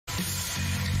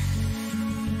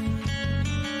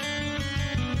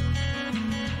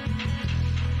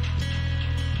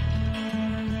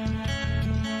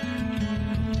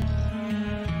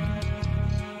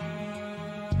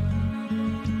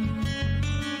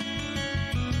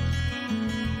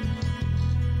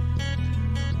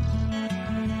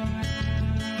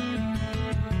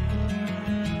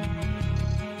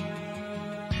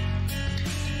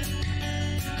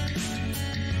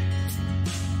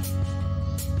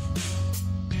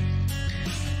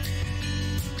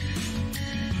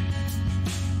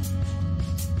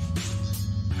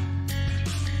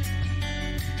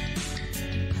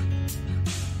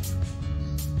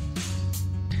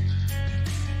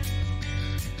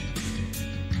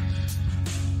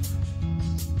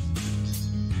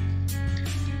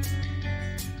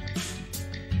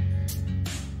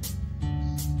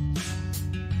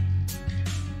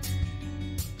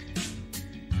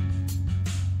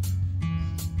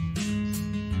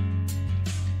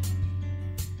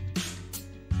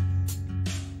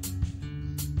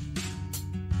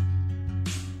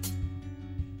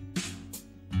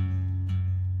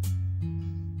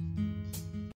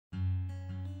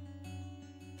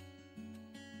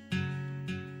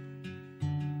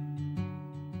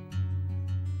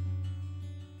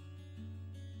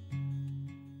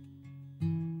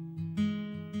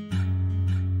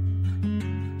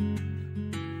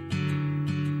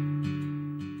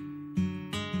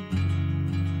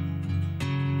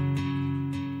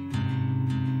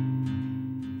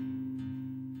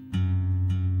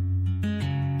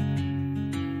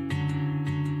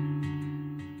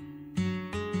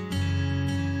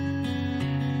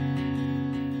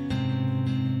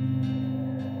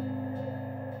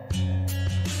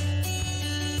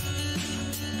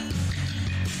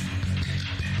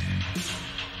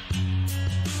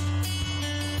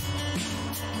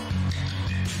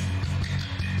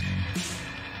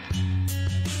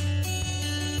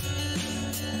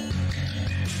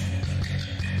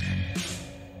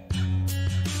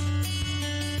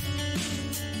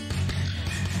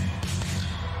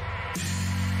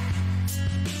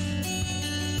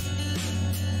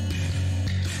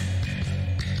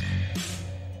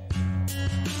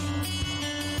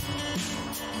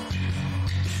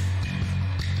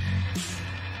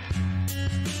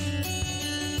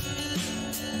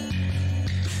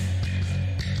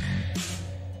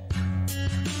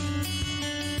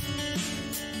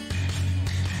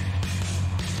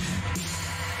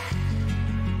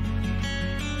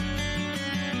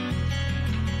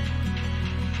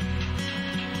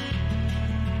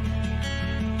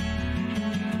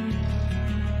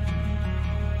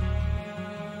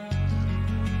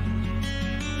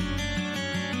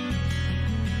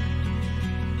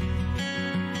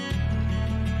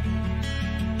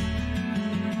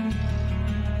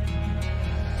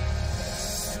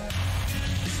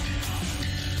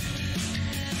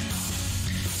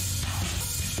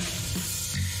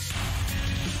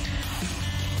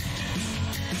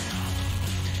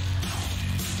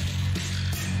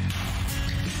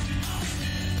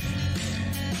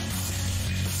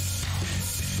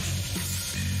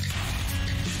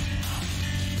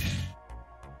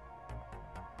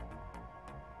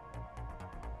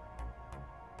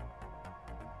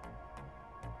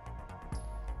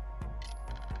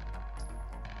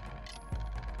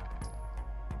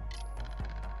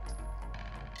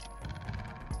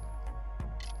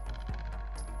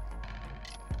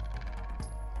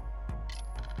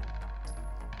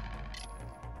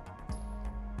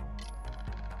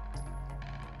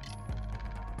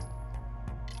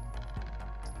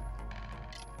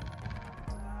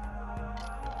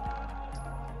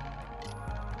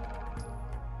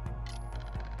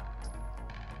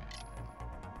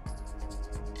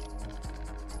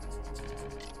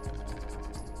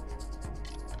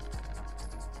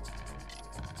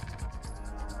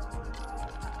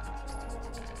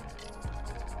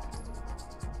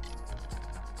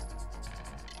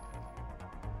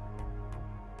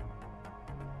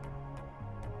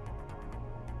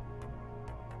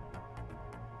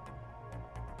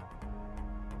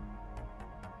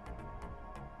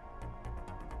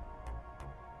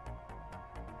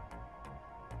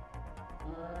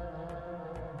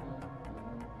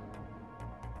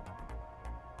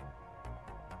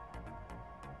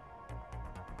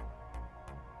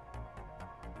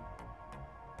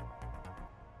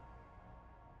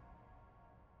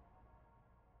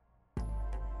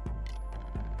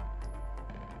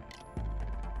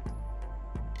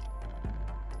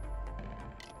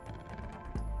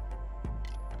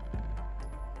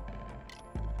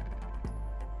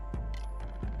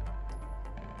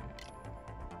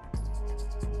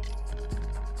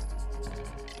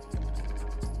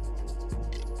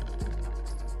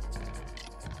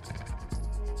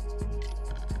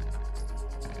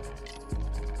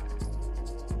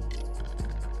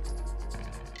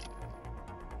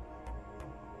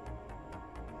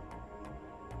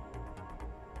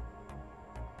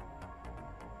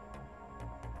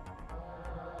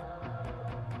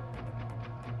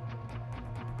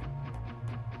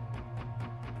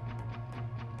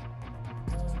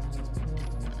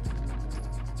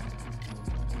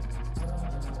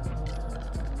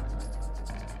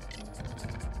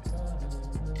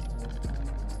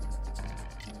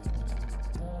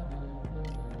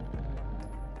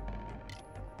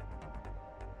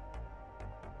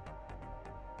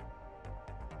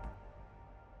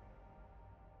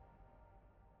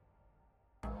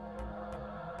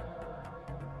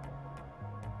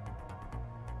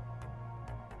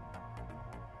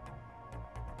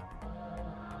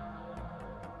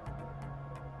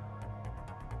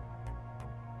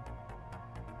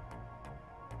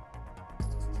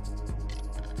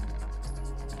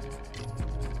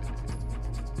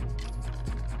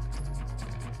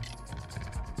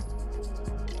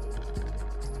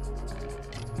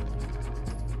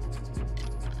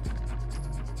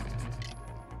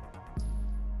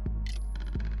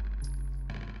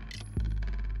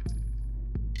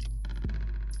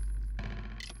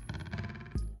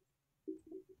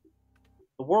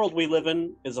The world we live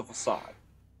in is a facade.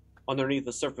 Underneath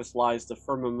the surface lies the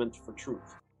firmament for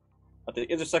truth. At the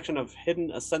intersection of hidden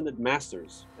ascended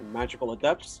masters and magical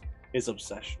adepts is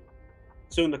obsession.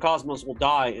 Soon the cosmos will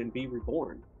die and be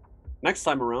reborn. Next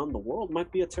time around, the world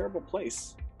might be a terrible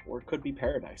place, or it could be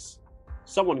paradise.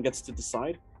 Someone gets to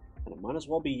decide, and it might as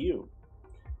well be you.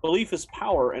 Belief is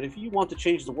power, and if you want to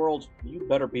change the world, you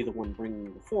better be the one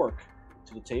bringing the fork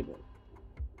to the table.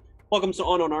 Welcome to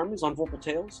On Armies on Vorpal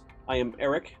Tales. I am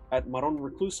Eric at Maron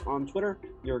Recluse on Twitter,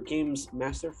 your games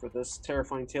master for this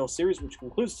terrifying tale series, which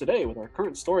concludes today with our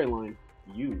current storyline,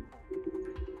 You.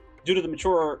 Due to the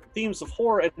mature themes of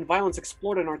horror and violence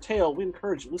explored in our tale, we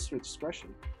encourage listener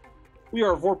discretion. We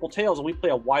are Vorpal Tales, and we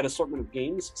play a wide assortment of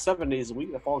games, 7 days a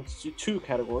week, that fall into 2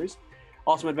 categories: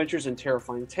 awesome adventures and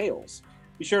terrifying tales.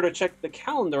 Be sure to check the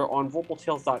calendar on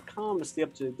vorpaltales.com to stay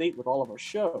up to date with all of our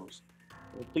shows.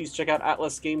 Please check out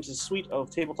Atlas Games' suite of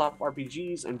tabletop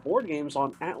RPGs and board games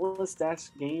on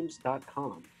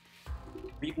atlas-games.com,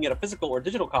 where you can get a physical or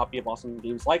digital copy of awesome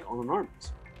games like On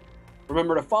Armies.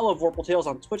 Remember to follow Vorpal Tales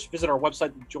on Twitch, visit our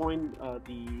website to join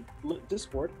the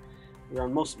Discord. We're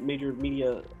on most major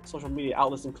social media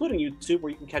outlets, including YouTube,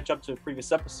 where you can catch up to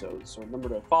previous episodes. So remember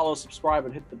to follow, subscribe,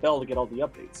 and hit the bell to get all the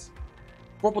updates.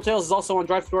 Vorpal Tales is also on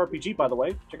Drive-Thru RPG, by the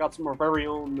way. Check out some of our very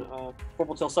own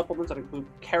Vorpal Tales supplements that include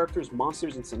characters,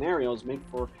 monsters, and scenarios made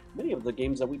for many of the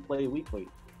games that we play weekly.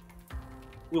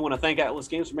 We want to thank Atlas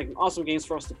Games for making awesome games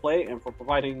for us to play and for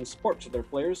providing support to their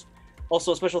players.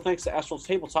 Also, a special thanks to Astral's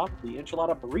Tabletop, the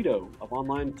enchilada burrito of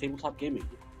online tabletop gaming.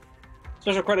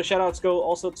 Special credit shoutouts go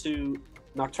also to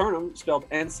Nocturnum, spelled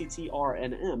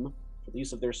N-C-T-R-N-M, for the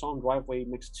use of their song Driveway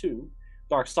Mix 2,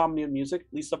 Dark Somnium Music,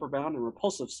 Least Upperbound, and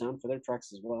Repulsive Sound for their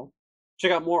tracks as well.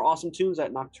 Check out more awesome tunes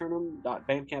at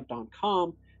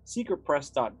nocturnum.bandcamp.com,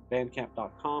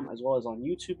 secretpress.bandcamp.com, as well as on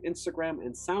YouTube, Instagram,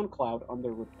 and SoundCloud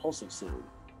under Repulsive Sound.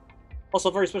 Also,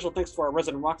 a very special thanks to our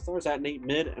resident rock stars at Nate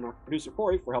Mid and our producer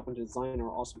Corey for helping to design our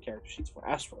awesome character sheets for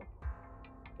Astral.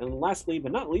 And lastly,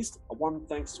 but not least, a warm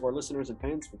thanks to our listeners and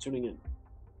fans for tuning in.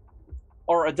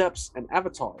 Our adepts and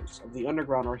avatars of the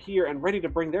underground are here and ready to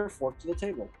bring their fork to the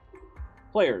table.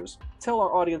 Players, tell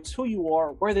our audience who you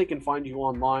are, where they can find you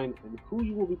online, and who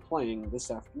you will be playing this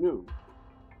afternoon.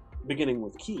 Beginning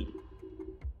with Key.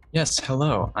 Yes,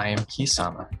 hello, I am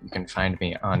Kisama. You can find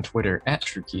me on Twitter at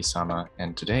TrueKisama,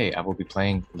 and today I will be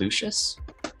playing Lucius.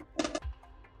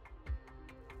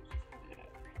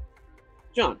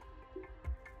 John.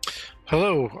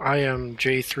 Hello, I am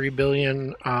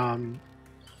J3Billion,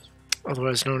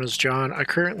 otherwise known as John. I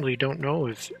currently don't know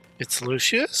if it's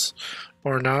Lucius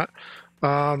or not,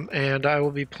 and I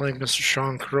will be playing Mr.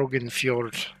 Sean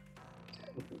Krogenfjord.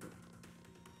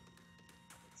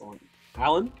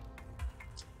 Alan?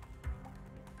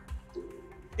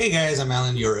 Hey guys, I'm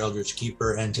Alan, your Eldritch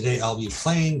Keeper, and today I'll be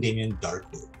playing Damien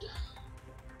Darkwood.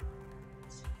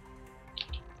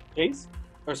 Case?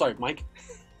 Or sorry, Mike.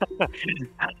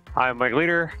 I'm Mike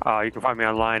Leader. You can find me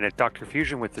online at Dr.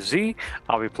 Fusion with the Z.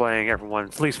 I'll be playing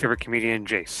everyone's least favorite comedian,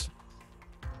 Jace.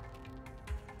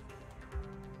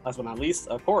 Last but not least,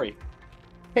 Corey.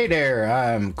 Hey there,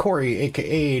 I'm Corey,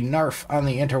 aka Narf on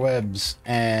the interwebs,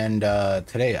 and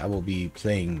today I will be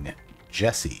playing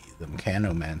Jesse, the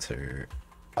Mechanomancer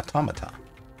Automata.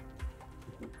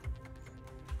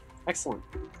 Excellent.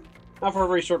 Now for a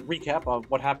very short recap of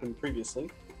what happened previously.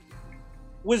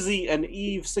 Wizzy and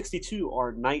Eve62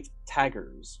 are night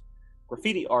taggers,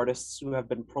 graffiti artists who have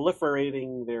been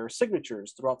proliferating their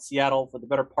signatures throughout Seattle for the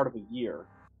better part of a year.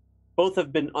 Both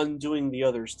have been undoing the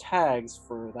other's tags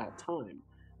for that time.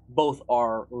 Both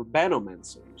are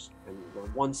urbanomancers, and were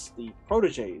once the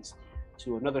proteges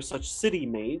to another such city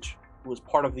mage who was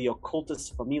part of the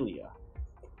occultist familia.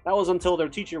 That was until their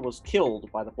teacher was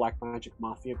killed by the Black Magic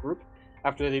Mafia group,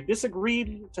 after they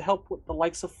disagreed to help with the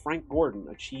likes of Frank Gordon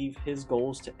achieve his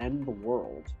goals to end the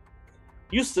world.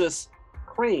 Eustace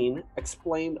Crane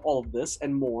explained all of this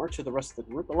and more to the rest of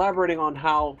the group, elaborating on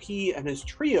how he and his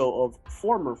trio of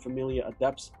former Familia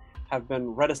adepts have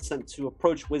been reticent to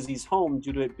approach Wizzy's home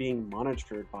due to it being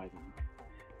monitored by them.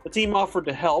 The team offered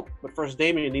to help, but first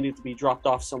Damien needed to be dropped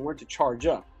off somewhere to charge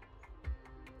up.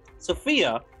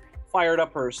 Sophia fired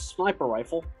up her sniper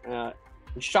rifle and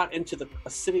shot into a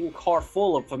sitting car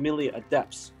full of Familia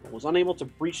adepts, but was unable to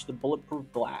breach the bulletproof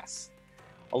glass.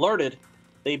 Alerted,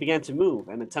 they began to move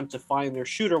and attempt to find their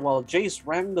shooter while Jace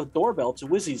rang the doorbell to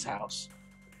Wizzy's house.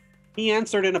 He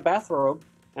answered in a bathrobe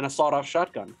and a sawed-off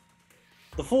shotgun.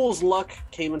 The fool's luck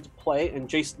came into play, and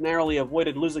Jace narrowly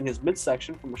avoided losing his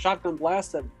midsection from a shotgun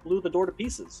blast that blew the door to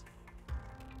pieces.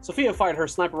 Sophia fired her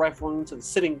sniper rifle into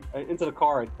the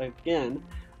car again,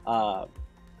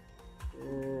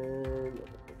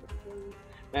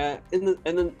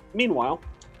 Meanwhile,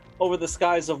 over the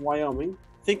skies of Wyoming,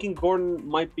 thinking Gordon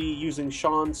might be using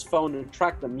Sean's phone to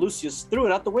track them, Lucius threw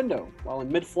it out the window while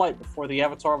in mid-flight before the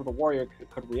avatar of the warrior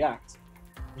could react.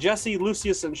 Jesse,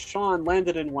 Lucius, and Sean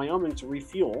landed in Wyoming to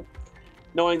refuel.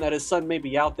 Knowing that his son may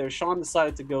be out there, Sean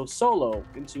decided to go solo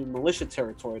into militia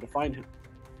territory to find him.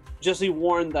 Jesse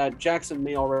warned that Jackson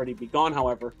may already be gone,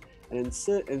 however, and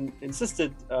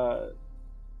insisted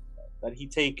that he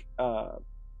take the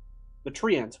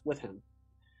treant with him.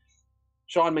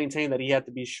 Sean maintained that he had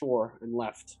to be sure and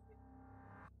left.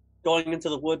 Going into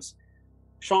the woods,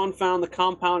 Sean found the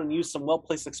compound and used some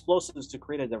well-placed explosives to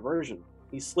create a diversion.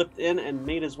 He slipped in and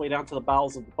made his way down to the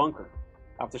bowels of the bunker.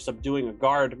 After subduing a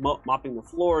guard mopping the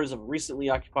floors of a recently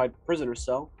occupied prisoner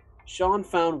cell, Sean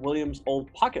found William's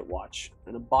old pocket watch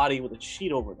and a body with a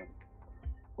sheet over them.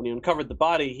 When he uncovered the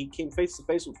body, he came face to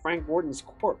face with Frank Gordon's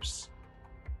corpse.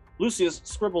 Lucius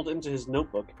scribbled into his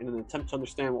notebook in an attempt to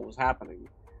understand what was happening.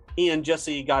 He and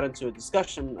Jesse got into a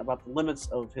discussion about the limits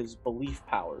of his belief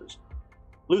powers.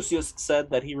 Lucius said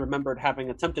that he remembered having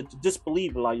attempted to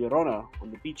disbelieve La Llorona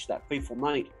on the beach that fateful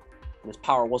night, and his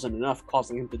power wasn't enough,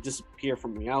 causing him to disappear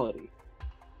from reality.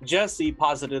 Jesse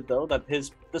posited, though, that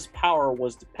this power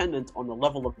was dependent on the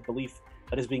level of belief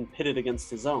that is being pitted against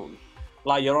his own.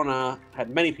 La Llorona had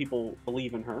many people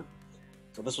believe in her,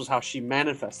 so this was how she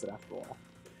manifested after all.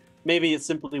 Maybe it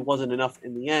simply wasn't enough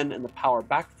in the end, and the power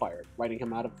backfired, writing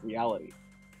him out of reality.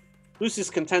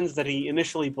 Lucius contends that he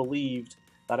initially believed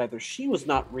that either she was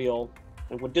not real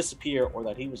and would disappear, or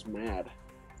that he was mad.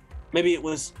 Maybe it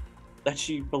was that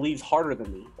she believed harder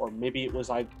than me, or maybe it was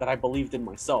that I believed in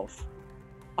myself.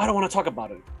 I don't want to talk about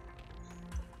it.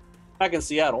 Back in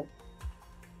Seattle,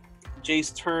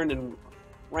 Jace turned and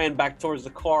ran back towards the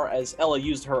car as Ella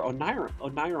used her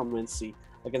oniromancy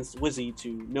against Wizzy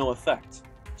to no effect.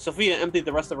 Sophia emptied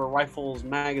the rest of her rifle's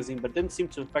magazine, but didn't seem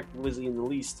to affect Wizzy in the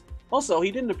least. Also,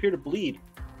 he didn't appear to bleed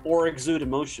or exude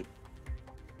emotion.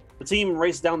 The team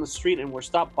raced down the street and were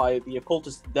stopped by the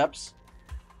occultist adepts.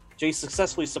 Jace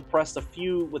successfully suppressed a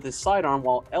few with his sidearm,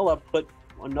 while Ella put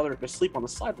another to sleep on the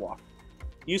sidewalk.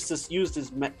 Eustace used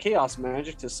his chaos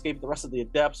magic to escape the rest of the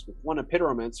adepts, with one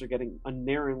epiteromancer getting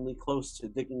unerringly close to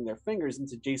digging their fingers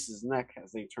into Jace's neck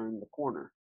as they turned the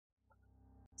corner.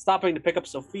 Stopping to pick up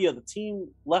Sophia, the team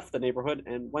left the neighborhood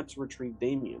and went to retrieve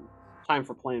Damien. Time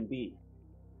for Plan B.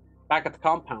 Back at the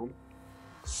compound,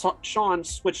 Sean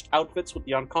switched outfits with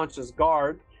the unconscious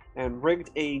guard and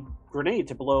rigged a grenade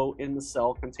to blow in the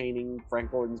cell containing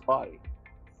Frank Gordon's body.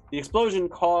 The explosion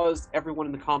caused everyone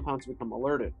in the compound to become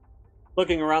alerted.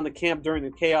 Looking around the camp during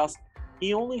the chaos,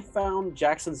 he only found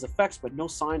Jackson's effects but no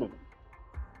sign of him.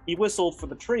 He whistled for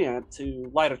the treant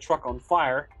to light a truck on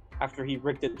fire after he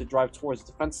rigged it to drive towards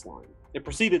the fence line. It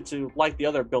proceeded to light the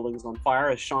other buildings on fire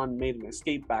as Sean made an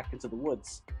escape back into the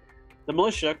woods. The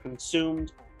militia,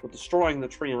 consumed with destroying the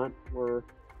treant, were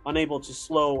unable to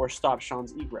slow or stop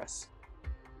Sean's egress.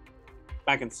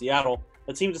 Back in Seattle,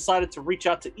 the team decided to reach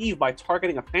out to Eve by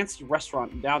targeting a fancy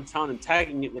restaurant in downtown and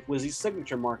tagging it with Wizzy's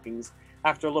signature markings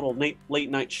after a little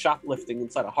late-night shoplifting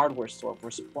inside a hardware store for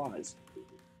supplies.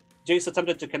 Jace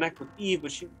attempted to connect with Eve,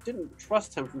 but she didn't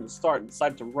trust him from the start and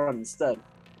decided to run instead.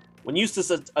 When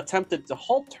Eustace attempted to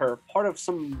halt her, part of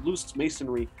some loose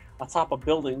masonry atop a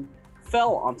building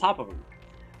fell on top of him.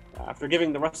 After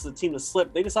giving the rest of the team the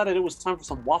slip, they decided it was time for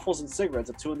some waffles and cigarettes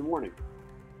at 2 in the morning.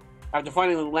 After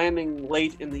finally landing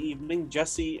late in the evening,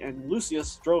 Jesse and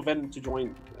Lucius drove in to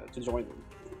join them.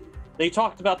 They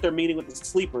talked about their meeting with the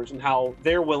sleepers and how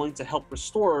they're willing to help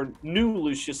restore new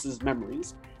Lucius's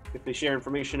memories if they share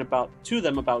information to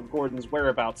them about Gordon's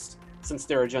whereabouts, since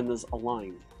their agendas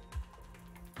aligned.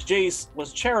 Jace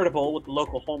was charitable with the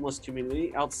local homeless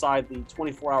community outside the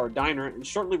 24-hour diner and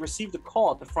shortly received a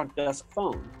call at the front desk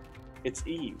phone. It's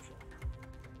Eve.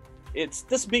 It's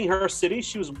this being her city,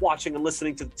 she was watching and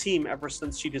listening to the team ever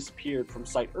since she disappeared from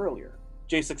sight earlier.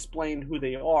 Jace explained who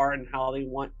they are and how they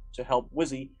want to help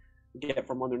Wizzy get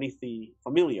from underneath the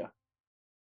Familia.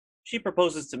 She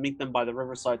proposes to meet them by the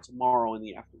riverside tomorrow in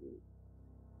the afternoon.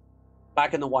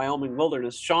 Back in the Wyoming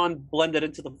wilderness, Sean blended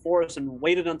into the forest and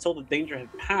waited until the danger had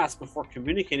passed before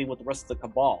communicating with the rest of the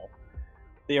cabal.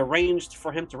 They arranged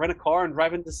for him to rent a car and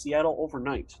drive into Seattle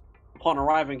overnight. Upon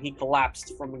arriving, he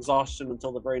collapsed from exhaustion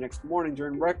until the very next morning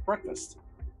during breakfast.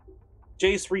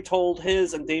 Jace retold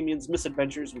his and Damien's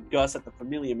misadventures with Gus at the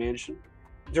Familia mansion.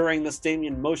 During this,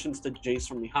 Damien motions to Jace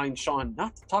from behind Sean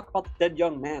not to talk about the dead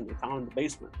young man they found in the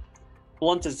basement.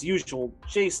 Blunt as usual,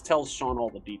 Jace tells Sean all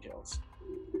the details.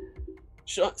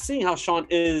 Seeing how Sean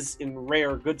is in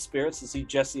rare good spirits to see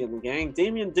Jesse and the gang,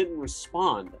 Damien didn't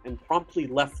respond and promptly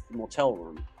left the motel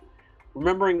room.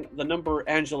 Remembering the number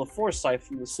Angela Forsyth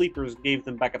from the Sleepers gave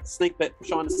them back at the snake pit,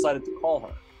 Sean decided to call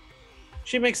her.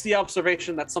 She makes the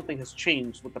observation that something has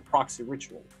changed with the proxy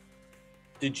ritual.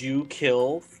 "Did you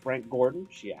kill Frank Gordon?"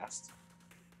 she asked.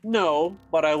 "No,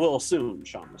 but I will soon,"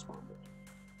 Sean responded.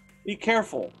 "Be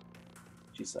careful,"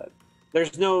 she said.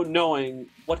 "There's no knowing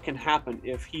what can happen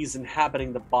if he's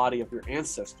inhabiting the body of your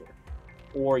ancestor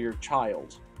or your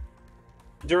child."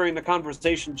 During the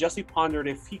conversation, Jesse pondered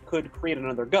if he could create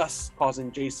another Gus,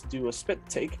 causing Jace to do a spit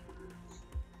take.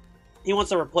 "He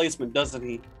wants a replacement, doesn't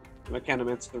he?"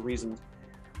 Mechanomancer reasoned.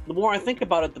 "The more I think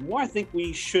about it, the more I think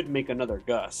we should make another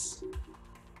Gus."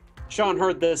 Sean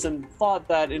heard this and thought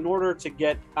that in order to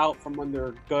get out from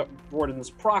under Gordon's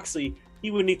proxy,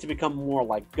 he would need to become more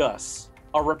like Gus,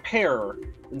 a repairer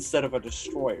instead of a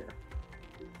destroyer.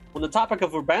 When the topic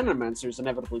of Urbanomancers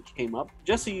inevitably came up,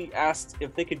 Jesse asked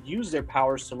if they could use their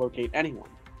powers to locate anyone.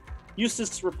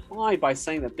 Eustace replied by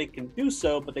saying that they can do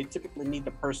so, but they typically need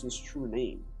the person's true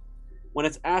name. When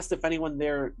it's asked if anyone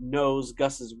there knows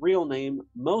Gus's real name,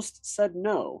 most said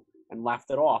no and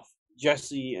laughed it off.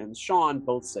 Jesse and Sean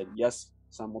both said yes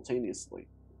simultaneously.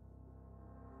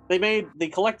 They made the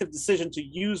collective decision to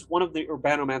use one of the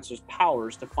Urbanomancer's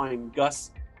powers to find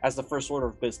Gus as the first order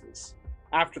of business.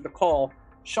 After the call,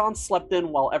 Sean slept in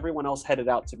while everyone else headed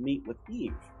out to meet with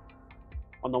Eve.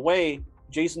 On the way,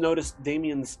 Jace noticed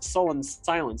Damien's sullen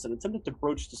silence and attempted to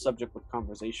broach the subject with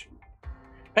conversation.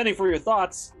 "Penny for your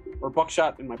thoughts, or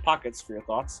buckshot in my pockets for your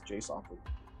thoughts," Jace offered.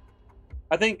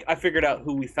 "I think I figured out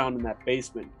who we found in that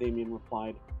basement," Damien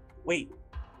replied. "Wait,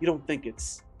 you don't think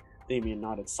it's..." Damien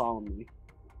nodded solemnly.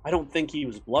 "I don't think he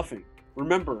was bluffing.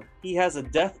 Remember, he has a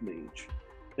death mage.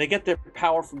 They get their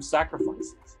power from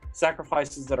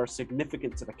sacrifices that are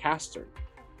significant to the caster,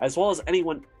 as well as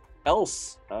anyone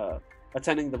else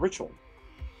attending the ritual.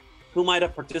 Who might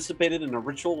have participated in a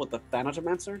ritual with the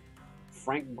Thanatomancer?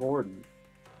 Frank Gordon."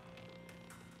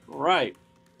 All right.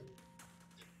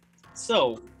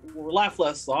 So, we're left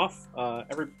off.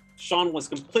 Sean was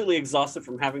completely exhausted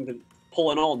from having to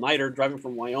pull an all-nighter driving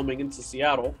from Wyoming into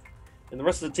Seattle, and the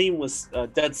rest of the team was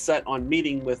dead set on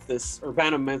meeting with this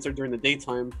Urbanomancer during the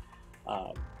daytime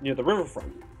near the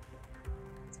riverfront.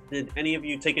 Did any of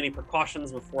you take any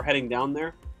precautions before heading down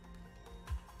there?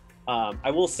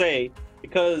 I will say,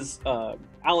 because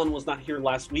Alain was not here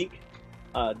last week,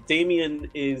 Damien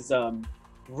is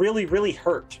really, really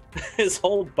hurt. His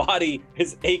whole body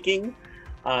is aching.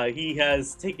 He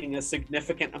has taken a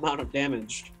significant amount of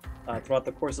damage throughout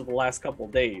the course of the last couple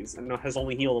of days, and has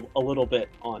only healed a little bit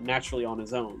naturally on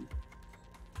his own.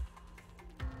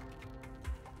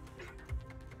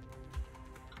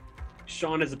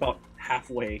 Sean is about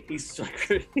halfway. He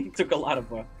took a lot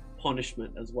of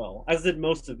punishment as well, as did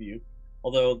most of you.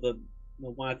 Although the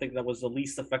one I think that was the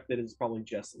least affected is probably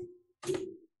Jesse.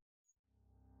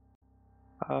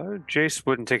 Jace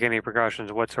wouldn't take any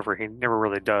precautions whatsoever. He never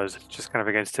really does. It's just kind of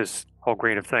against his whole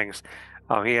grain of things.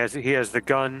 He has the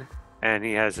gun, and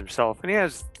he has himself, and he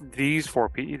has these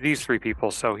three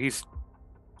people. So he's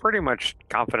pretty much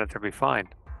confident they'll be fine.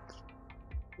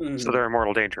 Mm-hmm. So they're in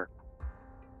mortal danger.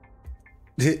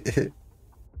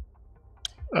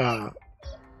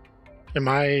 Am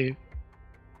I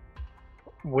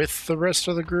with the rest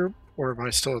of the group, or am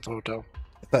I still at the hotel?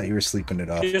 I thought you were sleeping it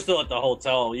off. You're still at the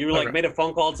hotel. You like made a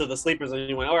phone call to the sleepers, and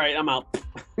you went, "All right, I'm out."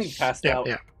 Passed out.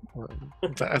 Yeah.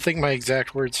 I think my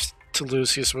exact words to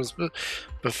Lucius was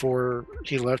before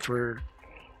he left were,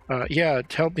 "Yeah,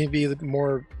 help me be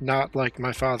more not like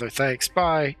my father. Thanks.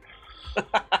 Bye."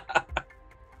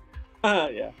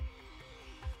 Yeah.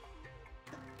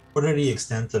 What are the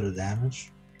extent of the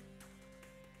damage?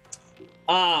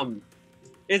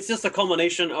 It's just a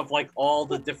culmination of like all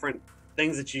the different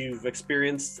things that you've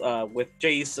experienced with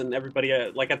Jace and everybody,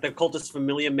 like at the Cultist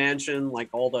Familia Mansion, like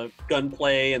all the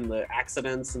gunplay and the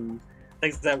accidents and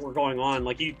things that were going on.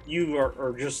 Like you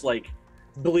are just like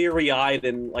bleary-eyed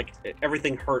and like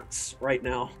everything hurts right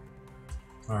now.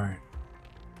 All right.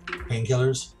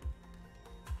 Painkillers?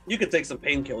 You could take some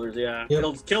painkillers, yeah. Yep.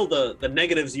 It'll kill the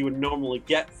negatives you would normally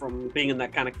get from being in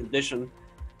that kind of condition.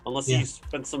 Unless you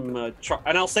spent some...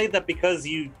 and I'll say that because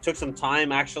you took some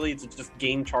time, actually, to just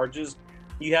gain charges,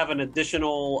 you have an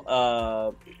additional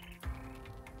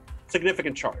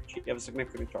significant charge. You have a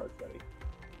significant charge ready.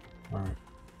 All right.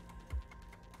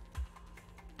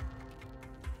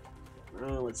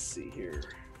 Let's see here.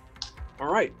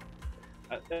 All right.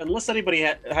 Unless anybody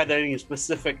had any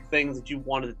specific things that you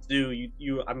wanted to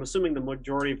do, I'm assuming the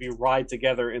majority of you ride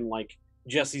together in, like,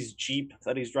 Jesse's Jeep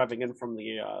that he's driving in from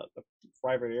the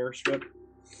private airstrip.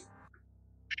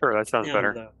 Sure, that sounds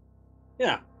better.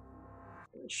 Yeah,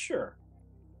 sure.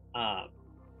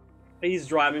 He's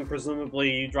driving,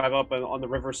 presumably. You drive up on the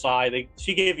riverside.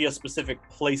 She gave you a specific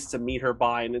place to meet her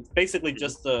by, and it's basically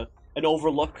just an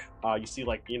overlook. You see,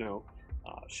 like,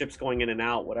 ships going in and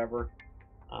out, whatever.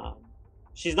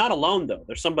 She's not alone, though.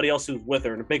 There's somebody else who's with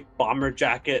her in a big bomber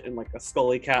jacket and, like, a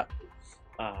scully cap.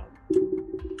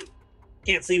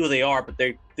 Can't see who they are, but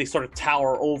they sort of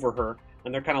tower over her,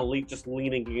 and they're kind of just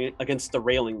leaning against the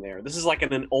railing there. This is like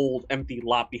in an old, empty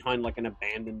lot behind, like, an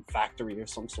abandoned factory or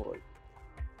some sort.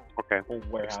 Okay. Old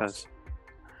warehouse. Makes sense.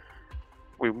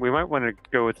 We might want to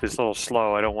go with this a little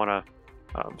slow. I don't want to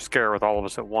scare her with all of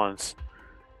us at once.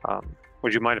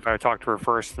 Would you mind if I talk to her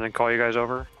first and then call you guys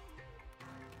over?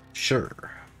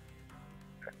 Sure.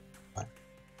 I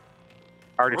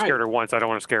already scared her once. I don't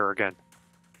want to scare her again.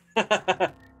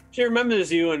 She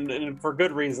remembers you, and for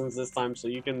good reasons this time. So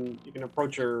you can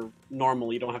approach her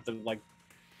normally. You don't have to like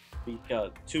be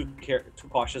too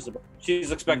cautious about.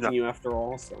 She's expecting you after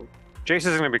all. So Jace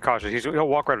isn't going to be cautious. He'll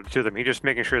walk right up to them. He's just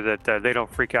making sure that they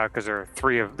don't freak out because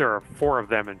there are 4 of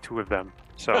them and 2 of them.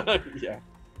 So yeah.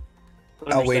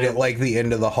 I'll wait at like the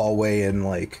end of the hallway and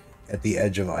like at the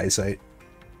edge of eyesight.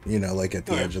 Like at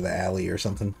the edge of the alley or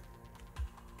something.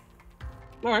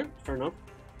 All right, fair enough.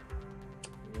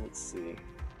 Let's see.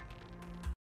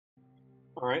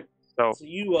 All right. So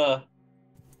you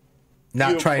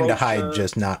not you trying to approach hide, her-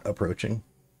 just not approaching.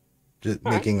 Just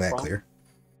All right, making no that problem. clear.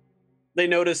 They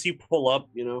notice you pull up.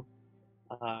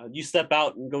 You step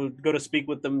out and go to speak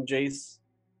with them, Jace.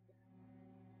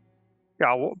 yeah,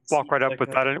 I'll walk right up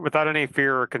Like without any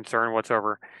fear or concern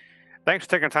whatsoever. Thanks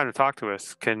for taking the time to talk to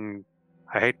us. I didn't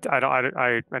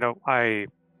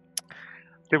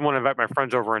want to invite my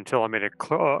friends over until I made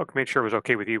sure it was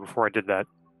okay with you before I did that.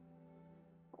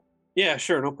 Yeah,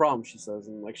 sure, no problem, she says.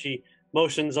 And like she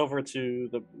motions over to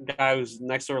the guy who's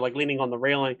next to her, like leaning on the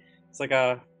railing. It's like,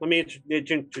 let me get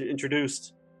you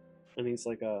introduced. And he's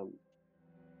like,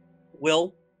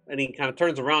 Will. And he kind of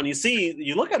turns around.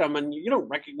 You look at him and you don't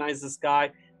recognize this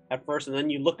guy at first. And then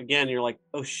you look again and you're like,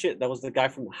 oh shit, that was the guy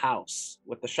from the house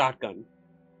with the shotgun.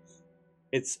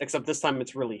 Except this time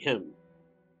it's really him.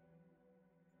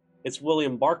 It's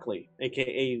William Barkley,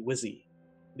 aka Wizzy,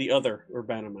 the other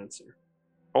Urbanomancer.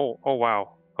 Oh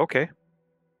wow. Okay.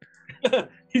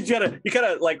 you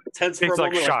gotta like tense for He's, a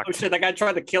like, moment. shocked. Oh shit, that guy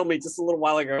tried to kill me just a little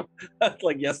while ago,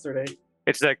 like yesterday.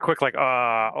 It's that quick, like,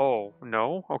 oh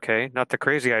no, okay, not the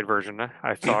crazy-eyed version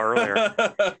I saw earlier.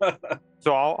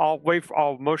 So I'll wait.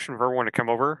 I'll motion for everyone to come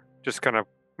over. Just kind of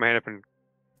my hand up, and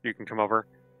you can come over.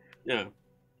 Yeah.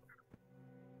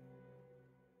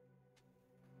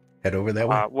 Head over that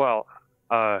way.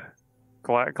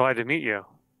 Glad to meet you.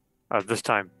 This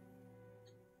time.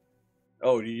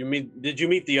 Oh, did you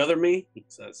meet the other me? He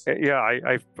says.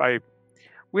 Yeah,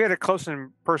 we had a close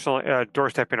and personal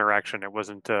doorstep interaction. It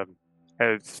wasn't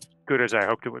as good as I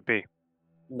hoped it would be.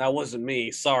 That wasn't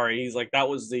me. Sorry. He's like, that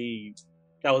was the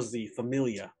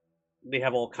Familia. They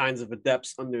have all kinds of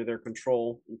adepts under their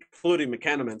control, including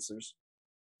mechanomancers.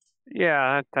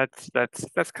 Yeah, that's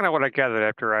kind of what I gathered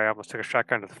after I almost took a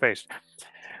shotgun to the face.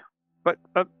 But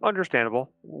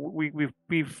understandable. We've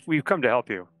come to help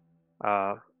you.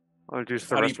 I'll introduce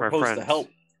the How do rest you of my propose friends. to help?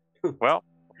 Well,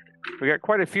 we got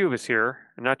quite a few of us here,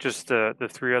 and not just the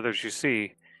 3 others you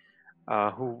see,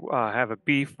 who have a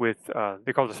beef with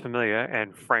they call this Familia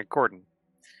and Frank Gordon.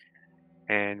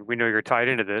 And we know you're tied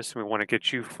into this, and we want to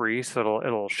get you free, so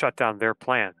it'll shut down their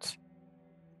plans.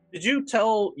 Did you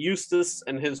tell Eustace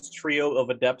and his trio of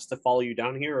adepts to follow you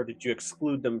down here, or did you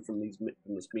exclude them from this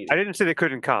meeting? I didn't say they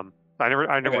couldn't come. I never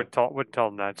would tell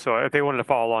them that. So if they wanted to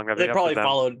follow along, that'd They be up probably to them.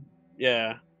 followed.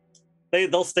 Yeah,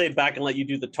 they'll stay back and let you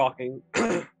do the talking.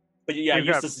 But yeah,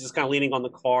 Eustace is just kind of leaning on the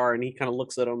car, and he kind of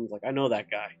looks at him like, "I know that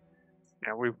guy."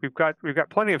 Yeah, we've got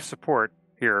plenty of support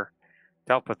here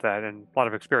to help with that, and a lot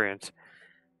of experience.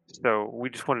 So we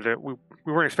just wanted to. We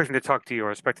weren't expecting to talk to you. I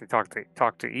was expecting to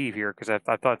talk to Eve here because I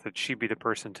thought that she'd be the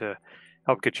person to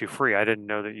help get you free. I didn't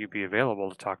know that you'd be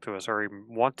available to talk to us or even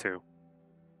want to.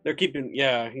 They're keeping.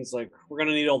 Yeah, he's like, "We're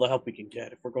gonna need all the help we can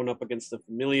get if we're going up against the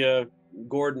Familia."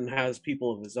 Gordon has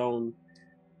people of his own.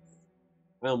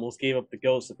 I almost gave up the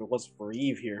ghost if it wasn't for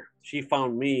Eve here. She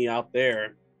found me out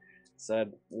there.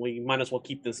 Said we might as well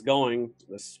keep this going.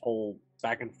 This whole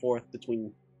back and forth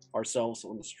between ourselves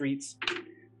on the streets,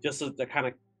 just to kind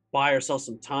of buy ourselves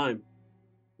some time.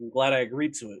 I'm glad I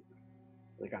agreed to it.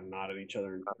 They kind of nod at each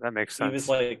other. And That makes Eve sense. is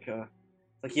like,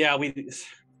 yeah, we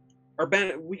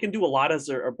can do a lot as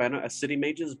city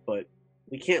mages, but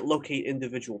we can't locate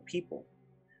individual people.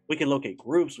 We can locate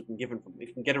groups. We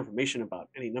can get information about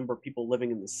any number of people living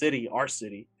in the city, our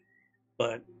city.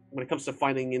 But when it comes to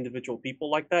finding individual people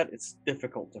like that, it's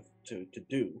difficult to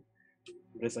do.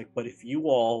 But it's like, but if you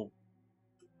all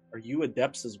are you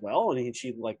adepts as well? And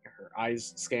she like her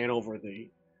eyes scan over the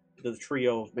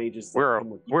trio of mages. That come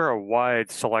with you. We're a wide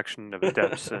selection of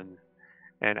adepts and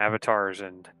avatars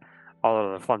and all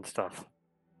of the fun stuff.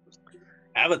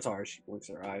 Avatars. She blinks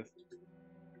her eyes.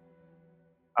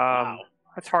 Wow.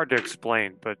 That's hard to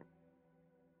explain, but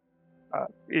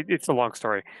it's a long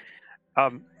story.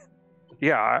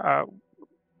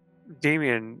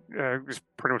 Damien is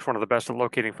pretty much one of the best at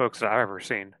locating folks that I've ever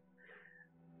seen.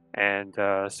 And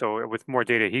so with more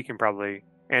data, he can probably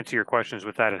answer your questions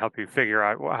with that and help you figure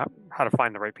out how to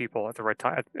find the right people at the right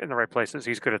time, in the right places.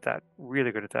 He's good at that,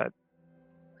 really good at that.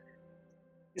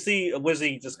 You see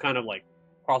Wizzy just kind of like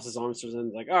crosses arms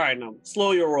and like, all right, now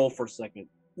slow your roll for a second.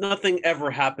 Nothing ever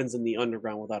happens in the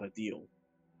underground without a deal.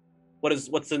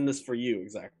 What's in this for you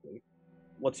exactly?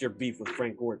 What's your beef with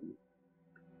Frank Gordon?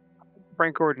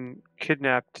 Frank Gordon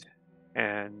kidnapped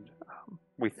and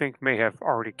we think may have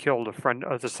already killed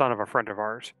the son of a friend of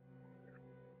ours,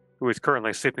 who is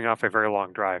currently sleeping off a very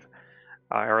long drive,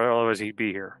 or otherwise he'd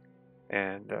be here.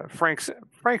 And Frank's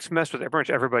messed with pretty much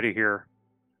everybody here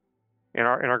in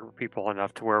our group of people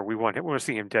enough to where we want to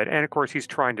see him dead. And of course, he's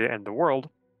trying to end the world.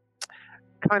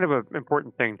 Kind of an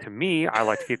important thing to me. I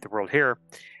like to keep the world here,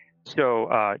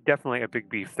 so definitely a big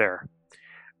beef there.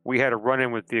 We had a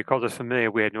run-in with the occultist familia.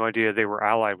 We had no idea they were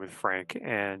allied with Frank,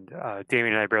 and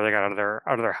Damien and I barely got out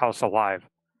of their house alive.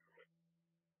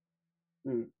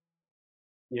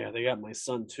 Yeah, they got my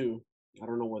son too. I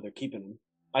don't know where they're keeping him.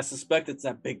 I suspect it's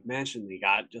that big mansion they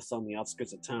got just on the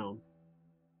outskirts of town.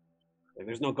 Like,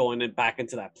 there's no going back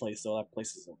into that place, though. That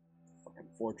place is a fucking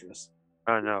fortress.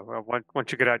 Oh no!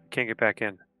 Once you get out, you can't get back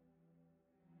in.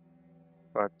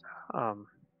 But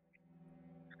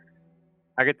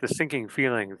I get the sinking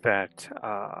feeling that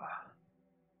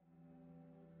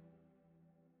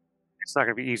it's not going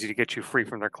to be easy to get you free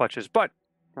from their clutches, but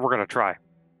we're going to try.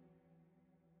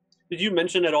 Did you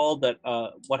mention at all that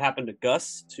what happened to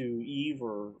Gus, to Eve,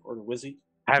 or to Wizzy?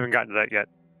 I haven't gotten to that yet.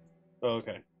 Oh,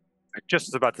 okay. I just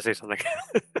was about to say something.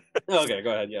 Okay,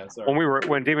 go ahead. Yeah, sorry.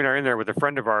 When Damien and I are in there with a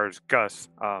friend of ours, Gus,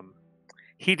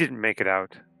 he didn't make it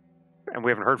out, and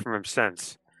we haven't heard from him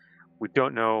since. We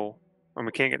don't know, and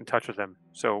we can't get in touch with him,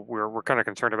 so we're kind of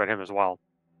concerned about him as well.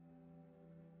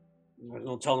 There's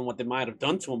no telling what they might have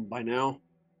done to him by now.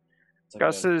 Like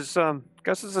Gus is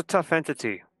a tough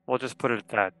entity. We'll just put it at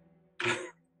that.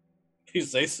 You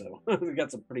say so. We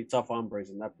got some pretty tough hombres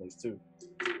in that place too.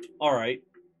 All right.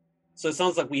 So it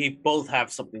sounds like we both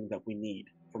have something that we need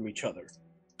from each other.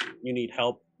 You need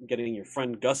help getting your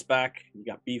friend Gus back. You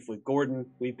got beef with Gordon.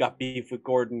 We've got beef with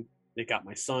Gordon. They got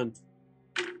my son.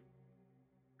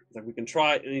 It's like we can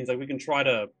try. It means like we can try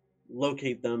to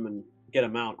locate them and get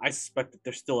them out. I suspect that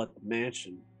they're still at the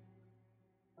mansion.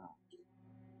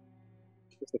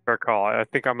 It's a fair call. I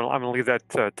think I'm gonna leave that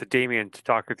to Damien to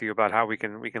talk with you about how we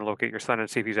can locate your son and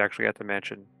see if he's actually at the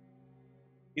mansion.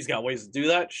 He's got ways to do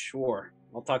that. Sure,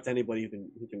 I'll talk to anybody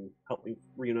who can help me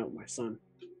reunite with my son.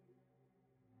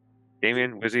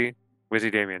 Damien, Wizzy,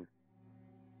 Damien.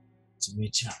 Nice to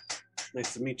meet you.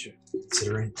 Nice to meet you.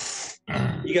 Considering.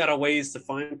 You got a ways to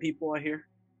find people, I hear?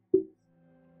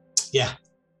 Yeah.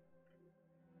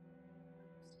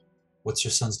 What's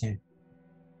your son's name?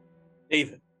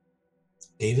 David.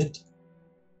 David? Do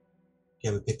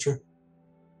you have a picture?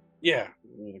 Yeah.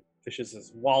 He fishes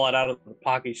his wallet out of the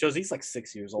pocket. He shows he's like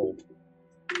 6 years old.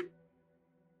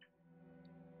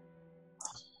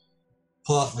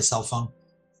 Pull out my cell phone.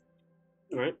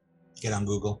 All right. Get on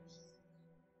Google.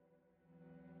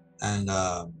 And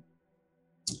I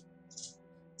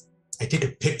take a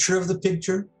picture of the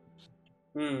picture.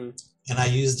 And I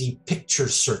use the picture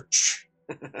search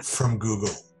from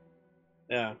Google.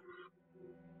 Yeah.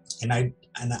 And I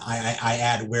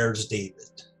add, where's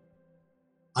David?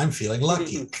 I'm feeling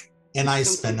lucky. And I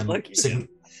spend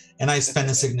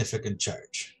a significant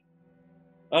charge.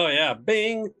 Oh yeah,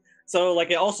 Bing. So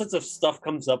like all sorts of stuff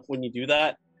comes up when you do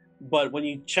that. But when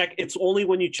you check, it's only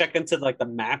when you check into like the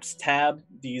maps tab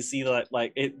do you see that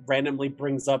like it randomly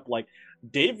brings up like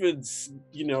David's,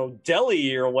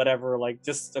 deli or whatever, like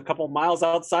just a couple miles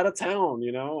outside of town,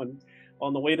 and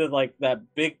on the way to like that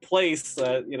big place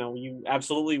that, you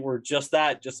absolutely were just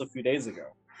a few days ago.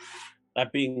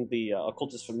 That being the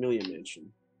Occultist Familia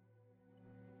Mansion.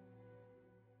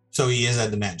 So he is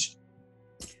at the mansion.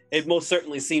 It most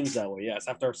certainly seems that way, yes.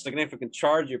 After a significant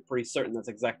charge, you're pretty certain that's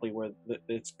exactly where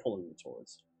it's pulling you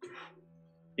towards.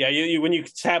 Yeah, you when you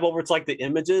tab over to like the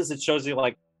images, it shows you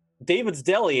like David's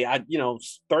Deli at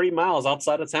 30 miles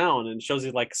outside of town, and it shows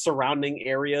you like surrounding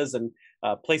areas and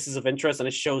places of interest, and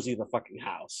it shows you the fucking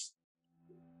house.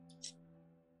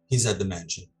 He's at the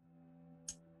mansion.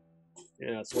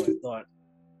 Yeah, that's what I thought.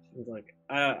 I was like,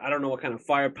 I don't know what kind of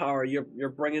firepower you're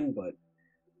bringing, but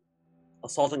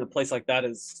assaulting a place like that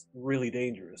is really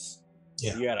dangerous.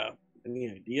 Yeah. You got any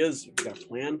ideas? You got a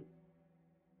plan?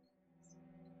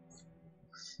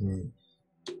 You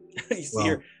see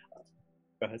here.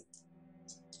 Go ahead.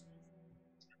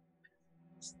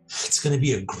 It's going to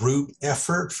be a group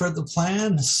effort for the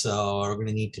plan, so we're going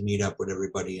to need to meet up with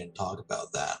everybody and talk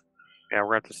about that. Yeah,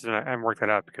 we're going to have to sit and work that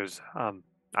out because I'm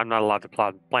not allowed to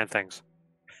plan things.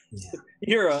 Yeah.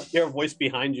 You hear a voice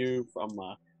behind you from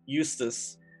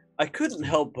Eustace. I couldn't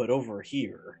help but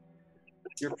overhear.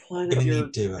 You're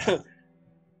planning.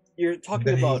 You're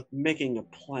talking about making a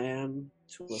plan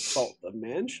to assault the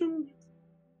mansion?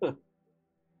 Huh.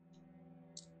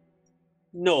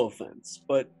 No offense,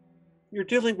 but you're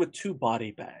dealing with 2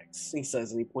 body bags, he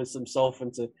says, and he points himself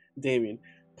into Damien.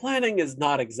 Planning is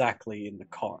not exactly in the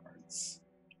cards.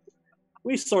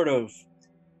 We sort of,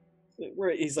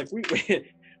 he's like,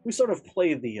 we sort of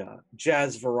play the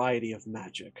jazz variety of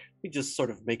magic. We just sort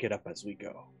of make it up as we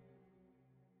go.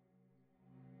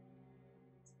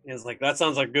 He's like, that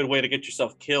sounds like a good way to get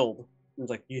yourself killed. He's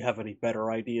like, you have any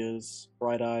better ideas,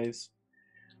 Bright Eyes?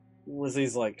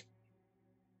 Lizzie's like,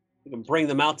 you can bring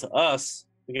them out to us.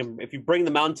 If you bring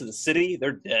them out into the city,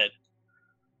 they're dead.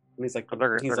 And he's like,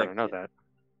 they're gonna know that.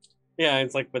 Yeah,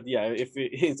 it's like, but yeah,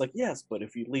 he's like, yes, but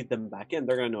if you lead them back in,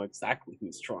 they're gonna know exactly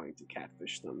who's trying to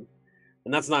catfish them,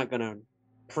 and that's not gonna,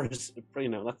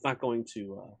 that's not going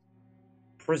to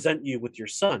present you with your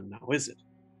son, now is it?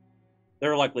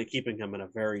 They're likely keeping him in a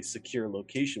very secure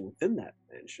location within that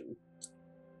mansion.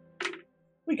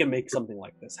 We can make something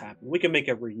like this happen. We can make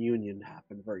a reunion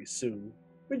happen very soon.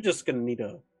 We're just gonna need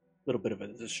a little bit of a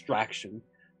distraction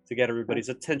to get everybody's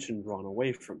attention drawn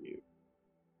away from you.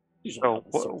 So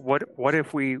what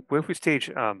if we stage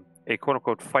a quote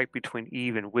unquote fight between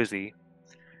Eve and Wizzy,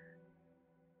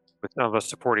 with none of us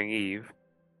supporting Eve,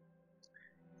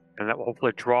 and that will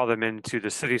hopefully draw them into the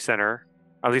city center,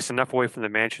 at least enough away from the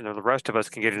mansion, or the rest of us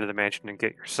can get into the mansion and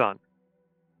get your son.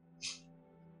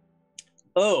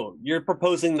 Oh, you're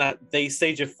proposing that they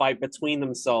stage a fight between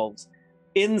themselves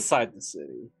inside the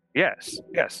city? Yes.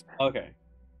 Okay.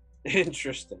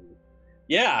 Interesting.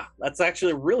 Yeah, that's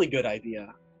actually a really good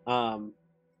idea.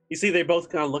 You see, they both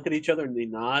kind of look at each other and they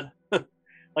nod.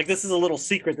 Like, this is a little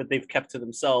secret that they've kept to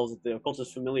themselves that the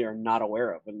occultist familiar are not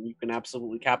aware of, and you can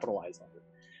absolutely capitalize on it.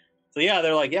 So yeah,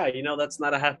 they're like, yeah, that's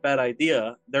not a half bad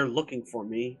idea. They're looking for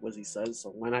me, Wizzy says, so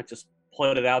why not just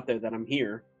put it out there that I'm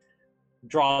here?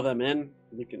 Draw them in.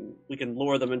 We can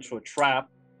lure them into a trap.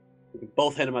 We can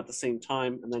both hit them at the same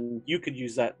time, and then you could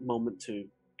use that moment to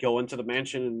go into the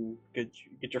mansion and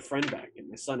get your friend back and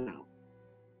my son out.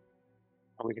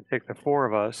 We can take the 4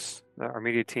 of us, our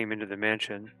media team, into the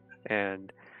mansion,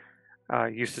 and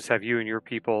Eustace have you and your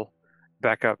people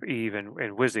back up Eve and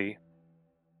Wizzy,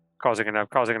 causing enough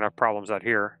problems out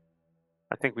here.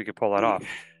 I think we could pull that off.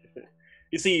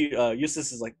 You see,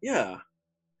 Eustace is like, yeah,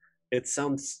 it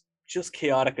sounds just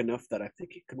chaotic enough that I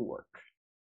think it could work.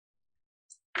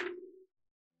 And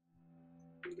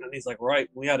he's like, right,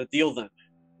 we had a deal then.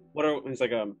 He's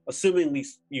like, assuming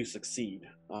you succeed,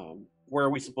 where are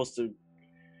we supposed to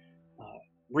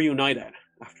reunite at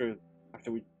after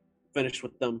we finish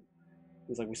with them?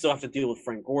 He's like, we still have to deal with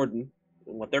Frank Gordon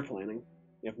and what they're planning.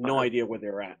 We have no idea where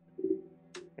they're at.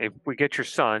 If we get your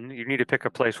son, you need to pick a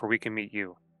place where we can meet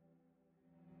you.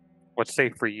 What's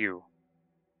safe for you?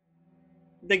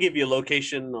 They give you a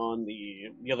location on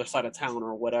the other side of town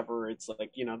or whatever. It's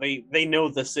like, they know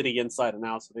the city inside and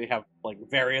out, so they have like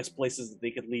various places that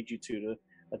they could lead you to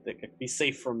that they could be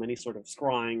safe from any sort of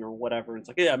scrying or whatever. It's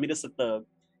like, yeah, meet us at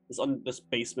this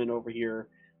basement over here,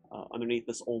 underneath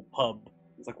this old pub.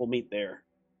 It's like, we'll meet there.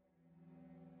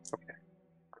 Okay.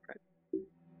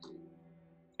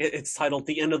 It's titled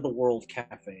The End of the World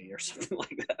Cafe or something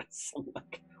like that. Some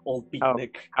like old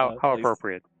beatnik. How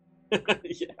appropriate.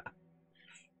 Yeah.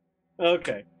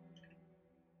 Okay.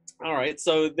 All right.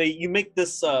 So you make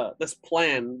this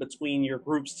plan between your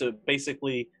groups to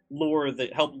basically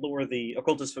help lure the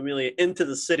occultist familia into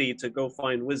the city to go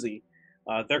find Wizzy.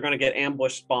 They're going to get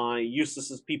ambushed by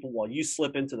Eustace's people while you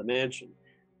slip into the mansion.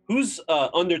 Who's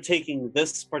undertaking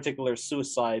this particular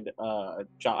suicide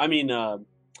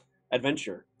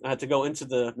adventure to go into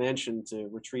the mansion to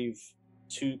retrieve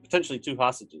potentially two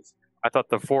hostages? I thought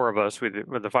the 4 of us, with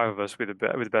the 5 of us, we're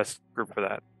the best group for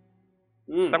that.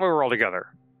 That way we're all together.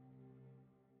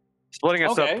 Splitting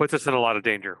us up puts us in a lot of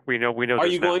danger. We know. Are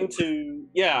you going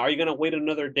to wait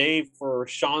another day for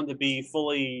Sean to be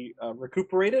fully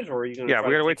recuperated, or are you going to? Yeah,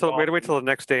 we gotta wait till the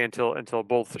next day until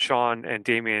both Sean and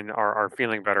Damien are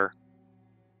feeling better.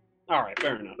 All right,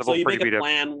 fair enough. So you make a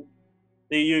plan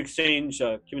You exchange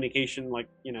communication, like,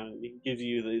 it gives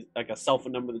you like a cell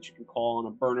phone number that you can call on a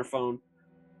burner phone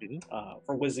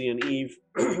for Wizzy and Eve.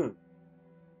 And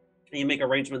you make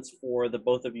arrangements for the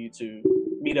both of you to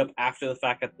meet up after the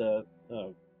fact at the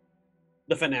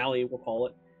finale, we'll call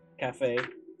it, cafe.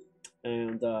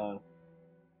 And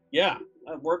yeah,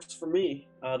 that works for me.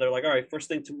 They're like, all right, first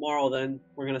thing tomorrow, then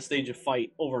we're gonna stage a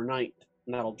fight overnight,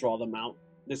 and that'll draw them out.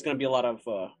 There's gonna be a lot of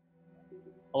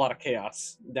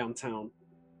chaos downtown.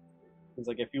 It's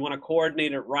like, if you want to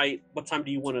coordinate it right, what time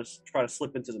do you want to try to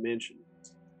slip into the mansion?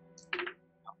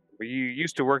 Well, you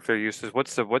used to work there, Eustace.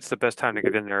 What's the best time to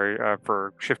get in there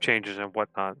for shift changes and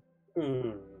whatnot?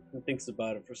 He thinks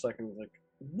about it for a second. He's like,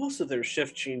 most of their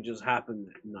shift changes happen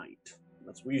at night.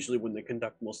 That's usually when they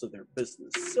conduct most of their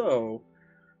business. So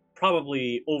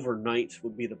probably overnight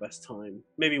would be the best time.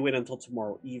 Maybe wait until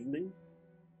tomorrow evening.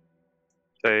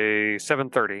 Say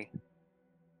 7:30.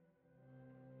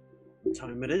 What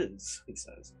time it is, he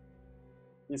says.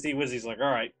 You see Wizzy's like, all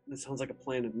right, this sounds like a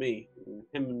plan to me. And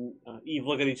him and Eve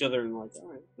look at each other and like,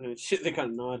 all right. And shit, they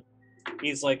kind of nod.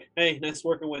 He's like, hey, nice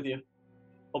working with you.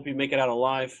 Hope you make it out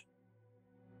alive.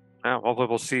 Hopefully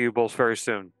we'll see you both very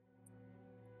soon.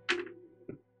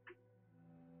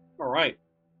 All right.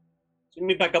 So you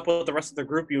meet back up with the rest of the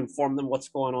group. You inform them what's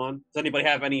going on. Does anybody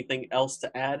have anything else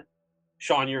to add?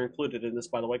 Sean, you're included in this,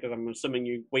 by the way, because I'm assuming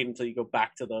you wait until you go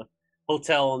back to the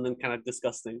hotel and then kind of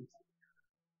discuss things.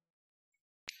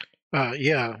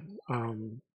 Yeah.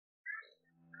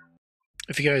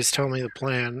 If you guys tell me the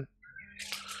plan,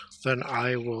 then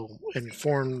I will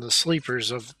inform the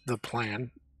sleepers of the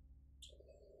plan.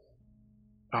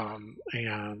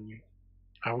 And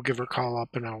I will give her a call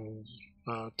up and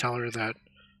I'll tell her that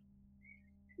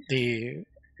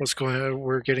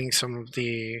we're getting some of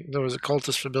those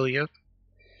occultist familia.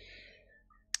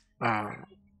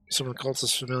 Some of the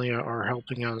cultist familia are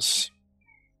helping us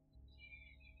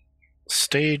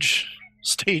stage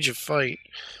a fight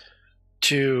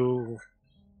to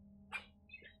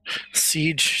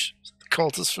siege the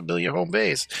cultist familia home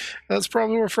base. That's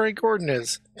probably where Frank Gordon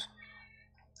is.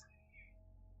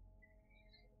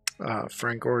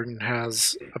 Frank Gordon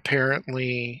has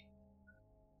apparently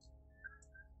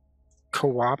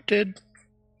co-opted,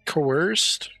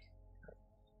 coerced,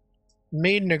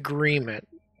 made an agreement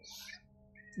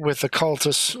with the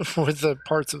cultists, with the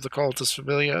parts of the cultist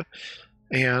familia,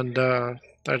 and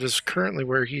that is currently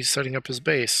where he's setting up his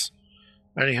base.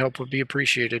 Any help would be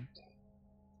appreciated.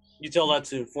 You tell that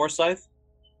to Forsyth?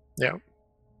 Yeah.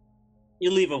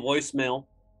 You leave a voicemail.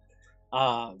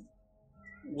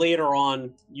 Later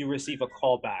on, you receive a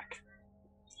call back.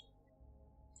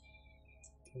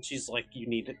 And she's like, you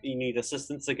need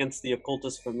assistance against the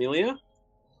occultist familia?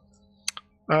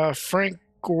 Frank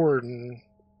Gordon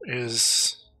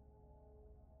is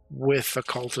with the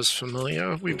cultist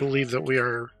familia. We believe that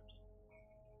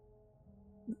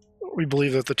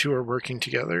the two are working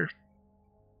together.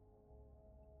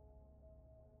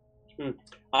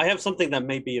 I have something that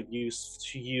may be of use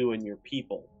to you and your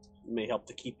people. It may help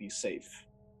to keep you safe.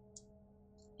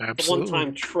 Absolutely. It's a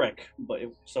one-time trick,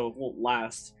 so it won't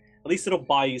last. At least it'll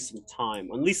buy you some time.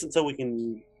 At least until we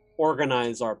can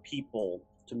organize our people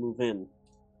to move in.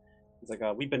 It's like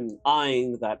we've been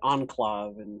eyeing that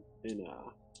enclave in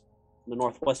the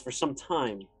Northwest for some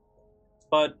time.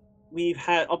 But we've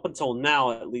had, up until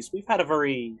now at least, we've had a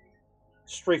very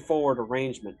straightforward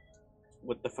arrangement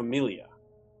with the Familia.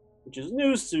 Which is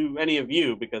news to any of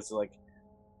you, because, like,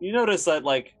 you notice that,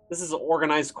 like, this is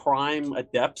organized crime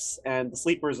adepts, and the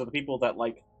sleepers are the people that,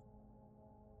 like,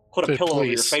 put a pillow over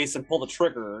your face and pull the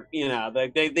trigger. You know,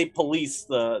 they police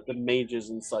the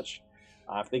mages and such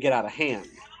if they get out of hand.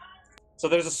 So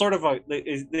there's a sort of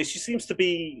she seems to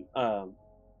be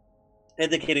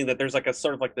indicating that there's like a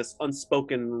sort of like this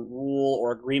unspoken rule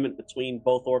or agreement between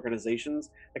both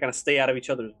organizations that kind of stay out of each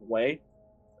other's way.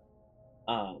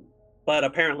 But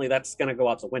apparently that's going to go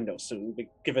out the window soon,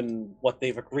 given what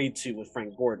they've agreed to with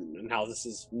Frank Gordon and how this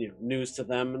is news to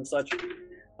them and such.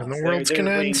 And the world's going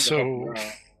to end, so...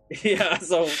 yeah,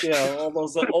 so, all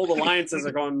those old alliances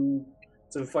are going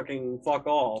to fucking fuck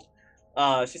all.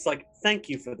 She's like, thank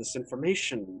you for this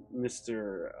information,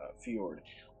 Mr. Fjord.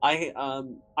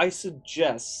 I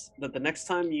suggest that the next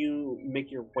time you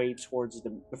make your way towards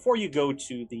them, before you go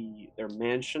to their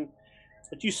mansion,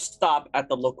 that you stop at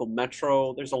the local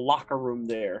metro. There's a locker room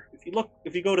there. If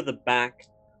you go to the back,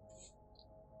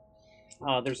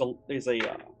 there's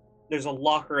a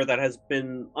locker that has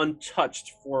been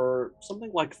untouched for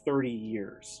something like 30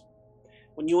 years.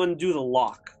 When you undo the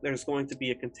lock, there's going to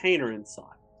be a container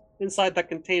inside. Inside that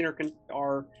container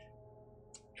are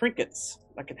trinkets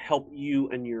that can help you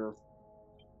and your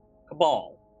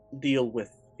cabal deal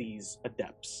with these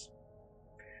adepts.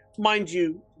 Mind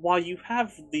you, while you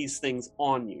have these things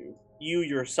on you, you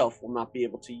yourself will not be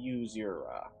able to use your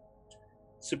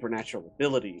supernatural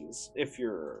abilities. If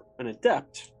you're an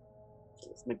adept,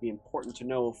 this may be important to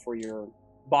know for your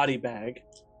body bag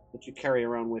that you carry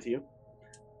around with you,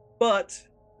 but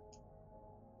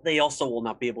they also will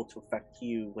not be able to affect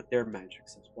you with their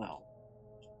magics as well.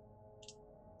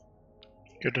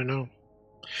 Good to know.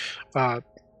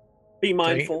 Be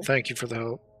mindful. Thank you for the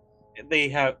help. They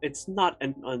have. It's not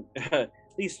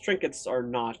these trinkets are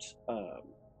not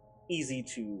easy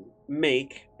to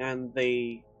make, and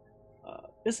they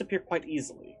disappear quite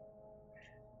easily.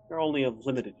 They're only of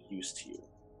limited use to you,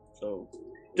 so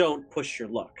don't push your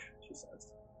luck, she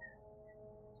says.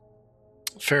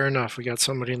 Fair enough. We got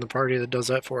somebody in the party that does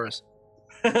that for us.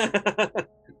 It's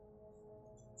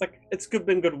like it's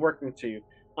been good working to you.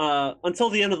 Until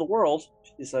the end of the world,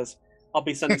 she says. I'll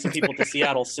be sending some people to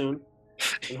Seattle soon,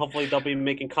 and hopefully they'll be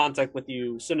making contact with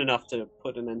you soon enough to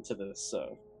put an end to this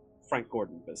Frank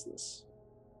Gordon business.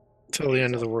 Till the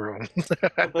end of the world.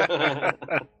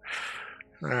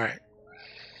 All right.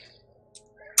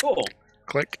 Cool.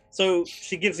 Click. So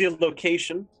she gives you a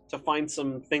location to find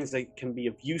some things that can be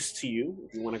of use to you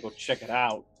if you want to go check it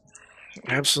out.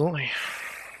 Absolutely.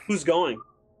 Who's going?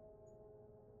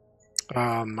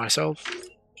 Myself.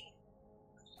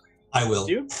 I will.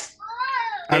 You?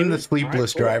 I'm the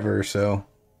sleepless All right, cool. driver, so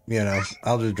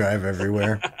I'll just drive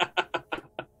everywhere.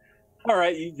 All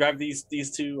right, you drive these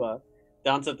two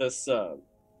down to this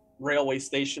railway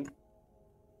station.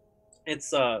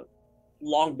 It's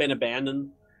long been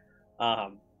abandoned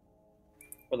for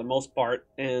the most part,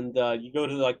 and you go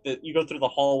to you go through the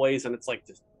hallways, and it's like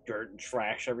just dirt and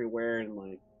trash everywhere, and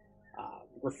like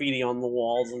graffiti on the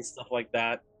walls and stuff like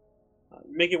that.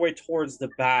 Make your way towards the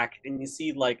back, and you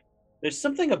see like there's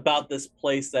something about this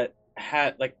place that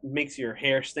makes your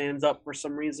hair stands up for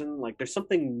some reason. Like there's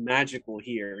something magical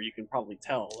here. You can probably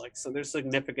tell. Like so, there's a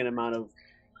significant amount of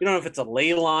you don't know if it's a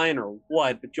ley line or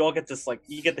what, but you all get this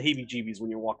you get the heebie-jeebies when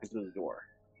you're walking through the door.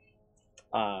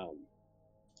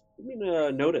 Give me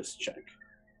a notice check.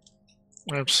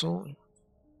 Absolutely.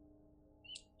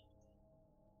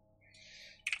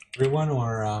 Everyone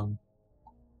or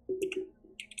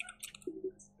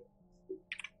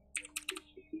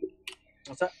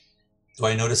What's that? do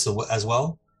I notice as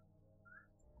well?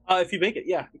 If you make it,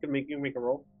 yeah, you can make a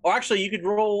roll. Or actually, you could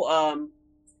roll.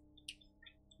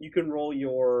 You can roll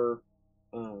your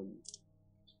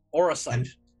aura sight.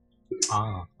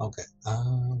 Okay.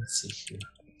 Let's see here.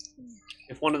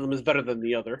 If one of them is better than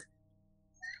the other.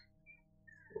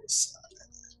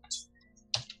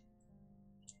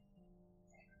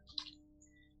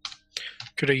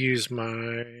 Could I use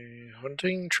my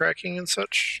hunting, tracking, and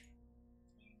such?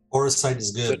 Aura sight is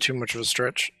Is good. that too much of a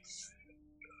stretch?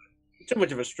 Too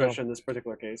much of a stretch in this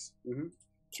particular case. Mm-hmm.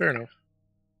 Fair enough.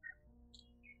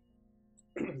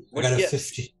 I got a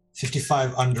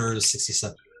 55 under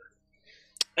 67.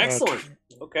 Excellent.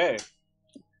 Okay.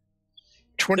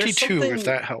 22, if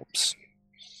that helps.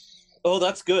 Oh,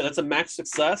 that's good. That's a max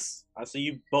success. So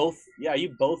you both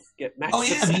get max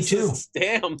successes. Me too.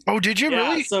 Damn. Oh, did you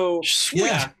really? So Sweet.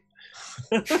 yeah.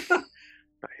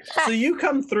 So you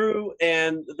come through,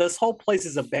 and this whole place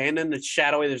is abandoned. It's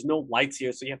shadowy. There's no lights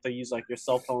here, so you have to use like your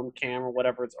cell phone cam or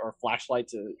whatever, or a flashlight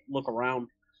to look around.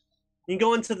 You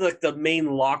go into the main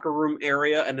locker room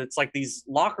area, and it's like these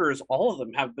lockers. All of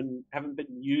them haven't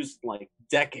been used in like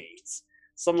decades.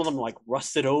 Some of them like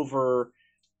rusted over.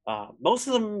 Most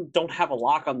of them don't have a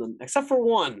lock on them, except for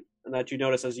one, and that you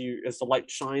notice as the light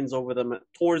shines over them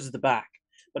towards the back.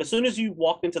 But as soon as you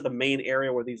walk into the main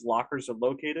area where these lockers are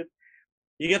located,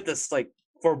 you get this like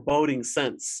foreboding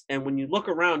sense, and when you look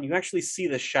around, you actually see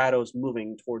the shadows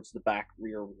moving towards the back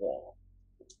rear wall.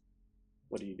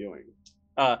 What are you doing?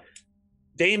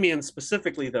 Damien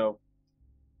specifically, though,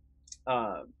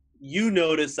 you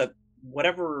notice that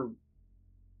whatever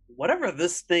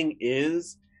this thing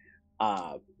is,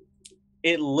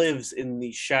 it lives in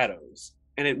these shadows,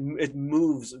 and it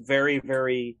moves very,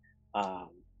 very,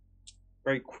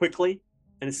 very quickly,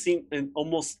 and it seems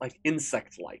almost like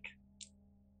insect-like.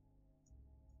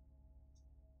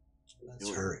 Let's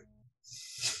hurry.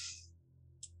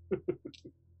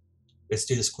 Let's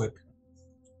do this quick.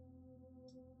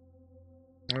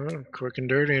 Oh, quick and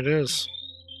dirty it is.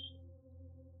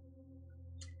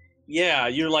 Yeah,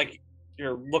 you're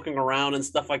looking around and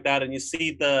stuff like that, and you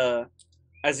see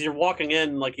as you're walking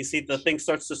in, like you see the thing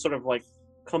starts to sort of like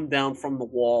come down from the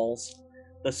walls.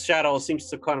 The shadow seems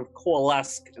to kind of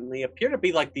coalesce, and they appear to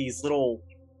be like these little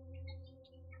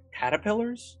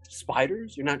caterpillars,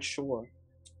 spiders. You're not sure.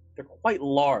 They're quite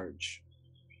large.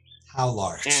 How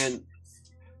large? And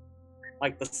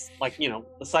like the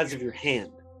size of your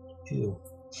hand. Ew.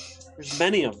 There's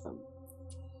many of them,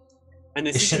 and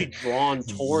they seem to be drawn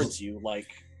towards you like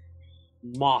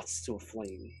moths to a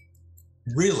flame.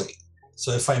 Really?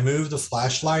 So if I move the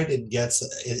flashlight,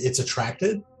 it's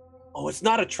attracted? Oh, it's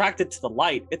not attracted to the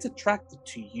light. It's attracted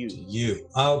to you. You.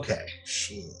 Okay.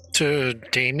 Shit. To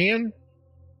Damien?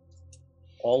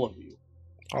 All of you.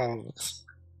 All of us.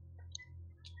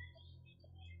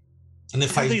 And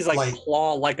if I these like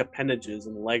claw-like appendages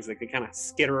and legs, like they kind of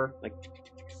skitter, like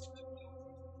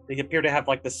they appear to have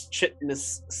like this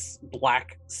chitinous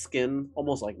black skin,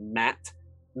 almost like matte,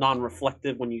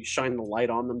 non-reflective when you shine the light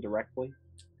on them directly.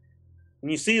 And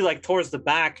you see, like towards the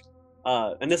back,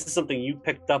 and this is something you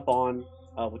picked up on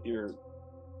with your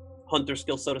hunter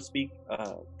skill, so to speak,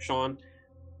 Sean.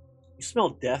 You smell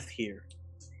death here.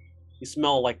 You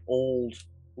smell like old,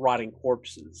 rotting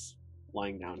corpses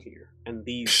lying down here, and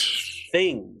these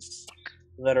things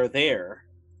that are there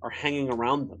are hanging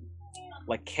around them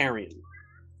like carrion.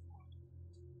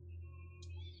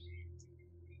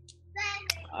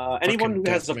 Anyone who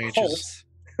has a cult,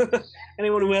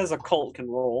 anyone who has a cult can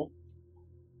roll.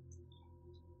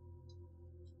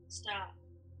 Stop.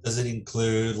 Does it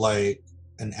include like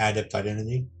an adept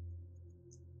identity?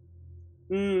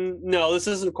 No, this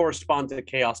doesn't correspond to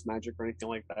chaos magic or anything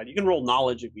like that. You can roll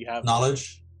knowledge if you have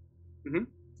knowledge. Mm-hmm.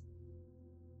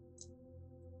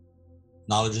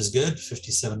 Knowledge is good.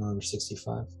 57 over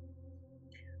 65.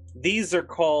 These are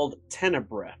called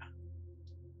tenebrae,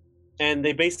 and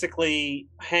they basically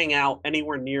hang out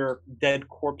anywhere near dead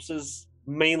corpses,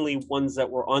 mainly ones that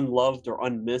were unloved or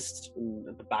unmissed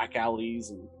in the back alleys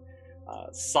and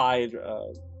side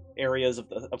areas of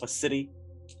a city.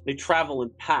 They travel in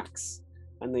packs,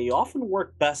 and they often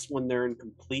work best when they're in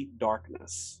complete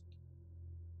darkness.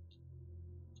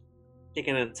 They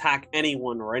can attack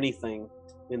anyone or anything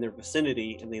in their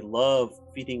vicinity, and they love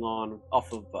feeding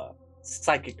off of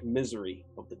psychic misery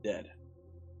of the dead.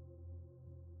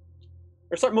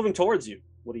 Or start moving towards you.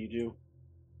 What do you do?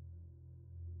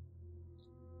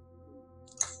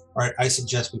 All right, I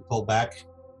suggest we pull back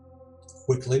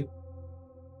quickly.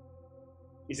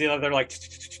 You see that they're like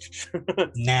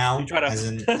now, you try to... as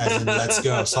in let's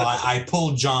go. So I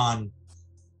pulled John.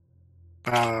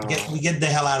 We get the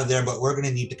hell out of there, but we're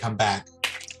gonna need to come back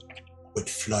with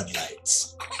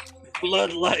floodlights.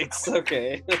 Floodlights,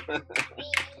 okay.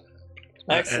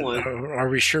 Excellent. Are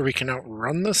we sure we can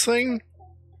outrun this thing?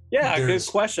 Yeah, good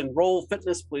question. Roll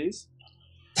fitness, please.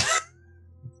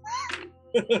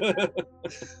 Because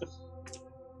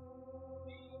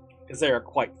they are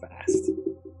quite fast.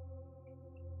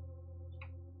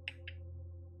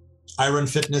 I run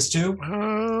fitness too.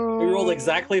 You rolled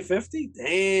exactly 50?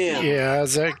 Damn. Yeah,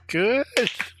 is that good?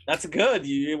 That's good.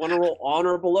 You want to roll on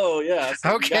or below, yeah.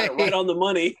 So okay. You got it right on the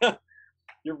money.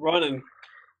 You're running.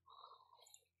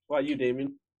 What about you,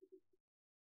 Damien?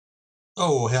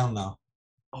 Oh, hell no.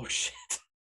 Oh, shit.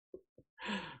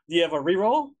 Do you have a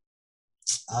reroll?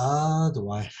 Do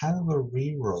I have a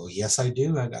reroll? Yes, I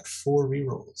do. I got 4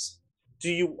 rerolls. Do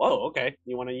you? Oh, okay.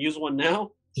 You want to use one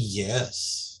now?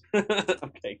 Yes.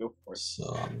 Okay, go for it.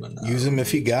 So I'm gonna use them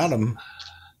if you got them.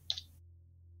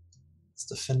 It's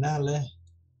the finale.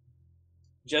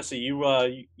 Jesse, you.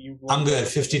 I'm good.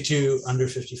 52 under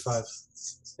 55.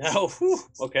 Oh, whew.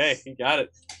 Okay, you got it.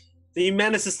 So you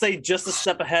managed to stay just a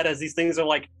step ahead as these things are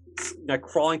like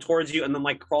crawling towards you, and then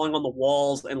like crawling on the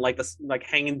walls and like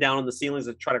hanging down on the ceilings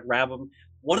to try to grab them.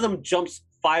 One of them jumps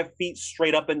 5 feet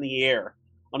straight up in the air.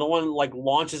 Another one like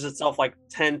launches itself like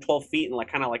 10, 12 feet and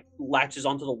like kind of like latches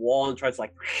onto the wall and tries to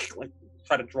like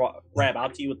try to grab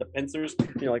out to you with the pincers.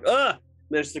 And you're like, ugh!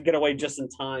 Managed to get away just in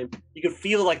time. You could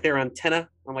feel like their antenna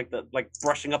on like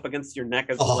brushing up against your neck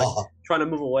as they're like trying to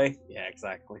move away. Yeah,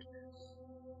 exactly.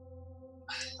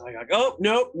 Like, oh,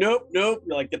 nope. You're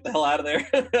like, get the hell out of there.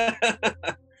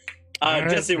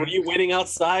 Jesse, were you waiting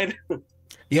outside?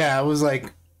 Yeah, I was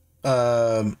like,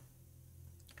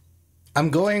 I'm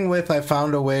going with I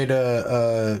found a way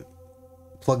to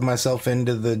plug myself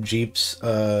into the Jeep's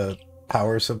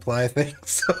power supply thing.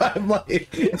 So I'm like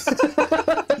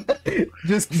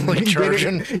just like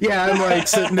charging. Yeah, I'm like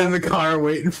sitting in the car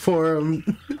waiting for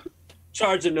him.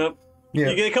 Charging up.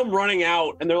 Yeah. They come running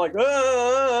out and they're like,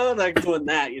 oh, like doing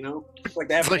that, you know? Like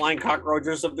they have flying cockroaches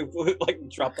or something like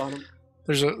dropped on them.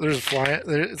 There's a fly.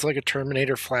 It's like a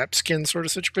Terminator flap skin sort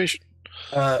of situation.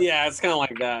 Yeah, it's kind of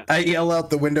like that. I yell out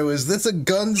the window, is this a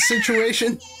gun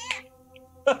situation?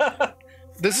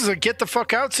 This is a get the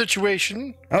fuck out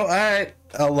situation. Oh, all right.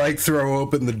 I'll like throw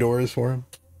open the doors for him.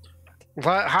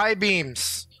 High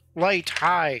beams. Light,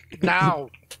 high. Now.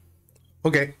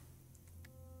 Okay.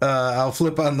 I'll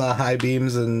flip on the high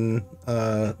beams and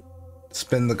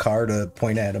spin the car to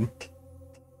point at him.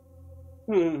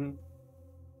 You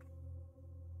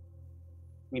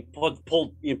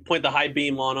you point the high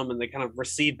beam on them, and they kind of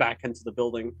recede back into the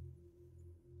building.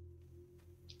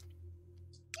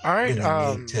 All right.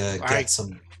 Need to get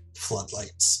some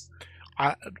floodlights.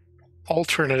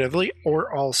 Alternatively,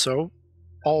 or also,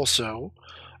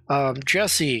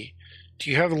 Jesse, do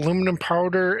you have aluminum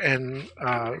powder and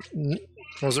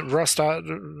was it rust?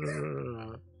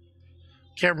 Can't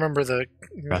remember the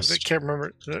Rust. Can't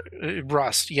remember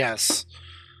rust. Yes,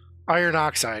 iron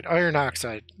oxide.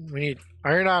 We need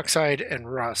iron oxide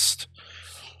and rust.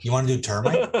 You want to do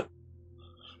termite?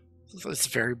 It's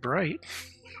very bright.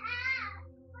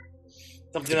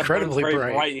 Something Incredibly that's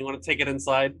very bright. You want to take it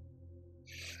inside?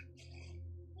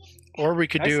 Or we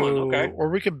could Excellent, okay. or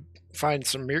we could find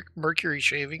some mercury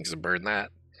shavings and burn that.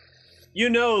 You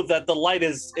know that the light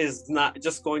is not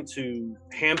just going to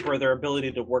hamper their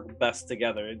ability to work best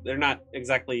together. They're not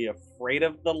exactly afraid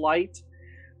of the light.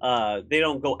 They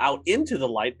don't go out into the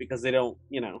light because they don't,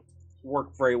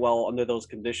 work very well under those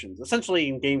conditions. Essentially,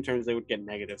 in game terms, they would get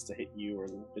negatives to hit you or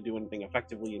to do anything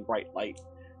effectively in bright light.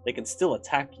 They can still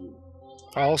attack you.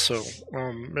 Also,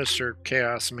 Mr.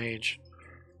 Chaos Mage,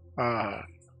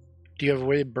 do you have a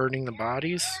way of burning the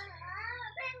bodies?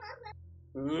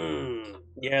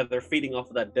 Yeah, they're feeding off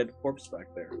of that dead corpse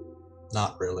back there.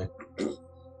 Not really.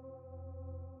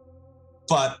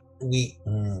 But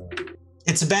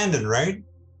it's abandoned, right?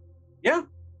 Yeah.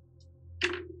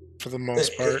 For the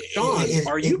most part. Sean,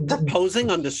 are you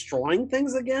proposing on destroying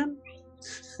things again?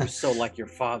 You're so like your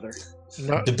father.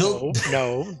 No.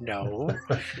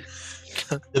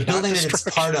 The building that it's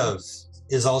part of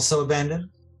is also abandoned?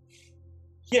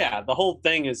 Yeah, the whole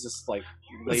thing is just like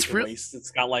laid to real- waste.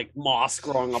 It's got like moss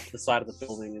growing up the side of the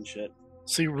building and shit.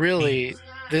 See, really,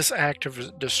 this act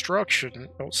of destruction.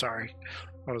 Oh, sorry.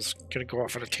 I was going to go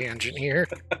off on a tangent here.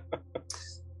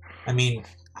 I mean,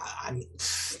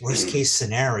 worst case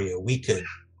scenario, we could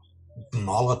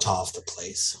Molotov the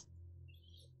place.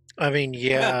 I mean,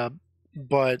 yeah,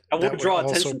 but I would that would draw also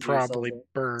attention to probably yourself,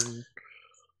 burn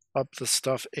up the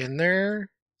stuff in there.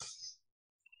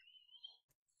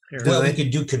 Here. Well, we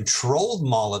could do controlled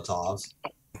Molotovs.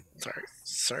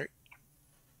 Sorry.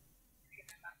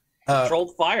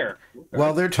 Controlled fire. Okay.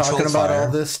 While they're talking Control about fire.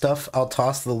 all this stuff, I'll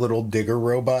toss the little digger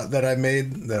robot that I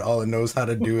made that all it knows how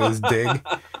to do is dig.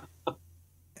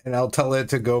 And I'll tell it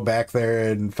to go back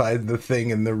there and find the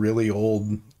thing in the really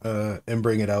old and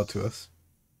bring it out to us.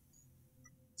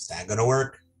 Is that going to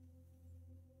work?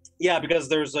 Yeah, because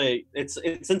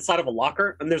it's inside of a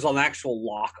locker and there's an actual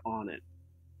lock on it.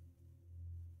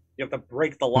 You have to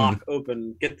break the lock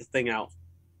open, get the thing out.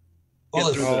 Well,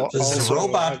 Get through the- if this also,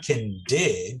 robot can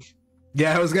dig,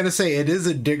 Yeah, I was going to say, it is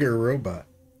a digger robot.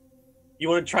 You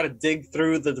want to try to dig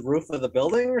through the roof of the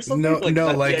building or something? No,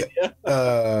 that's the idea?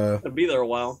 uh, It'll be there a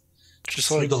while. Just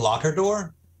through like the locker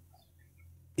door?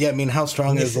 yeah, I mean, how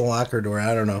strong is the locker door?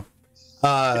 I don't know.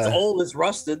 It's old, it's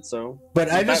rusted, so.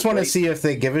 But I not just that want to great. see if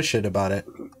they give a shit about it.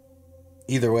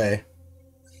 Either way.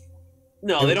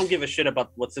 No, they don't give a shit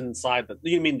about what's inside.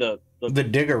 You mean the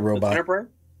digger the robot. Tenebrae?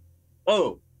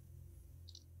 Oh.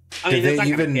 I Do mean, it's they not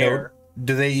gonna even care.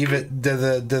 do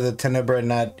the Tenebra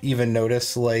not even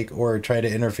notice, like, or try to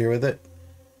interfere with it?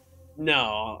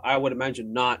 No, I would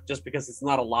imagine not, just because it's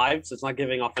not alive, so it's not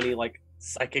giving off any like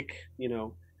psychic,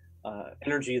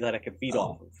 energy that it could feed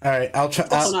off of. All right, I'll try.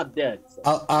 It's also not dead. So.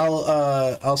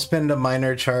 I'll spend a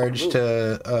minor charge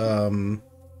to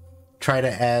try to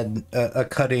add a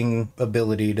cutting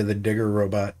ability to the digger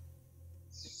robot.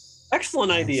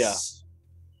 Excellent idea. Yes.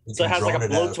 We So it can has like drone a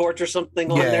it out. blowtorch or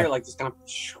something on Yeah. there, like just kind of.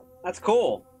 That's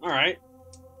cool. All right,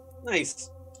 nice.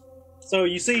 So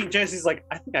you see, Jesse's like,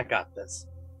 I think I got this.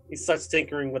 He starts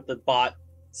tinkering with the bot,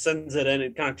 sends it in,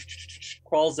 it kind of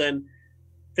crawls in.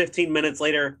 15 minutes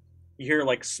later, you hear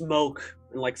like smoke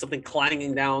and like something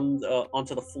clanging down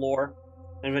onto the floor,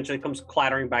 and eventually it comes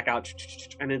clattering back out.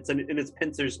 And it's in its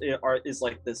pincers is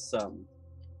like this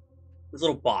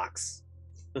little box.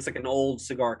 It's like an old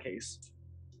cigar case.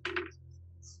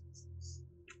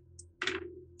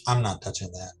 I'm not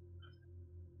touching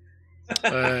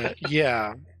that.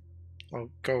 yeah, I'll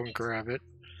go and grab it.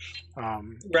 Grab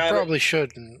it. Probably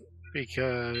shouldn't,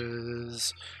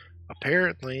 because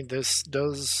apparently this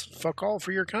does fuck all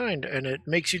for your kind, and it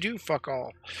makes you do fuck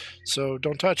all. So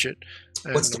don't touch it.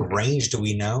 What's the range, do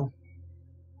we know?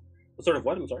 What sort of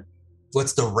what? I'm sorry.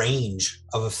 What's the range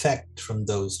of effect from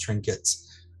those trinkets?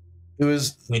 It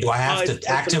was I mean, do I have It's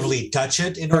to actively touch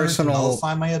it in order to personal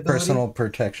nullify my ability? personal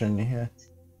protection. Yeah.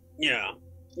 Yeah.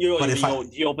 But if do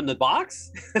you open the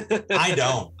box? I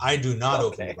don't. I do not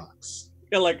open Okay. the box.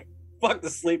 You're like, fuck the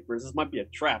sleepers. This might be a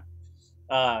trap.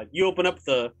 You open up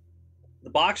the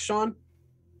box, Sean.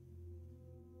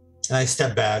 And I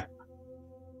step back.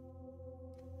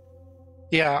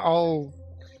 Yeah, I'll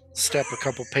step a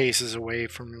couple paces away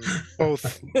from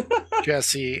both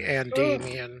Jesse and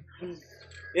Damien.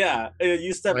 Yeah,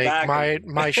 you step Like back.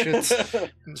 my shit's,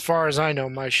 as far as I know,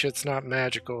 my shit's not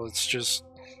magical. It's just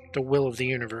the will of the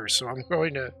universe. So I'm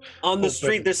going to On the open-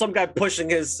 street. There's some guy pushing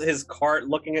his cart,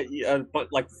 looking at you, but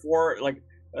like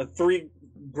three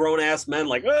grown ass men,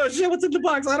 like, oh shit, what's in the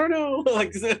box? I don't know.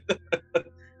 Like,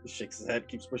 he shakes his head,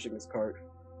 keeps pushing his cart.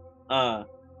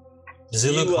 Does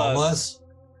he look homeless?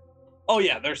 Oh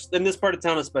yeah, there's in this part of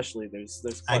town especially. There's.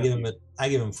 I quite a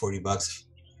give few. him $40.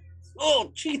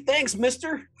 Oh, gee, thanks,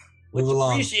 Mister. Move Much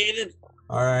along. appreciated.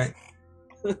 All right.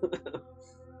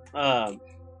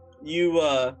 You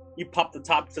pop the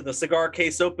top to the cigar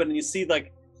case open, and you see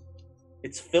like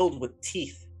it's filled with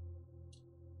teeth.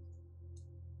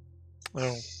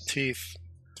 Oh, teeth.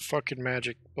 Fucking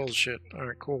magic bullshit. All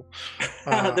right, cool.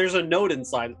 There's a note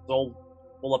inside. It's old,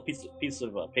 piece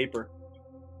of paper.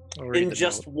 I'll read In the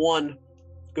just note. one,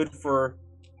 good for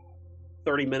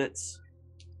 30 minutes.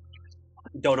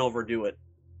 Don't overdo it.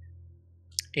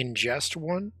 Ingest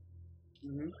one?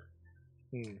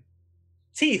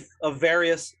 Teeth of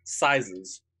various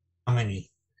sizes. How many?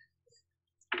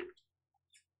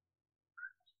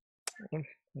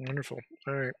 Wonderful.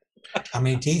 All right. How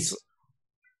many teeth?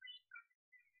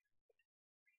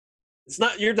 It's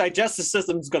not your digestive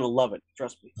system's gonna love it.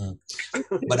 Trust me.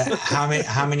 But how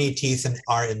many teeth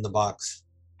are in the box?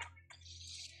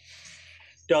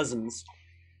 Dozens.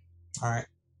 All right.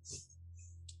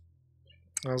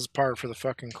 That was par for the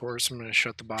fucking course. I'm gonna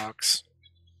shut the box.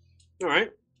 All right.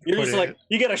 You're Put just it- like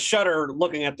you get a shudder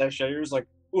looking at that shit. You're just like,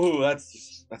 ooh,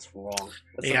 that's wrong.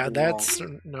 Yeah, something that's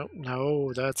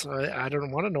no. That's I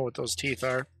don't want to know what those teeth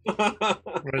are. I'm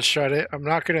gonna shut it. I'm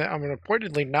gonna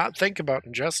pointedly not think about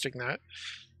ingesting that,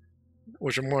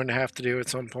 which I'm going to have to do at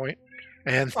some point,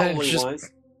 and then Probably just wise.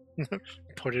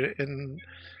 put it in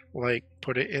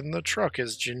the truck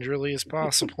as gingerly as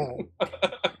possible.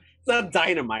 It's not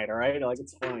dynamite, all right? Like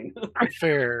it's fine.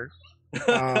 Fair.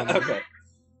 Okay.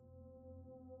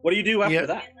 What do you do after yeah.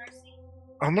 that?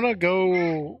 I'm gonna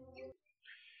go.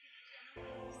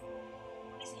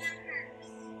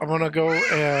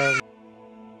 And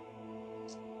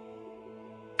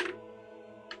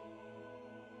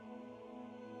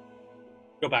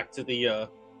Go back to the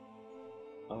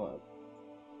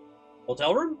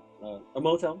hotel room? A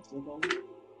motel.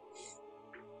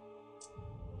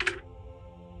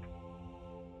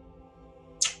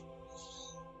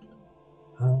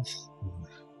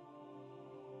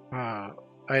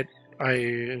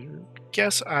 I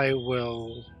guess I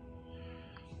will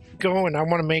go, and I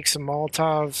want to make some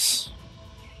Molotovs.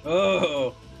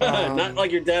 Oh, not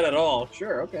like you're dead at all.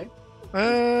 Sure, okay.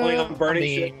 Planning on burning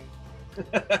shit?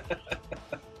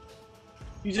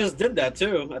 You just did that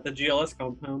too at the GLS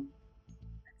compound.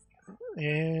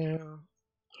 Yeah.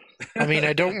 I mean,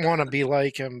 I don't want to be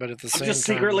like him, but at the same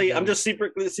time, I'm just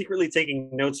secretly taking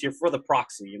notes here for the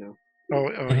proxy. You know. Oh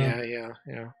yeah.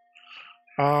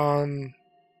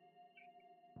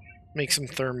 Make some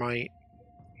thermite.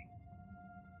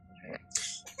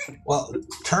 Well,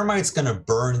 termite's gonna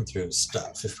burn through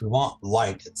stuff. If we want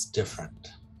light, it's different.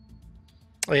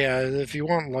 Yeah, if you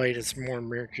want light, it's more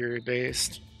mercury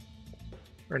based,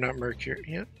 or not mercury.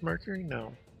 Yeah, mercury.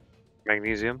 No,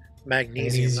 Magnesium.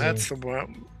 magnesium. That's the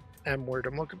one M word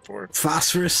I'm looking for.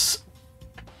 Phosphorus.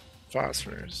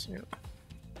 Phosphorus. Yeah.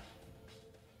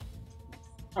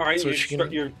 All right, So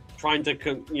you're trying to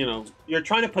you're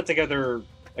trying to put together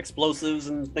explosives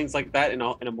and things like that in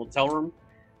a motel room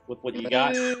with what you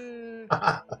got.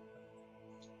 I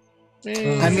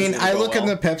mean, I look in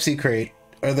the Pepsi crate.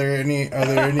 Are there any park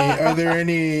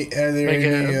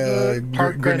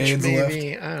bench, grenades left?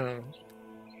 maybe. I don't know.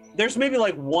 There's maybe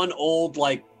like one old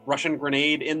like Russian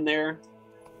grenade in there.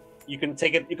 You can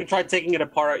take it. You can try taking it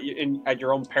apart at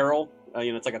your own peril.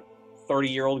 It's like a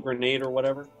 30-year-old grenade or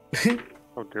whatever.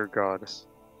 Oh dear God.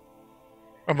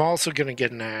 I'm also gonna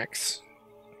get an axe.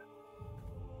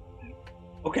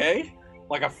 Okay,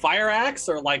 like a fire axe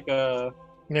or like a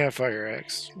Fire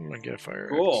axe. I'm gonna get a fire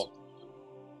cool.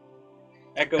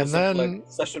 Echoes And then- of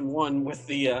like session 1 with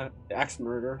the axe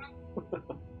murder. axe.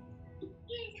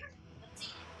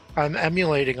 I'm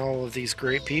emulating all of these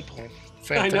great people.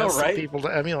 Fantastic I know, right? people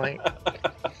to emulate.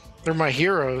 They're my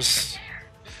heroes.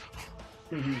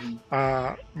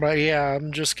 But yeah,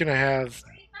 I'm just gonna have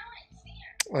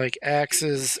like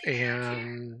axes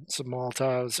and some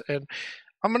Molotovs, and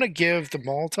I'm gonna give the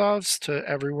Molotovs to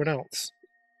everyone else.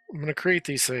 I'm gonna create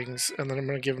these things, and then I'm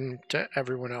gonna give them to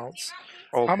everyone else.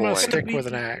 Oh I'm boy. gonna stick with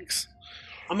an axe.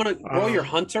 I'm gonna roll your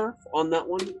hunter on that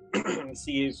one and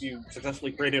see if you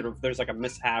successfully created or if there's like a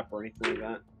mishap or anything like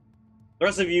that. The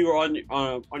rest of you are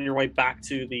on your way back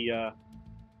to the.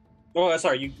 Oh,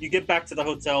 sorry. You get back to the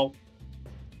hotel.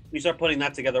 You start putting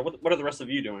that together. What are the rest of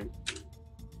you doing?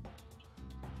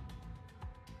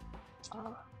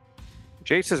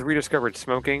 Jace has rediscovered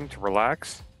smoking to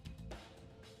relax.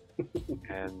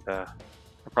 And I'm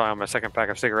probably on my second pack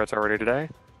of cigarettes already today.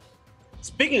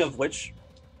 Speaking of which,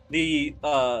 the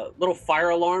little fire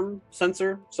alarm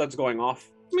sensor starts going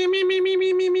off. Me, me, me, me,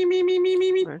 me, me, me, me, me, me,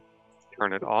 me, me. Okay.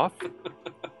 Turn it off.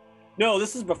 No,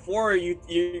 this is before you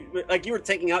were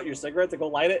taking out your cigarette to go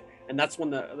light it, and that's when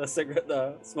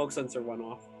the smoke sensor went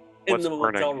off in What's the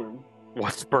burning? hotel room.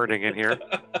 What's burning in here?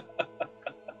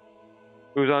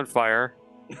 Who's on fire?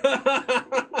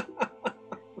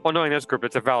 Well, knowing this group,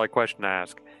 it's a valid question to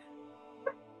ask.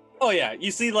 Oh yeah,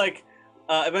 you see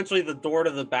eventually the door to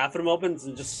the bathroom opens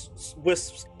and just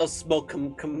wisps of smoke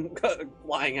come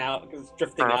flying out,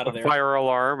 drifting Turn out off of the there. fire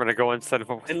alarm and I go instead of.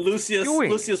 And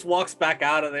Lucius walks back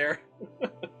out of there.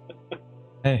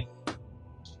 Hey.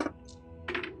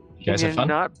 You guys have fun?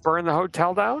 Not burn the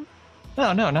hotel down?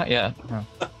 No, not yet. No.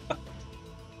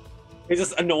 He's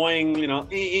just annoying,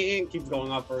 keeps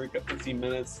going off for 15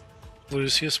 minutes.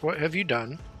 Lucius, what have you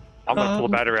done? I'm gonna pull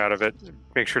the battery out of it.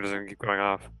 Make sure it doesn't keep going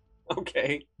off.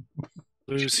 Okay.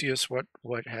 Lucius, what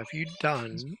have you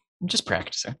done? I'm just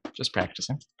practicing.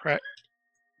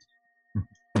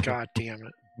 God damn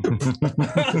it.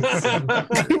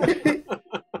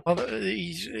 Well,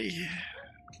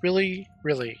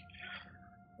 really?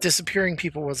 Disappearing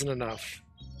people wasn't enough.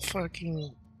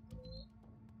 Fucking...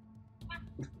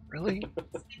 Really?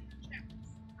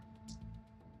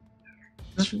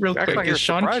 Just real Act quick, like you're is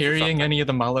Sean surprised or carrying something. any of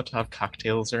the Molotov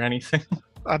cocktails or anything?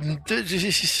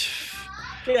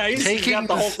 Yeah, he's got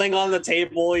the whole thing on the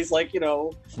table. He's like,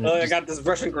 I got this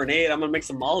Russian grenade. I'm gonna make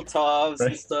some Molotovs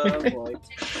and stuff.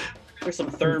 There's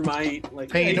some thermite.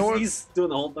 Hey, you know what? He's doing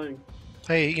the whole thing.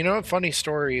 Hey, you know a funny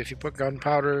story? If you put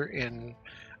gunpowder in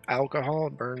alcohol,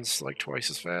 it burns like twice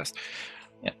as fast.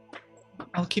 Yeah,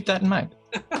 I'll keep that in mind.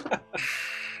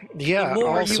 Yeah. The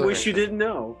more also, you wish you didn't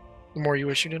know. The more you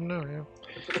wish you didn't know.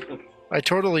 Yeah. I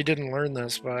totally didn't learn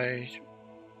this by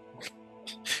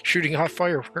shooting off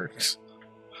fireworks.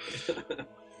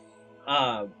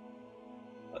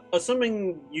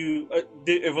 Assuming you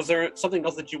was there something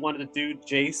else that you wanted to do,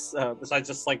 Jace, besides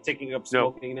just taking up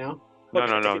smoking now?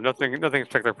 No. Nothing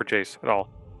particular for Jace at all.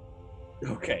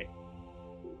 Okay.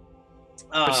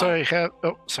 So I have.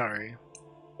 Oh, sorry.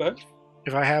 What?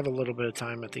 If I have a little bit of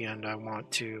time at the end, I want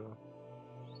to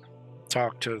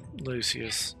talk to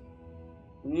Lucius.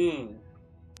 I'm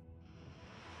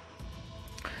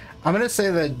going to say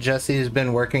that Jesse's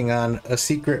been working on a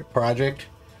secret project,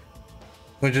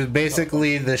 which is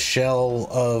basically the shell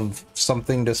of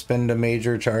something to spend a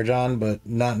major charge on, but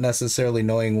not necessarily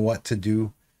knowing what to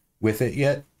do with it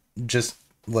yet. Just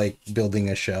building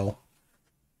a shell.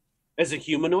 As a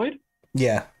humanoid?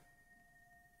 Yeah.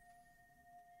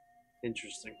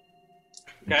 Interesting.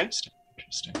 Okay.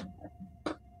 Interesting.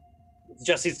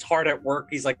 Jesse's hard at work.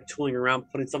 He's tooling around,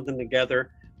 putting something together,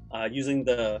 using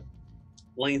the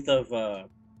length of.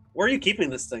 Where are you keeping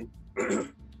this thing?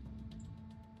 Too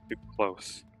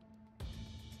close.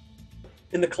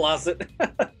 In the closet.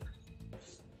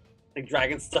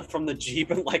 Dragging stuff from the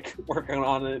Jeep and working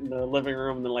on it in the living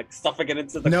room and then stuffing it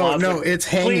into the closet. No, it's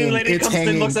hanging. Cleaning lady It's comes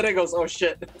hanging. in, looks at it, and goes, "Oh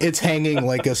shit!" It's hanging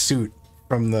like a suit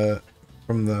from the.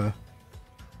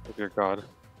 Oh, dear God.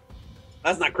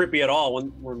 That's not creepy at all.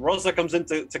 When Rosa comes in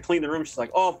to clean the room, she's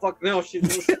like, "Oh fuck no!" She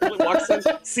just walks in,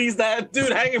 sees that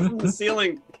dude hanging from the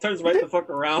ceiling, turns right the fuck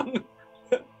around.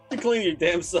 You clean your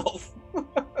damn self. Hey,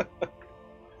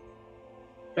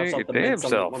 Drops your off the damn mitts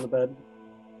self. on the bed.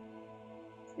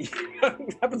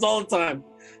 Happens all the time.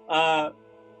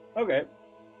 Okay.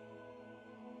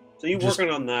 So you Just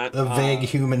working on that? A vague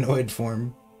humanoid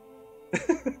form.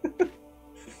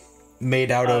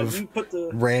 Made out of you put the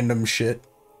random shit.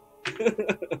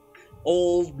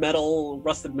 old metal,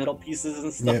 rusted metal pieces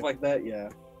and stuff like that. Yeah.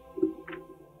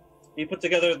 You put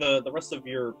together the rest of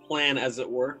your plan, as it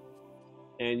were,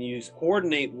 and you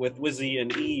coordinate with Wizzy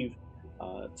and Eve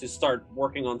to start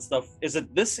working on stuff. Is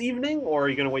it this evening, or are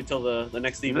you going to wait till the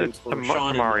next evening for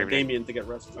Sean tomorrow and evening. Damien to get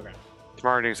rest? Okay.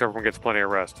 Tomorrow evening, so everyone gets plenty of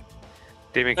rest.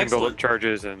 Damien can build up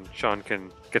charges, and Sean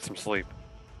can get some sleep.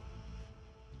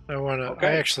 I want to. Okay.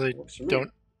 I actually Works for me.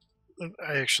 don't.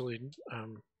 I actually.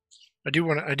 I do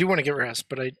want to get rest,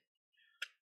 but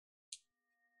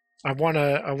I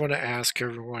wanna ask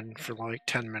everyone for like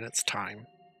 10 minutes time,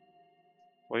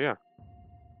 Well, yeah.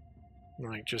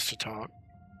 like just to talk,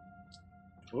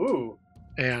 Ooh.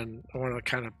 and I want to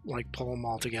kind of like pull them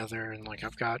all together, and like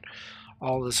I've got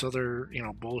all this other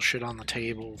bullshit on the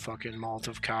table, fucking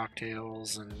Molotov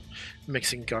cocktails and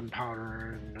mixing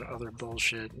gunpowder and other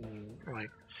bullshit, and like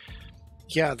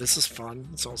yeah, this is fun.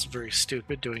 It's also very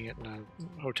stupid doing it in a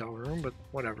hotel room, but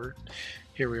whatever.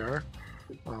 Here we are.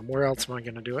 Where else am I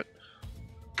going to do it?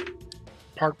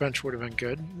 Park bench would have been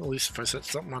good. At least if I set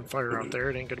something on fire out there,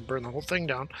 it ain't going to burn the whole thing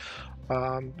down.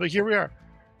 But here we are.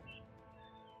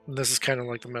 And this is kind of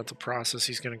like the mental process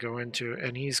he's going to go into,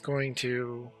 and he's going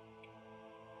to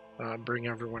bring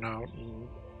everyone out. And,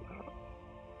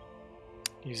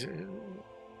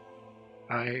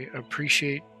 I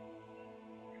appreciate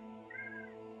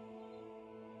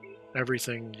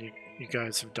everything you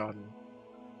guys have done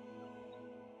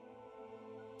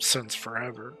since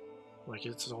forever. Like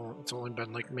it's only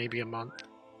been like maybe a month,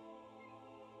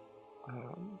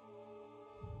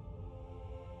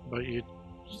 but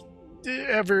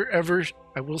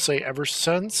I will say ever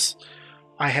since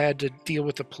I had to deal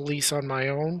with the police on my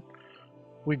own,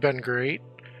 we've been great.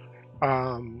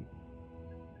 And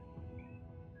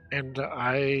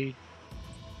I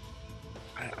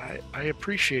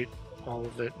appreciate all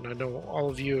of it, and I know all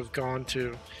of you have gone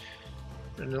to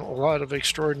a lot of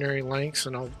extraordinary lengths,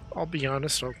 and I'll be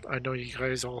honest, I know you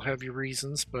guys all have your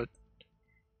reasons, but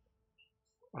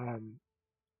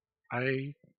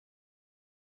I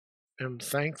am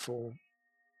thankful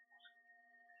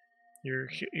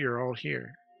you're all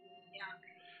here.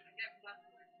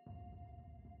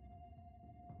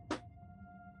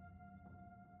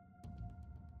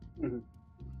 Mm-hmm.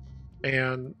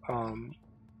 And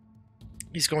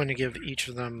he's going to give each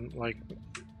of them like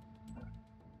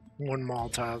one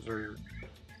Molotov, or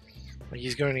like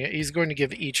he's going to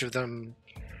give each of them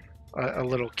a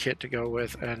little kit to go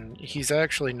with, and he's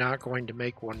actually not going to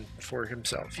make one for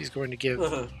himself. He's going to give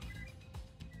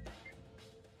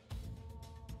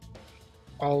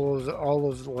all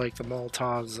of like the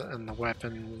Molotovs and the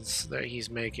weapons that he's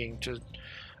making to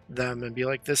them, and be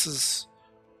like, this is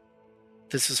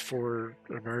for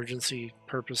emergency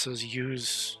purposes.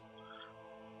 Use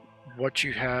what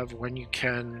you have when you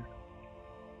can.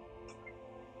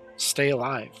 Stay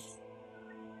alive.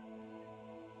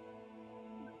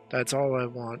 That's all I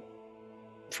want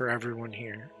for everyone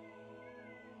here.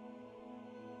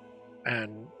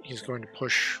 And he's going to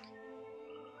push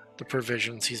the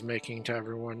provisions he's making to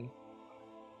everyone.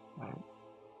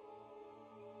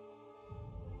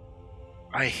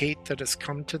 I hate that it's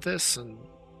come to this, and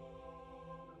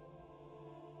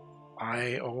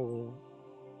I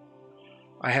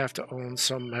have to own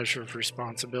some measure of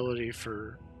responsibility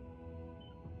for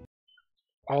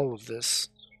all of this.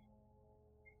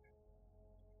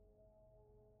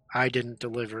 I didn't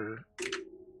deliver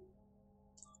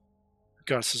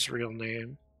Gus's real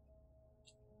name.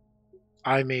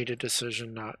 I made a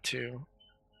decision not to.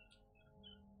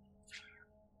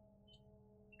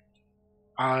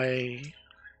 I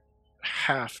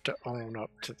have to own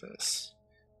up to this.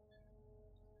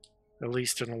 At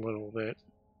least in a little bit.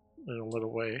 In a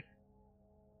little way.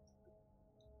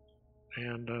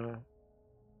 And,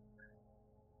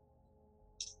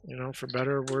 for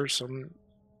better or worse, I'm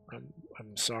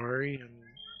sorry, and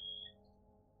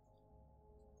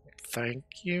thank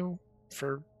you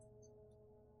for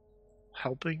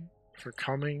helping, for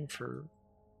coming, for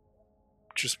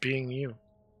just being you.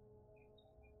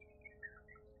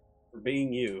 For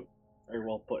being you. Very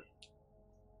well put.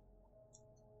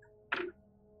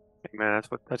 Man,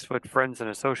 that's what friends and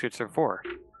associates are for.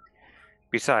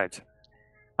 Besides,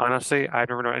 honestly, I've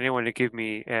never known anyone to give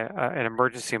me an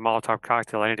emergency Molotov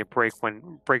cocktail I need to break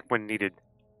when needed.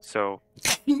 So,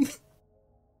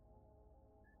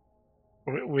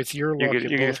 with your luck,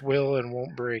 it both will and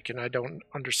won't break, and I don't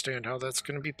understand how that's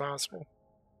going to be possible.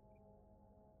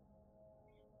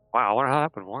 Wow, I wonder how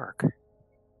that would work.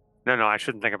 No, I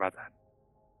shouldn't think about that.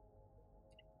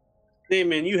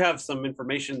 Damon, you have some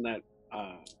information that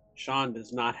Sean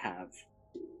does not have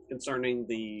concerning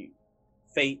the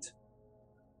fate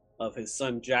of his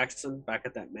son Jackson back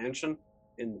at that mansion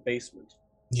in the basement.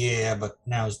 Yeah, but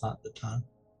now's not the time.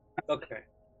 Okay.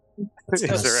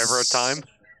 Is there ever a time?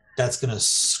 That's gonna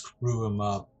screw him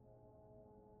up.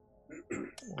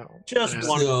 Just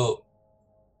one. So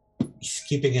he's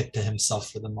keeping it to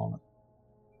himself for the moment.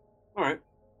 All right.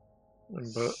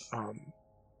 But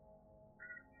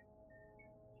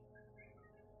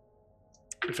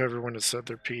if everyone has said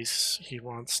their piece, he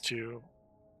wants to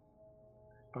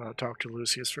talk to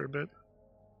Lucius for a bit.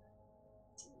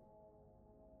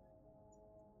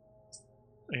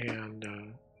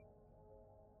 And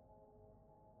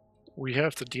we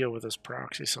have to deal with this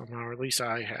proxy somehow, or at least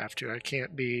I have to. I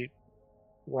can't be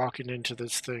walking into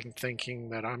this thing thinking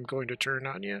that I'm going to turn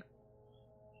on you.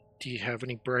 Do you have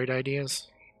any bright ideas?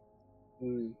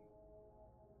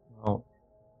 Well,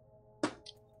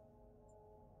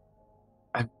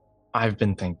 I've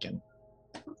been thinking.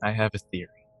 I have a theory.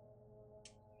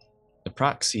 The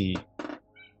proxy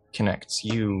connects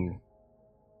you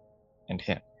and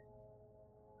him.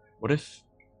 What if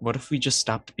we just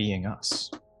stopped being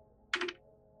us?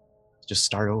 Just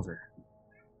start over.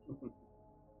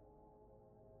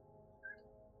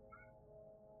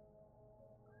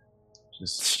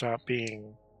 Just stop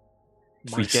being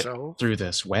if myself. We get through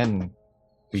this, when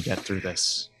we get through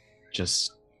this,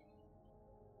 just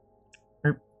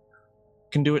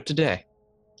can do it today.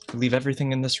 Leave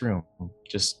everything in this room.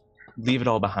 Just leave it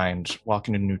all behind. Walk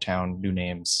into a new town, new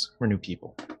names. We're new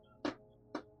people.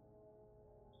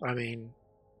 I mean,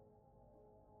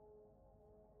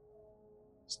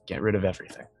 just get rid of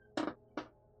everything.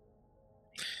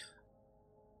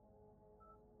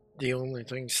 The only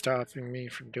thing stopping me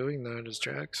from doing that is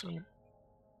Jackson.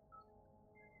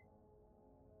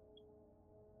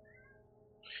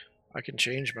 I can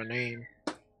change my name.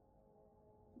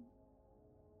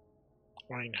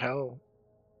 I mean, hell.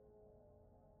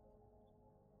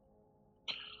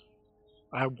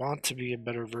 I want to be a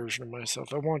better version of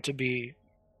myself. I want to be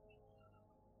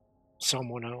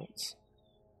someone else.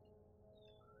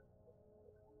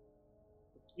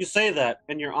 You say that,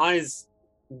 and your eyes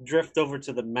drift over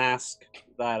to the mask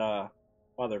that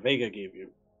Father Vega gave you.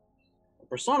 A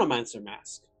Personimancer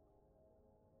mask.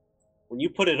 When you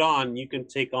put it on, you can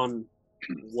take on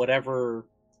whatever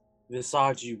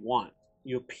visage you want.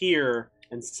 You appear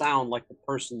and sound like the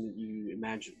person that you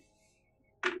imagine.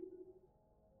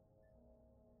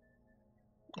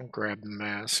 I'll grab the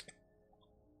mask.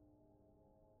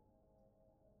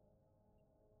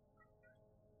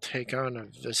 Take on a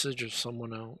visage of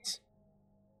someone else.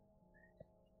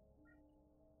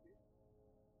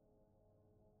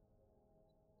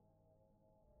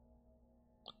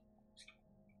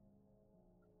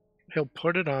 He'll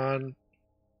put it on.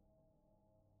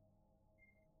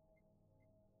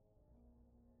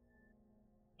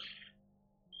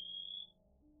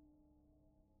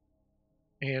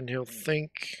 And he'll think,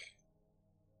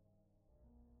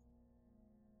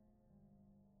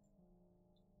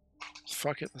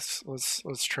 fuck it,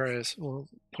 let's try this. We'll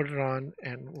put it on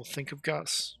and we'll think of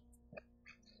Gus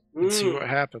and see what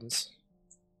happens.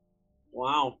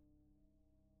 Wow.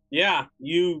 Yeah,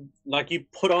 you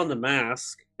put on the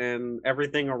mask and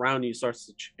everything around you starts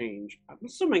to change. I'm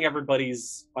assuming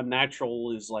everybody's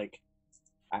unnatural is like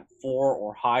at 4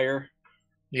 or higher.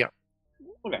 Yeah.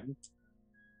 Okay.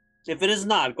 If it is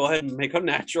not, go ahead and make him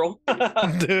natural.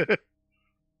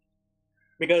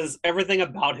 Because everything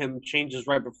about him changes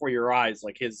right before your eyes,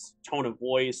 like his tone of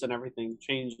voice and everything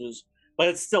changes, but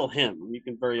it's still him. You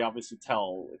can very obviously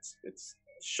tell it's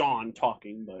Sean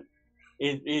talking, but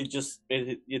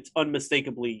it's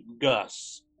unmistakably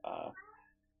Gus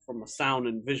from a sound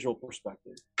and visual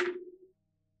perspective.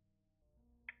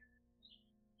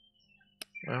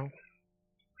 Well,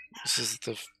 this is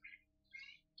the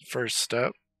first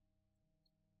step.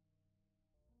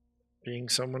 Being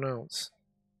someone else.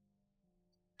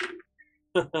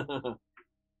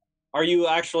 Are you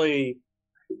actually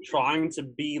trying to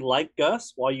be like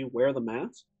Gus while you wear the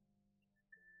mask?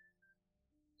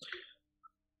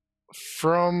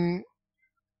 From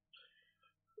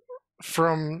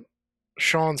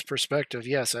Sean's perspective,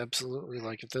 yes, absolutely.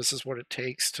 Like, if this is what it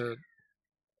takes to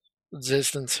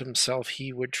distance himself,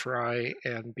 he would try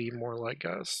and be more like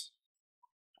us.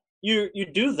 You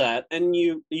do that, and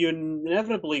you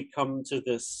inevitably come to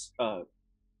this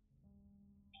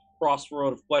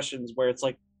crossroad of questions where it's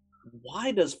like,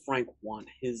 why does Frank want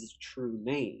his true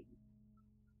name?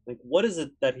 Like, what is it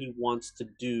that he wants to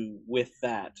do with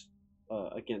that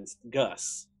against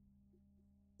Gus?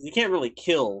 You can't really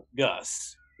kill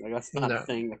Gus. Like, that's not a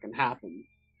thing that can happen.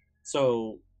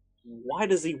 So why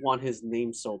does he want his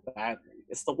name so badly?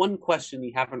 It's the one question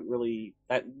you haven't really,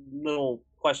 that little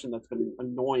question that's been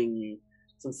annoying you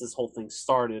since this whole thing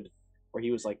started, where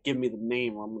he was like, give me the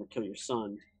name or I'm going to kill your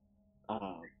son.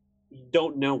 You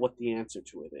don't know what the answer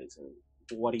to it is or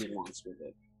what he wants with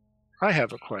it. I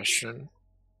have a question.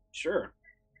 Sure.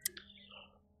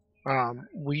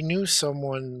 We knew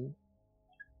someone,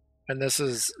 and this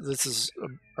is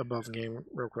above game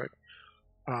real quick.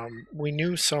 We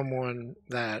knew someone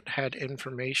that had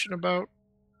information about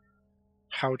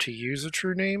how to use a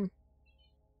true name.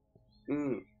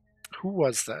 Who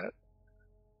was that?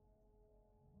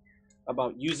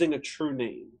 About using a true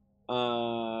name.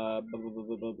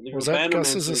 Was that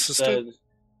Gus's assistant?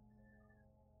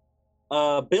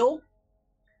 Bill,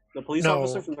 the police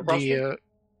officer from the crossroads?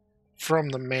 From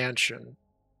the mansion.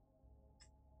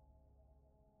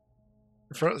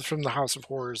 From the House of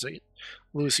Horrors that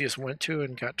Lucius went to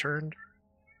and got turned.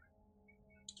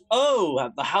 Oh,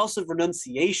 the House of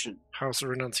Renunciation. House of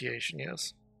Renunciation,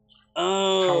 yes.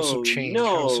 Oh, House of Change.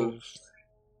 no.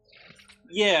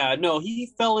 Yeah, no, he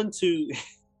fell into...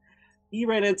 he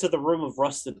ran into the room of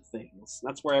rusted things.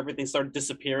 That's where everything started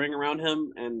disappearing around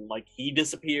him, and, like, he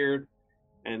disappeared,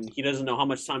 and he doesn't know how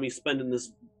much time he spent in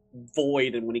this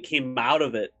void, and when he came out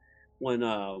of it, when,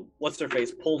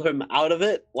 What's-Her-Face pulled him out of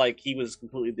it, like, he was a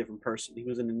completely different person. He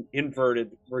was an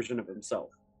inverted version of himself.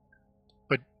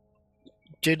 But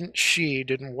didn't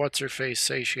What's-Her-Face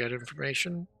say she had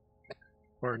information?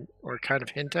 Or kind of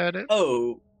hint at it?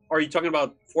 Oh, are you talking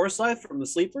about Forsyth from the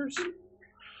Sleepers?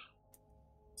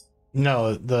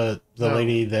 No, the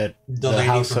lady that the lady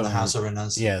House from the House of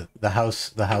Renunciation. Yeah, the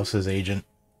house's agent.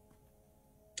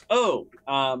 Oh,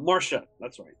 Marcia.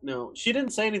 That's right. No, she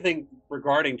didn't say anything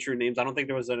regarding true names. I don't think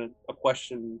there was a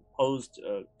question posed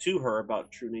to her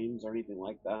about true names or anything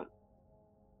like that.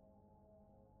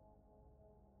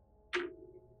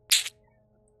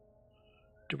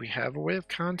 Do we have a way of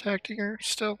contacting her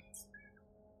still?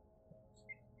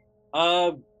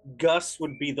 Gus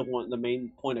would be the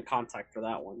main point of contact for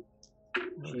that one.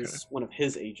 Okay. He's one of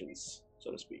his agents,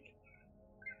 so to speak.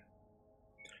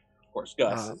 Of course,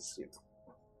 Gus is,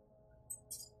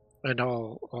 And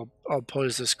I'll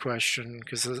pose this question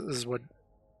because this is what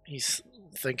he's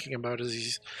thinking about as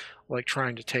he's like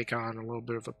trying to take on a little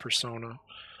bit of a persona,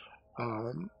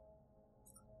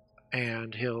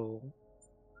 and he'll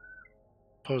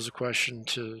pose a question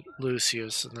to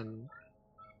Lucius, and then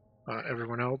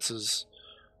everyone else is.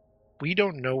 We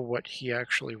don't know what he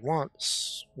actually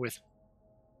wants with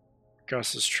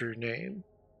Gus's true name,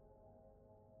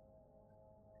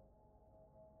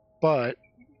 but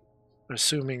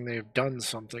assuming they've done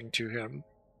something to him,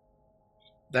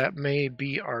 that may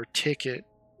be our ticket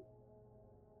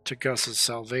to Gus's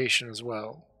salvation as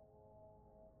well.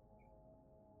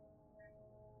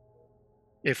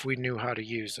 If we knew how to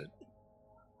use it.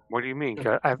 What do you mean,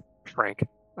 Frank?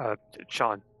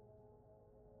 Sean.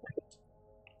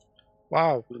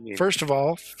 Wow. First of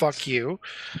all, fuck you.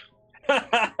 Sorry.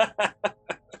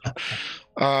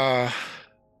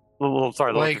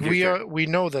 Like we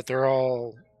know that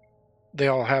they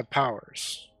all have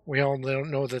powers. We all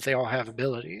know that they all have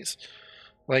abilities.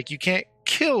 Like you can't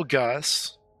kill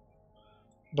Gus,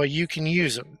 but you can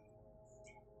use him.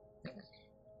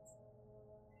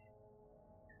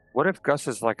 What if Gus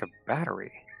is like a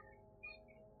battery?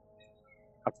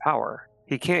 A power.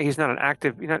 He's not an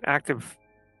active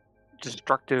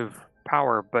destructive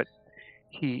power, but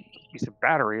he's a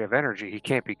battery of energy. He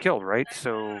can't be killed, right?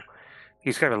 So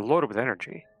he's got to be loaded with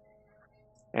energy.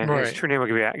 And his true name will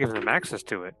give them access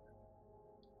to it.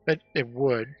 It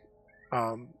would.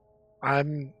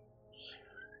 I'm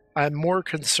more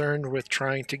concerned with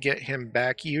trying to get him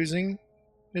back using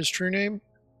his true name,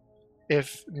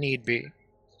 if need be.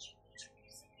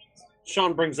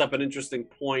 Sean brings up an interesting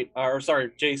point,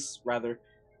 Jace rather.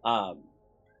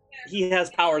 He has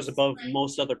powers above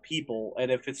most other people, and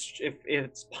if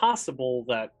it's possible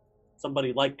that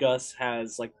somebody like Gus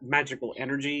has like magical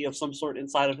energy of some sort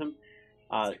inside of him,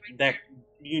 that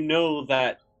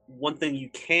that one thing you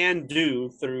can do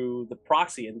through the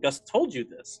proxy, and Gus told you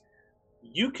this,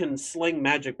 you can sling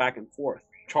magic back and forth,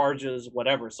 charges,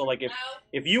 whatever. So like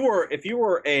if you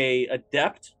were a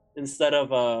adept instead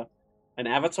of an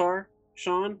avatar,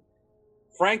 Sean,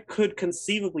 Frank could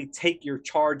conceivably take your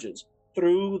charges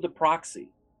through the proxy.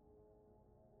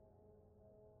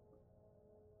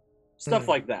 Stuff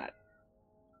like that.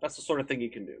 That's the sort of thing you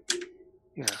can do.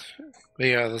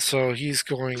 Yeah, so he's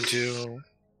going to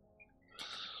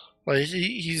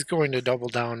he's going to double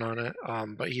down on it,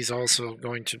 but he's also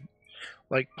going to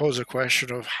pose a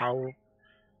question of how,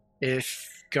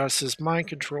 if Gus is mind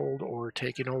controlled or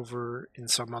taken over in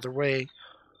some other way,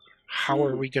 how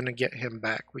are we going to get him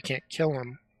back? We can't kill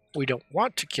him. We don't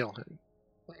want to kill him.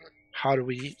 How do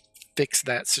we fix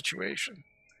that situation?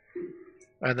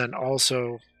 And then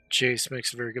also, Jace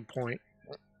makes a very good point.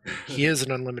 He is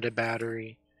an unlimited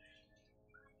battery.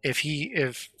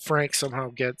 If Frank somehow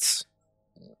gets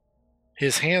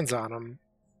his hands on him,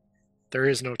 there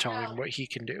is no telling what he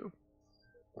can do.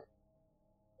 Right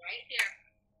here.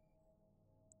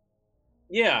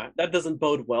 Yeah, that doesn't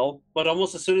bode well. But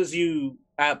almost as soon as you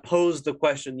pose the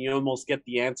question, you almost get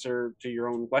the answer to your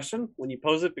own question when you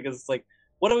pose it, because it's like,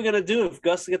 what are we going to do if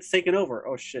Gus gets taken over?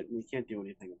 Oh shit, we can't do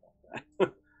anything about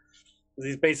that.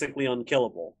 He's basically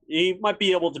unkillable. He might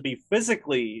be able to be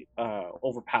physically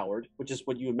overpowered, which is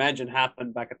what you imagine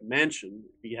happened back at the mansion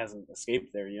if he hasn't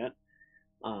escaped there yet.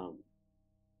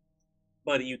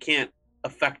 But you can't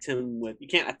affect him you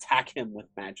can't attack him with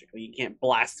magic. You can't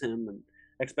blast him and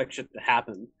expect shit to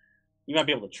happen. You might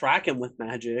be able to track him with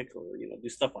magic or do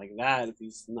stuff like that if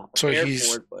he's not prepared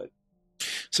for it. But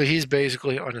so he's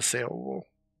basically unassailable.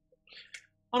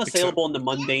 Unassailable in the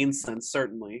mundane sense,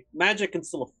 certainly. Magic can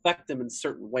still affect him in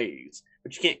certain ways,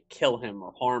 but you can't kill him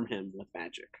or harm him with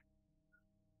magic.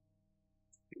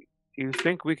 Do you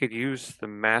think we could use the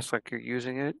mask like you're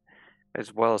using it,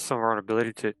 as well as some of our own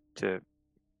ability to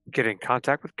get in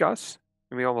contact with Gus?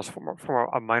 I mean, almost form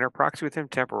a minor proxy with him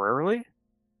temporarily?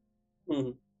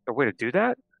 Mm-hmm. A way to do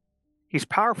that? He's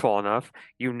powerful enough,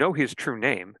 you know his true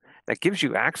name, that gives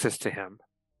you access to him.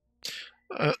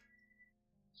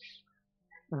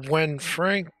 When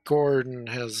Frank Gordon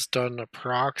has done a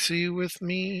proxy with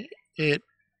me, he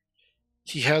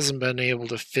hasn't been able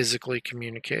to physically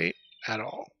communicate at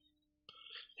all.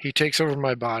 He takes over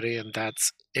my body, and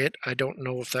that's it. I don't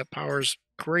know if that power's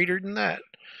greater than that.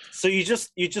 So you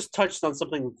just touched on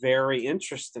something very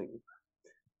interesting.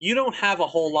 You don't have a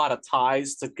whole lot of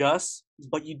ties to Gus,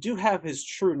 but you do have his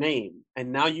true name,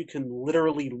 and now you can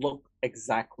literally look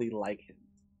exactly like him.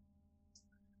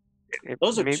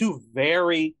 Those are two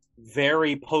very,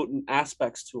 very potent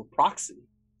aspects to a proxy.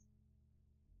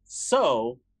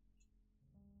 So,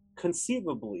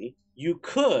 conceivably, you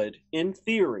could, in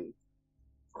theory,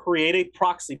 create a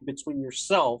proxy between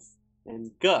yourself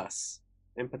and Gus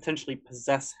and potentially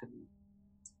possess him.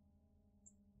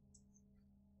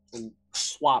 And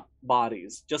swap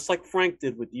bodies, just like Frank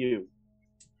did with you.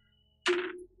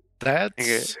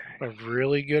 That's a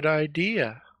really good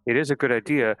idea. It is a good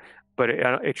idea, but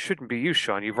it shouldn't be you,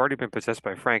 Sean. You've already been possessed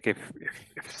by Frank. If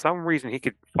for some reason he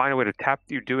could find a way to tap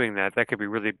you doing that, that could be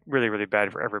really, really, really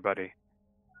bad for everybody.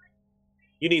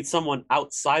 You need someone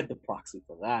outside the proxy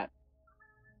for that.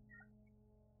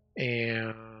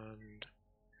 And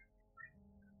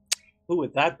who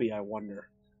would that be, I wonder?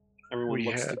 Everyone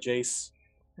looks to Jace.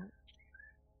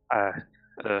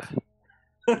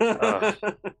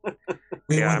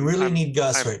 We really need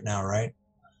Gus right now, right?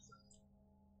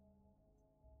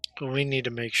 We need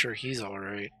to make sure he's all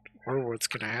right, or what's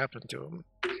going to happen to him.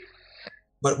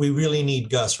 But we really need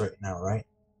Gus right now, right?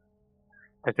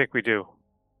 I think we do.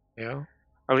 Yeah.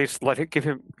 Or at least let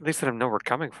him know we're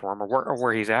coming for him, or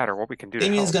where he's at, or what we can do.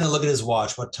 Damien's going to look at his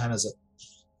watch. What time is it?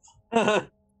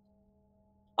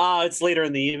 It's later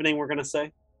in the evening. We're going to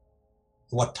say.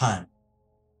 What time?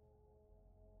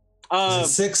 Is it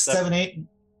 6, 7, 8?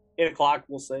 8 o'clock,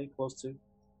 we'll say, close to.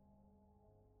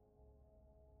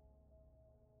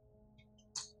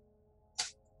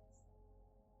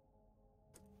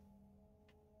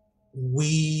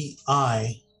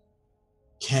 I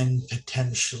can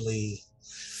potentially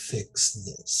fix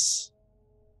this.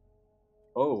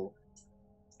 Oh.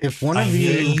 If one of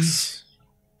you...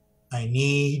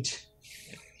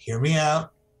 hear me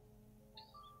out.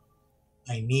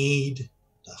 I need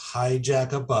to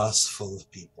hijack a bus full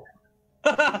of people.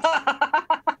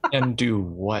 And do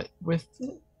what with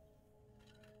it?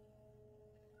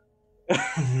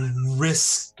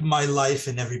 Risk my life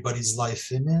and everybody's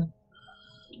life in it.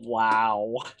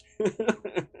 Wow.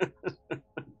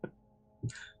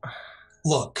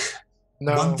 Look,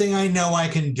 no. One thing I know I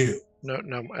can do.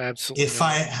 No, absolutely.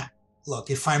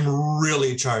 If I'm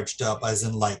really charged up, as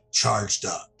in like charged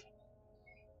up,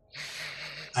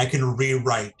 I can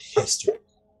rewrite history.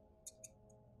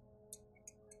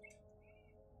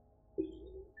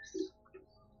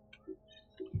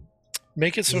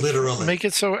 Make it so. Literally. Make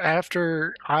it so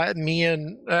after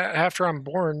after I'm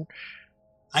born,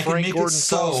 Frank Gordon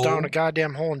falls down a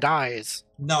goddamn hole and dies.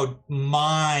 No,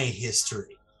 my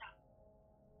history.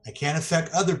 I can't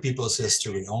affect other people's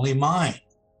history, only mine.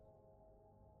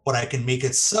 But I can make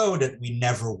it so that we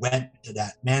never went to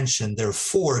that mansion.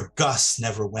 Therefore, Gus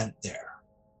never went there.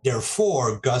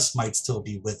 Therefore, Gus might still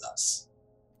be with us.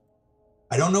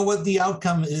 I don't know what the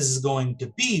outcome is going to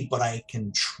be, but I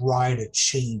can try to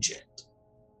change it.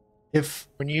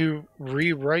 When you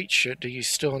rewrite shit, do you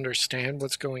still understand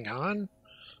what's going on?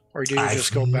 Or do you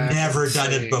just go back? I've never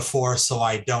done it before, so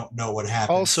I don't know what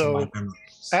happens to my memories.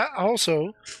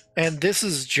 Also, and this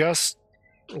is just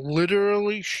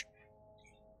literally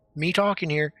me talking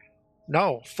here.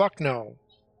 No, fuck no.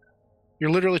 You're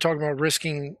literally talking about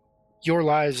risking your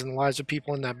lives and the lives of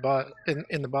people in that bus.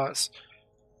 In the bus.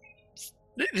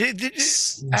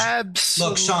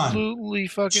 Absolutely,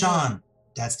 look, Sean,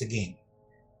 that's the game.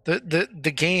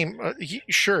 The game,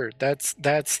 sure, that's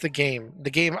the game. The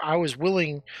game I was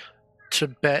willing to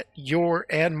bet your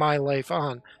and my life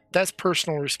on. That's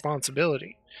personal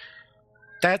responsibility.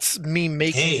 That's me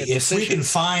making Hey, a if decision. we can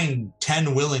find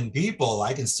 10 willing people,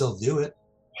 I can still do it.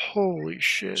 Holy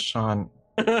shit. Sean,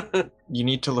 you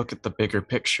need to look at the bigger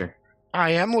picture.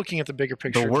 I am looking at the bigger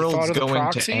picture. The Have you thought world's of the going to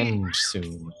proxy? end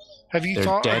soon. Have you They're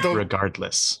thought dead of the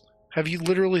regardless. Have you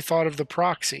literally thought of the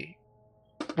proxy?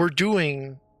 We're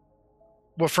doing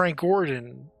what Frank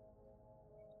Gordon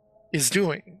is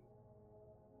doing.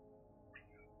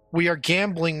 We are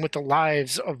gambling with the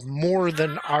lives of more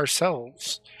than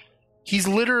ourselves. He's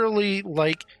literally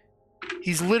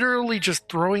just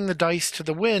throwing the dice to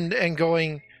the wind and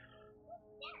going,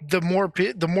 the more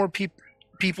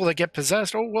people that get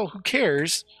possessed, oh, well, who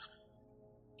cares?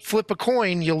 Flip a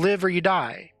coin, you live or you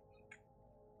die.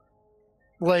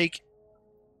 Like,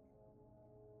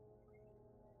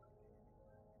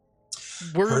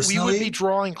 we would be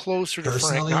drawing closer to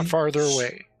Frank, not farther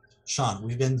away. Sean,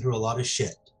 we've been through a lot of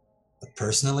shit. But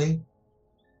personally,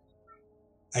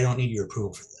 I don't need your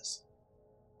approval for this.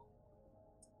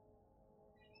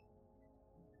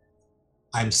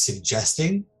 I'm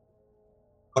suggesting,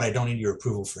 but I don't need your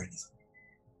approval for anything.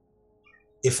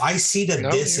 If I see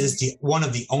that this is one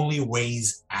of the only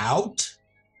ways out,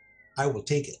 I will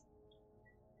take it.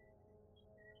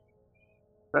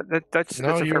 That's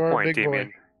a fair point,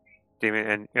 Damien.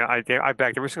 Damien, and I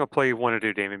backed every single play you want to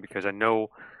do, Damien, because I know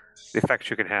the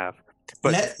effects you can have.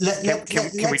 But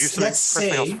can we do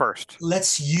something else first?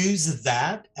 Let's use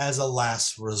that as a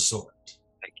last resort.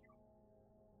 Thank you.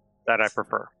 That I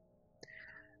prefer.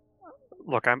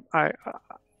 Look, I'm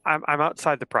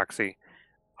outside the proxy.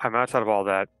 I'm outside of all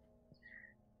that.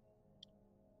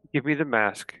 Give me the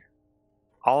mask.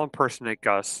 I'll impersonate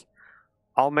Gus.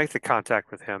 I'll make the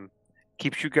contact with him.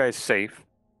 Keeps you guys safe.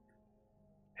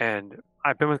 And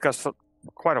I've been with Gus for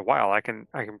quite a while. I can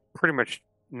pretty much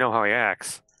know how he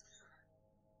acts.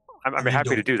 I'm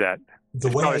happy to do that. The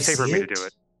it's way probably I safer for see me it, to do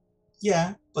it.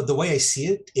 Yeah, but the way I see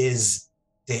it is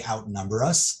they outnumber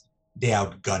us, they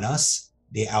outgun us,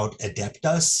 they out-adept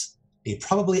us, they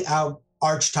probably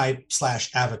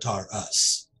out-archetype/avatar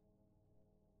us.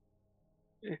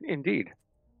 Indeed.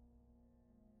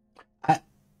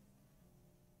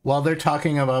 While they're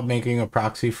talking about making a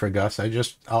proxy for Gus,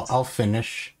 I'll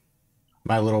finish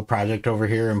my little project over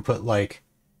here and put like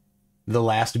the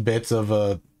last bits of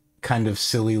a kind of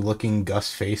silly looking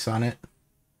Gus face on it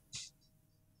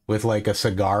with like a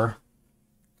cigar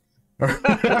or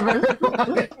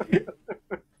whatever.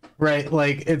 Right,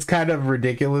 like it's kind of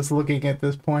ridiculous looking at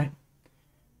this point.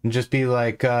 And just be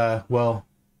like, well,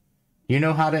 you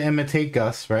know how to imitate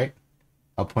Gus, right?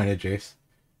 I'll point at Jace.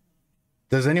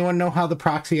 Does anyone know how the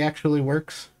proxy actually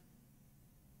works?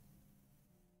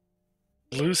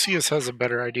 Lucius has a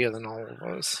better idea than all of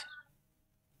us.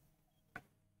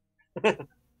 That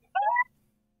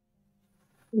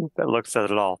looks at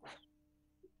it all.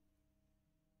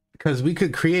 Because we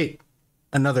could create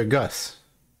another Gus.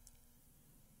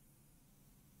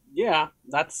 Yeah,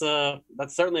 that's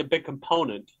certainly a big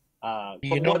component.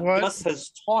 You know what? Gus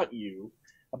has taught you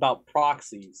about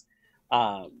proxies,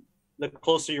 the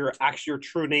closer your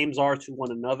true names are to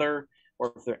one another,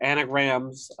 or if they're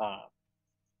anagrams,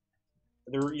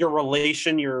 your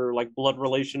relation, your like blood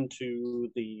relation to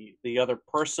the other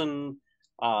person,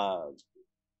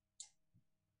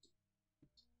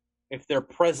 if their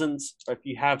presence, if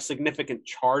you have significant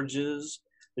charges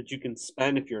that you can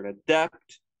spend if you're an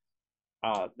adept,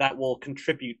 that will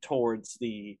contribute towards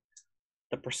the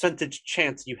percentage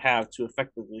chance you have to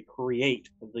effectively create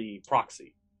the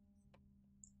proxy.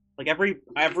 Like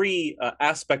every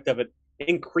aspect of it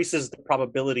increases the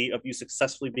probability of you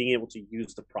successfully being able to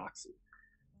use the proxy.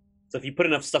 So if you put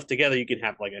enough stuff together, you can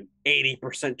have like an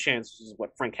 80% chance, which is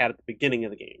what Frank had at the beginning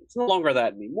of the game. It's no longer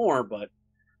that anymore, but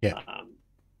yeah,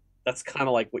 that's kind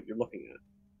of like what you're looking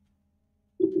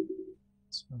at.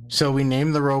 So we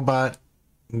name the robot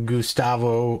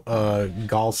Gustavo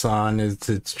Galson is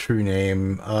its true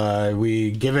name.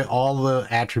 We give it all the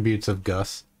attributes of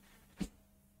Gus.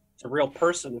 It's a real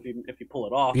person if you pull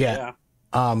it off. Yeah.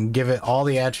 Give it all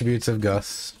the attributes of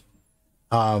Gus.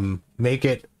 Make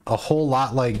it a whole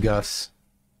lot like Gus.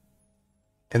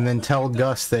 And then tell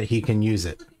Gus that he can use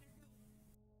it.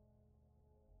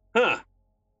 Huh.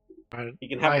 He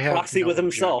can have a proxy with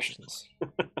himself.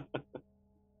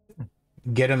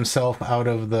 Get himself out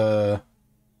of the...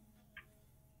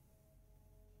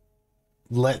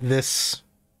 Let this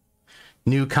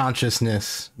new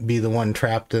consciousness be the one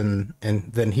trapped in,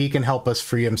 and then he can help us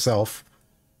free himself.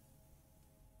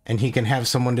 And he can have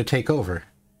someone to take over.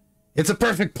 It's a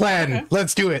perfect plan. Okay.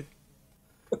 Let's do it.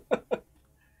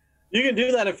 You can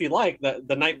do that if you like.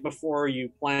 The night before you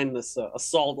plan this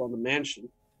assault on the mansion.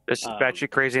 This is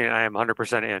batshit crazy, and I am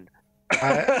 100% in.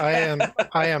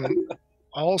 I am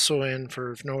also in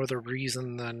for no other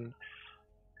reason than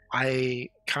I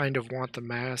kind of want the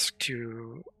mask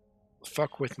to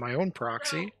fuck with my own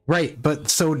proxy. Right, but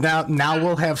so now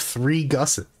we'll have 3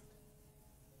 Gusses.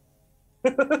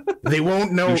 They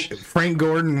won't know. Frank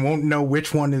Gordon won't know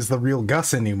which one is the real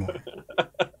Gus anymore.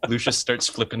 Lucius starts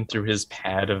flipping through his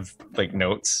pad of like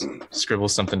notes,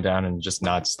 scribbles something down, and just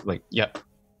nods like, "Yep,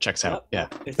 checks out." Yeah,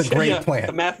 it's a great plan.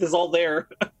 The math is all there.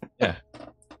 Yeah,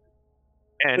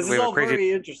 and this is all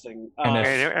very interesting. And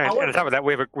on top of that,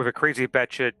 we have a crazy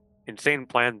batshit insane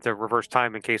plan to reverse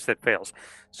time in case that fails.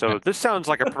 So this sounds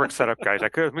like a perfect setup, guys. We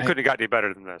couldn't have got any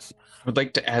better than this. I would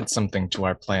like to add something to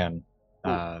our plan.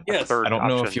 Yes. I don't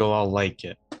know if you'll all like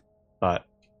it, but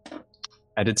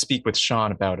I did speak with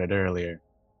Sean about it earlier.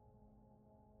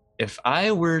 If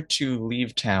I were to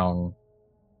leave town,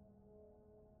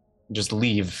 just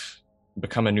leave,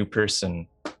 become a new person,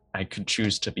 I could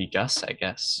choose to be Gus, I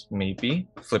guess. Maybe.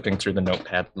 Flipping through the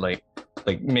notepad, like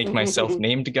make myself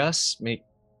named Gus.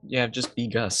 Just be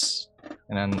Gus.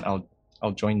 And then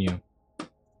I'll join you.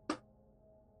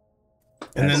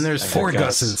 And then there's 4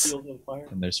 Gusses.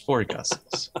 And there's 4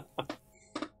 Gusses.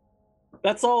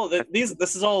 That's all.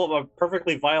 This is all a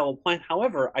perfectly viable plan.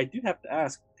 However, I do have to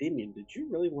ask, Damien, did you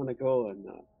really want to go and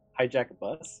hijack a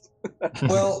bus?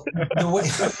 Well,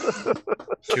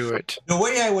 do it. The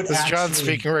way I would This is John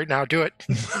speaking right now. Do it.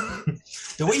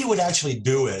 The way you would actually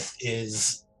do it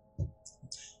is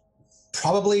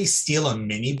probably steal a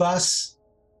minibus,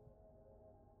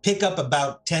 pick up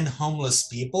about 10 homeless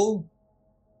people,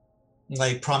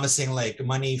 like promising like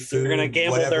money, food, they're gonna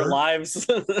gamble whatever, their lives,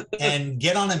 and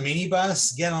get on a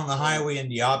minibus, get on the highway in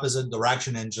the opposite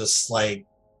direction, and just like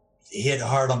hit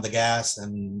hard on the gas,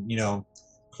 and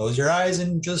close your eyes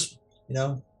and just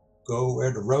go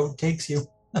where the road takes you.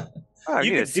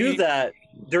 You could do that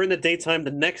during the daytime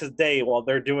the next day while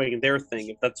they're doing their thing,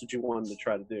 if that's what you wanted to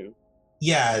try to do.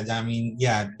 Yeah, I mean,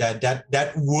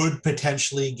 that would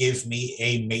potentially give me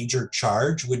a major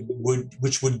charge,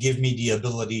 which would give me the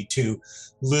ability to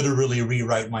literally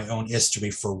rewrite my own history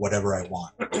for whatever I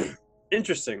want.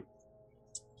 Interesting.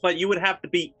 But you would have to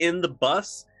be in the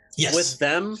bus with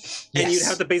them, and you'd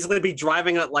have to basically be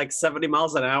driving at like 70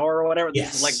 miles an hour or whatever, and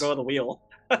just let go of the wheel.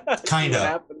 Kind of.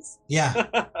 Happens. Yeah.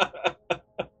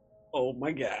 Oh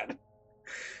my god.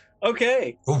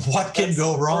 Okay. What can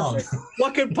go wrong?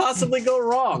 What could possibly go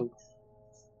wrong?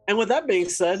 And with that being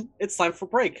said, it's time for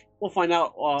break. We'll find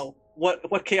out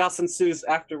what chaos ensues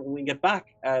after when we get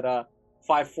back at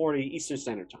 5:40 Eastern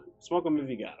Standard Time. Smoke them if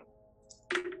you got them.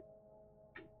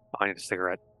 I need a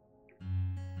cigarette.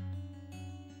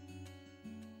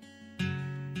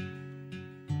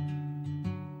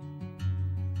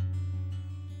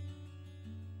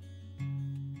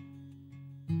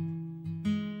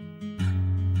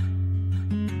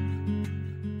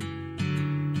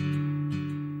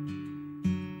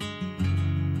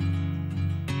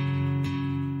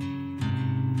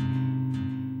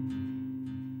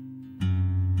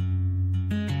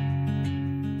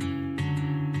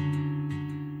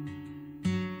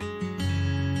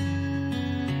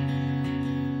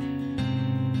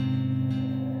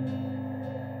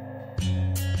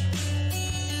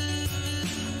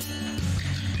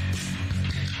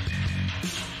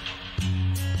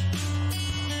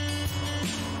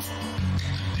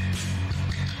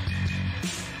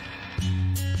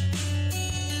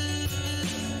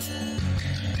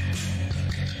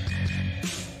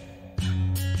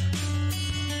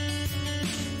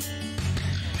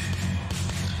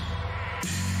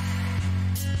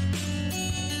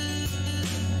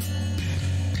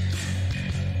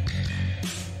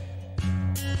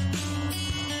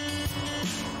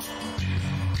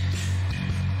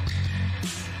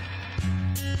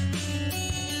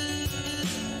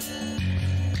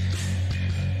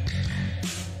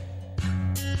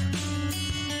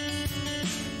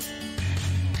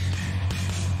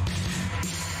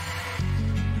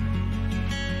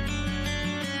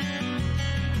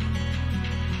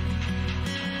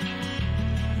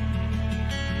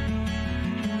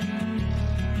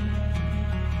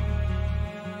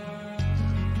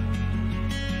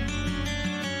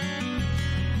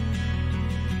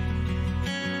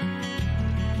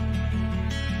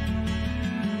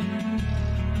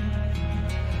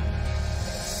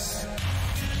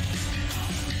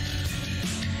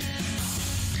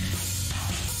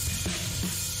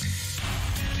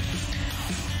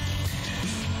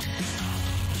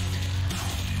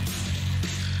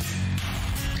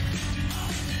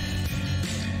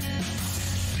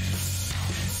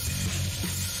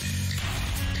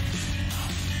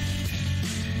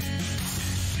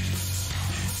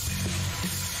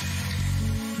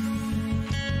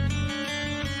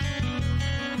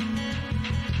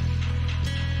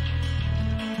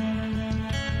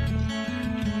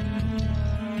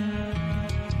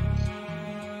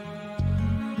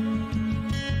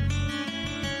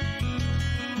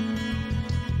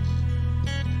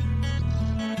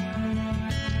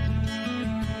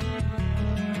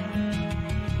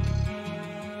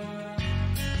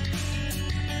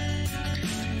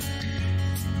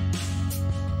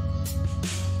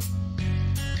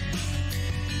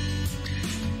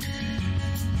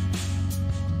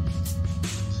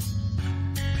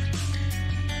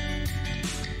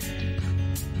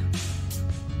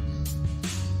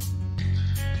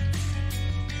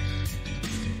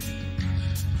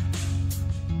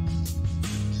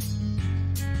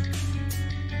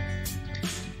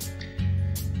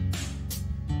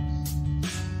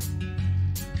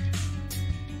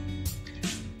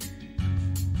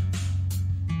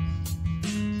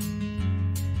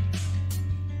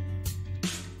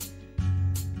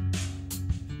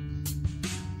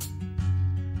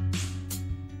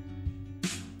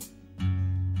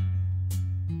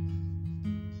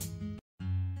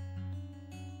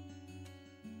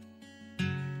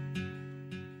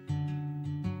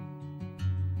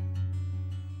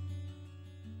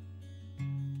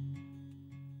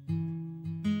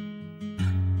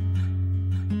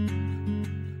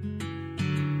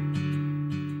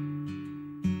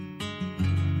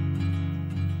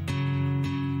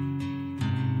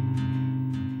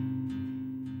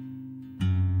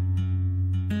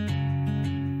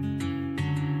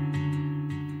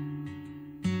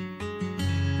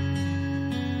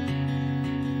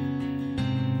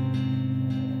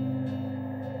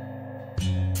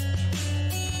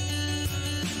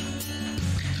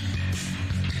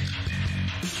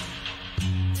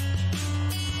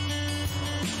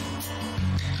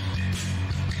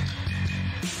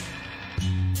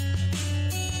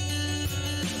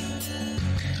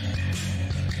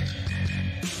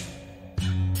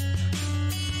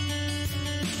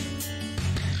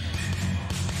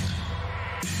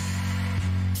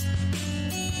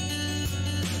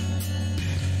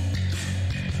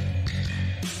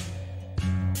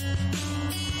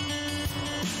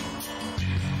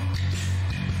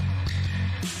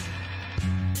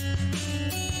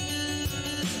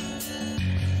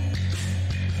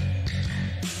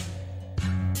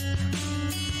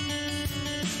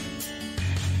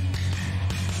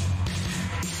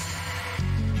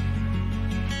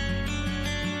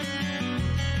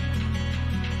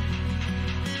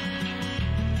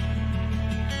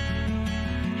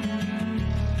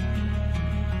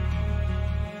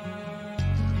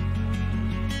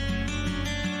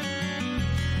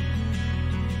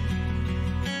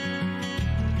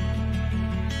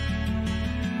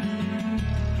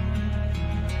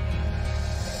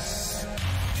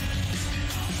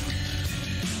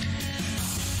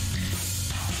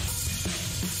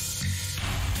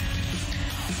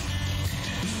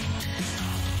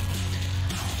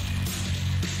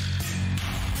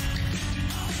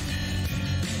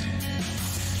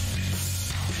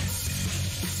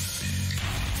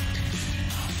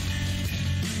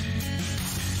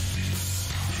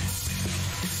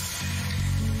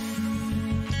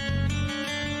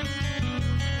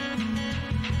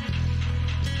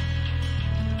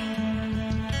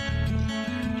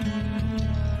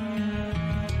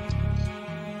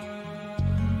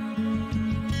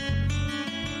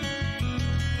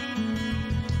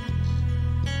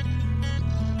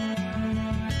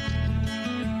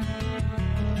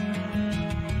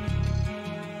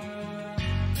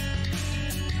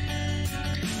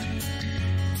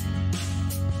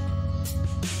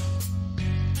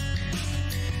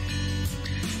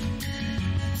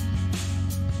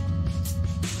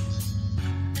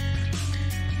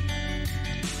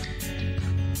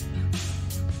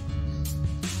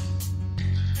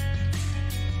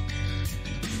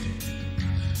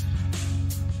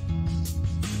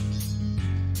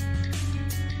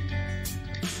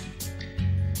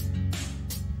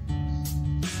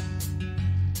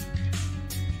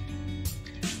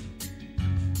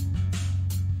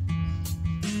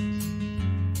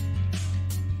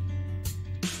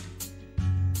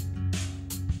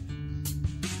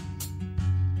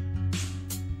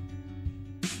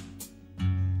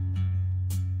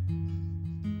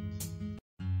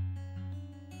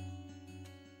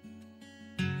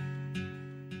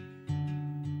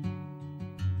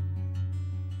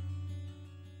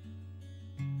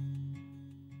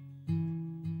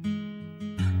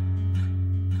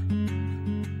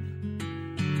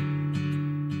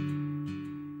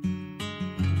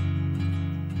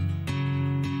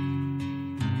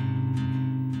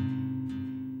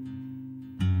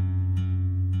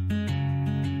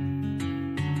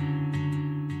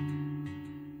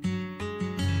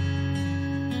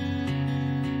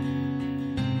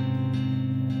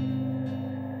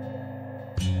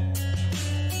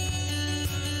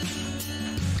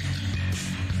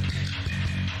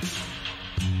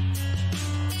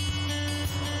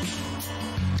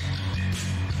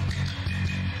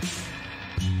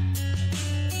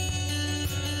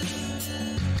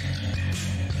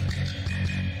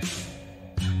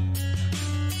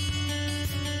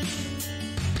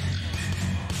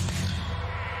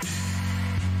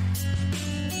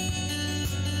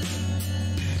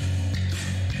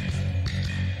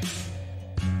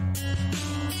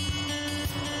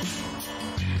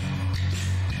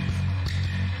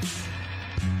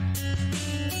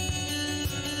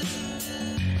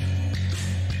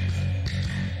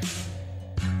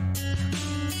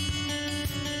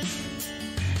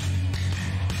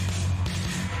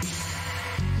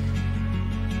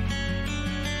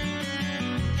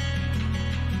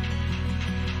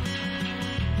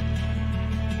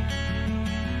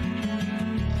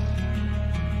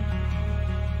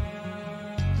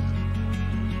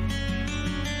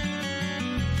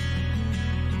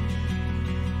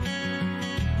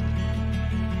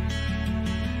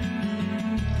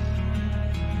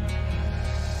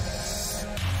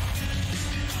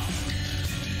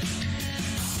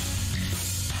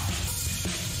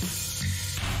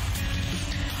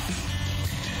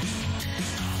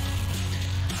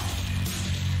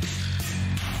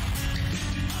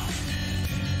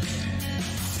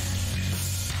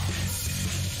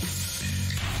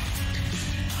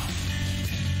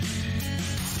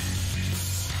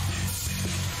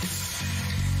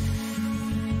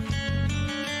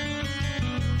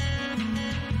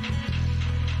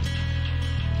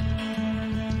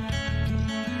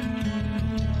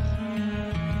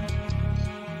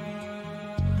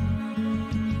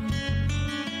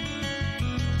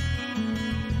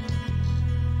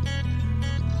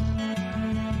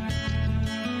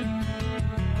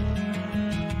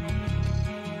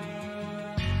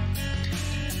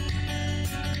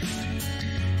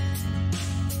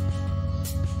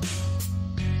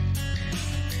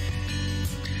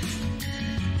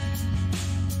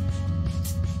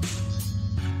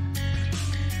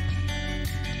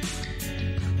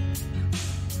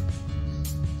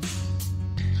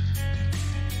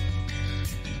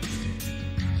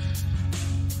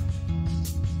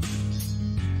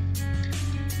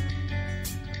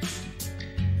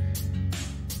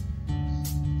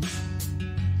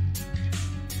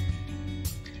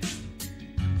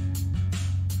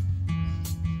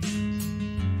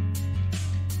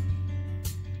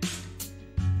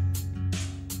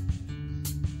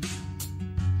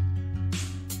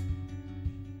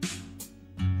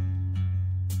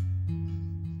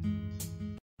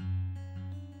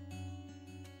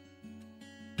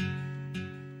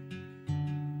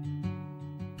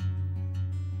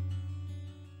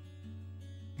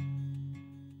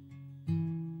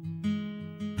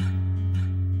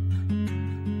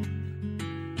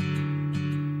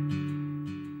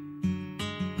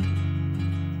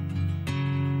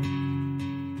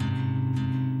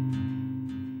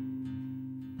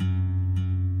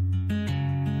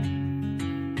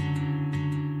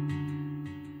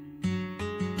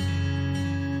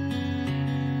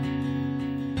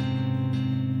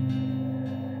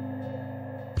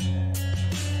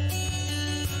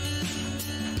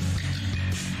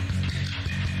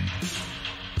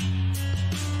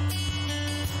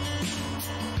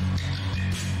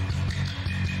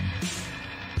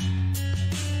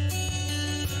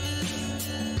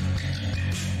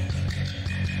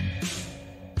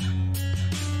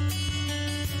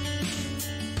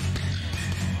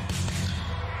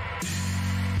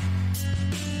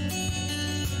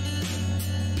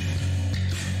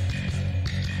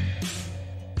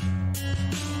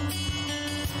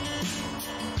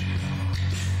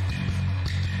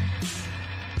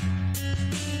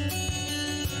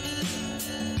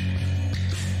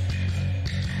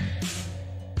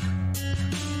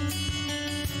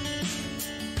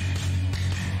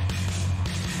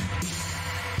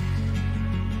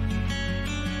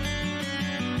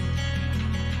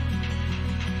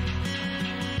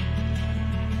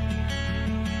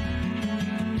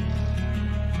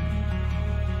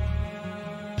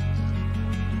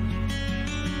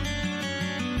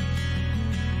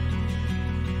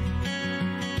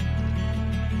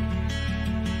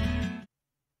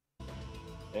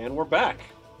 And we're back.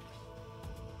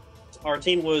 Our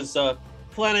team was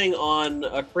planning on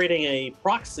creating a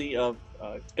proxy of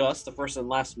Gus, the first and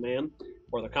last man,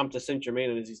 or the Comte de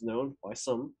Saint-Germain as he's known by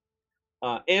some,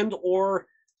 and or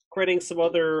creating some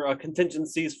other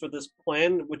contingencies for this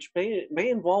plan, which may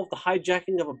involve the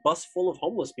hijacking of a bus full of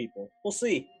homeless people. We'll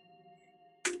see.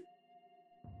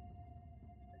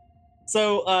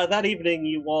 So that evening,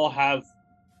 you all have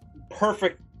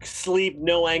perfect sleep,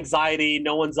 no anxiety,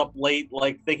 no one's up late,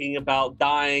 like thinking about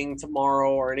dying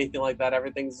tomorrow or anything like that.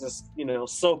 Everything's just,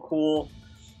 so cool.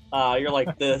 You're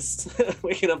like this,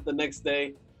 waking up the next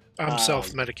day. I'm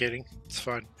self-medicating. It's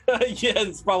fine. Yeah,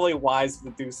 it's probably wise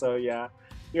to do so, yeah.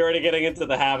 You're already getting into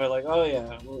the habit, like, oh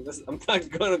yeah, I'm not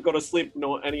going to go to sleep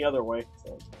any other way.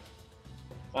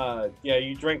 So, yeah,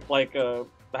 you drink like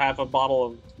half a bottle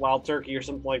of wild turkey or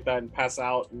something like that and pass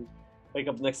out and wake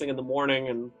up next thing in the morning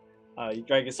and you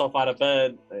drag yourself out of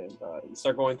bed and you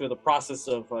start going through the process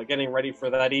of getting ready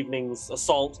for that evening's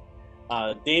assault.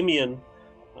 Damien,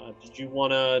 did you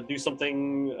want to do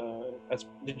something?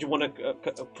 Did you want to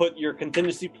put your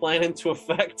contingency plan into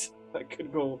effect? That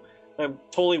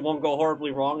totally won't go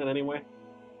horribly wrong in any way.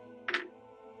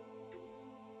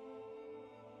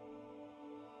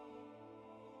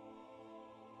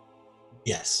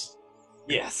 Yes.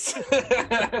 Yes.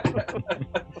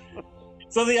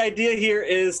 So the idea here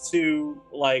is to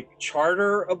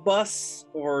charter a bus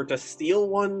or to steal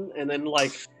one and then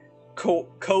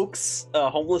coax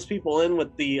homeless people in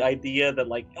with the idea that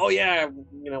oh yeah,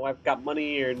 I've got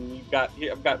money and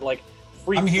I've got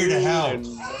free I'm here to help and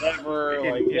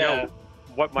whatever.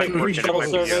 What might free work shuttle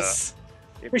service.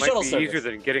 It might be easier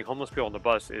than getting homeless people on the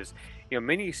bus is,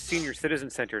 many senior citizen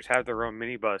centers have their own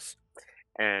minibus,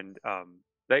 and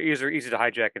they're easy to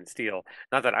hijack and steal.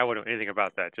 Not that I would know anything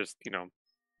about that, just a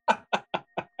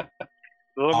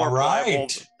little more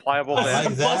pliable a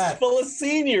than bus full of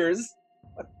seniors.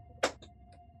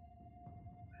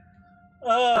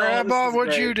 Grandma,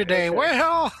 what'd you today? Okay.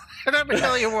 Well, let me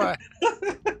tell you what.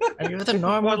 Are you the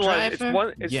normal driver?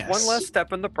 It's one less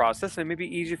step in the process, and it may be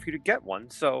easier for you to get one.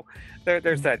 So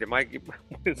there's that. What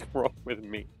is wrong with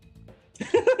me?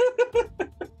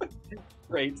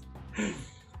 Great.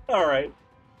 All right.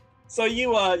 So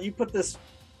you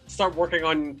start working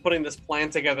on putting this plan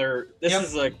together. This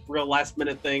is a real last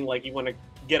minute thing. You want to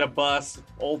get a bus,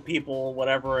 old people,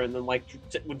 whatever, and then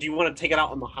do you want to take it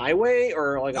out on the highway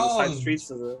or on the side streets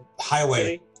of the highway?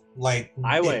 City?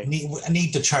 Highway. I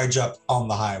need to charge up on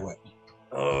the highway.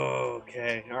 Oh,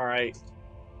 okay. All right.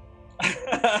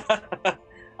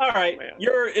 All right. Man.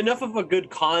 You're enough of a good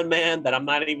con man that I'm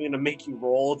not even going to make you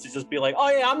roll to just be like, oh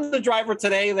yeah, I'm the driver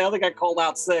today. The other guy called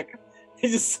out sick. You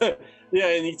just and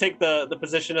you take the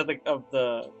position of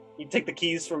you take the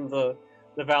keys from the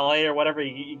valet or whatever.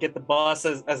 You get the bus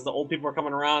as the old people are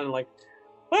coming around and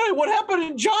hey, what happened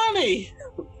to Johnny?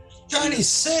 Johnny's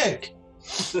sick.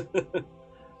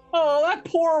 Oh, that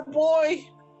poor boy.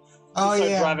 Oh, you start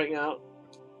yeah. Driving out.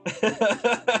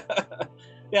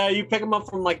 Yeah, you pick them up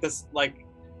from this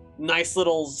nice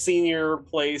little senior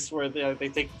place where they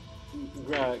take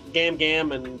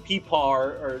Gam and Peepaw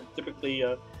are typically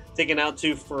taken out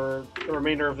to for the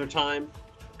remainder of their time.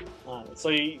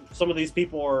 Some of these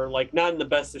people are not in the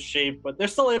best of shape, but they're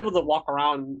still able to walk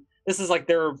around. This is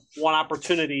their one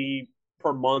opportunity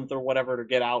per month or whatever to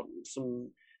get out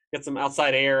get some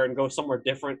outside air and go somewhere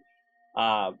different.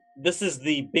 This is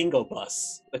the bingo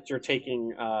bus that you're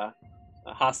taking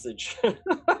hostage,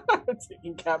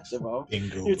 taking captive of.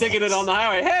 You're taking it on the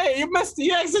highway. Hey, you missed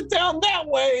the exit down that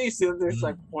way. See,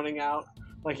 they're pointing out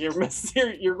you're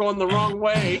going the wrong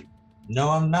way. No,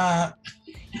 I'm not.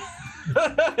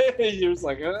 You're just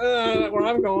where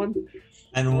I'm going.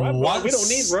 And once we don't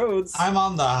need roads. I'm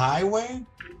on the highway,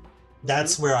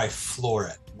 that's where I floor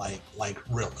it. Really,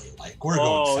 we're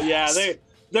going fast. Oh yeah,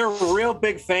 they're real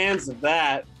big fans of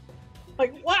that. What?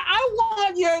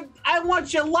 I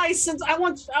want your license. I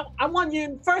want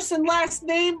your first and last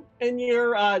name and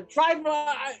your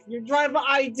driver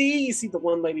ID. You see, the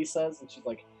one lady says, and she's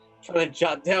trying to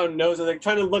jot down notes, and they're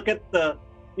trying to look at the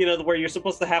where you're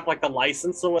supposed to have the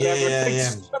license or whatever. Yeah.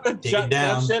 Trying to jot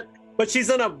down shit. But she's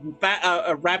on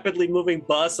a rapidly moving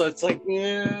bus, so it's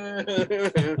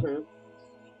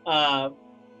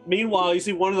meanwhile, you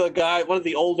see one of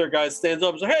the older guys stands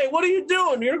up and says, "Hey, what are you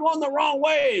doing? You're going the wrong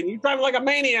way, and you're driving like a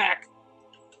maniac."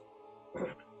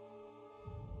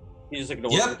 You just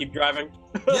ignore him and keep driving.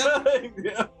 Yep.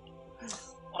 Yeah.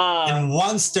 And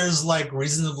once there's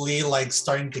reasonably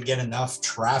starting to get enough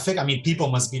traffic, I mean, people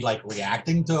must be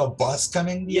reacting to a bus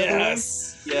coming the other way.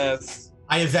 Yes.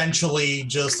 I eventually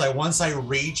just once I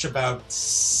reach about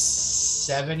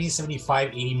 70, 75,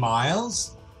 80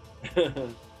 miles,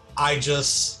 I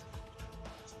just...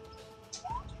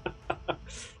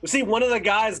 You see, one of the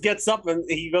guys gets up and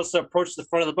he goes to approach the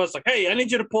front of the bus, like, "Hey, I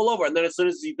need you to pull over." And then as soon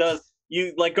as he does,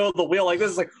 you like go the wheel like this.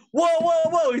 It's like, "Whoa, whoa,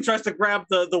 whoa!" He tries to grab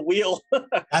the wheel.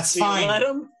 That's Do you fine. let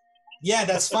him? Yeah,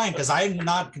 that's fine, because I'm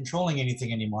not controlling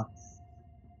anything anymore.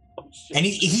 Oh, shit. And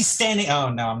he's standing...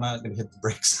 Oh, no, I'm not going to hit the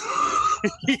brakes.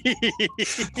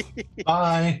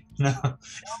 Bye. No.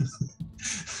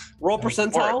 Roll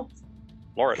percentile.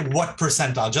 Lord. What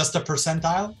percentile? Just a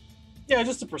percentile? Yeah,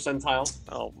 just a percentile.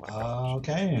 Oh my god.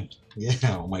 Okay.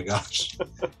 Yeah, oh my gosh.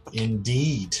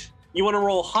 Indeed. You want to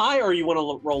roll high or you want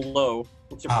to roll low?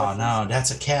 What's your Oh preference? no,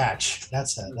 that's a catch.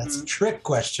 That's a Mhm. trick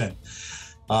question.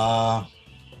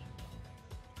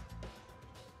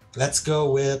 Let's go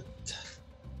with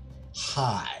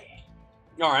high.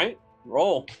 All right,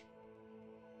 roll.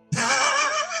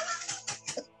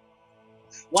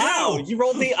 Wow, Dude! you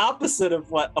rolled the opposite of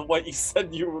what you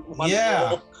said you would want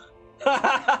Yeah. to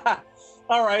roll.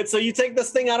 All right, so you take this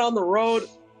thing out on the road.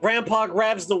 Grandpa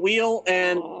grabs the wheel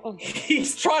and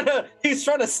he's trying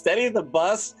to steady the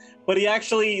bus, but he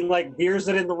actually like veers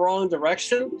it in the wrong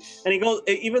direction. And he goes,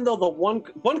 even though the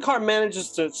one car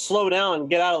manages to slow down and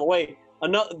get out of the way,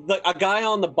 a guy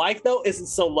on the bike though isn't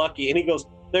so lucky, and he goes,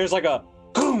 there's like a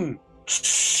boom,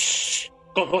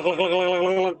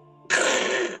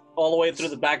 all the way through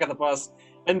the back of the bus,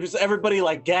 and just everybody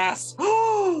like gasps,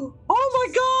 "Oh my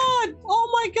god, oh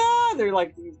my god!" They're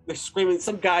screaming.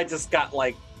 Some guy just got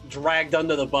like dragged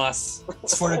under the bus.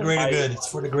 It's for the greater good. It's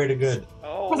for the greater good.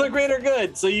 For the greater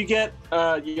good. So you get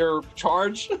your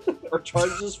charge or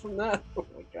charges from that. Oh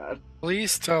my god.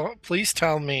 Please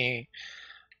tell me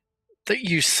that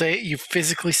you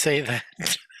physically say that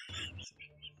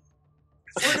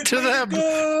For the to greater them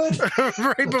good.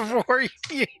 right before you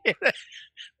hit it.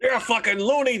 You're a fucking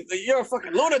loony. You're a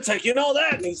fucking lunatic. You know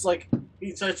that? And he's like,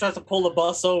 he tries to pull the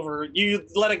bus over. You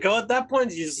let it go at that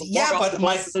point? You just Yeah, walk off but the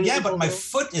bus as soon as you pull my it over?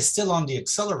 foot is still on the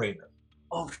accelerator.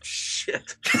 Oh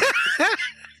shit.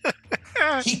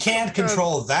 He can't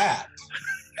control that.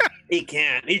 He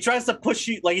can't. He tries to push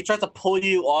you, like he tries to pull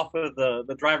you off of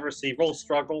the driver's seat. Roll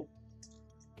struggle.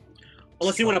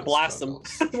 Unless you want to blast him.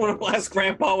 You want to blast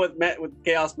Grandpa with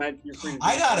chaos magic. You're free.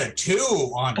 I got a 2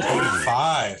 on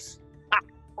 25.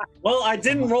 Well, I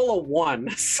didn't roll a 1,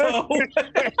 so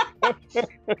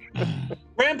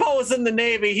Grandpa was in the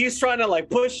Navy. He's trying to like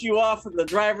push you off of the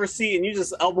driver's seat, and you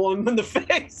just elbow him in the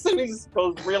face, and he just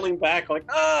goes reeling back like,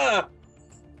 ah.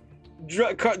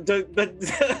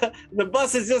 The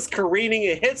bus is just careening.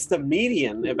 It hits the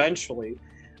median eventually,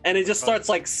 and it just starts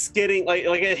like skidding, like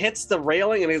it hits the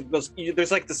railing, and it goes.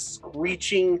 There's like the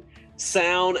screeching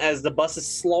sound as the bus is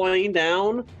slowing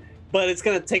down, but it's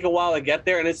gonna take a while to get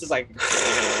there, and it's just like.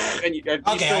 And you Okay,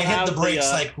 I hit have the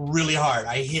brakes like really hard.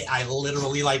 I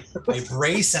literally like I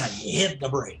brace and I hit the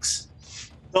brakes.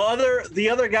 The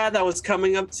other guy that was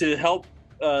coming up to help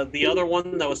the other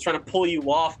one that was trying to pull you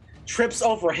off trips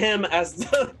over him as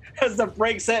the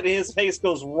brakes hit, and his face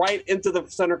goes right into the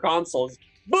center console.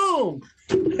 Boom!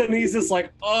 And he's just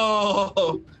like,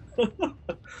 oh.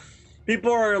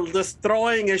 People are just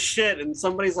throwing his shit, and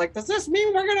somebody's like, does this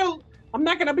mean I'm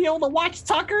not gonna be able to watch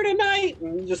Tucker tonight?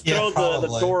 And you just throw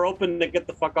the door open to get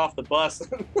the fuck off the bus.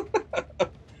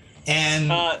 And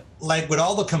like with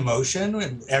all the commotion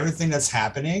and everything that's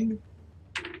happening,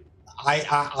 I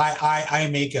try to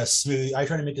make a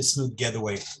smooth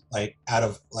getaway, like out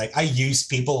of like I use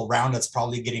people around that's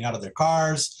probably getting out of their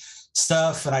cars,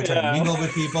 stuff, and I try to mingle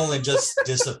with people and just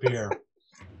disappear.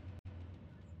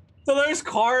 So there's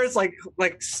cars like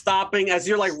stopping as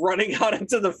you're like running out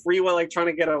into the freeway, like trying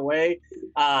to get away.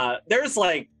 There's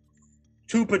like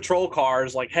 2 patrol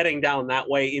cars like heading down that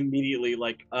way immediately.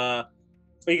 Like, are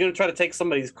you gonna try to take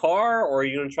somebody's car, or are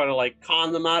you gonna try to like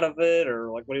con them out of it,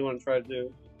 or like what do you want to try to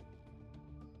do?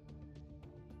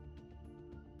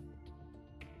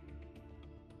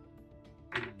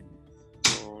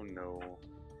 Oh no.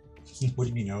 What do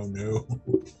you mean? Oh no.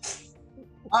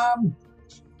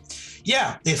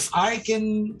 Yeah, if I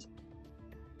can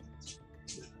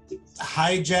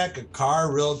hijack a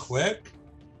car real quick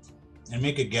and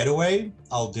make a getaway,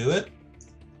 I'll do it.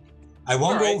 I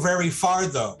won't go very far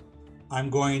though.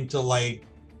 I'm going to like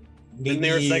The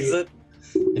nearest exit?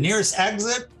 The nearest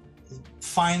exit,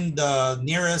 find the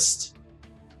nearest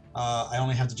I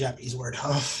only have the Japanese word.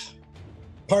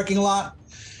 Parking lot.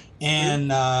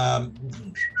 And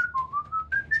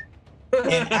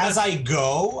and as I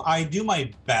go, I do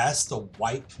my best to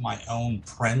wipe my own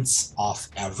prints off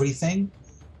everything.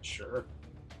 Sure.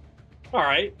 All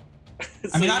right.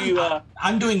 I mean,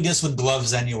 I'm doing this with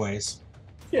gloves anyways.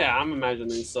 Yeah, I'm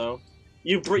imagining so.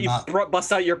 You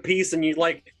bust out your piece and you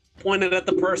like pointed at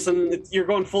the person. You're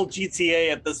going full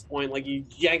GTA at this point. Like you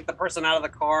yank the person out of the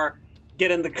car,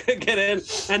 get in,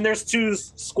 and there's two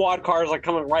squad cars like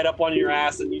coming right up on your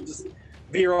ass, and you just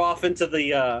veer off into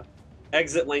the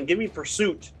exit lane. Give me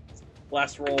pursuit.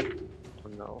 Last roll. Oh,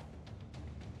 no.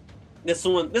 This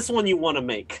one you want to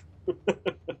make.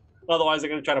 Otherwise, they're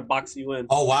going to try to box you in.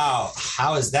 Oh wow,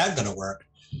 how is that going to work?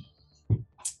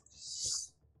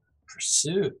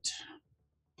 Pursuit.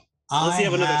 Unless you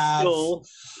have another skill.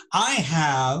 I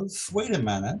have. Wait a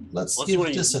minute. Let's Unless you give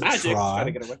want to this use a magic, try try.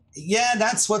 to get away. Yeah,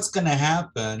 that's what's going to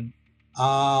happen.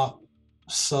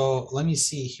 So let me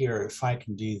see here if I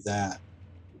can do that.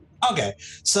 Okay,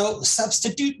 so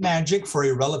substitute magic for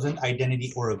a relevant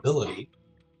identity or ability.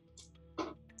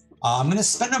 I'm going to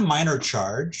spend a minor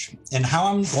charge, and how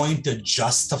I'm going to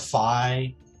justify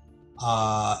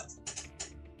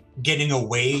getting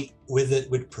away with it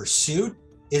with pursuit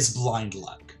is blind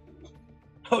luck.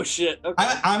 Oh shit! Okay.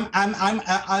 I'm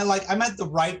at the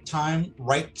right time,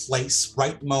 right place,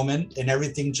 right moment, and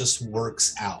everything just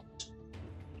works out.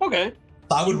 Okay.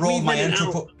 So I would roll weave my in and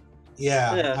anthropo. out.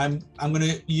 Yeah, Yeah. I'm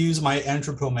gonna use my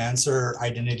anthropomancer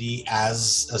identity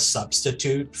as a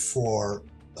substitute for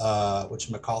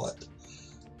whatchamacallit,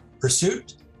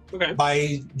 pursuit, Okay.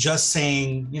 by just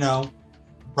saying,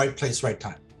 right place, right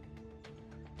time.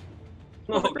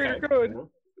 For the greater good.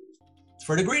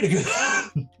 For the greater good.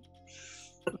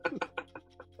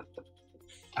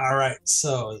 All right,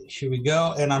 so here we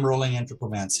go, and I'm rolling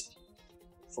anthropomancy.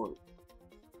 Excellent.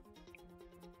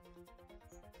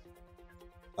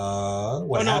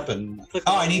 What Oh, no. happened? Click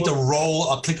Oh, on I need to roll.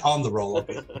 I'll click on the roll.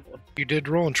 Okay. You did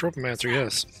roll in Tropomancer,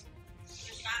 yes.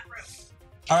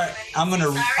 All right, I'm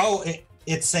gonna. Oh,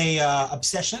 it's a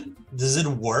obsession. Does it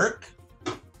work?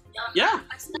 Yeah.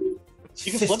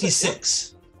 You can flip it,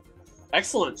 56.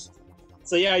 Excellent.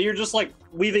 So yeah, you're just like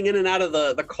weaving in and out of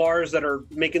the cars that are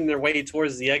making their way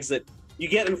towards the exit. You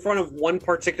get in front of one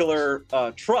particular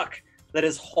truck that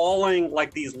is hauling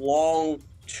like these long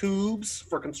tubes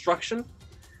for construction,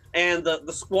 and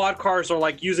the squad cars are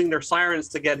like using their sirens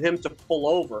to get him to pull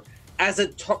over. As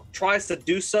it tries to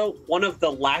do so, one of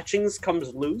the latchings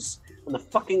comes loose, and the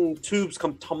fucking tubes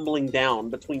come tumbling down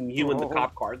between you and the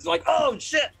cop car. It's like, oh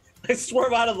shit! They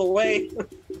swerve out of the way.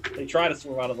 They try to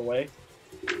swerve out of the way.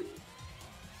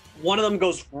 One of them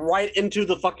goes right into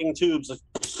the fucking tubes,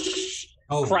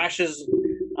 crashes,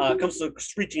 comes to a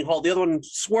screeching halt. The other one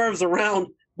swerves around,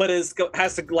 but has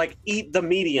to like eat the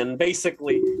median,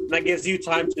 basically. And that gives you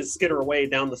time to skitter away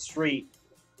down the street.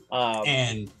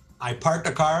 And I park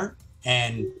the car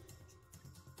and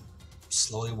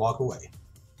slowly walk away.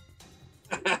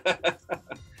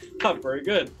 Oh, very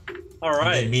good. All And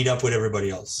right. then meet up with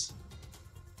everybody else.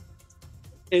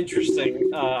 Interesting.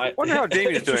 Wonder how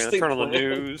Jamie's doing. Let's interesting turn on the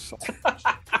plan. news.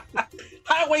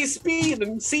 Highway speed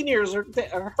and seniors are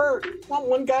hurt.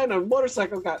 One guy on a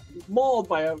motorcycle got mauled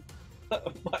by a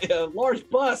large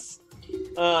bus.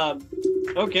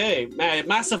 Okay,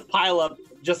 massive pileup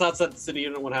just outside the city. You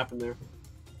don't know what happened there.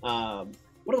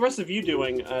 What are the rest of you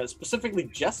doing? Specifically,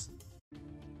 Jess.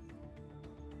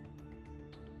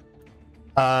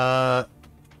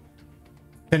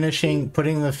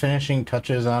 Putting the finishing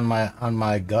touches on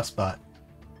my Gus bot.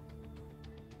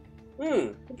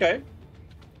 Okay.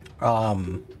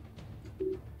 I'm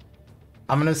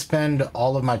gonna spend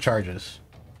all of my charges.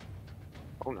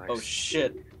 Oh, nice. Oh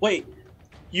shit! Wait,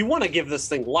 you want to give this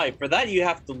thing life? For that, you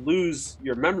have to lose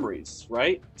your memories,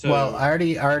 right? Well, I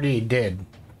already did.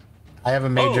 I have a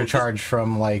major Oh, charge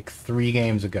from like 3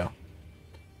 games ago.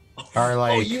 Or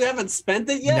like, oh, you haven't spent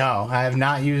it yet? no, I have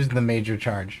not used the major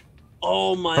charge.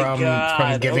 Oh my from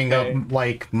god! giving okay. up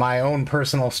like my own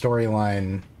personal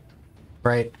storyline,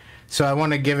 right? So I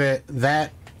want to give it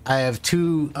that. I have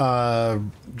 2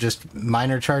 just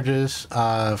minor charges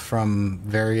from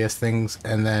various things,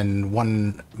 and then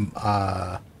 1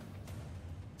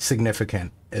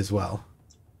 significant as well.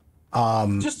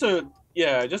 Just to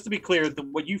be clear,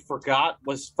 what you forgot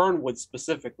was Fernwood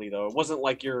specifically, though. It wasn't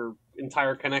like your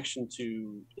entire connection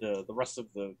to the rest of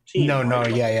the team. No,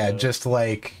 right? yeah, just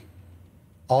like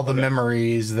all the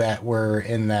memories that were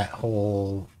in that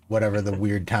whole whatever the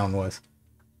weird town was.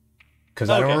 Because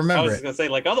I don't remember I was it. gonna say,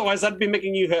 like, otherwise I'd be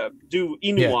making you do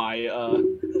Inuai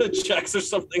checks or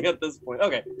something at this point.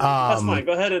 Okay, that's fine.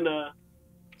 Go ahead and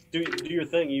do your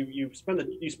thing. You spend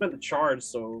the charge,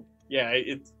 so yeah,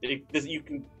 you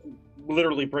can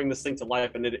literally bring this thing to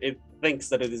life, and it thinks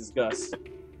that it is Gus.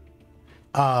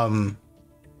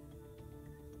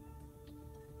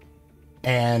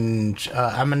 And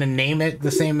I'm gonna name it the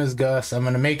same as Gus. I'm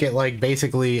gonna make it like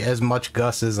basically as much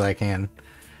Gus as I can.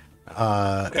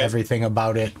 Everything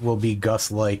about it will be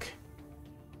Gus-like.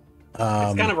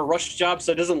 It's kind of a rush job,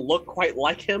 so it doesn't look quite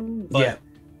like him, but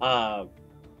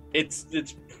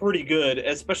it's pretty good,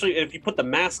 especially if you put the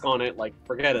mask on it. Like,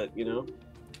 forget it, you know.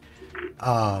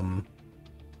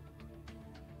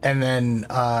 And then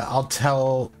I'll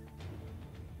tell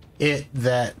it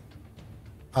that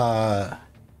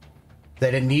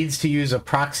it needs to use a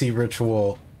proxy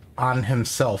ritual on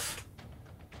himself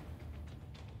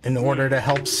in order to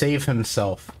help save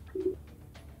himself.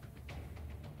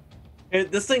 And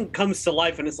this thing comes to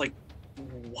life, and it's like,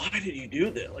 why did you do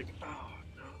that? Like, oh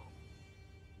no,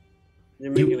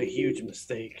 you're making a huge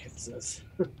mistake. It says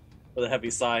with a heavy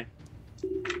sigh,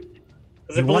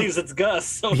 because it believes it's Gus.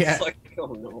 So it's like, oh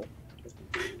no.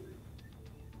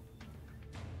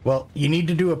 Well, you need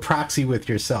to do a proxy with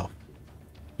yourself.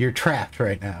 You're trapped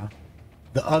right now.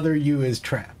 The other you is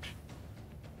trapped.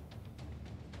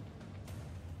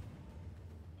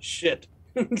 Shit,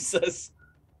 he says.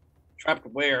 Trapped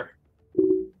where?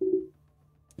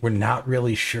 We're not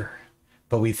really sure,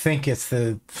 but we think it's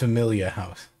the Familia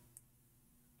house.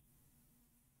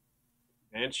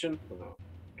 Mansion? Oh,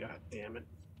 god damn it.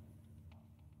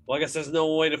 Well, I guess there's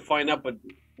no way to find out but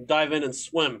dive in and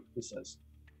swim, he says.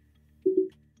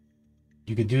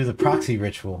 You could do the proxy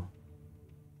ritual.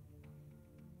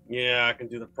 Yeah, I can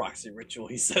do the proxy ritual,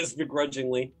 he says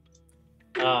begrudgingly.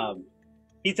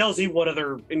 He tells you what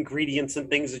other ingredients and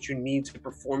things that you need to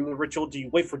perform the ritual. Do you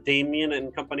wait for Damien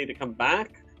and company to come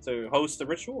back to host the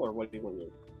ritual, or what do you want to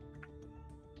do?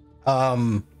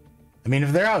 I mean,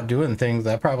 if they're out doing things,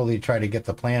 I probably try to get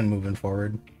the plan moving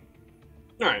forward.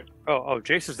 All right. Oh,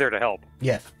 Jace is there to help.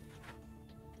 Yeah.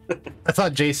 I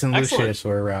thought Jason and Lucius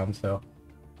were around, so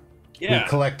yeah, we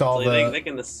collect all they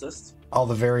can assist. All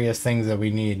the various things that we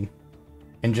need,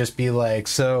 and just be like,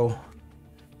 so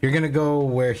you're gonna go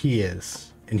where he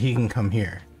is, and he can come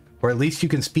here, or at least you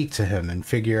can speak to him and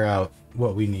figure out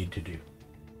what we need to do.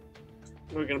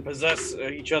 We're gonna possess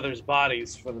each other's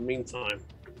bodies for the meantime.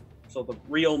 So the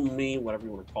real me, whatever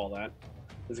you want to call that,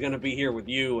 is gonna be here with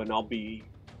you, and I'll be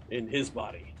in his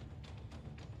body.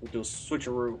 We'll do a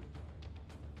switcheroo.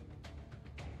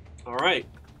 All right.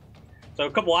 So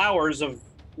a couple hours of,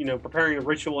 preparing the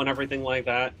ritual and everything like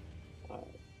that.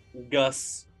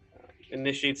 Gus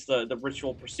initiates the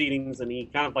ritual proceedings, and he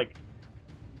kind of like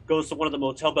goes to one of the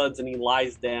motel beds and he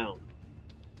lies down.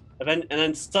 And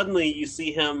then suddenly you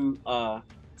see him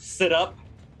sit up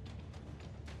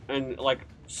and like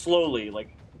slowly,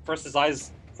 like first his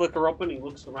eyes flicker open, he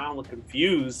looks around, look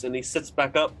confused, and he sits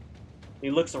back up.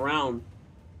 He looks around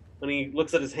and he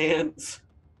looks at his hands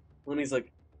and he's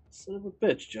like, "Son of a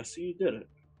bitch, Jesse, you did it."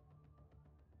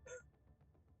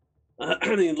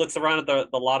 And he looks around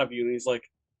at the lot of you and he's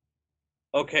like,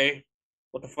 "Okay,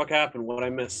 what the fuck happened? What'd I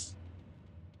miss?"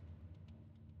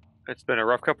 It's been a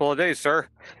rough couple of days, sir.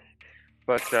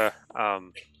 But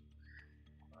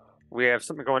we have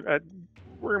something going.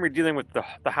 We're going to be dealing with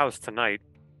the house tonight.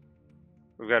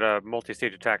 We've got a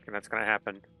multi-stage attack, and that's going to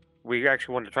happen. We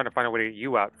actually wanted to try to find a way to get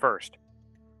you out first.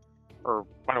 Or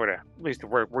find a way to, at least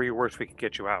where you were, so we can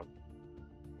get you out.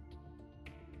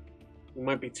 It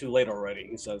might be too late already,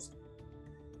 he says.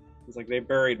 He's like, they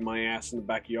buried my ass in the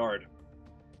backyard.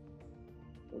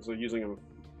 I was using a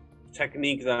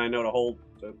technique that I know to hold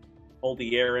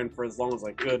the air in for as long as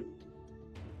I could.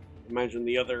 Imagine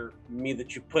the other me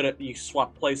that you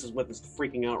swap places with is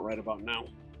freaking out right about now.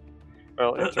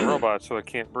 Well, it's a robot, so it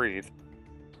can't breathe.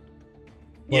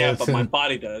 Yeah, but my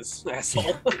body does,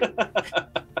 asshole.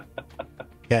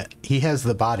 Yeah, he has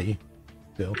the body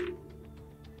still.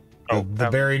 The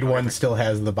buried one still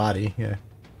has the body, yeah.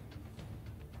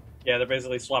 Yeah, they're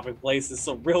basically swapping places.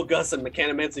 So real Gus and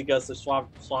Mechanomancy Gus are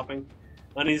swapping.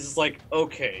 And he's just like,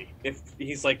 okay.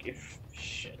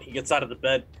 Shit. He gets out of the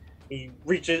bed. He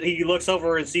looks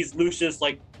over and sees Lucius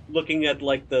like looking at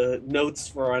like the notes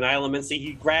for an Alamancy.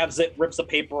 He grabs it, rips a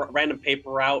random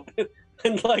paper out,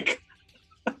 and like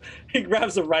he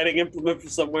grabs a writing implement from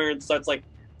somewhere and starts like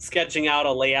sketching out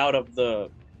a layout of the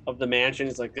mansion.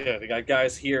 He's like, yeah, they got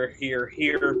guys here,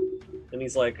 and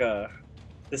he's like,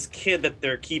 this kid that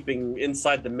they're keeping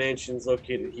inside the mansion is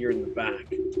located here in the back.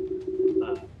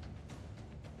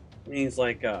 And he's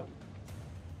like,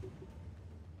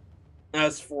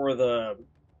 as for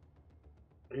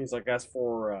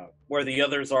where the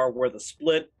others are, where the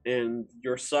split and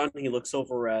your son, he looks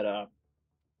over at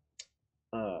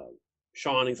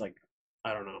Sean. He's like,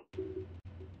 I don't know.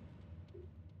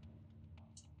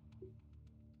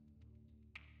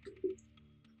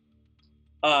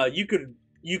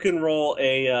 You can roll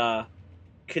a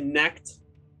connect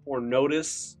or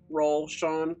notice roll,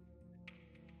 Sean.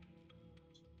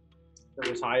 That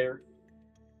was higher.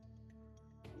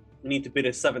 You need to beat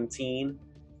a 17,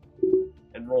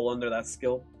 and and roll under that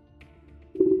skill.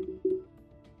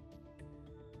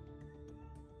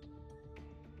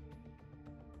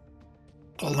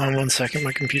 Hold on 1 second.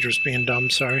 My computer's being dumb.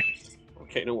 Sorry.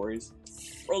 Okay, no worries.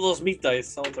 Roll those meat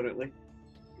dice alternately.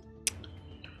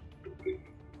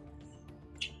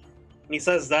 He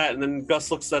says that, and then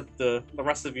Gus looks at the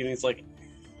rest of you, and he's like,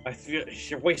 "I feel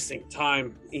you're wasting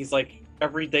time." He's like,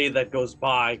 "Every day that goes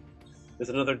by is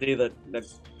another day that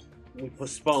we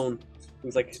postpone."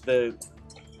 He's like, the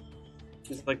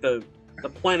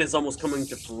plan is almost coming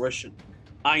to fruition.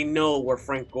 I know where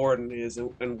Frank Gordon is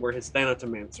and where his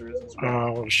Thanatomancer is as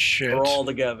well. Oh, shit. We're all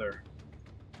together.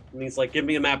 And he's like, "Give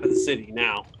me a map of the city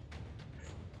now."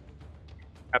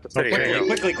 At the city. Okay. Here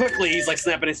you go. Quickly! He's like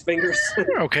snapping his fingers.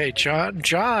 Okay,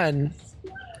 John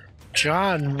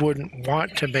wouldn't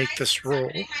want to make this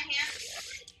roll.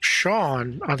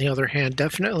 Sean, on the other hand,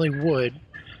 definitely would.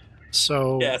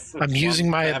 So Yes, I'm Sean, using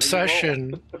my having you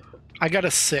obsession. I got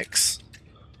a 6.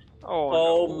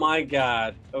 Oh no. my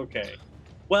god. Okay.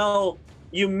 Well,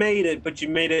 you made it, but you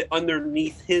made it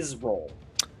underneath his roll.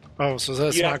 Oh, so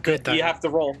that's You not have good to, then. You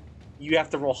have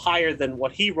to roll higher than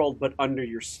what he rolled, but under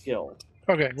your skill.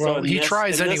 Okay, well, in he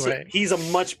tries anyway. He's a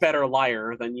much better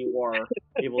liar than you are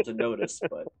able to notice,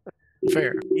 but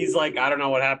Fair. he's like, "I don't know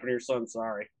what happened to your son,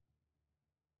 sorry."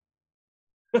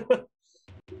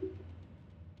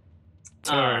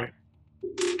 Sorry.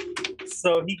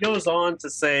 So he goes on to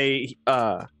say,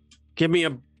 give me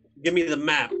the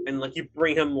map," and like you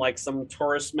bring him like some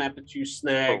tourist map that you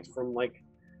snagged from like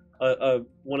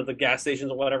one of the gas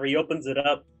stations or whatever. He opens it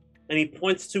up and he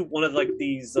points to one of like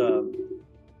these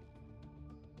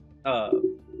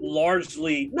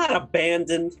largely not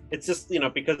abandoned. It's just,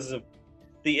 because of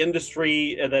the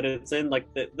industry that it's in. Like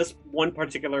this one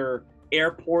particular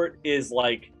airport is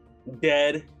like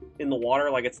dead in the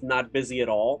water, like it's not busy at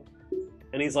all.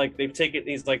 And he's like, they've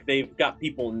got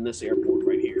people in this airport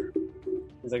right here.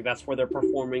 He's like, that's where they're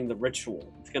performing the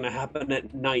ritual. It's gonna happen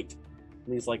at night.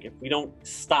 And he's like, if we don't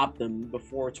stop them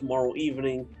before tomorrow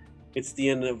evening, it's the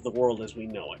end of the world as we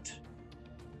know it.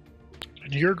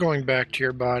 And you're going back to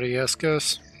your body, yes,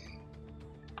 Gus?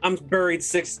 I'm buried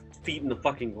 6 feet in the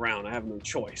fucking ground. I have no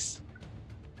choice.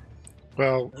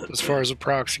 Well, as far as a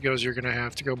proxy goes, you're going to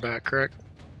have to go back, correct?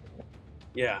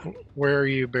 Yeah. Where are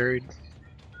you buried?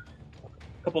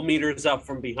 A couple meters out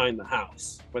from behind the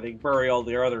house, where they bury all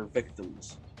their other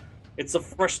victims. It's a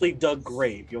freshly dug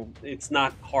grave. It's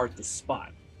not hard to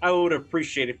spot. I would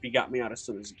appreciate if you got me out as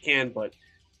soon as you can, but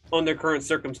under current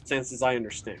circumstances, I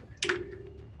understand.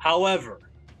 However,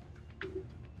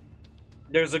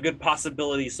 there's a good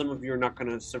possibility some of you are not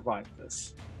going to survive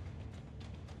this.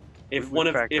 If one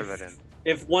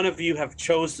of you have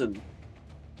chosen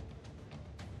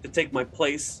to take my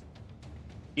place,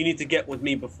 you need to get with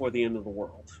me before the end of the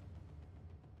world.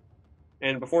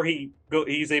 And before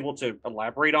he's able to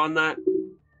elaborate on that,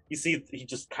 you see he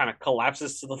just kind of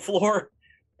collapses to the floor,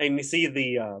 and you see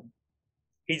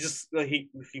he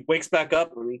wakes back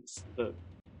up, and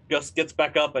Gus gets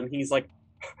back up, and he's like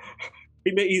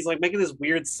he's like making this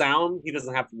weird sound. He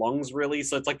doesn't have lungs really,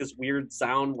 so it's like this weird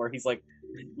sound where he's like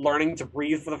learning to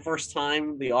breathe for the first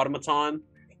time, the automaton. And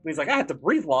he's like, I had to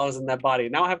breathe while I was in that body.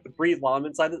 Now I have to breathe while I'm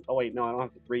inside it. Oh wait, no, I don't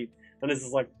have to breathe. And this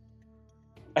is like,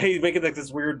 he's making like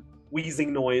this weird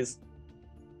wheezing noise.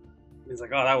 He's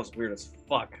like, oh, that was weird as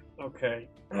fuck. Okay.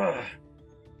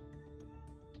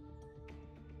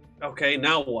 Okay,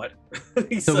 now what?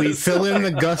 So we fill in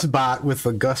the Gus bot with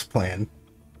the Gus plan.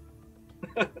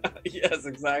 Yes,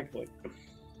 exactly.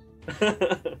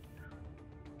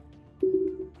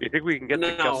 You think we can get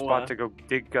the Gus No, bot to go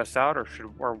dig Gus out,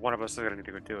 or one of us is going to need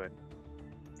to go do it?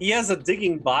 He has a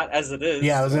digging bot as it is.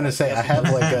 Yeah, I was gonna say I have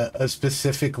like a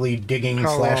specifically digging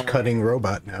How / long? cutting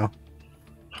robot now.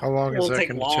 How long is It'll that take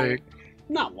going to long. take?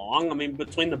 Not long. I mean,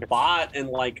 between the bot and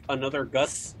like another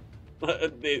Gus,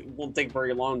 it won't take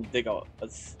very long to dig a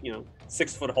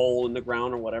 6-foot hole in the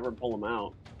ground or whatever and pull him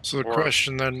out. So the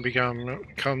question then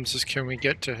becomes is, can we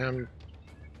get to him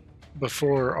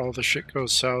before all the shit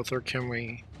goes south, or can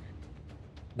we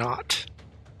not?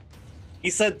 He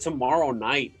said tomorrow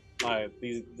night,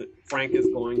 Frank is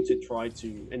going to try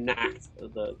to enact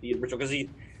the ritual, because he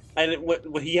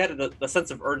had the sense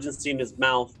of urgency in his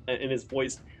mouth, in his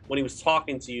voice when he was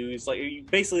talking to you. He's like, you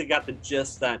basically got the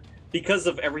gist that because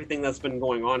of everything that's been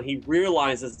going on, he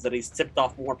realizes that he's tipped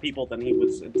off more people than he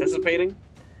was anticipating,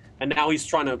 and now he's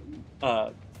trying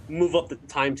to move up the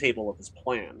timetable of his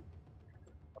plan.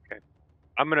 Okay.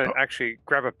 I'm going to actually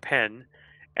grab a pen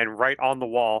and write on the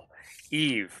wall,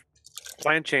 Eve,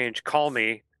 plan change, call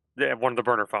me, one of the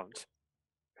burner phones.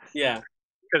 Yeah.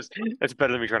 Because it's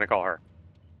better than me trying to call her.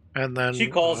 And then She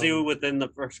calls you within the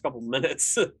first couple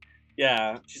minutes.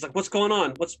 Yeah, she's like, "What's going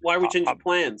on? Why are we changing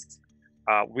plans?"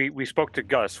 We spoke to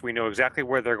Gus. We know exactly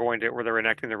where they're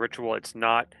enacting the ritual. It's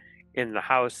not in the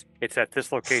house. It's at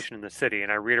this location in the city,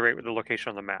 and I reiterate with the location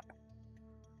on the map.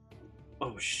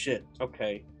 Oh shit.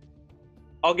 Okay.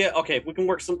 If we can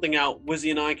work something out,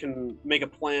 Wizzy and I can make a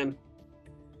plan.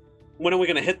 When are we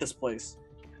gonna hit this place?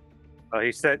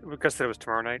 Gus said it was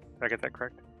tomorrow night. Did I get that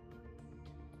correct?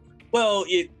 Well,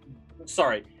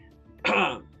 sorry.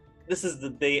 This is the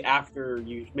day after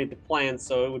you made the plan,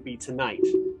 so it would be tonight,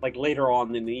 like later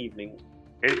on in the evening.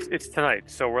 It's tonight,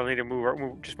 so we'll need to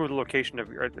move the location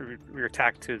of your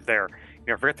attack to there.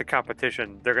 Forget the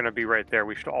competition. They're going to be right there.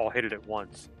 We should all hit it at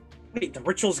once. Wait, the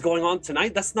ritual's going on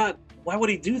tonight? That's not. Why would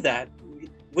he do that?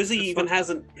 Wizzy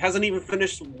hasn't even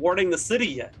finished warding the city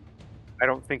yet. I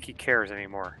don't think he cares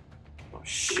anymore. Oh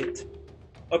shit.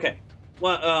 Okay.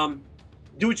 Well,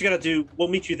 do what you gotta do. We'll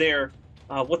meet you there.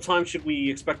 What time should we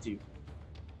expect you?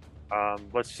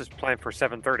 Let's just plan for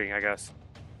 7:30, I guess.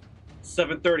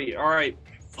 7:30. All right.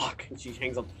 Fuck. And she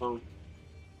hangs up the phone.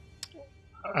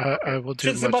 I will do.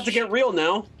 Shit's about to get real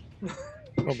now.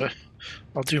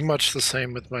 I'll do much the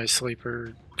same with my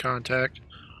sleeper contact.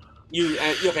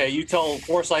 You tell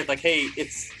Forsyth like, hey,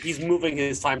 he's moving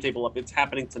his timetable up. It's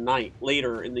happening tonight,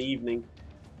 later in the evening,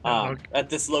 at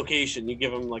this location. You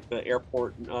give him like the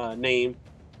airport name.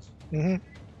 Mm-hmm.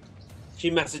 She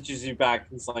messages you back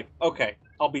and it's like, okay,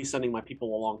 I'll be sending my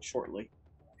people along shortly.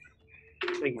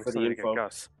 Thank you for the info.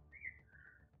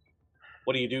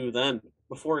 What do you do then?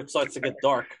 Before it starts to get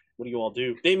dark, what do you all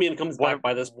do? Damien comes back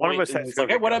by this point. And he's like,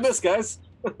 hey, what'd I miss, guys?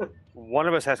 One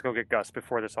of us has to go get Gus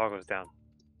before this all goes down.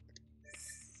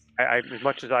 As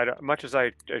much as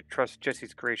I trust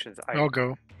Jesse's creations, I'll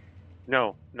go.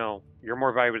 No, you're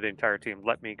more valuable to the entire team.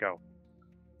 Let me go.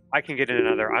 I can get in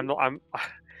another.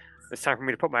 It's time for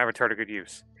me to put my avatar to good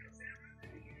use.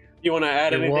 You want to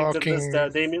add anything to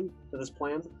this, Damien? To this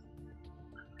plan?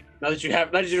 Now that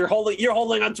you're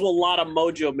holding onto a lot of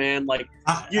mojo, man. Like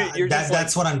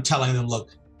that's what I'm telling them. Look,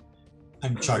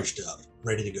 I'm charged up,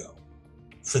 ready to go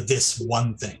for this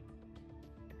one thing.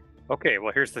 Okay,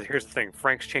 well here's the thing.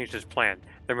 Frank's changed his plan.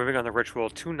 They're moving on the ritual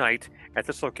tonight at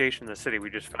this location in the city. We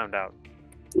just found out,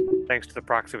 thanks to the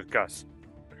proxy with Gus.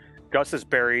 Gus is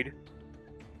buried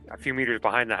a few meters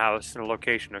behind the house in a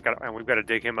location, and we've got to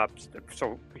dig him up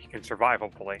so he can survive.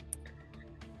 Hopefully,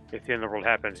 if the end of the world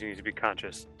happens, he needs to be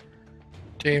conscious.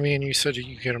 Damien, you said you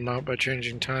could get him out by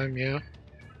changing time, yeah?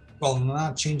 Well, I'm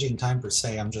not changing time per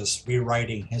se. I'm just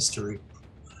rewriting history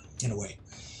in a way.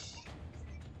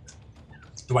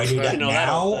 Do I do that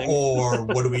now, or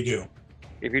what do we do?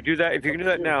 If you can do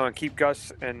that now and keep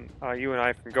Gus and you and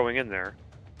I from going in there,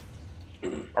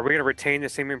 are we going to retain the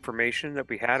same information that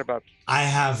we had about? I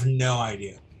have no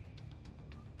idea.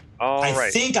 I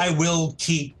think I will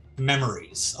keep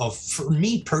memories of. For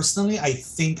me personally, I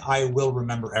think I will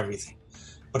remember everything.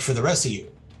 But for the rest of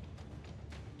you,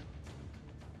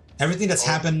 everything that's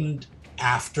happened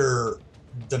after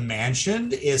the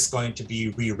mansion is going to be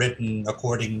rewritten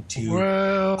according to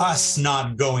us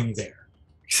not going there.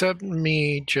 Except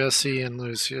me, Jesse, and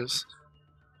Lucius.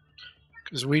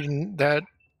 Because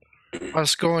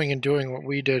us going and doing what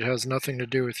we did has nothing to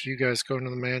do with you guys going to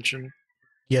the mansion.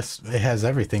 Yes, it has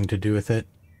everything to do with it.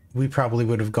 We probably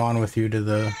would have gone with you to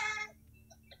the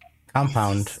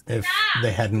compound if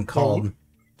they hadn't called.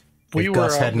 If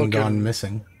Gus hadn't gone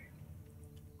missing.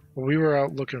 We were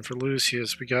out looking for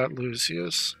Lucius. We got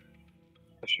Lucius.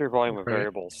 The sheer volume of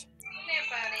variables.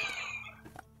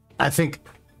 I think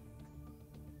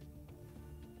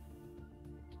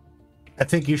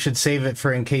you should save it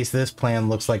for in case this plan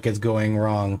looks like it's going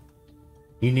wrong.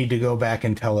 You need to go back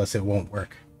and tell us it won't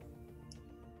work.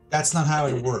 That's not how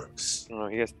it works. No,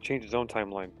 he has to change his own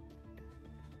timeline.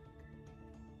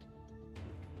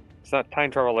 It's not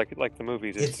time travel like the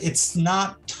movies. It's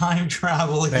not time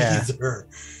travel either.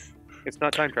 It's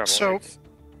not time travel. So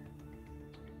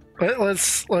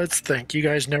let's think. You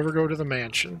guys never go to the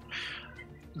mansion.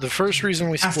 The first reason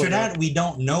we split after that, we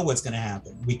don't know what's going to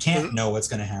happen. We can't know what's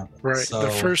going to happen. Right. So...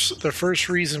 The first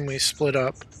reason we split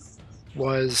up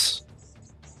was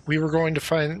me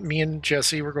and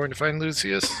Jesse were going to find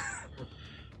Lucius,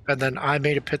 and then I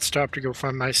made a pit stop to go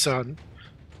find my son.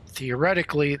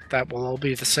 Theoretically, that will all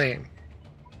be the same.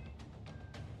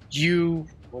 You,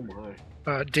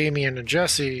 Damien, and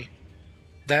Jesse,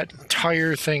 that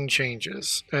entire thing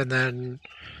changes, and then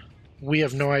we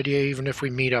have no idea even if we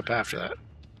meet up after that.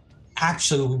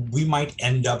 Actually, we might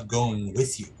end up going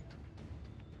with you.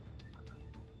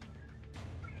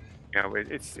 Yeah,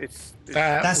 it's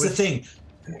that's the thing.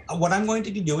 What I'm going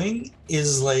to be doing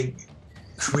is like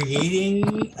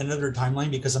creating another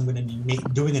timeline because I'm going to be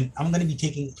we're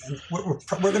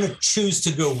going to choose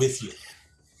to go with you.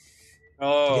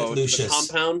 Oh, to to the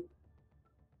compound?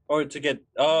 Or to get,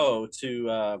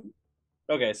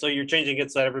 okay, so you're changing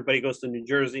it so that everybody goes to New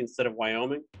Jersey instead of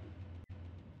Wyoming?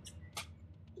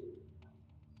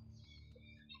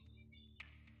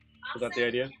 Is that the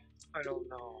idea? I don't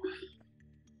know.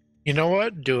 You know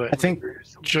what? Do it. I think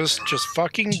Just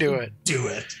fucking do it. Do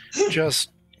it.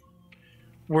 Just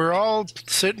we're all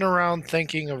sitting around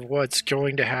thinking of what's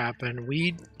going to happen.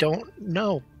 We don't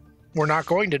know. We're not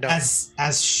going to know.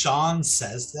 As Sean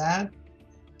says that,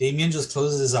 Damien just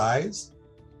closes his eyes,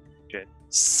 Shit.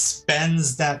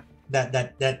 spends that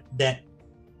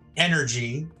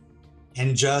energy,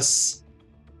 and just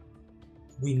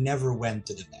we never went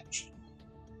to the mansion.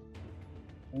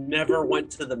 Never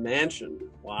went to the mansion.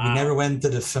 Wow. We never went to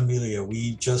the Familia.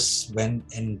 We just went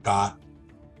and got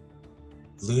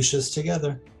Lucius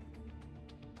together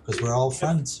because we're all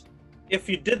friends. If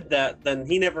you did that, then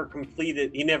he never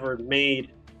completed.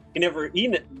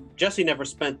 Jesse never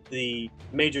spent the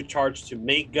major charge to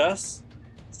make Gus,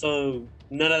 so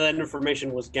none of that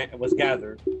information was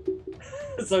gathered.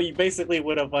 So you basically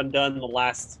would have undone the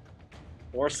last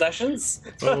 4 sessions.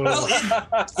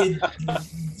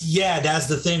 Yeah, that's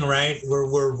the thing, right? We're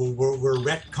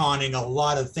retconning a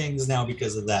lot of things now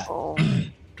because of that. Oh.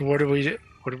 What do we do?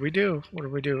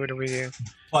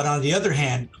 But on the other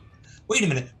hand, wait a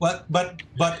minute. But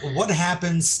what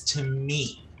happens to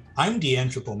me? I'm the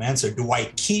anthropomancer. Do I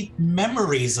keep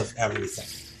memories of everything?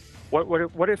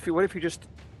 What if you just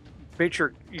made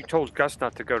sure you told Gus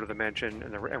not to go to the mansion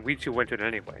and we two went to it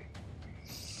anyway?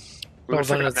 We would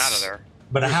have gotten out of there.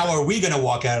 But how are we going to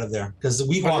walk out of there? Because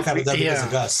we walk out of there because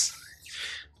of Gus.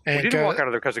 We didn't walk out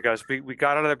of there because of Gus. We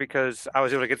got out of there because I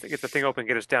was able to get the thing open,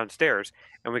 get us downstairs,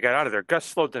 and we got out of there. Gus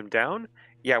slowed them down.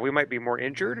 Yeah, we might be more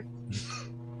injured.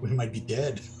 We might be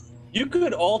dead. You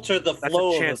could alter the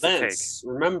flow of chance to events.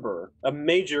 Remember,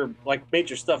 major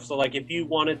stuff. So, like, if you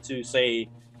wanted to say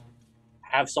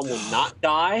have someone not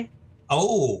die.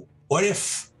 Oh, what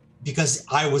if because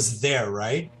I was there,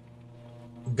 right?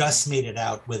 Gus made it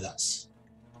out with us.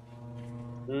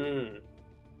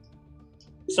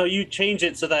 So you change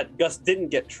it so that Gus didn't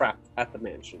get trapped at the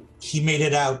mansion. He made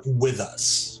it out with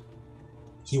us.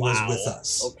 He was with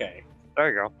us. Okay. There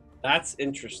you go. That's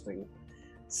interesting.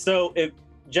 So if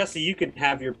Jesse, you can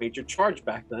have your major charge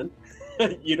back then.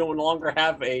 You no longer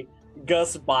have a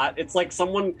Gus bot. It's like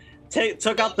someone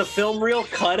took out the film reel,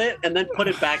 cut it, and then put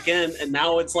it back in, and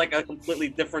now it's like a completely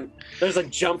different. There's a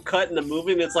jump cut in the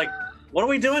movie, and it's like, what are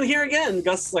we doing here again?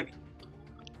 Gus is like,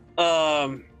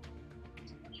 yeah,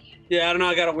 I don't know.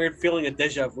 I got a weird feeling of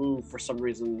deja vu for some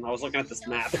reason. I was looking at this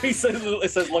map. It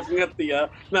says looking at the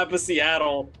map of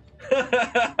Seattle.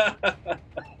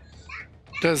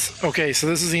 Okay, so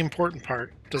this is the important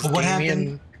part. Does What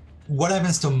Damien... What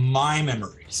happens to my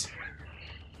memories?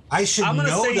 I should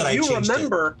know that I changed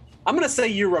it. I'm going to say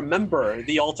you remember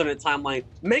the alternate timeline.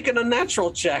 Make an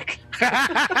unnatural check.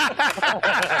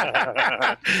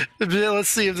 Let's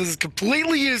see if this is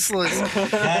completely useless.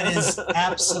 That is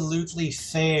absolutely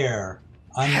fair.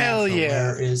 Unnatural. Hell yeah.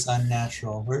 Where is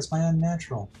unnatural? Where's my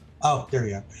unnatural? Oh, there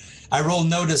you are. I roll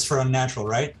notice for unnatural,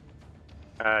 right?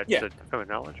 Yeah. To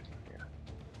knowledge. Yeah.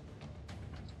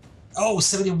 Oh,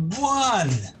 71.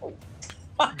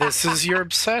 This is your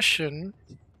obsession.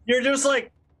 You're just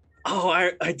like, oh,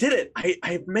 I did it.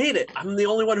 I made it. I'm the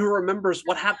only one who remembers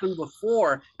what happened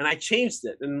before, and I changed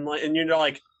it. And you're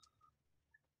like,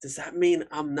 does that mean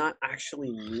I'm not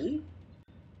actually me?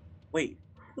 Wait,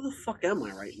 who the fuck am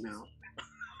I right now?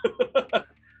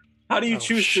 How do you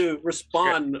choose to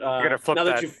respond you're gonna flip now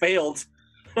that you failed?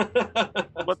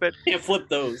 Flip it. Can't flip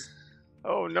those.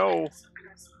 Oh no.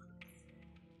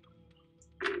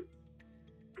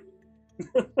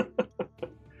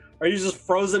 Are you just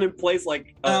frozen in place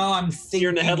like No, I'm thinking you're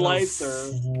in the headlights, of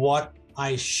or what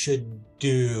I should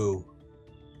do.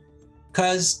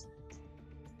 Because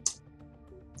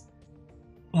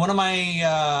one of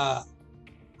my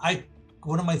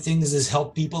things is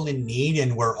help people in need,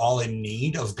 and we're all in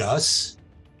need of Gus.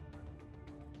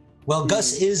 Well,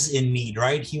 Gus is in need,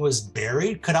 right? He was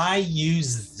buried. Could I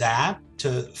use that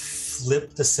to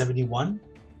flip the 71?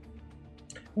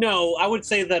 No, I would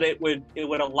say that it would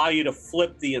allow you to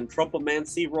flip the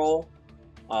anthropomancy roll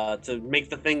to make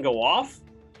the thing go off.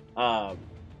 But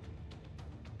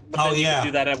then you can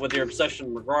do that with your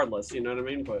obsession regardless, you know what I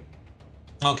mean? But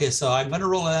okay, so I'm gonna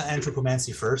roll an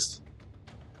anthropomancy first.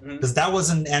 Because that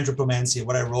wasn't anthropomancy.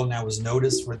 What I rolled now was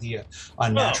notice for the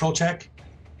unnatural check.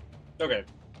 Okay.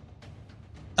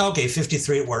 Okay,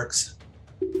 53, it works.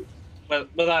 but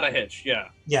without a hitch. Yeah.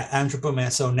 Yeah,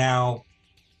 anthropomancer. So now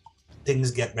things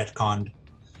get retconned.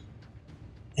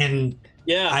 And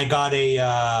Yeah. I got a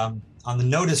on the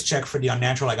notice check for the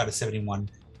unnatural. I got a 71.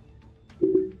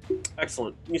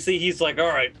 Excellent. You see, he's like, all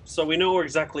right, so we know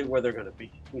exactly where they're gonna be.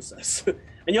 He says,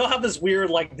 and you'll have this weird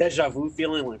like deja vu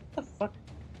feeling, like, what the fuck?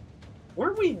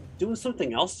 Weren't we doing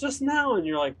something else just now? And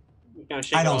you're like, you kind of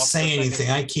shake I it don't off for a say second. anything.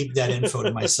 I keep that info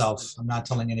to myself. I'm not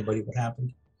telling anybody what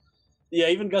happened. Yeah,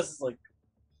 even Gus is like,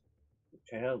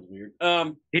 okay, that was weird. TV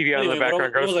on Anyway, the background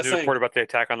what goes was to I report about the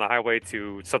attack on the highway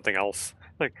to something else.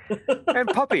 Like, and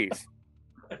puppies.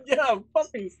 Yeah,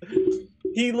 puppies.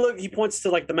 He points to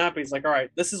like the map. And he's like, all right,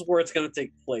 this is where it's gonna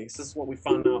take place. This is what we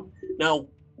found out. Now,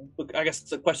 look, I guess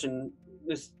the question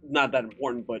is not that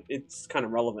important, but it's kind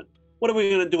of relevant. What are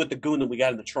we gonna do with the goon that we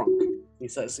got in the trunk? He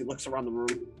says. He looks around the room.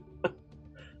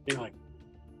 You're like,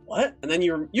 what? And then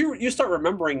you start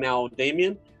remembering now,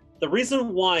 Damien. The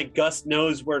reason why Gus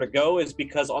knows where to go is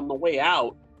because on the way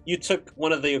out, you took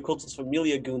one of the Occultus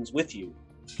Familia goons with you,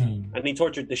 and he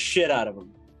tortured the shit out of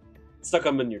him. Stuck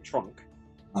him in your trunk.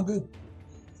 Oh, good.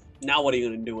 Now what are you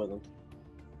going to do with him?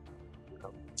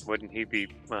 Wouldn't he be?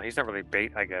 Well, he's not really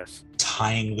bait, I guess.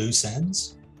 Tying loose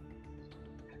ends.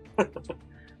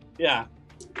 Yeah.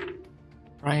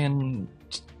 Ryan,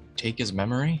 take his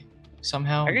memory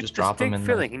somehow. I get Just drop him in.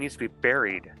 feeling he needs to be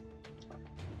buried.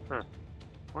 Huh.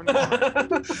 Wonder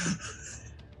why.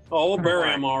 Oh, we'll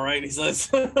bury him all right, he says.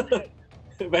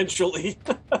 Eventually.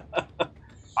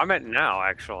 I meant now,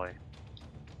 actually.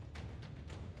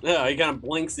 Yeah, he kind of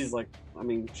blinks. He's like, I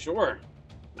mean, sure.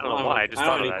 I don't know why. I just don't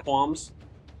thought have of any that. qualms.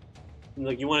 I'm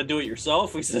like, you want to do it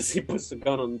yourself? He says. He puts the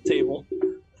gun on the table.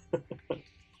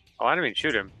 Oh, I didn't mean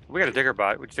shoot him. We got a digger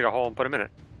bot. We just dig a hole and put him in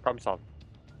it. Problem solved.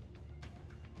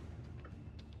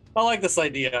 I like this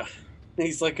idea. And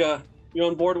he's like, you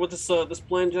on board with this this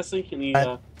plan, Jesse? And he,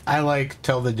 I like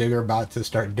tell the digger bot to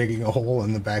start digging a hole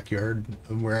in the backyard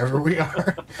of wherever we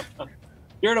are.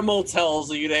 you're in a motel,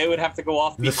 so they would have to go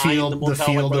off behind the motel, the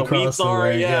field like where the across weeds the are.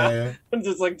 way. Yeah. Yeah. And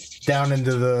just like Down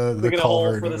into the digging a hole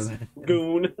culvert. for over this there.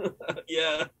 goon.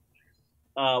 Yeah.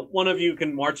 One of you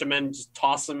can march him in, just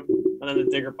toss him, and then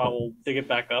the digger bot will dig it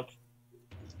back up.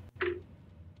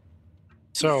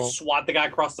 So Swat the guy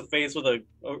across the face with a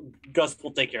Gus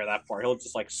will take care of that part. He'll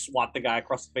just like swat the guy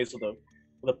across the face with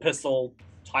a pistol,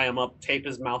 tie him up, tape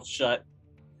his mouth shut,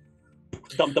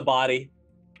 dump the body.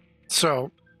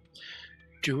 So,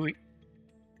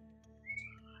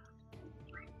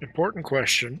 important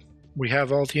question. We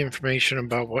have all the information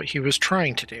about what he was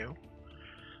trying to do.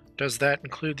 Does that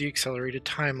include the accelerated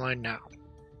timeline now?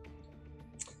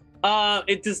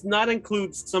 It does not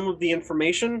include some of the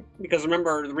information, because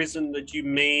remember, the reason that you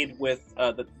made with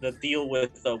the deal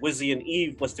with Wizzy and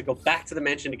Eve was to go back to the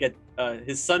mansion to get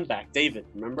his son back, David,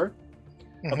 remember?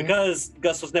 But because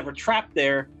Gus was never trapped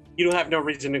there, you don't have no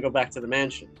reason to go back to the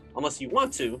mansion, unless you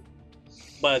want to.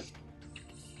 But,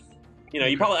 you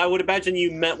know, I would imagine you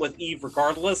met with Eve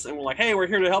regardless, and were like, hey, we're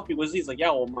here to help you, Wizzy. He's like,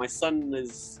 yeah, well, my son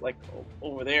is, like,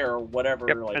 over there, or whatever.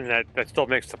 Yep, like, and that still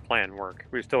makes the plan work.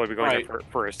 We still would be going there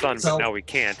for his son, So- but now we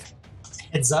can't.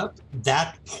 Heads up,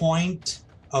 that point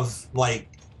of like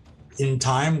in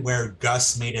time where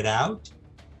Gus made it out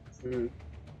Mhm.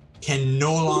 can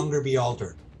no longer be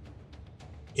altered.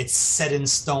 It's set in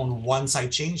stone. Once I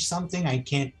change something, I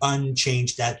can't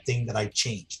unchange that thing that I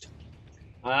changed.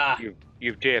 Ah,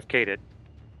 You've JFK'd it.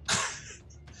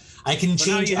 I can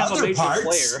so now change you have a other major parts.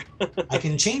 player. I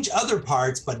can change other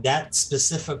parts, but that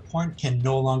specific point can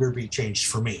no longer be changed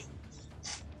for me.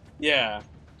 Yeah.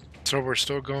 So we're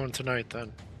still going tonight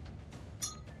then.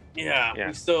 Yeah,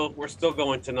 Yeah. we're still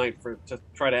going tonight to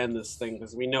try to end this thing,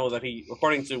 because we know that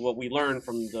according to what we learned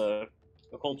from the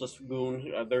occultist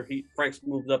goon, Frank's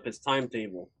moved up his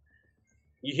timetable.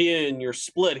 He and your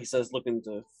split, he says, looking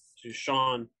to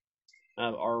Sean,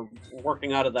 are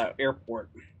working out of that airport.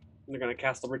 They're going to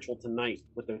cast the ritual tonight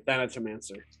with the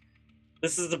Thanatomancer.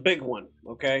 This is the big one,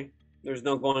 okay? There's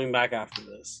no going back after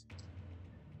this.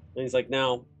 And he's like,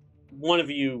 now, one of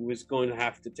you is going to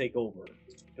have to take over,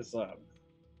 because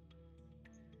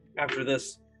after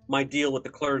this, my deal with the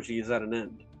clergy is at an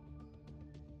end.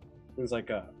 He's like,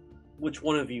 which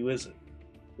one of you is it?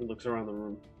 He looks around the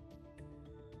room.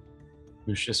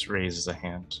 Lucius raises a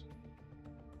hand.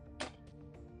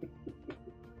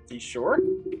 You sure?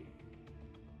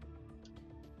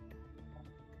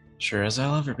 Sure as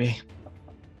I'll ever be.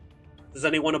 Does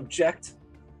anyone object?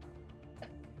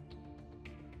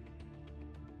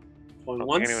 Going I don't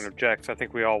once? think anyone objects. I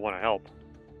think we all want to help.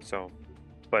 So,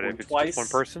 but Going if it's twice? just one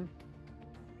person,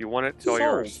 you want it, it's all Sold.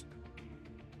 yours.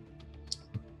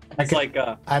 It's like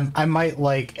I might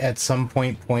like at some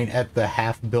point at the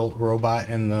half-built robot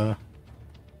in the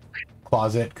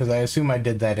closet because I assume I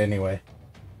did that anyway.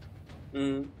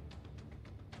 mm,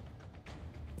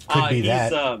 Could be he's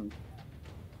that.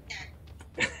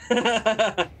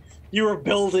 you were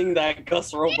building that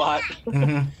Gus robot.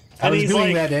 Mm-hmm. I And was he's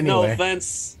doing like, that no anyway.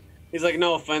 offense. He's like,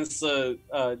 no offense,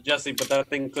 Jesse, but that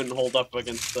thing couldn't hold up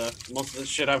against most of the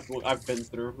shit I've been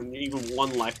through in even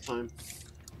one lifetime.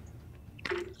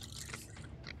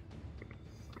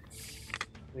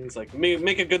 And he's like,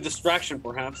 make a good distraction,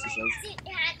 perhaps. He says.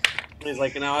 And he's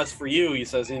like, now as for you, he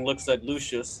says, and he looks at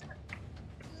Lucius.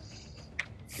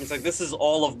 He's like, this is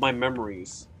all of my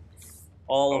memories,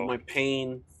 all of my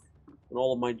pain, and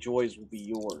all of my joys will be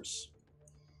yours.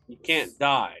 You can't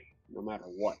die, no matter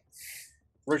what.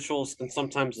 Rituals can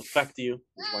sometimes affect you.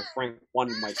 That's why Frank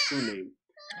wanted my true name.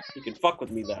 You can fuck with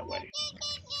me that way.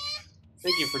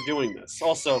 Thank you for doing this.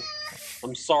 Also,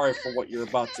 I'm sorry for what you're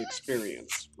about to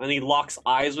experience. And he locks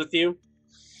eyes with you.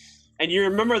 And you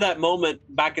remember that moment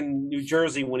back in New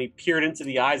Jersey when he peered into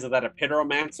the eyes of that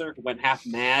epitomancer who went half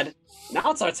mad?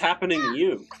 Now it starts happening to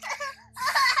you.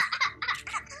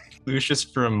 Lucius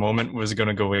for a moment was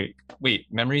gonna go, wait,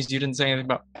 memories you didn't say anything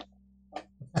about?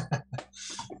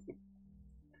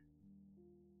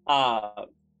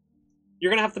 You're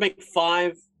gonna have to make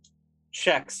 5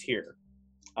 checks here.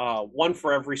 1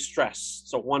 for every stress.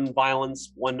 So 1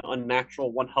 violence, 1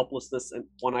 unnatural, 1 helplessness, and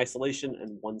 1 isolation,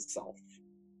 and 1 self.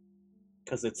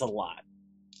 Because it's a lot.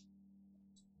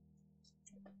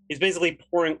 He's basically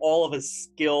pouring all of his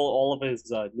skill, all of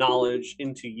his knowledge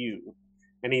into you.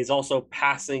 And he's also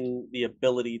passing the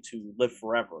ability to live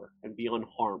forever and be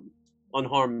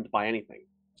unharmed by anything,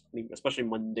 especially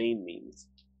mundane means.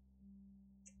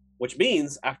 Which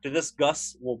means, after this,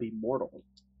 Gus will be mortal.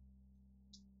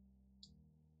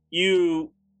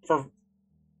 You, for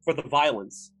the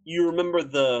violence, you remember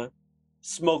the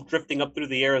smoke drifting up through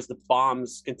the air as the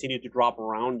bombs continued to drop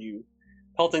around you,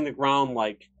 pelting the ground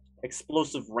like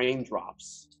explosive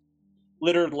raindrops.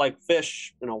 Littered like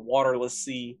fish in a waterless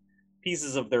sea,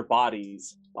 pieces of their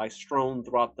bodies lie strewn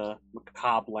throughout the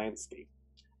macabre landscape.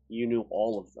 You knew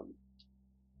all of them.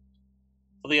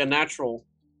 For the unnatural,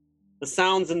 the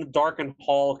sounds in the darkened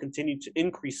hall continued to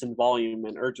increase in volume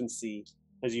and urgency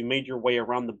as you made your way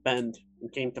around the bend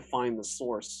and came to find the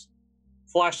source.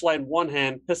 Flashlight in one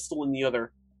hand, pistol in the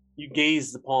other, you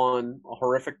gazed upon a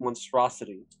horrific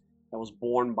monstrosity that was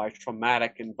born by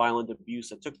traumatic and violent abuse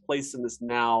that took place in this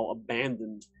now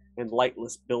abandoned and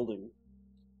lightless building.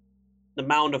 The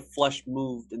mound of flesh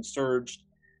moved and surged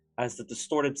as the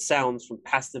distorted sounds from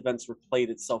past events replayed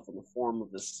itself in the form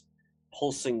of this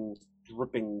pulsing,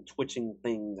 dripping, twitching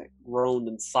thing that groaned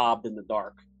and sobbed in the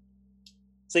dark.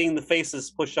 Seeing the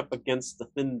faces push up against the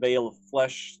thin veil of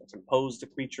flesh that composed the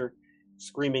creature,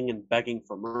 screaming and begging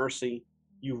for mercy,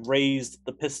 you raised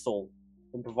the pistol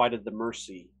and provided the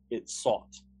mercy it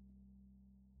sought.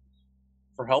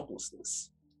 For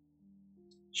helplessness.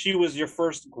 She was your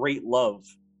first great love,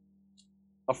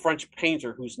 a French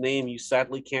painter whose name you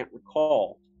sadly can't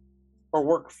recall. Her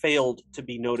work failed to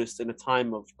be noticed in a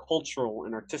time of cultural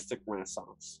and artistic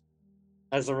renaissance.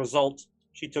 As a result,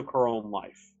 she took her own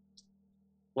life.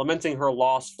 Lamenting her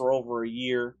loss for over a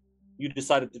year, you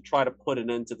decided to try to put an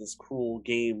end to this cruel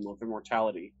game of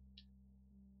immortality.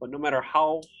 But no matter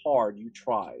how hard you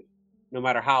tried, no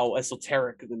matter how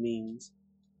esoteric the means,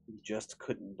 you just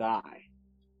couldn't die.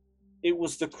 It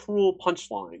was the cruel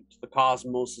punchline to the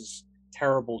cosmos'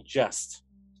 terrible jest.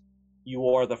 You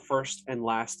are the first and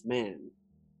last man.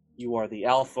 You are the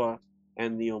Alpha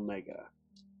and the Omega.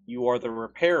 You are the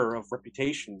repairer of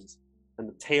reputations and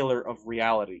the tailor of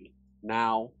reality,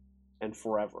 now and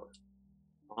forever.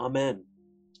 Amen.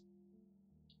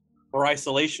 For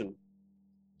isolation,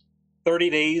 30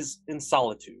 days in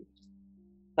solitude.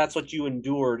 That's what you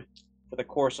endured for the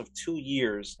course of 2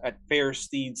 years at Fair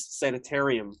Steed's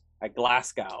Sanitarium at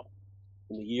Glasgow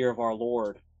in the year of our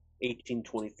Lord,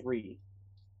 1823.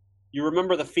 You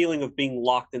remember the feeling of being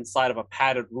locked inside of a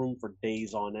padded room for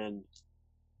days on end.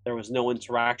 There was no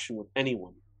interaction with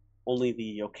anyone, only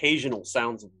the occasional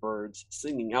sounds of birds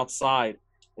singing outside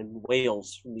and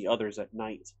wails from the others at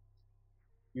night.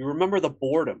 You remember the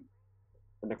boredom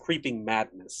and the creeping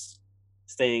madness,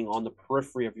 staying on the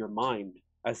periphery of your mind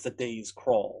as the days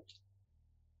crawled.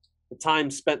 The time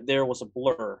spent there was a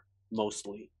blur,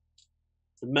 mostly.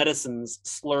 The medicines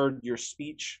slurred your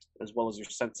speech as well as your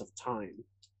sense of time.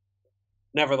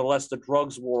 Nevertheless, the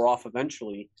drugs wore off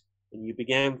eventually, and you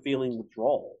began feeling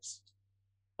withdrawals.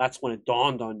 That's when it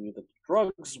dawned on you that the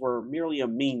drugs were merely a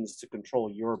means to control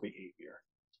your behavior.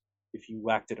 If you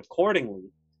acted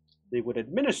accordingly, they would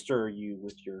administer you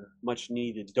with your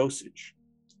much-needed dosage.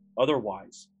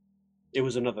 Otherwise, it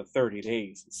was another 30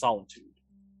 days in solitude.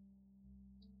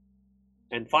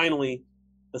 And finally,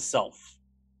 the self.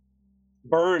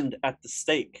 Burned at the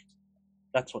stake.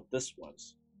 That's what this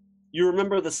was. You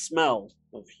remember the smell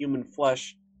of human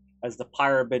flesh as the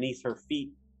pyre beneath her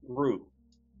feet grew.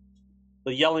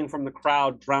 The yelling from the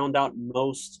crowd drowned out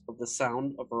most of the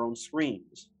sound of her own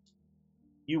screams.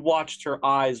 You watched her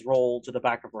eyes roll to the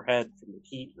back of her head from the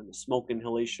heat and the smoke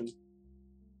inhalation.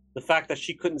 The fact that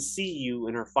she couldn't see you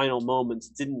in her final moments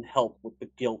didn't help with the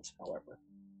guilt, however.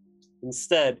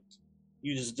 Instead,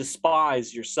 you just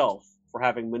despise yourself for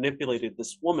having manipulated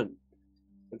this woman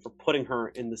and for putting her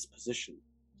in this position.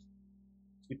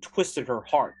 You twisted her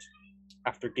heart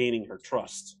after gaining her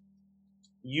trust.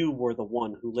 You were the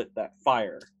one who lit that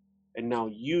fire, and now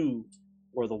you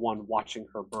were the one watching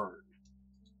her burn.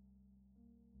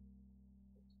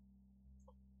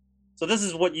 So this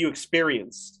is what you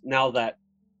experience now that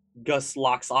Gus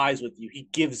locks eyes with you. He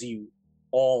gives you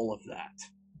all of that.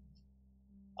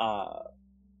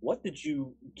 What did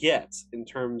you get in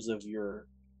terms of your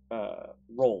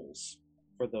rolls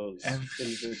for those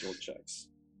individual checks?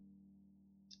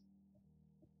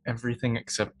 Everything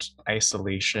except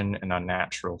isolation and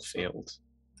unnatural failed.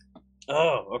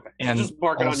 Oh, okay. And just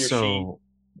mark it on your sheet. Also,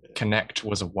 connect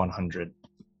was a 100.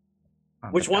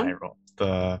 On Which the one? die roll.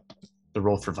 The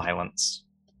roll for violence.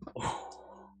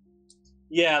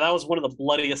 Yeah, that was one of the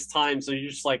bloodiest times. So you're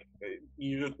just like,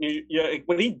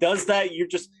 when he does that, you're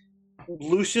just,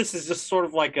 Lucius is just sort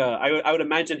of like I would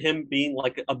imagine him being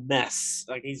like a mess.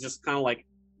 Like he's just kind of like,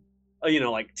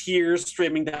 like tears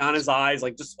streaming down his eyes,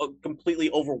 like just completely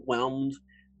overwhelmed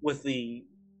with the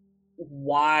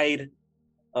wide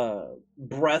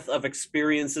breadth of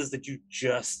experiences that you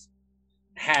just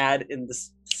had in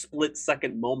this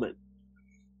split-second moment.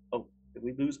 Oh, did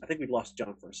we lose? I think we lost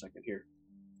John for a second here.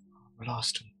 We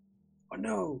lost him. Oh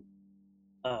no.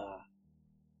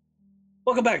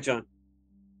 Welcome back, John.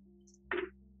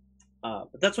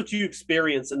 But that's what you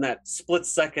experience in that split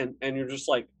second, and you're just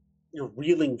like, you're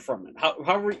reeling from it.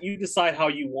 However, you decide how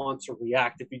you want to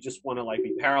react. If you just want to like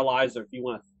be paralyzed, or if you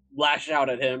want to lash out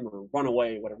at him or run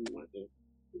away, whatever you want to do.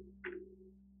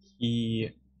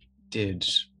 He did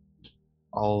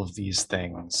all of these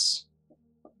things.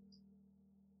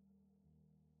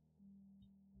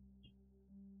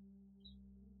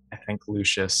 I think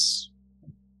Lucius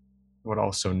would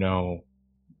also know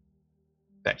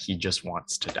that he just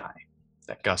wants to die.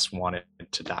 That Gus wanted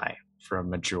to die for a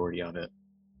majority of it.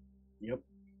 Yep.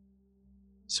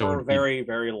 So for a very,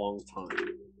 very long time.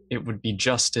 It would be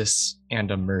justice and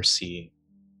a mercy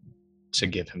to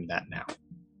give him that now.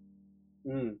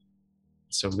 Mm.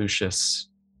 So Lucius,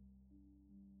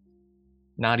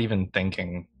 not even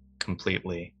thinking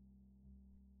completely,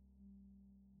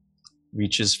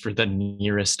 reaches for the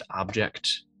nearest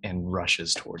object and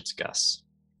rushes towards Gus.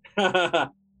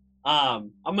 I'm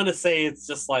gonna say it's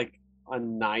just like a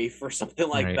knife or something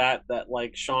like Right. that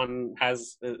like Sean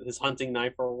has his hunting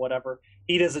knife or whatever.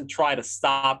 He doesn't try to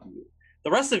stop you.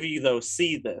 The rest of you though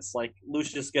see this. Like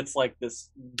Lucius gets like this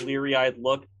bleary-eyed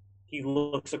look. He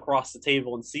looks across the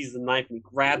table and sees the knife and he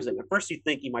grabs it. At first you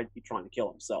think he might be trying to kill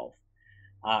himself.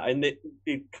 And it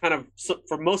kind of,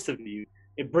 for most of you,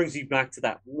 it brings you back to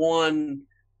that one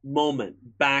moment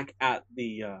back at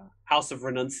the House of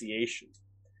Renunciation.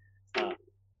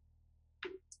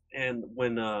 And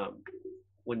when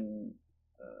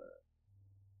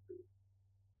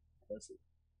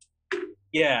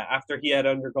after he had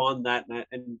undergone that,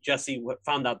 and Jesse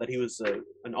found out that he was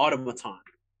an automaton,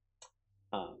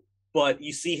 but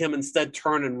you see him instead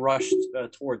turn and rush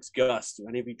towards Gus. Do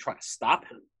any of you try to stop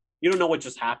him? You don't know what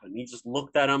just happened. He just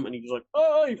looked at him and he was like,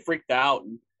 "Oh!" He freaked out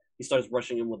and he starts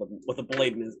rushing him with a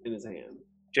blade in his hand.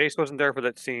 Jace wasn't there for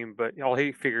that scene, but all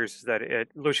he figures is that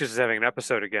Lucius is having an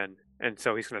episode again, and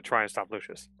so he's going to try and stop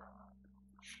Lucius.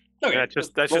 Okay, that's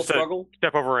just a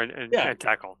step over and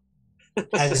tackle.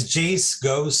 As Jace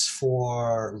goes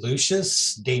for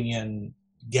Lucius, Damien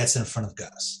gets in front of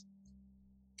Gus.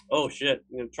 Oh shit!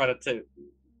 I'm gonna try to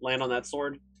land on that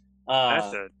sword.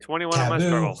 That's a 21 on my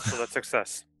struggle, so that's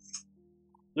success.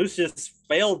 Lucius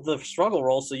failed the struggle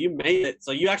roll, so you made it.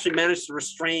 So you actually managed to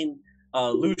restrain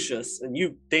Lucius, and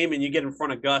you, Damien, you get in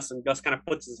front of Gus, and Gus kind of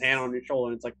puts his hand on your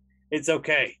shoulder, and it's like, "It's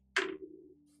okay."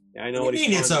 Yeah, I know what you he's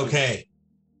mean. It's okay.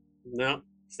 No,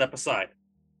 step aside.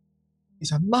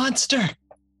 He's a monster.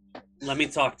 Let me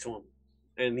talk to him.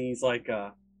 And he's like,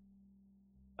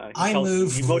 I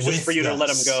move he motions with for you Gus. to let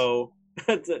him go.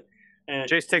 And,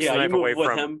 Jace takes the knife away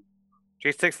from him.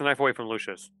 Jace takes the knife away from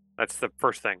Lucius. That's the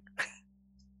first thing.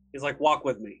 He's like, walk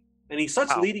with me. and he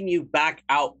starts Wow. leading you back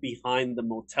out behind the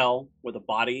motel where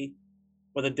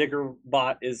the digger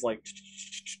bot is like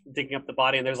digging up the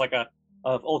body, and there's like a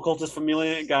occultist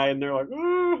familia guy, and they're like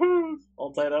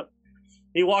all tied up.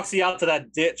 He walks you out to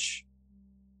that ditch,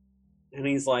 and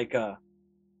he's like,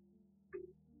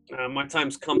 "My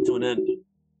time's come to an end."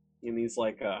 And he's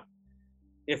like,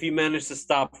 "If you manage to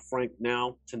stop Frank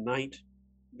now tonight,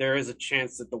 there is a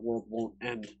chance that the world won't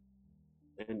end,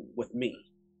 and with me."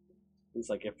 He's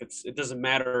like, it doesn't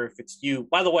matter if it's you.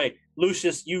 By the way,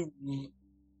 Lucius, you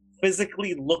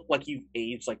physically look like you've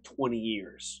aged like 20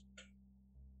 years.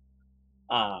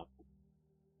 And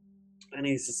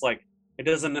he's just like, it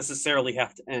doesn't necessarily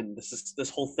have to end. This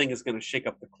whole thing is going to shake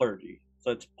up the clergy,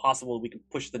 so it's possible we can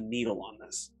push the needle on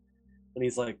this. And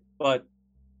he's like, but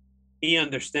he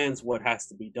understands what has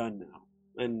to be done now,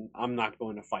 and I'm not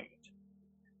going to fight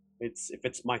it. If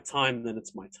it's my time, then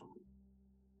it's my time.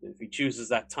 And if he chooses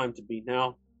that time to be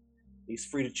now, he's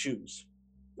free to choose.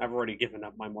 I've already given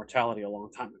up my mortality a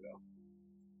long time ago.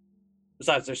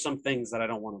 Besides, there's some things that I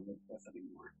don't want to live with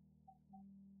anymore.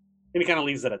 And he kind of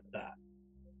leaves it at that.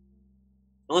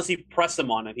 Unless you press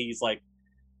him on it, he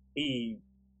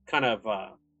kind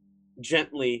of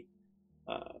gently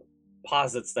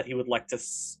posits that he would like to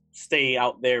stay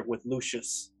out there with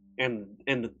Lucius and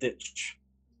in the ditch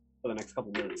for the next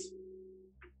couple minutes.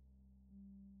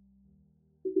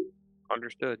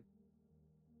 Understood.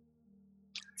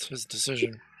 It's his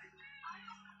decision.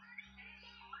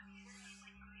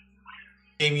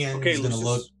 Damien's Okay, going to Lucius.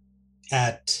 look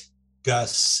at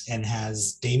Gus, and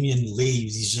as Damien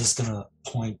leaves, he's just going to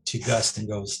point to Gus and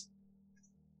goes,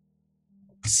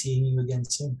 "Seeing you again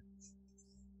soon."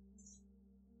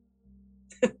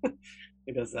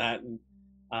 He does that, and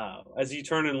as you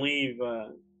turn and leave,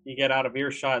 you get out of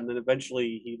earshot, and then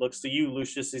eventually he looks to you,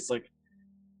 Lucius. He's like,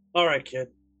 "All right, kid.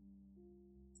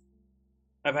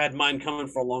 I've had mine coming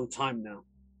for a long time now.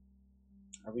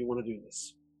 However you want to do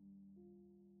this.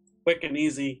 Quick and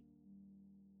easy,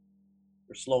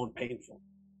 or slow and painful.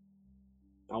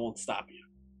 I won't stop you."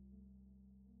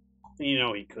 You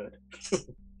know he could.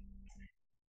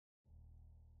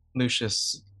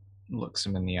 Lucius looks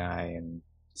him in the eye and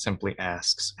simply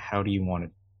asks, how do you want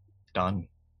it done?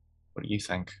 What do you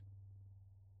think?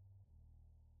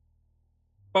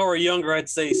 If I were younger, I'd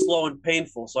say slow and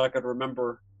painful so I could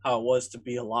remember how it was to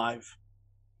be alive.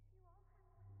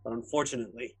 But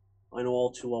unfortunately, I know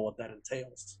all too well what that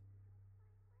entails.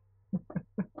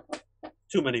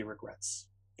 Too many regrets.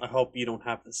 I hope you don't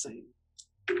have the same.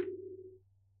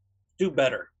 Do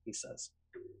better, he says.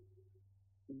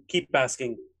 Keep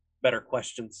asking better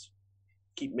questions.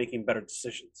 Keep making better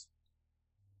decisions.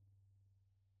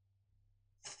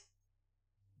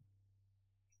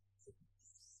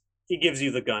 He gives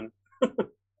you the gun.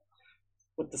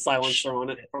 With the silencer on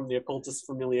it from the occultist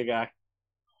familia guy.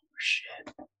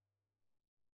 Shit.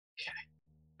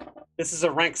 This is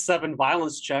a rank 7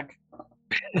 violence check.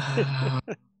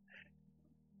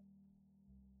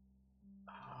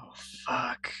 Oh,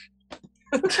 fuck.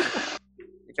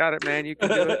 You got it, man. You can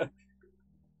do it.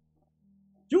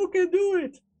 You can do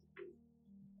it.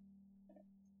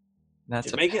 That's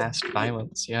You a make it? past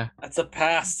violence, yeah. That's a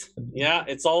pass. Yeah,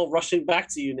 it's all rushing back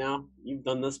to you now. You've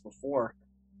done this before.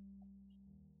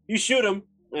 You shoot him,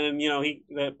 and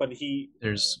he.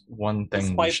 There's one thing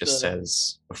Despite Lucius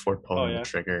says before pulling the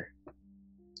trigger. I'm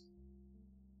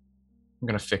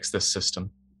gonna fix this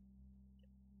system.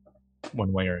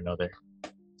 One way or another.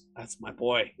 That's my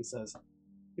boy, he says.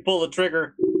 You pull the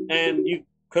trigger, and you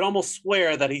could almost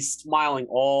swear that he's smiling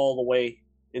all the way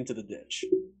into the ditch.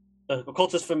 The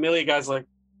occultist familia guy's like,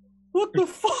 what the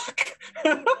fuck?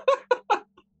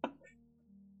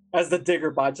 As the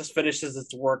digger bot just finishes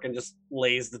its work and just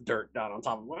lays the dirt down on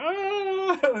top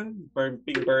of him.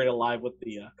 Being buried alive with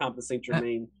the compensate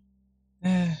Germain.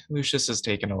 Lucius has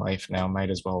taken a life now. Might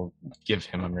as well give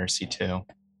him a mercy too.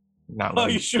 Not Oh,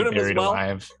 let you him shoot be him as buried well?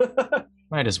 alive.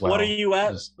 Might as well. What are you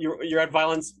at? Just You're at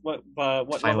violence. What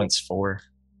violence 4.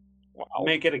 Wow.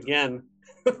 Make it again.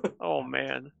 Oh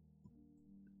man.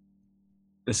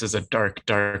 This is a dark,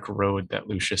 dark road that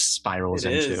Lucius spirals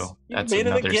It into. is. You That's made it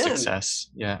another again. success.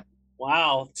 Yeah.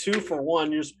 Wow, 2 for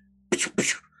 1. You're just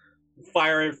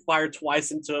fire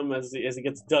twice into him as he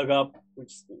gets dug up.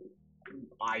 Just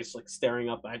eyes like staring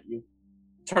up at you.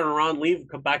 Turn around, leave,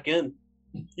 come back in.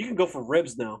 You can go for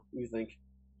ribs now. You think?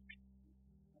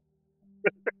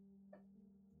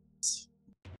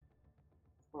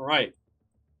 All right.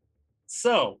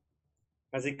 So,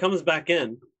 as he comes back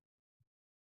in,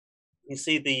 you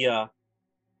see the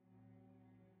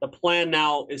plan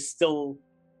now is still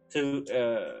to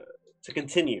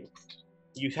continue.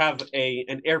 You have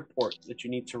an airport that you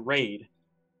need to raid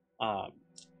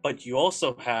But you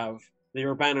also have the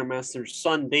Urbana Master's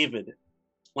son, David,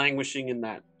 languishing in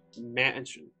that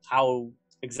mansion. How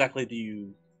exactly do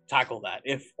you tackle that,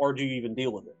 or do you even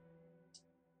deal with it?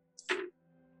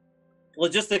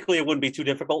 Logistically, it wouldn't be too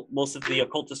difficult. Most of the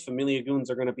occultist familia goons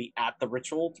are going to be at the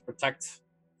ritual to protect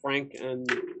Frank and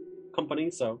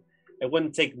company, so it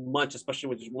wouldn't take much, especially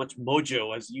with as much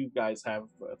mojo as you guys have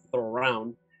to throw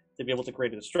around, to be able to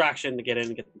create a distraction to get in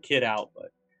and get the kid out. But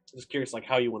I'm just curious, like,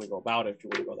 how you want to go about it if you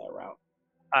want to go that route.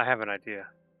 I have an idea.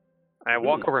 I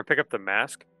walk over and pick up the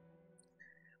mask,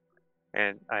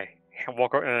 and I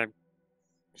walk over and I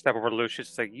step over to Lucius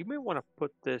and say, "You may want to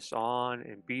put this on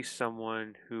and be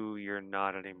someone who you're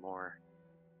not anymore."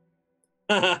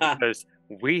 Because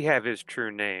we have his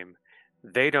true name.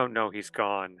 They don't know he's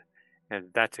gone, and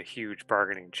that's a huge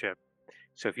bargaining chip.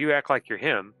 So if you act like you're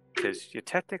him, because you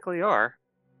technically are,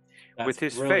 with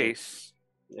his face,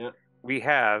 we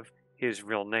have his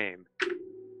real name.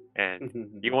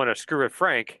 And you want to screw with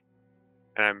Frank,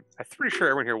 and I'm pretty sure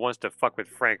everyone here wants to fuck with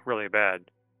Frank really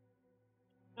bad.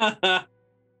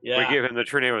 We give him the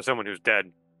true name of someone who's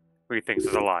dead, who he thinks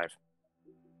is alive.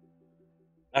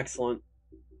 Excellent.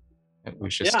 And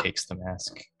Lucius takes the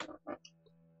mask.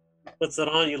 Puts it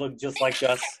on, you look just like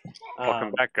Gus.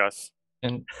 Welcome back, Gus.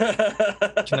 And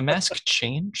can the mask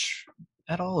change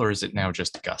at all, or is it now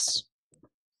just Gus?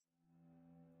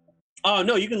 Oh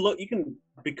no, you can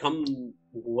become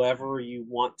whoever you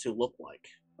want to look like.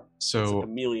 So it's like a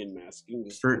chameleon mask. You can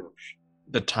just for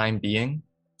the time being,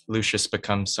 Lucius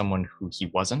becomes someone who he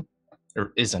wasn't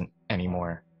or isn't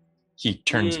anymore. He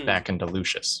turns back into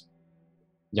Lucius.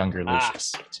 Younger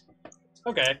Lucius.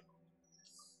 Okay.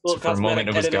 So for a moment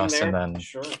it was Gus there. and then...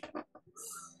 Sure.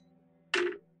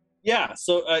 Yeah,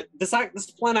 so this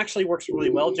plan actually works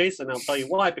really well, Jason. I'll tell you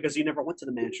why, because you never went to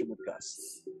the mansion with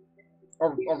Gus.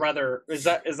 Or rather, is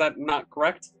that not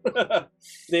correct,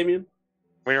 Damien?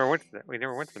 We never went to that. We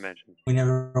never went to the mansion. We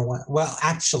never went. Well,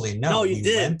 actually, no. No, you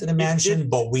did. Went to the mansion,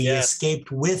 but we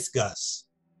escaped with Gus.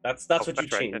 That's what you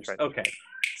changed. Right. Okay.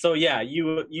 So yeah,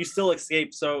 you still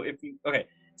escaped. So if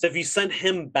you send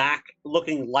him back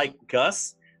looking like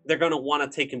Gus, they're gonna want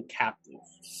to take him captive.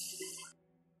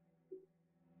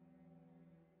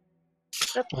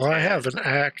 Well, I have an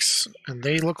axe, and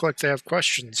they look like they have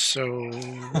questions, so...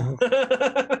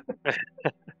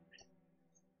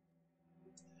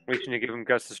 We should give him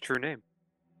Gus's true name.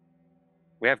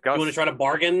 We have Gus. You want to try to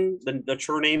bargain the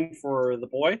true name for the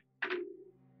boy?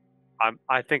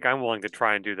 I think I'm willing to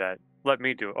try and do that. Let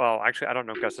me do it. Well, actually, I don't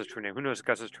know Gus's true name. Who knows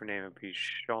Gus's true name? It'd be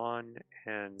Sean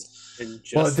and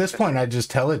well, at this point, I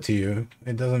just tell it to you.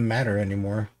 It doesn't matter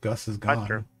anymore. Gus is gone. That's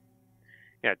true.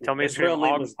 Yeah, tell me his name.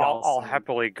 I'll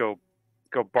happily go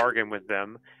bargain with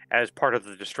them as part of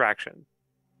the distraction.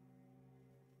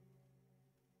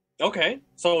 Okay,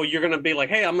 so you're gonna be like,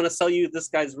 "Hey, I'm gonna sell you this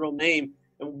guy's real name,"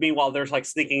 and meanwhile, there's like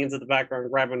sneaking into the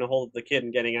background, grabbing a hold of the kid,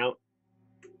 and getting out.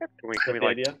 Can we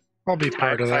like, idea? I'll be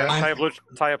part of that.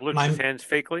 Tie up Lucius' hands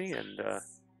fakely, and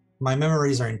my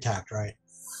memories are intact, right?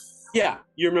 Yeah,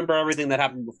 you remember everything that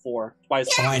happened before.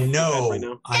 So I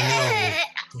know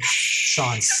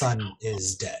Sean's son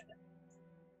is dead.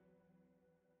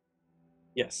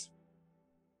 Yes.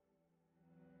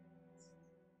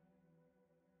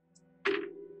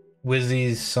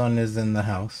 Wizzy's son is in the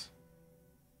house.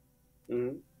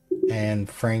 Mm-hmm. And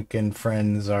Frank and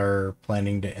friends are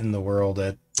planning to end the world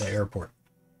at the airport.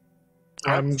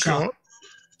 I'm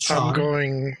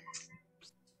going...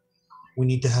 We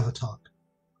need to have a talk.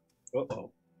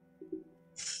 Uh-oh.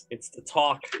 It's the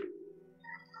talk.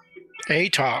 A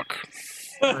talk.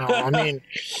 I mean...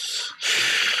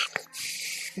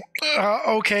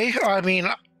 okay, I mean,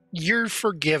 you're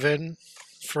forgiven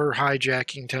for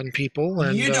hijacking 10 people.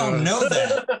 And, you don't know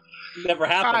that. Never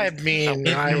happened. I mean,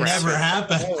 it never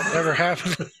happened. Never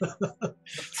happened.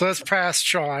 So that's past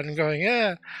Sean going,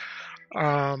 yeah.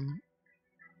 I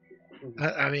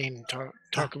mean,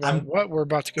 talk about what we're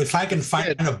about to go. If I can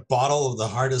find a bottle of the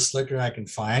hardest liquor I can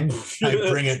find, I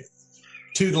bring it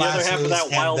 2 glasses. The other half of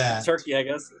that wild turkey, I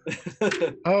guess.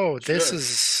 Oh, this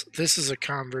is a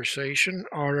conversation,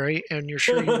 all right. And you're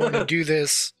sure you want to do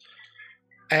this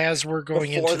as we're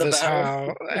going into this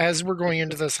house? As we're going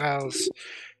into this house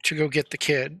to go get the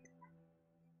kid.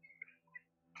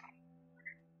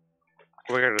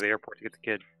 We gotta go to the airport to get the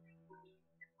kid.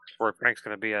 Where Frank's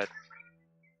gonna be at.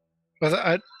 But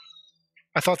I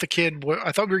thought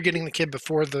I thought we were getting the kid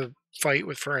before the fight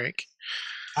with Frank.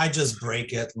 I just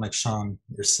break it. I'm like, Sean,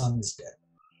 your son's dead.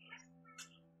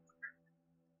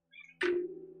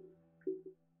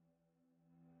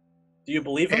 Do you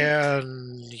believe him?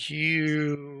 And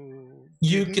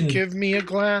you can give me a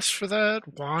glass for that?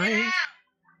 Why?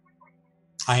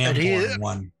 I am And he- pouring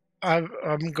one.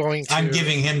 I'm going to. I'm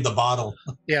giving him the bottle.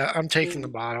 Yeah, I'm taking the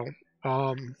bottle.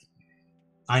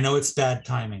 I know it's bad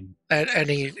timing. And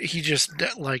he just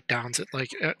like downs it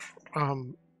like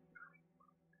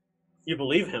You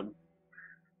believe him.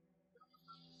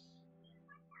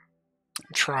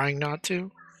 trying not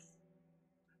to.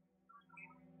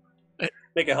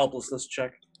 Make a helplessness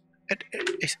check.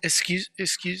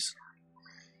 Excuse.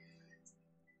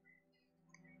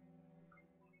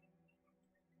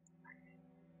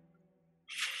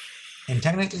 And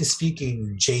technically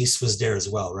speaking, Jace was there as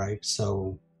well, right?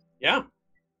 So Yeah.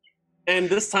 And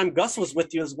this time Gus was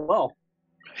with you as well.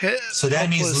 so that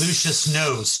means Lucius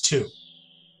knows too.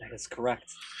 That is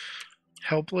correct.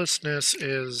 Helplessness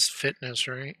is fitness,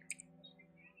 right?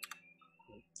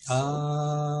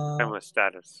 Timeless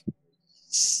status.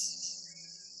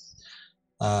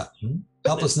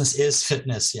 Helplessness is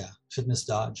fitness, yeah. Fitness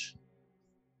dodge.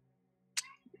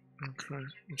 Okay.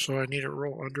 So I need to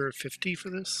roll under a 50 for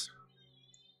this?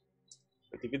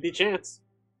 50-50 chance.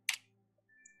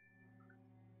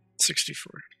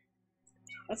 64.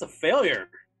 That's a failure.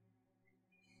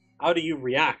 How do you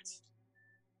react?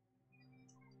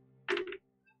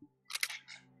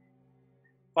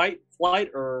 Fight,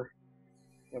 flight, or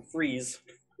freeze?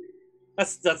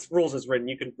 That's rules as written.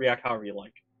 You can react however you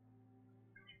like.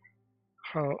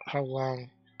 How long?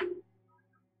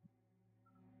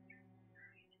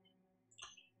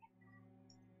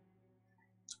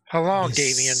 How long,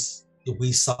 Damien?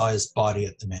 We saw his body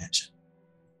at the mansion.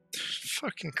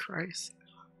 Fucking Christ.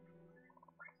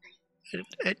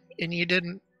 And you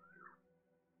didn't...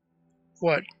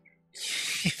 What?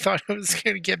 You thought it was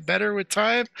going to get better with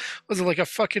time? Was it like a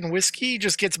fucking whiskey?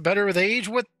 Just gets better with age?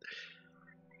 What?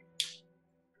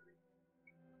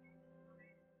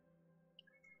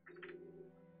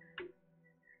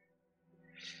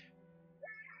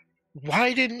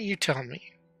 Why didn't you tell me?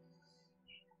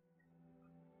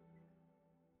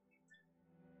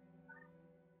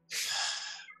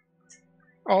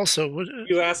 Also,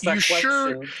 You asked that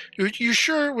question. You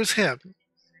sure it was him?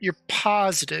 You're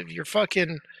positive. You're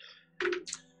fucking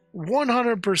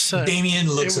 100%. Damien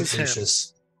looks it at was him.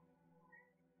 Lucius.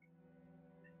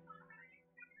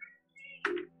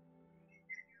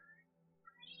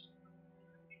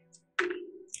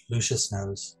 Lucius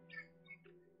knows.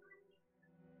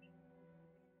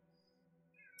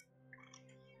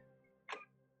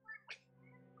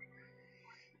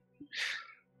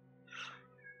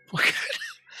 What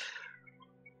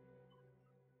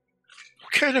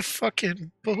kind of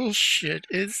fucking bullshit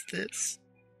is this?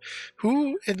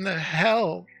 Who in the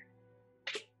hell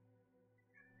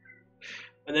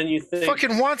And then you think...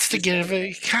 fucking wants to give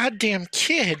a goddamn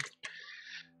kid?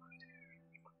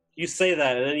 You say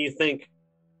that, and then you think,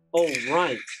 oh,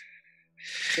 right.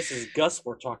 This is Gus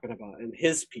we're talking about, and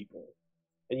his people.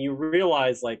 And you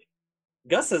realize, like,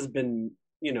 Gus has been,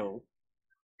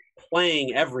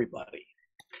 playing everybody.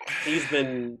 He's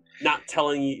been not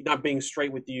telling you, not being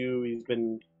straight with you. He's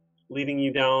been leading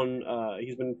you down.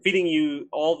 He's been feeding you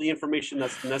all the information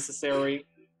that's necessary,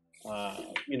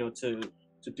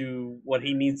 to do what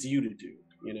he needs you to do,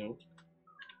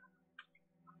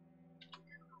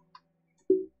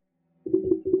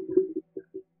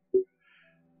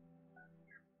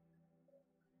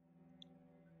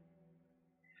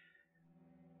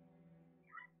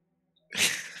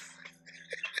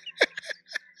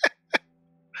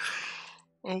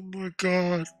 Oh my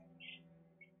god.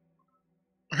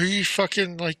 Are you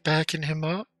fucking like backing him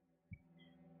up?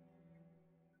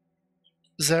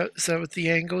 Is that what the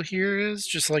angle here is?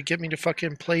 Just like get me to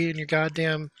fucking play in your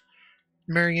goddamn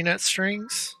marionette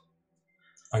strings?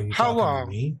 Are you How talking long?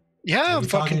 to me? Yeah, Are I'm you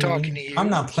fucking talking me? to you. I'm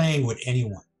not playing with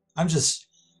anyone. I'm just,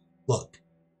 look,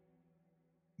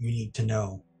 you need to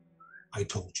know I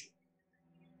told you.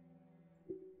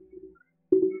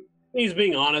 He's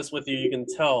being honest with you. You can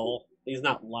tell he's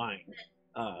not lying.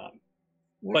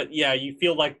 But yeah, you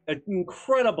feel like an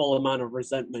incredible amount of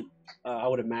resentment, I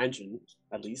would imagine,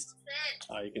 at least.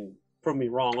 You can prove me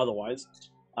wrong otherwise.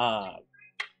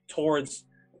 Towards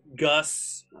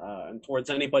Gus and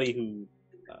towards anybody who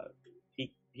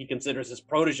he considers his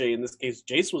protege. In this case,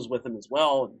 Jace was with him as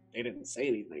well, and they didn't say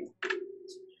anything.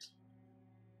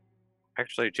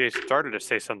 Actually, Jace started to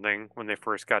say something when they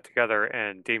first got together,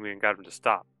 and Damien got him to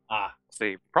stop. So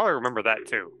you probably remember that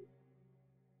too.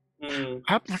 I'm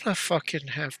gonna fucking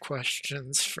have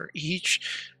questions for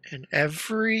each and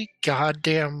every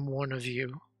goddamn one of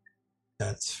you.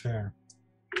 That's fair.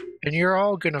 And you're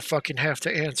all gonna fucking have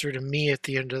to answer to me at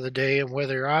the end of the day, and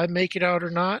whether I make it out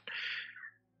or not,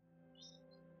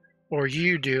 or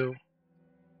you do,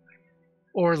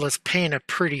 or let's paint a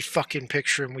pretty fucking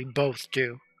picture and we both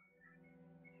do.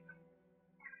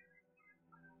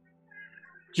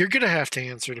 You're gonna have to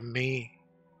answer to me.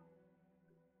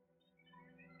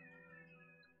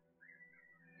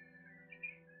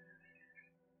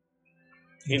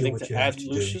 You do Anything what to you have add, to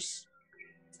do. Lucius?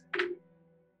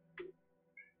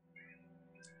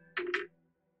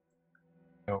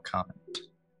 No comment.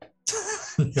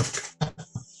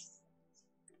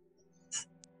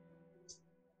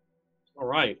 All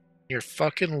right. You're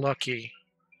fucking lucky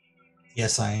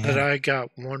Yes, I am. that I got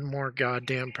one more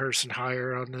goddamn person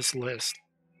higher on this list.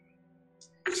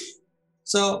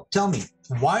 So tell me,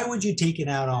 why would you take it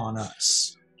out on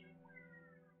us?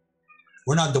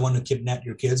 We're not the one who kidnapped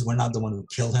your kids. We're not the one who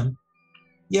killed him.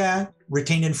 Yeah,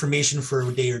 retain information for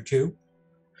a day or two.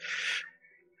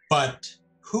 But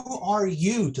who are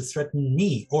you to threaten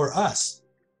me or us?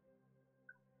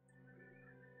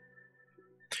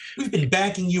 We've been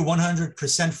backing you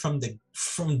 100%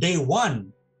 from day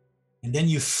one, and then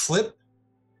you flip.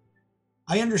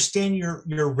 I understand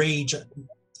your rage.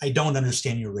 I don't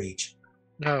understand your rage.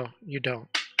 No, you don't.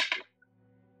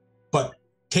 But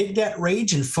take that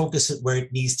rage and focus it where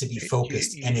it needs to be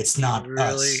focused, and it's not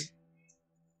us.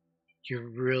 You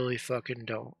really fucking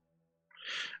don't.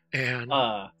 And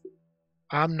Uh,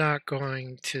 I'm not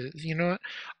going to, you know what?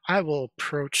 I will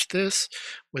approach this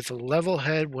with a level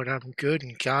head when I'm good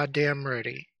and goddamn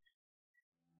ready.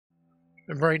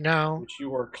 And right now which you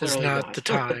were is clearly not the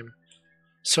time.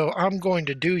 So I'm going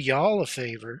to do y'all a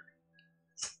favor.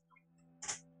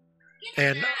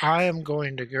 And I am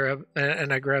going to grab,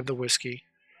 and I grab the whiskey.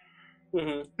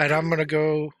 Mhm. And I'm going to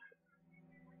go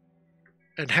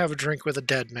and have a drink with a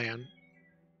dead man.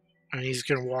 And he's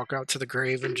going to walk out to the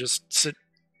grave and just sit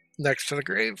next to the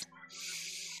grave.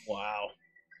 Wow.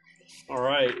 All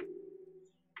right.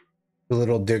 The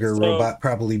little digger So- robot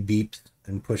probably beeps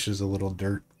and pushes a little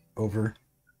dirt over.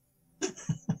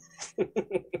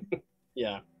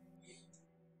 Yeah.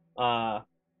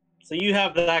 So you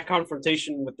have that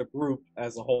confrontation with the group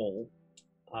as a whole.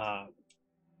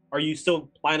 Are you still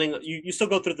planning? You still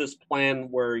go through this plan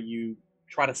where you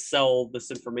try to sell this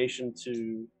information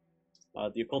to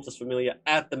the occultist familia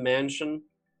at the mansion.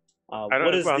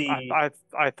 What is the?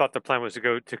 I thought the plan was to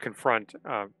go to confront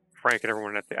Frank and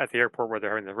everyone at the airport where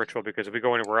they're having the ritual, because if we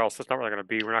go anywhere else, it's not really going to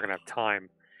be. We're not going to have time.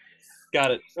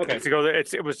 Got it. Okay. To go there,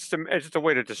 it's just a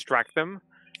way to distract them.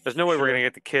 There's no way we're going to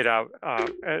get the kid out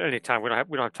at any time. We don't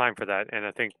have time for that. And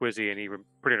I think Wizzy and he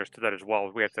pretty understood that as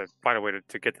well. We have to find a way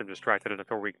to get them distracted enough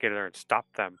where we can get in there and stop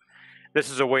them. This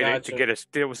is a way to get us.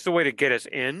 It was the way to get us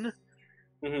in.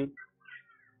 Mm-hmm.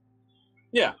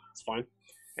 Yeah, it's fine.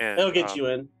 And it'll get you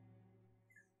in.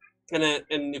 And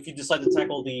if you decide to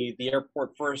tackle the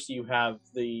airport first, you have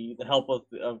the help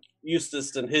of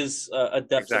Eustace and his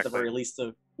adepts at the very least.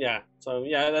 So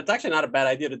that's actually not a bad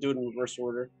idea to do it in reverse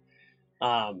order.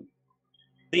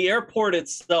 The airport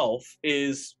itself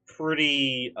is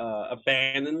pretty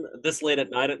abandoned this late at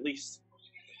night, at least,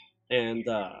 and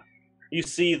you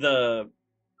see the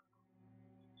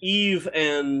Eve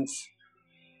and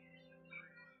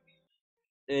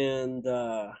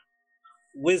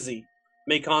Wizzy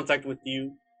make contact with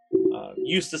you.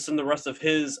 Eustace and the rest of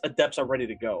his adepts are ready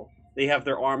to go. They have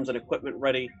their arms and equipment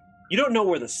ready. You don't know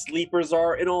where the sleepers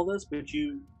are in all this, but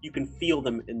you can feel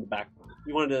them in the background.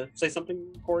 You wanted to say something,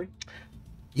 Corey?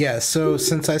 Yeah, so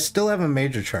since I still have a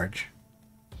major charge,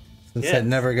 since that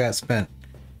never got spent,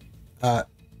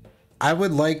 I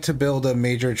would like to build a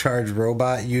major charge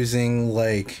robot using,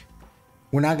 like,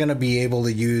 we're not going to be able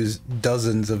to use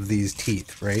dozens of these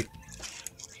teeth, right?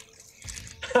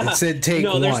 It said take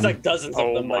one. No, there's like dozens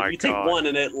of them. Like, you take God. one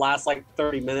and it lasts like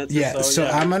 30 minutes. Yeah, or so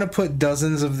I'm going to put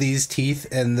dozens of these teeth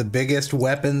and the biggest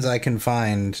weapons I can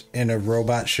find in a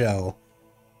robot shell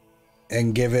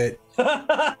and give it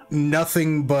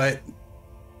nothing but,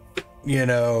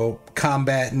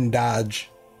 combat and dodge.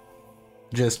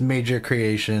 Just major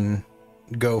creation.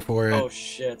 Go for it. Oh,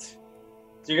 shit. So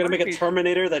you're going to make a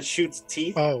Terminator that shoots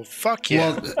teeth? Oh, fuck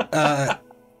yeah. Well,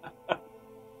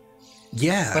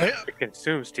 yeah. It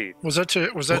consumes teeth.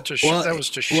 That was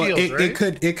to shield,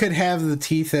 right? It could have the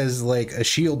teeth as like a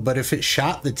shield, but if it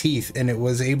shot the teeth and it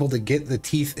was able to get the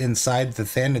teeth inside the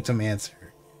Thanatomancer,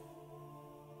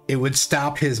 it would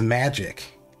stop his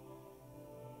magic.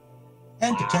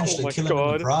 And potentially kill him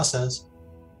in the process.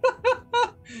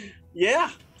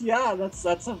 Yeah,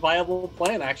 that's a viable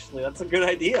plan, actually. That's a good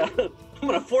idea. I'm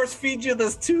going to force feed you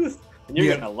this tooth, and you're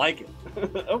going to like it.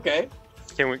 Okay.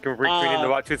 Can we rename the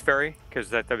Bot Tooth Fairy? Because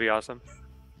that'd be awesome.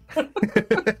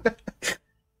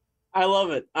 I love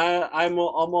it. I'm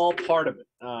all part of it.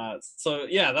 So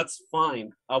yeah, that's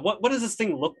fine. What does this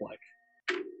thing look like?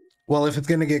 Well, if it's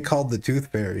gonna get called the Tooth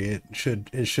Fairy,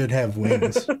 it should have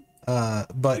wings.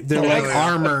 But they're like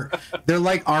armor. They're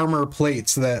like armor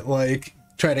plates that like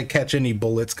try to catch any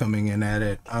bullets coming in at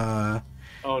it. Oh,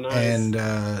 nice. And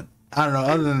I don't know.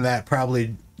 Other than that,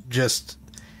 probably just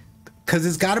because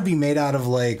it's got to be made out of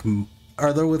like,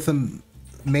 or with a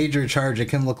major charge, it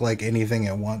can look like anything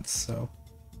at once. So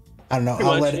I don't know.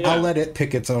 I'll let it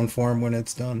pick its own form when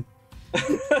it's done.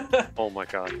 Oh my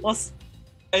god. Well,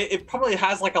 it probably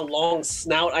has like a long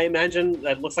snout, I imagine,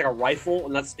 that looks like a rifle,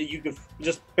 and that's you could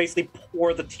just basically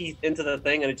pour the teeth into the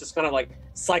thing, and it just kind of like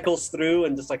cycles through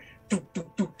and just like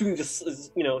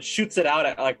just shoots it out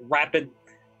at like rapid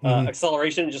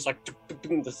acceleration, and just like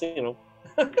just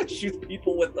shoots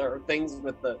people with their things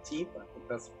with the teeth. I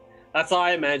think that's how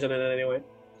I imagine it anyway.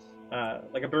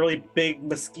 Like a really big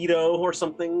mosquito or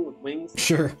something with wings.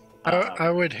 Sure. I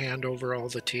would hand over all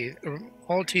the teeth,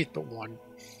 all teeth but one.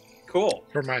 Cool.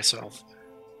 For myself.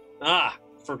 To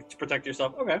protect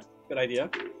yourself. Okay, good idea.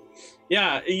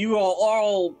 Yeah, you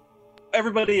all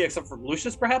everybody except for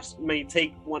Lucius perhaps may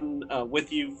take one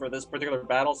with you for this particular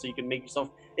battle, so you can make yourself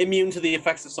immune to the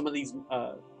effects of some of these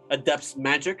adepts'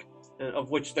 magic, of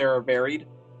which there are varied,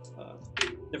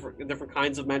 different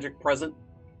kinds of magic present.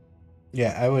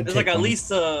 Yeah, I would. There's like at least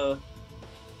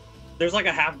there's like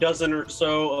a half dozen or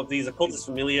so of these occultus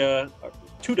familia,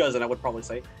 2 dozen I would probably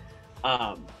say.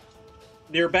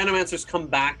 The Urbanomancers come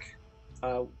back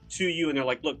to you, and they're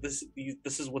like, "Look, this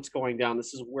is what's going down.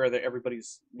 This is where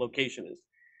everybody's location is.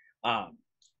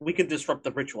 We can disrupt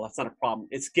the ritual. That's not a problem.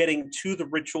 It's getting to the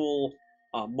ritual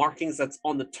markings that's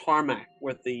on the tarmac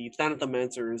where the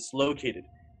Thanatomancer is located.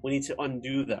 We need to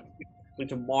undo them. We need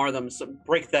to mar them, so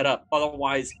break that up.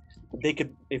 Otherwise, they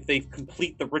could, if they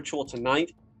complete the ritual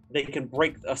tonight, they can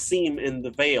break a seam in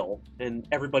the veil, and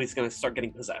everybody's going to start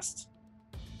getting possessed.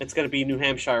 It's going to be New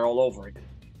Hampshire all over again."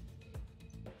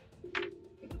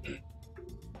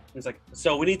 It's like,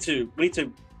 so we need to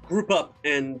group up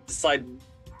and decide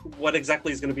what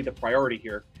exactly is going to be the priority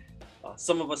here.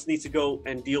 Some of us need to go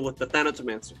and deal with the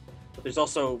Thanatomancer, but there's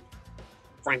also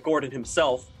Frank Gordon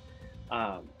himself,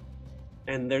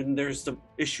 and then there's the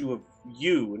issue of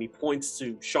you. And he points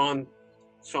to Sean.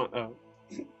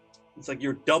 It's like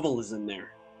your double is in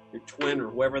there, your twin or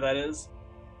whoever that is.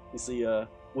 You see,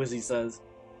 Wizzy says,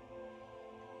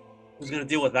 "Who's going to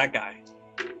deal with that guy?"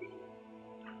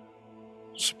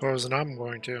 Supposing I'm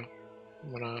going to.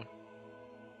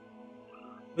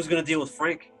 Who's going to deal with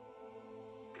Frank?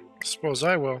 Suppose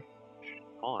I will.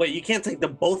 Wait, you can't take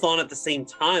them both on at the same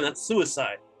time. That's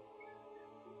suicide.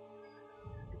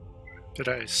 Did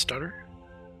I stutter?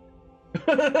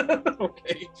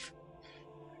 Okay.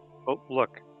 Oh,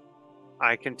 look.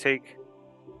 I can take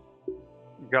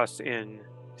Gus in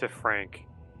to Frank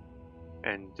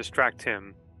and distract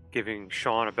him, giving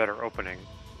Sean a better opening.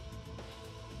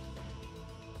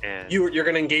 And You're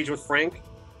going to engage with Frank?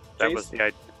 That's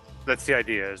the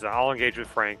idea, is I'll engage with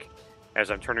Frank as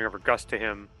I'm turning over Gus to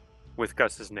him with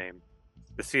Gus's name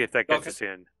to see if that gets us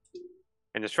in.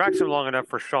 And distracts him long enough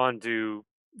for Sean to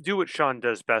do what Sean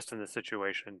does best in this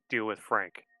situation, deal with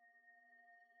Frank.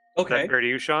 Okay. Is that fair to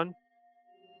you, Sean?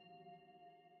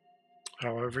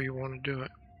 However you want to do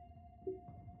it.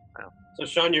 So,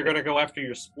 Sean, you're going to go after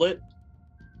your split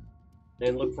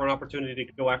and look for an opportunity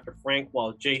to go after Frank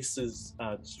while Jace is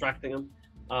distracting him.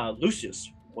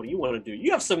 Lucius, what do you want to do?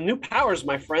 You have some new powers,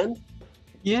 my friend.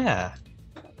 Yeah.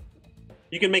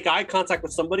 You can make eye contact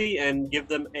with somebody and give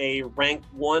them a rank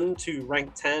 1 to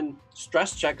rank 10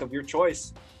 stress check of your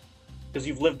choice, because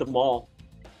you've lived them all.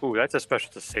 Ooh, that's a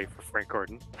special to save for Frank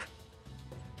Gordon.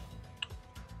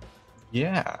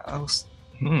 Yeah. I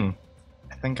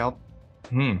think I'll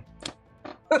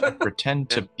pretend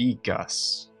to be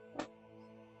Gus.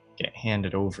 Get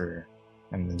handed over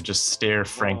and then just stare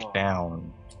Frank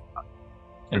down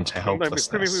into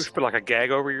helplessness. Maybe we should put like a gag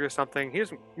over you or something. He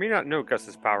may not know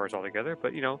Gus's powers altogether,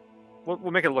 but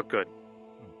we'll make it look good.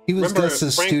 He was Remember,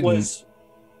 Gus's Frank student.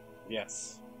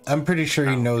 Yes. I'm pretty sure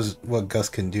he knows what Gus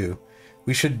can do.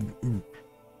 We should.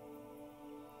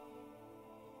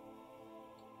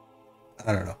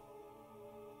 I don't know.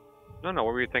 No,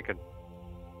 what were you thinking?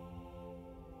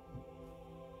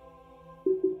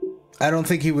 I don't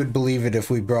think he would believe it if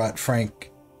we brought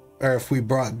Frank, or if we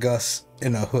brought Gus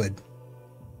in a hood.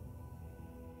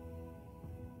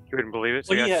 You wouldn't believe it,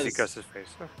 so Well, you he have to has- see Gus's face.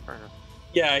 Oh, fair enough.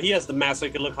 Yeah, he has the mask, so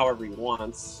he can look however he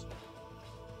wants.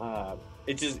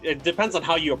 It depends on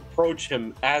how you approach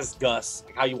him as Gus,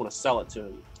 like how you want to sell it to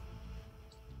him.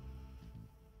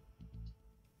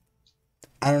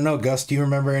 I don't know, Gus. Do you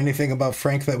remember anything about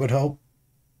Frank that would help?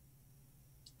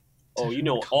 Oh, you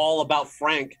know all about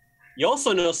Frank. You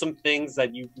also know some things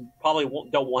that you probably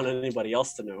don't want anybody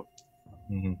else to know.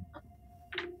 Mm-hmm.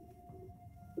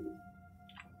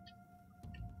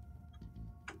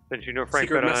 Since you know Frank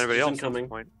Secret better than anybody messages else at this incoming.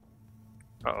 point.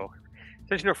 Uh-oh.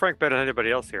 Since you know Frank better than anybody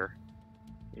else here,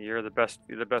 you're the best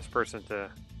person to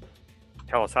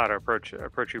tell us how to approach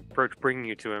bringing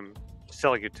you to him,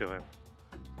 selling you to him.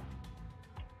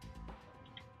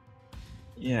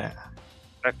 Yeah.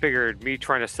 I figured me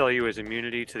trying to sell you as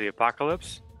immunity to the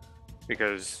apocalypse,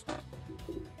 because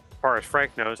as far as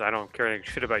Frank knows, I don't care anything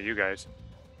shit about you guys.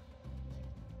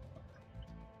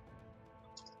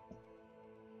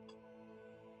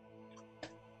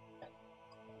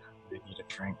 I need a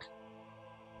drink.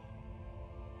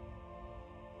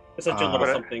 I sent you a little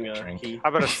But- something, drink. Key. How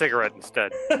about a cigarette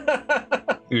instead?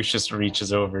 Goose just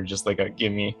reaches over, just like a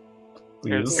gimme,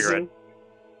 Here's a please. cigarette.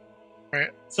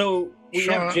 So we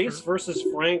have Sean- Jace versus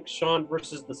Frank, Sean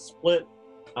versus the Split.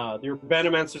 The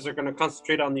Urbanomancers are going to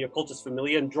concentrate on the Occultist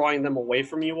Familia and drawing them away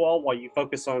from you all while you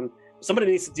focus on... Somebody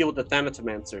needs to deal with the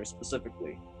Thanatomancer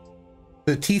specifically.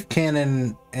 The Teeth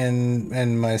Cannon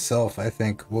and myself, I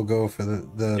think, will go for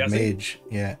the Jesse? mage.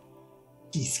 Yeah.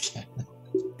 He's cannon.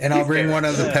 And I'll Teeth bring Fairy. one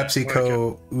of the Yeah,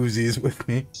 PepsiCo Uzis with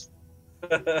me.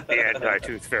 The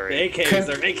anti-tooth The fairy. AKs,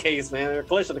 they're AKs, man. They're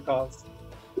Kalashnikovs.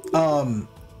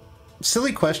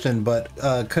 Silly question, but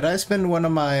could I spend one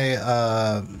of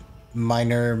my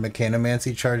minor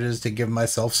mechanomancy charges to give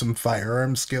myself some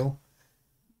firearm skill?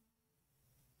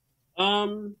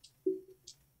 How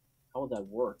would that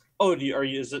work? Oh,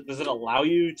 does it allow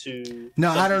you to? No,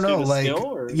 I don't know. substitute a Like, skill,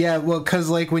 or? yeah, well, because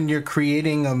like when you're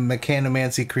creating a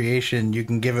mechanomancy creation, you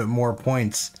can give it more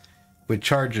points with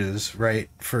charges, right,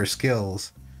 for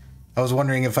skills. I was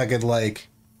wondering if I could, like,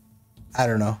 I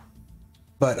don't know,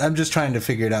 but I'm just trying to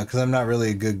figure it out because I'm not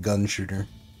really a good gun shooter.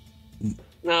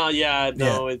 No, yeah,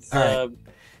 no, Yeah, it's all right.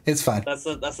 It's fine.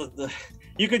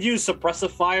 you could use suppressive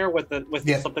fire with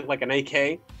Yeah. something like an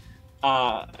AK,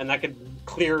 and that could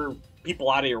clear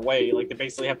people out of your way. Like, they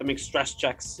basically have to make stress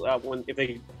checks if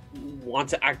they want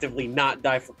to actively not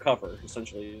die for cover.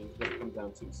 Essentially, is what it comes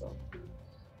down to. So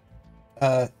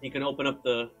you can open up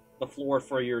the floor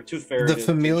for your tooth fairy. The to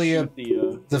Familia-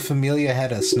 shoot The Familia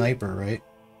had a sniper, right?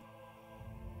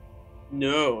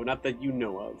 no, not that you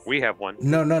know of. We have one.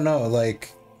 No,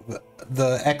 like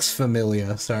the ex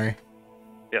Familia. Sorry,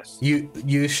 Yes.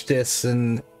 Eustace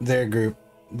and their group.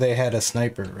 They had a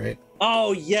sniper, right?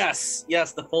 Oh yes,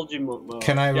 the Fulgi mode.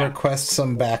 Can I yeah. request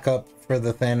some backup for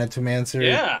the Thanatomancer?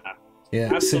 Yeah,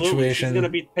 Yeah. absolutely. Situation. She's gonna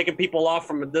be picking people off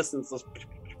from a distance, just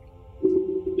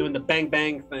doing the bang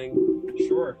bang thing.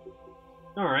 Sure.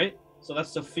 All right. So that's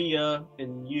Sophia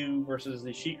and you versus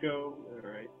the Shiko. All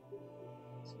right.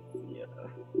 Sophia.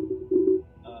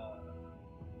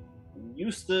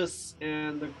 Eustace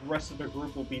and the rest of the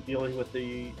group will be dealing with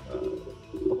the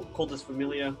Cultist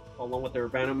Familia along with their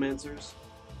Urbanomancers.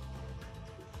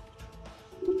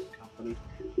 Company.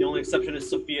 The only exception is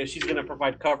Sophia. She's going to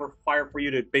provide cover fire for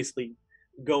you to basically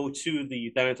go to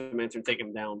the Thanatomancer and take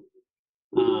him down.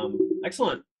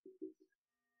 Excellent.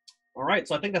 All right,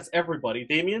 so I think that's everybody.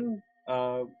 Damien,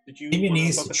 did you? Damien wanna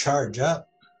needs to focus- charge up.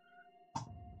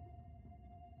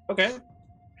 Okay.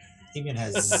 Damien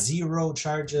has 0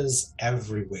 charges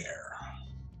everywhere.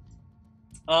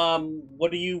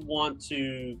 What do you want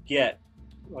to get?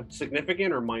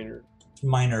 Significant or minor?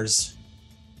 Minors,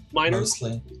 Minor.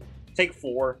 mostly. Take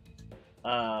 4.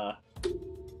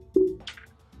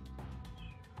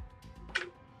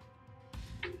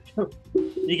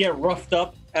 You get roughed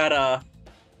up at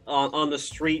on the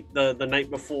street the night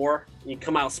before. You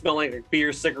come out smelling like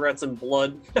beer, cigarettes, and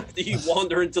blood after you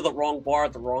wander into the wrong bar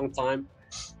at the wrong time,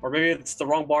 or maybe it's the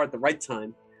wrong bar at the right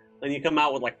time. Then you come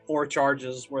out with like 4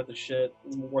 charges worth of shit,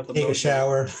 worth of Take a motion.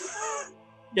 shower.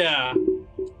 Yeah.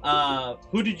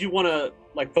 Who did you want to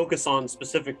like focus on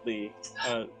specifically?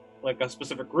 Like a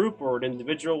specific group or an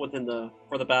individual within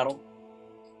for the battle?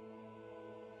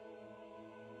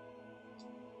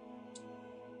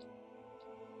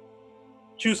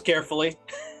 Choose carefully.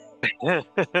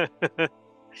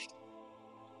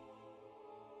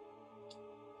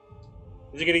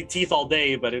 You can eat teeth all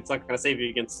day, but it's not going to save you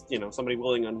against, somebody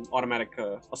wielding an automatic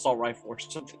assault rifle or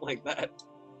something like that.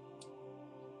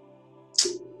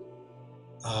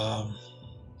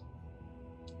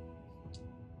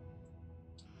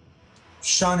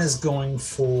 Sean is going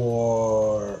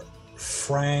for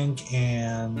Frank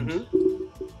and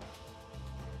Mm-hmm.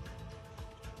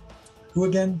 who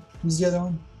again? Who's the other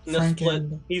one? The Frank Split.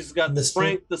 and He's got the Split?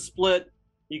 Frank, the Split.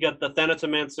 You got the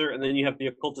Thanatomancer, and then you have the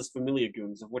Occultist Familia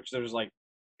goons, of which there's like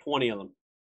 20 of them.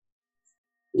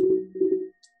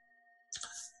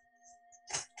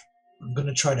 I'm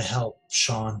gonna try to help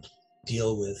Sean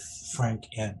deal with Frank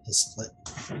and his Split.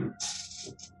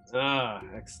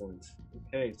 Excellent.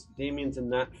 Okay, so Damien's in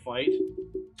that fight.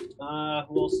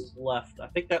 Who else is left? I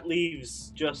think that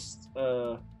leaves just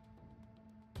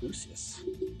Lucius.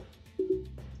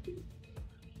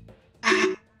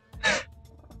 Do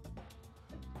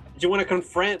you want to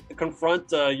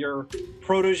confront your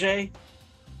protege,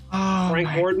 Frank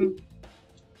Gordon?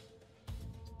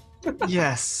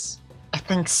 Yes, I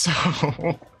think so.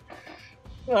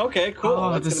 Okay, cool.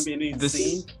 Oh, That's gonna be an easy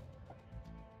scene.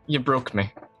 You broke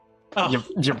me. Oh.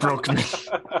 You broke me.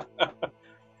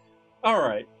 All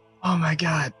right. Oh my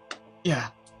god. Yeah,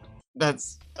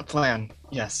 that's a plan.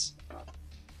 Yes.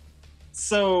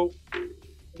 So,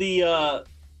 the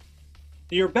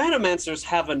Urbanomancers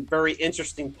have a very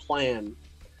interesting plan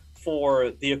for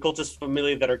the occultist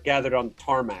familia that are gathered on the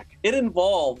tarmac. It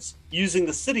involves using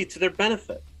the city to their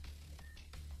benefit.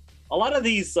 A lot of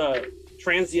these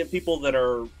transient people that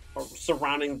are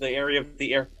surrounding the area of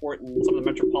the airport and some of the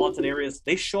metropolitan areas,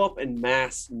 they show up in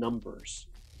mass numbers.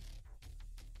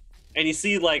 And you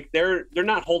see, like, they're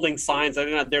not holding signs, they're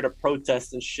not there to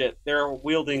protest and shit. They're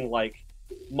wielding, like,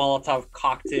 Molotov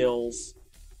cocktails,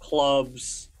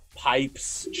 clubs,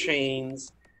 pipes,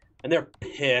 chains, and they're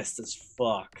pissed as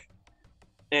fuck.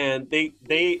 And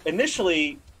they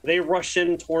initially rush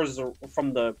in towards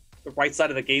from the right side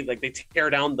of the gate, like they tear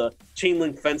down the chain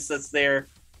link fence that's there.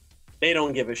 They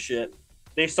don't give a shit.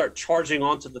 They start charging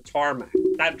onto the tarmac.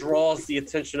 That draws the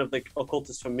attention of the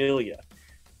occultist familia,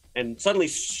 and suddenly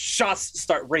shots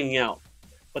start ringing out.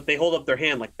 But they hold up their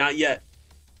hand, like, not yet,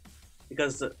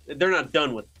 because they're not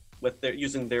done with their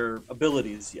using their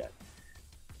abilities yet.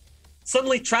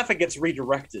 Suddenly, traffic gets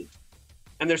redirected,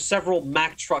 and there's several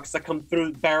Mack trucks that come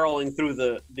through, barreling through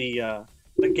the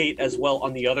gate as well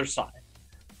on the other side,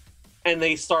 and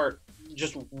they start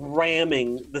just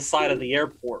ramming the side of the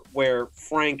airport where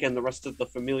Frank and the rest of the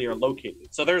familia are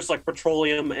located. So there's like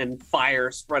petroleum and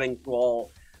fire spreading through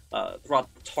all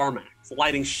throughout the tarmac,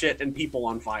 lighting shit and people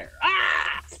on fire.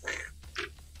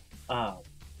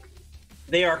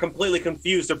 They are completely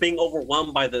confused. They're being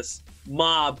overwhelmed by this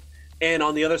mob. And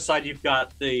on the other side, you've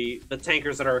got the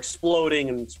tankers that are exploding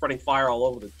and spreading fire all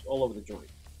over the joint.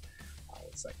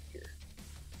 One second here.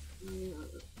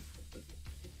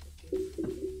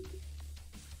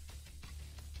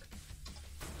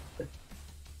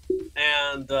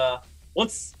 And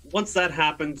once that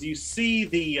happens, you see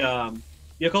the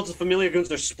occultist familia goons.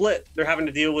 They're split. They're having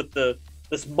to deal with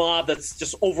this mob that's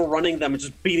just overrunning them and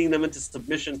just beating them into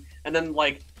submission. And then,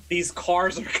 like, these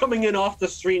cars are coming in off the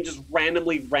street and just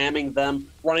randomly ramming them,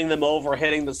 running them over,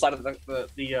 hitting the side of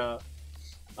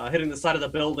hitting the side of the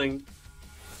building,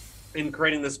 and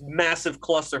creating this massive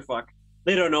clusterfuck.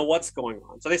 They don't know what's going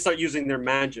on, so they start using their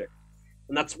magic,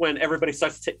 and that's when everybody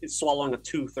starts swallowing a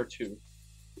tooth or two.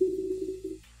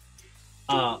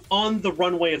 On the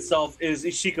runway itself is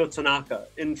Ishiko Tanaka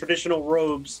in traditional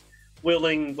robes,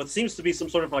 wielding what seems to be some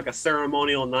sort of like a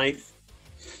ceremonial knife.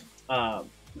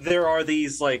 There are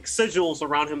these like sigils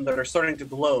around him that are starting to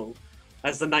glow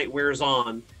as the night wears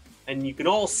on, and you can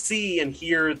all see and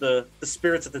hear the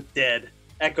spirits of the dead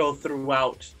echo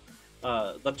throughout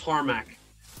the tarmac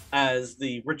as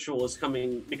the ritual is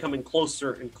becoming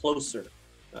closer and closer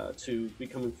to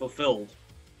becoming fulfilled.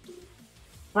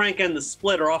 Frank and the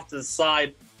Split are off to the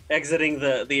side, exiting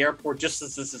the airport just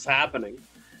as this is happening.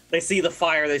 They see the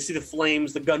fire, they see the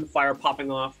flames, the gunfire popping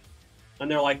off,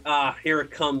 and they're like, here it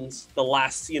comes. The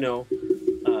last,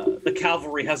 the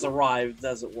cavalry has arrived,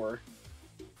 as it were.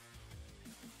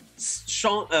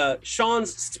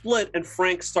 Sean's Split and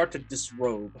Frank start to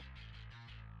disrobe.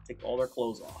 Take all their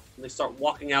clothes off, and they start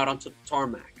walking out onto the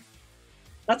tarmac.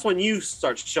 That's when you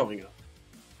start showing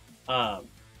up.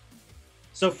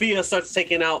 Sophia starts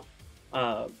taking out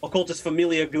occultist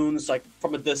familia goons like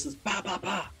from a distance. Bah, bah,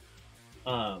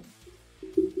 bah.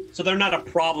 So they're not a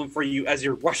problem for you as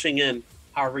you're rushing in,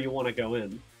 however you want to go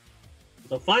in.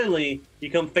 So finally, you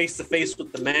come face to face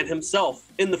with the man himself,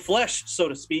 in the flesh, so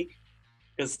to speak,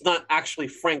 because it's not actually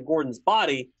Frank Gordon's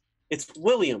body, it's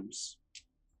William's,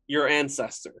 your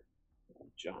ancestor,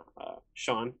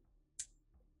 Sean.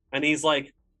 And he's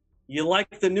like, "You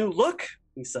like the new look?"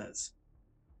 he says.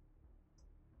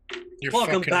 You're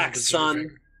 "Welcome back, undeserving.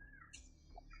 son."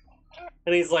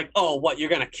 And he's like, "Oh, what, you're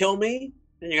gonna kill me?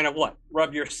 And you're gonna, what,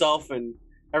 rub yourself and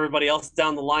everybody else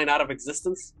down the line out of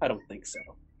existence? I don't think so.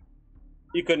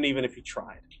 You couldn't even if you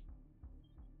tried.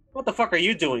 What the fuck are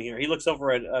you doing here?" He looks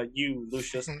over at you,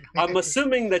 Lucius. I'm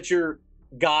assuming that you're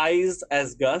guised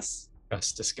as Gus.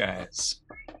 Gus disguise.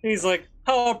 He's like,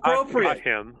 "How appropriate." I've got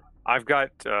him. I've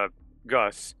got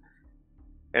Gus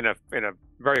in a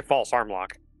very false arm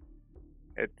lock.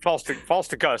 It falls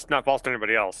to Gus, not false to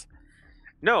anybody else.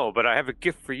 No, but I have a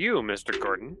gift for you, Mr.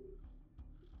 Gordon.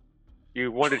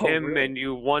 You wanted Oh, him really? and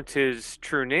you want his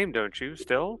true name, don't you,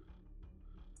 still?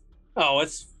 Oh,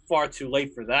 it's far too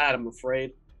late for that, I'm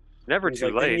afraid. Never He's too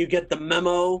like, didn't late. you get the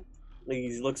memo?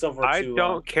 He looks over I to.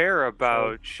 don't care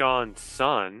about Sean's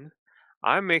son.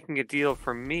 I'm making a deal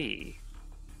for me.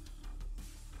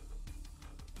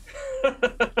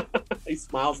 He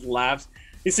smiles and laughs.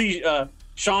 You see,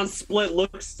 Sean Split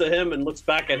looks to him and looks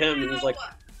back at him, and he's like,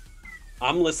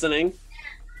 "I'm listening."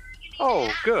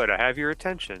 Oh, good. I have your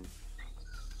attention.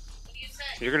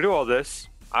 You're gonna do all this.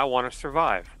 I want to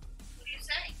survive.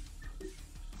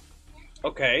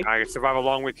 Okay. I can survive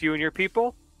along with you and your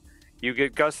people. You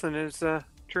get Gus and his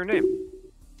true name.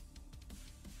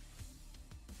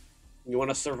 You want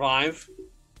to survive?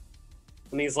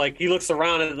 And he's like, he looks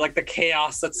around and like the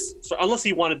chaos that's. So unless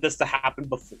he wanted this to happen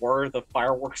before the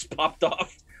fireworks popped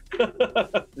off.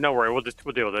 No worry, we'll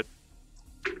deal with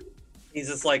it. He's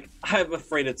just like, I'm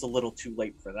afraid it's a little too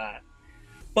late for that.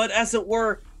 But as it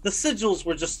were, the sigils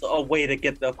were just a way to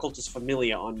get the occultus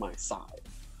familia on my side.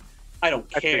 I don't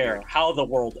I care figured. how the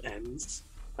world ends,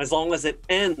 as long as it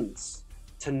ends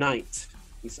tonight,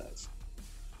 he says.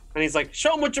 And he's like,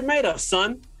 show him what you're made of,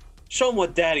 son. Show him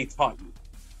what daddy taught you.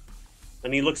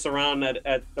 And he looks around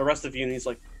at the rest of you and he's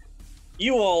like,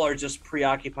 you all are just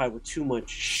preoccupied with too much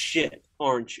shit,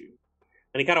 aren't you?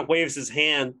 And he kind of waves his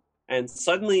hand and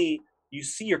suddenly you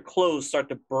see your clothes start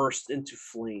to burst into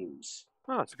flames.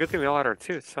 Oh, it's a good thing we all had our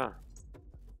tooths, huh?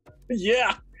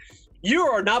 Yeah, you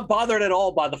are not bothered at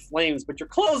all by the flames, but your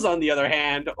clothes, on the other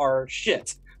hand, are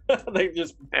shit. They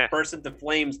just burst into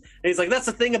flames. And he's like, that's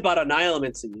the thing about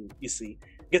annihilaments in you see.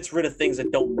 It gets rid of things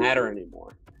that don't matter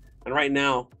anymore. And right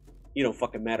now, you don't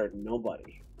fucking matter to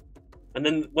nobody. And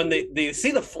then when they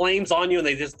see the flames on you and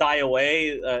they just die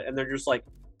away, and they're just like,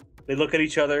 they look at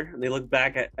each other and they look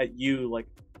back at you like,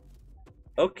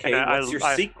 okay, what's your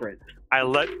secret? I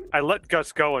let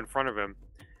Gus go in front of him,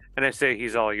 and I say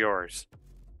he's all yours.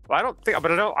 Well,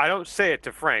 I don't say it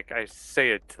to Frank. I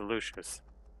say it to Lucius.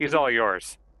 He's all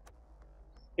yours.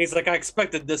 He's like, I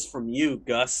expected this from you,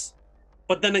 Gus.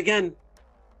 But then again,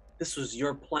 this was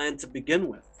your plan to begin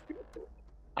with.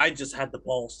 I just had the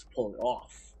balls to pull it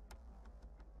off.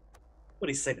 What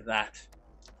do you say to that?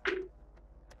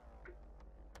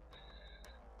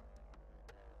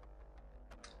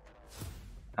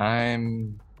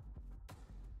 I'm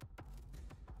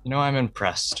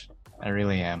impressed. I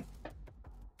really am.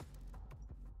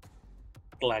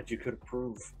 Glad you could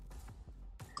approve.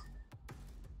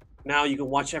 Now you can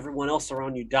watch everyone else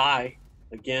around you die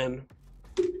again.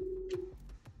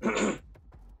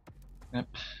 Yep.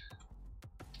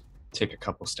 Take a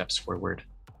couple steps forward,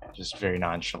 just very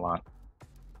nonchalant.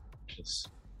 Just.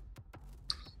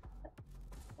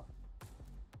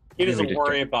 He doesn't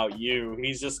worry about you.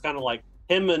 He's just kind of like,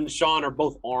 him and Sean are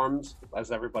both armed,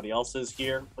 as everybody else is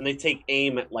here, and they take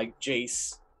aim at like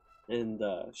Jace and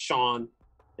Sean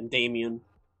and Damien.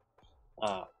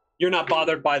 You're not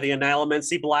bothered by the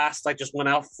Annihilamency blast. I just went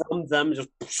out from them, just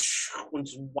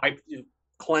wiped,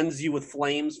 cleanse you with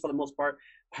flames for the most part.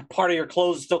 Part of your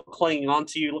clothes is still clinging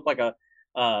onto you. You look like a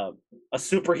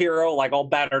superhero, like all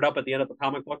battered up at the end of the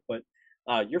comic book, but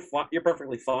you're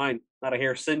perfectly fine. Not a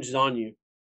hair singed on you.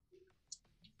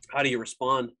 How do you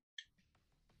respond?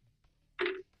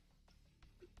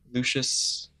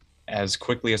 Lucius, as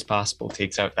quickly as possible,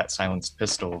 takes out that silenced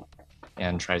pistol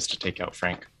and tries to take out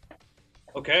Frank.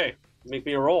 Okay, make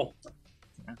me a roll.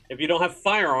 If you don't have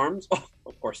firearms,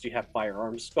 of course you have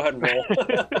firearms. Go ahead and roll.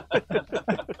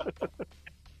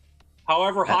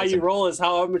 However high you roll is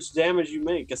how much damage you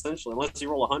make, essentially, unless you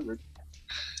roll 100.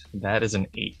 That is an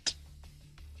 8.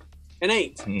 An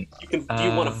 8. Do you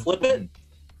want to flip it?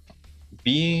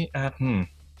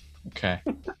 Okay.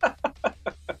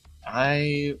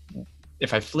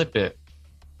 If I flip it,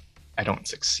 I don't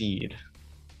succeed.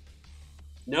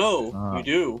 No, you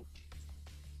do.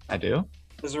 I do?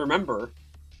 Because remember,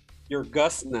 you're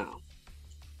Gus now.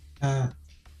 All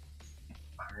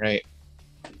right.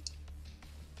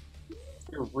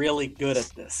 You're really good at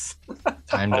this.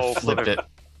 Time to flip it.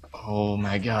 Oh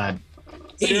my god.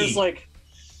 There's like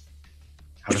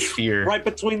out of fear. Right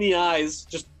between the eyes,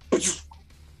 just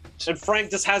and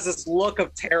Frank just has this look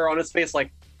of terror on his face,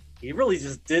 like, he really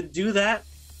just did do that?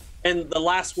 And the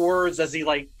last words as he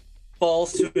like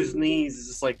falls to his knees is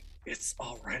just like, it's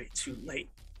already too late.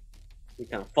 He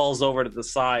kind of falls over to the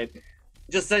side.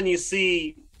 Just then you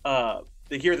see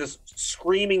they hear this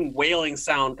screaming, wailing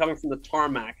sound coming from the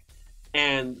tarmac,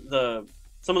 and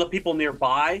some of the people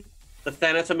nearby, the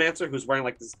Thanatomancer, who's wearing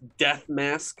like this death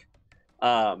mask,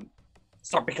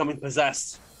 start becoming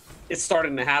possessed. It's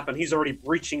starting to happen. He's already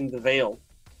breaching the veil.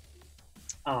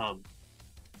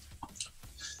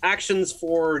 Actions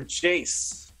for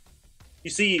Jace. You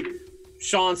see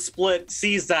Sean Split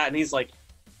sees that and he's like,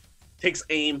 takes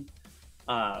aim.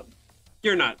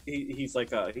 You're not. He's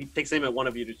like, he takes aim at one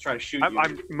of you to try to shoot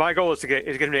you. My goal is to get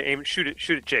him to aim, shoot at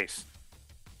Jace,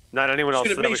 not anyone else.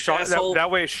 Shoot at me, That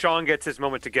way, Sean gets his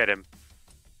moment to get him.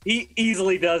 He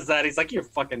easily does that. He's like, you're a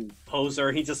fucking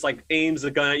poser. He just like aims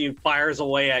a gun at you, fires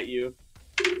away at you.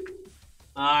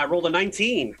 I rolled a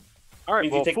 19. All right,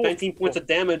 Means you take 19 points of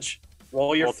damage.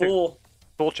 Roll your full.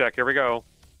 Full check. Here we go.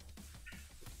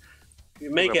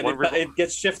 You make it. It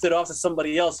gets shifted off to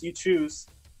somebody else. You choose.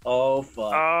 Oh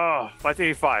fuck. Oh,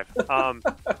 585.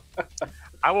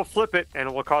 I will flip it, and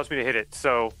it will cause me to hit it.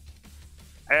 So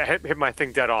I hit my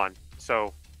thing dead on.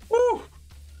 So. Woo!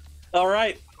 All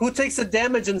right. Who takes the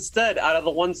damage instead out of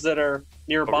the ones that are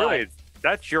nearby? Oh, really?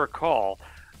 That's your call.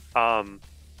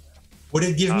 Would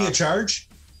it give me a charge?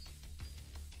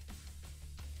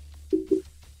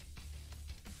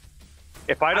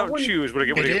 If I don't choose, would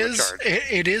it give me a charge?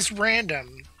 It is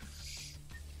random.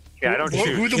 Yeah, I don't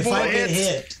choose. Who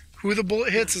the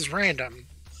bullet hits is random.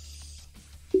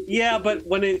 Yeah, but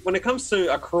when it comes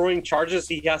to accruing charges,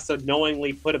 he has to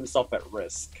knowingly put himself at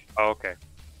risk. Oh, okay.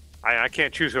 I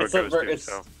can't choose who it goes to.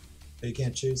 So. You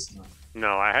can't choose?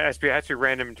 No, it has to be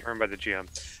random and determined by the GM.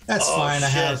 That's fine.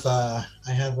 Shit. I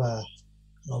have an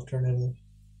alternative.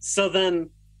 So then,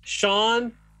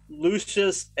 Sean,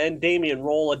 Lucius, and Damien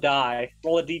roll a die.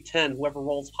 Roll a d10. Whoever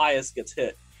rolls highest gets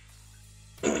hit.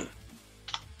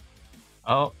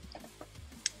 Oh,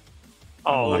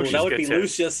 Lucius that would be hit.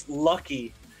 Lucius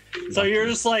lucky. So you're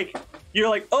just like,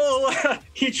 oh,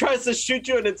 he tries to shoot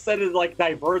you, and instead it like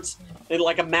diverts, and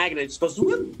like a magnet just goes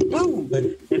boom,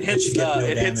 and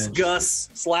hits Gus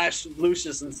 /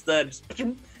 Lucius instead. Just,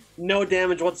 no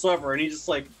damage whatsoever, and he's just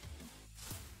like,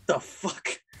 the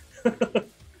fuck.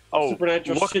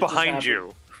 Supernatural look shit behind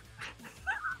you.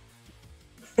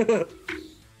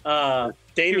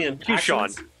 Damien, Sean.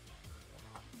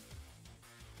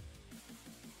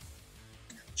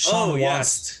 Sean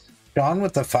West. Sean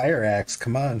with the fire axe.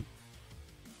 Come on.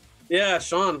 Yeah,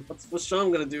 Sean. What's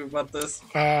Sean gonna do about this?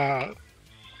 Well,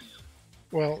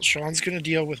 Sean's gonna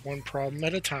deal with one problem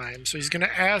at a time. So he's gonna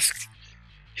ask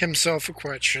himself a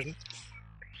question.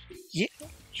 Yeah,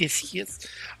 yes.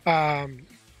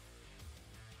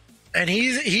 And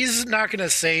he's not gonna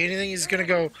say anything. He's gonna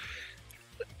go.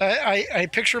 I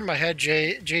picture in my head,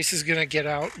 Jace is gonna get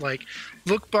out, like,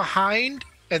 look behind,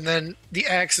 and then the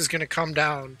axe is gonna come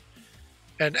down,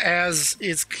 and as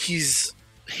he's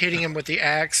hitting him with the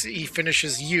axe, he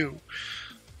finishes you.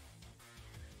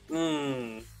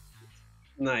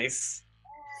 Nice.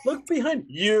 Look behind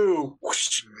you.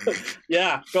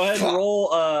 Yeah, go ahead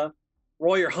and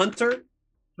roll your hunter,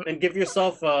 and give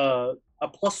yourself a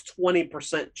plus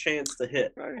 20% chance to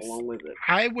hit along with it.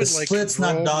 I would the like split's to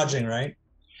roll... not dodging, right?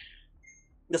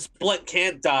 The split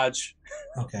can't dodge.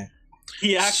 Okay.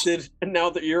 He acted, and now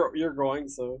that you're going,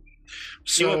 so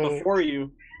he went before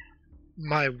you.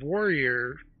 My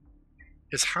warrior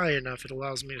is high enough; it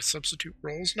allows me to substitute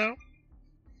rolls now.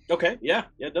 Okay. Yeah,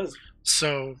 it does.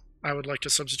 So I would like to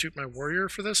substitute my warrior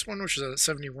for this one, which is at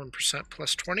 71%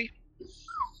 plus 20.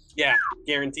 Yeah,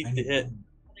 guaranteed to hit.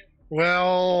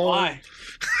 Well, why?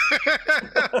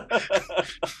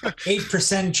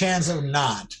 8% chance of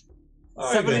not.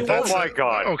 Oh my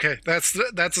god! Okay, that's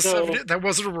a 70. That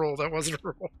wasn't a roll.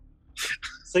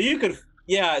 So you could,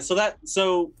 So that's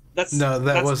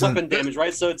weapon damage,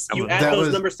 right? So it's you add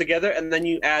those numbers together, and then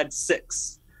you add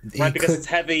 6, right? Because it's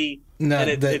heavy. No,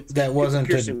 that wasn't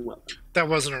piercing weapon. That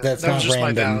wasn't. That was just random.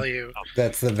 My value.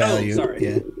 That's the value. Oh,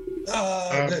 sorry.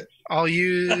 Yeah. I'll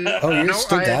use. You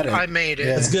still got it. I made it.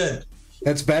 Yeah. That's good.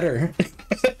 That's better.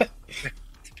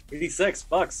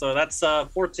 $86. So that's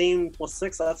 14 plus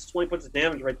 6. So that's 20 points of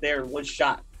damage right there in one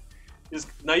shot.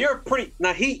 Now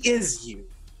he is you,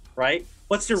 right?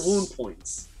 What's your wound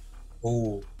points?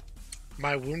 Oh,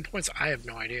 my wound points? I have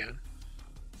no idea.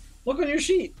 Look on your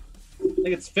sheet. I think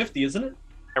it's 50, isn't it?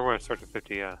 Everyone starts at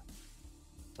 50. Yeah.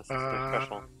 That's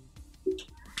special.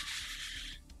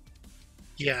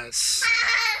 Yes.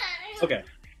 Okay.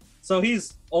 So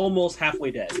he's almost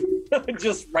halfway dead.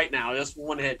 Just right now, just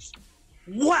one hit.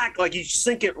 Whack! Like you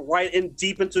sink it right in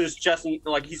deep into his chest, and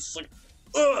like he's just like,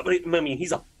 ugh! But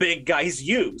he's a big guy. He's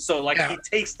you, so like he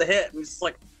takes the hit, and he's just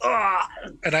like, ugh!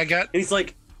 And he's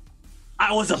like,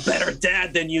 I was a better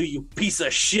dad than you, you piece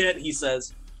of shit. He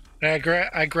says. And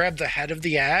I grab the head of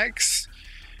the axe,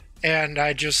 and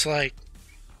I just like,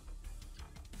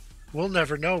 we'll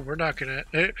never know.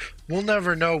 We'll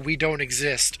never know we don't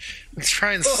exist. Let's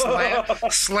try and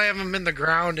slam him in the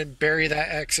ground and bury that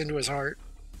axe into his heart.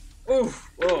 Oof.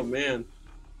 Oh, man.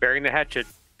 Bearing the hatchet,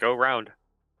 go round.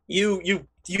 You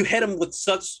hit him with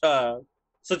such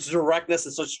directness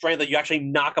and such strength that you actually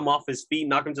knock him off his feet,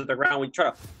 knock him to the ground. When you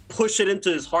try to push it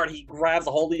into his heart, he grabs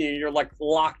a hold of you, and you're like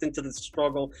locked into the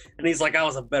struggle. And he's like, "I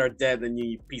was a better dead than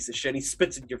you piece of shit." And he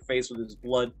spits in your face with his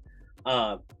blood.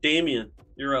 Damien,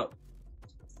 you're up.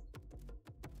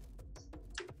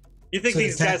 You think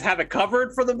these guys have it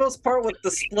covered for the most part with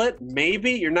the split?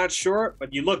 Maybe, you're not sure,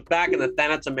 but you look back and the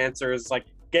Thanatomancer is like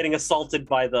getting assaulted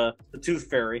by the Tooth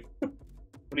Fairy. What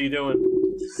are you doing?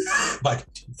 By the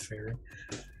Tooth Fairy.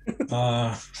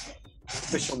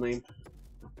 Official name.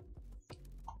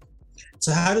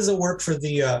 So how does it work for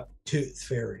the Tooth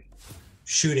Fairy?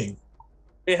 Shooting.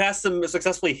 It has to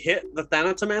successfully hit the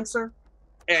Thanatomancer.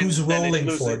 And who's rolling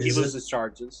for it? He loses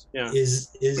charges. Yeah. Is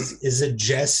it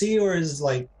Jesse, or is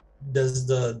like does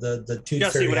the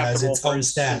Tooth Fairy has its own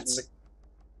stats?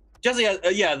 Jesse,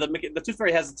 the Tooth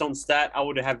Fairy has its own stat. I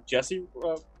would have Jesse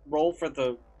roll for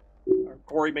the, or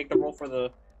Corey make the roll for the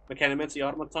Mechanomancy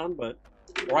Automaton,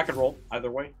 or I could roll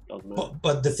either way. Doesn't matter.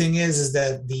 But the thing is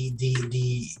that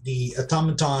the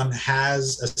automaton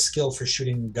has a skill for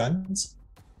shooting guns.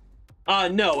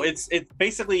 No, it's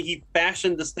basically he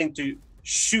fashioned this thing to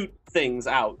shoot things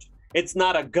out. It's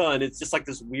not a gun. It's just like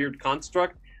this weird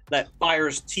construct that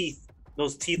fires teeth.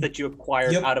 Those teeth that you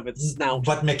acquired out of its snout.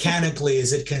 But mechanically,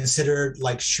 is it considered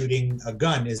like shooting a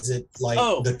gun? Is it like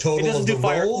the total of the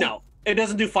roll? No, it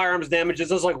doesn't do firearms damage. It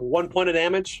does like 1 point of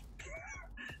damage.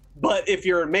 But if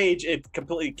you're a mage, it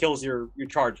completely kills your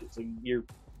charges. So you're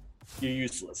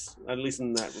useless, at least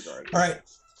in that regard. All right.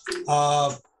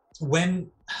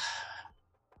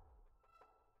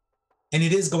 And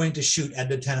it is going to shoot at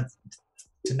the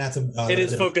it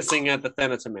is focusing at the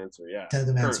Thanatomancer, yeah.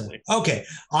 Currently. Okay,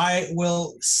 I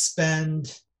will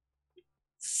spend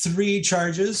 3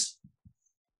 charges,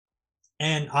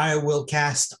 and I will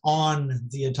cast on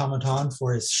the automaton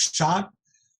for his shot.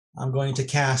 I'm going to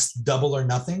cast double or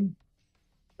nothing.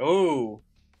 Oh,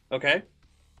 okay.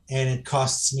 And it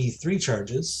costs me 3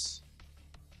 charges.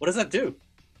 What does that do?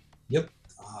 Yep.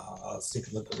 Let's take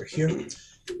a look over here.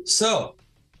 So,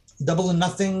 double or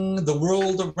nothing, the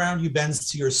world around you bends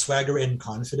to your swagger and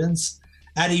confidence.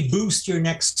 Add a boost your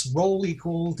next roll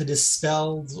equal to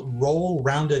dispelled roll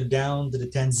rounded down to the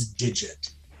 10th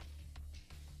digit.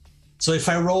 So if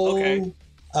I roll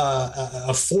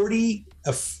a 40,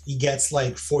 he gets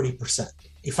like 40%.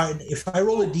 If I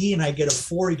roll a D and I get a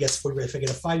 4, he gets 40%. If I get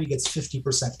a 5, he gets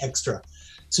 50% extra.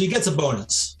 So he gets a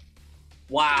bonus.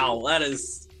 Wow, that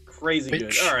is crazy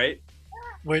good. All right.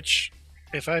 Which,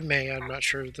 if I may, I'm not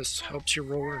sure if this helps you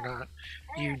roll or not,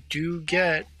 you do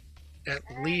get at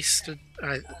least a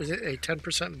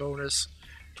 10% bonus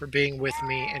for being with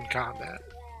me in combat.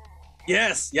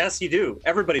 Yes, you do.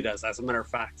 Everybody does, as a matter of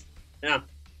fact. Yeah.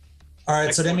 All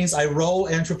right, so that means I roll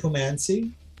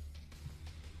anthropomancy,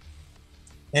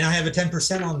 and I have a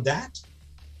 10% on that?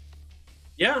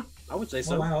 Yeah, I would say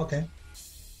so. Oh, wow, okay.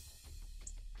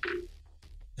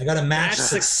 I got a match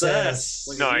success.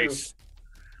 Nice.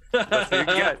 That's what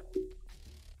you get.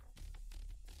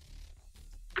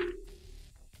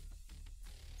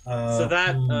 So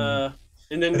that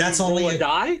and then that's you roll only a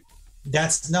die.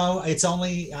 It's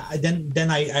only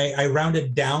then I round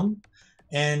it down,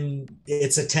 and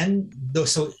it's a 10.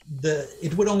 So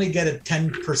it would only get a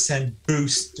 10%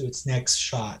 boost to its next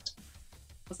shot.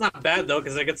 That's not bad though,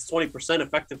 because it gets 20%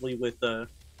 effectively with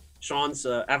Sean's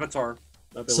avatar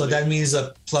ability. So that means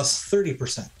a plus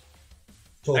 30%.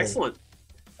 Total. Excellent.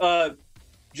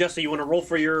 Jesse, you want to roll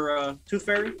for your Tooth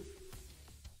Fairy?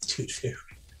 Tooth Fairy.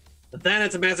 The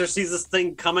Thanatomancer sees this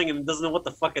thing coming and doesn't know what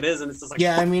the fuck it is, and it's just like...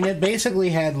 Yeah, I mean, it basically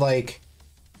had, like,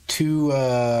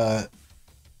 2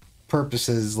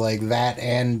 purposes, like that,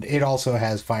 and it also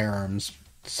has firearms.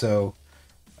 So,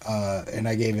 and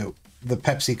I gave it the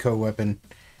PepsiCo weapon,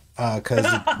 because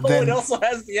it also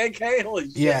has the AK?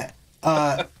 Holy shit. Yeah.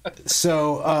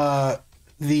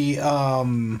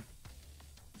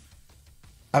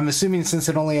 I'm assuming since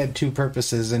it only had 2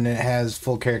 purposes and it has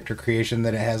full character creation,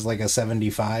 that it has like a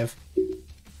 75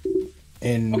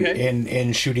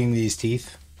 in shooting these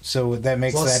teeth. So that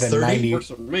makes plus that a 30 90. Works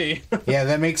for me. Yeah,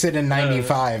 that makes it a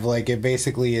 95. Like it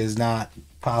basically is not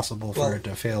possible for it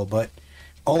to fail. But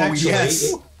actually,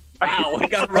 yes, Wow, I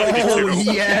got really good.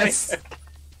 yes.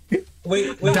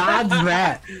 Wait. Dodge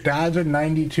that. Dodge a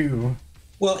 92.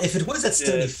 Well, if it was at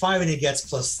 75 and it gets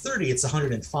plus 30, it's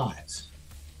 105.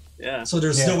 Yeah. So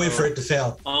there's no way for it to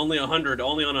fail. Only 100.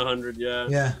 Only on 100. Yeah.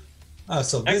 Yeah. Oh,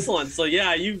 so good. Excellent. So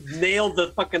yeah, you nailed the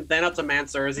fucking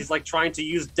Thanatomancer as he's like trying to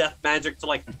use death magic to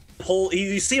like pull.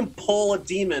 You see him pull a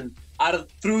demon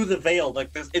through the veil.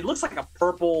 Like this, it looks like a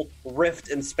purple rift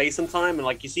in space and time, and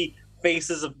like you see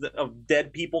faces of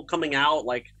dead people coming out.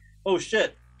 Like, oh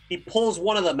shit! He pulls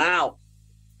one of them out,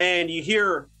 and you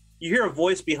hear a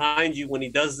voice behind you when he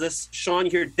does this. Sean,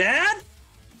 you hear, "Dad!"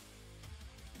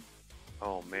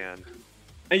 Oh man!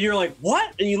 And you're like,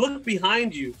 "What?" And you look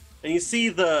behind you, and you see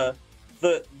the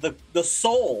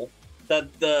soul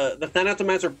that the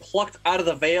Thanatomancer plucked out of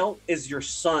the veil is your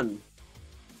son,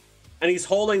 and he's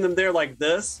holding them there like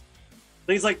this,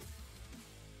 and he's like,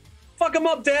 "Fuck him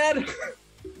up, Dad!"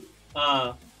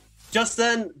 Just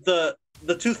then, the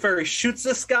Tooth Fairy shoots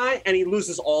this guy, and he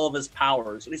loses all of his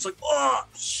powers, and he's like, "Oh!"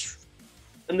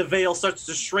 And the veil starts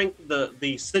to shrink, the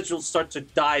sigils start to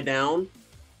die down,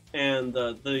 and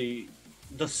the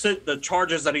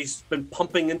charges that he's been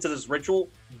pumping into this ritual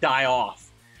die off.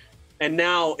 And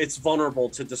now it's vulnerable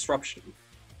to disruption.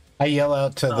 I yell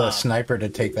out to the sniper to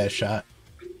take that shot.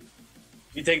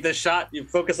 You take this shot, you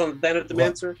focus on the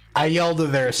Thanatomancer. I yell to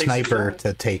their sniper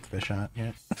to take the shot,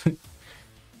 yeah.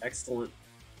 Excellent.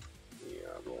 Yeah,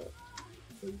 roll.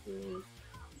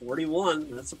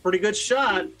 41. That's a pretty good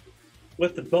shot.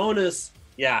 With the bonus,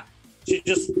 yeah. She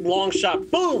just long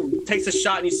shot, boom! Takes a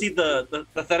shot, and you see the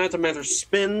Thanatomancer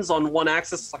spins on one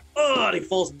axis. It's like, ugh, and he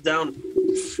falls down.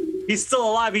 He's still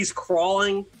alive. He's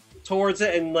crawling towards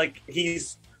it, and like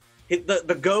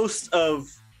the ghost of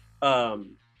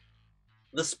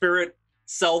the spirit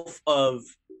self of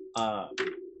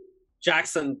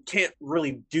Jackson can't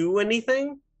really do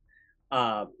anything,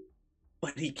 but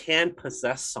he can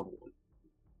possess someone.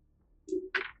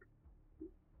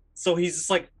 So he's just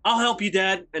like, "I'll help you,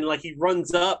 Dad," and like he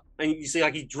runs up, and you see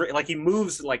like he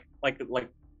moves like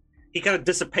he kind of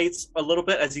dissipates a little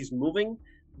bit as he's moving,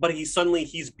 but he's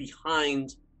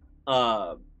behind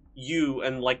you,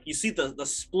 and like you see the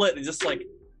split. It's just like,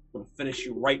 "I'm gonna finish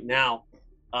you right now,"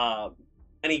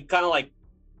 and he kind of like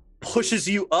pushes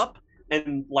you up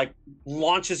and like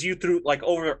launches you through like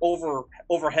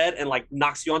overhead and like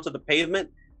knocks you onto the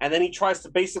pavement, and then he tries to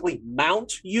basically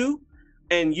mount you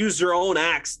and use your own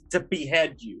axe to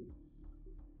behead you.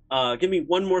 Give me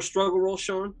one more struggle roll,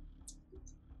 Sean.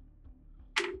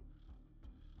 I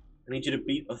need you to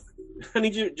beat I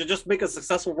need you to just make a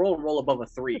successful roll and roll above a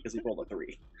 3 because he rolled a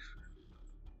 3.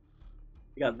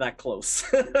 You got that close.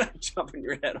 Chopping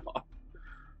your head off.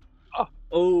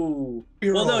 Oh.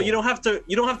 Well, no, you don't have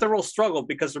to roll struggle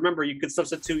because remember you can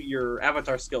substitute your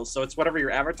avatar skills. So it's whatever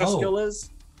your avatar skill is.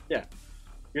 Yeah.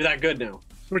 You're that good now.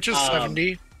 Which is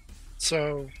 70.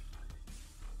 So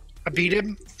I beat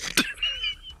him.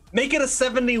 Make it a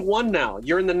 71 now.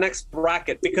 You're in the next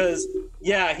bracket because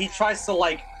yeah, he tries to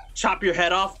like chop your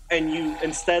head off and you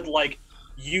instead like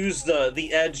use the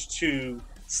edge to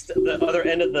the other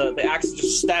end of the axe to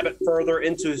just stab it further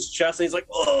into his chest, and he's like,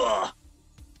 ugh.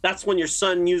 That's when your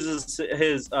son uses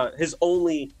his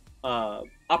only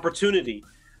opportunity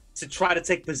to try to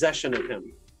take possession of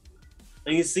him.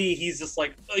 And you see he's just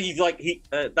like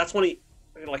that's when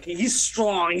he's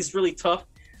strong, he's really tough,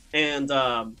 and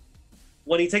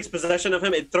when he takes possession of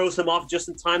him, it throws him off just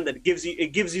in time. That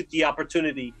it gives you the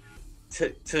opportunity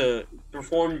to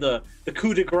perform the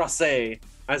coup de grace,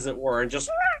 as it were, and just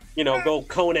go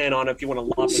Conan on it if you want to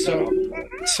lop it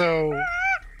off. So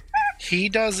he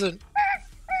doesn't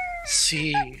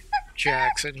see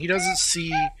Jackson. He doesn't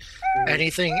see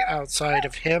anything outside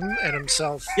of him and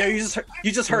himself. Yeah,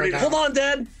 you just heard it. Hold on,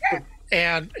 Dad.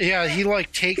 And yeah, he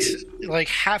like takes like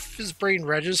half his brain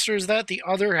registers that, the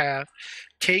other half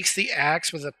takes the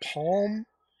axe with a palm,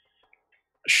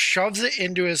 shoves it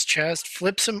into his chest,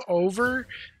 flips him over,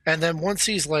 and then once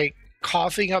he's like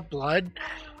coughing up blood,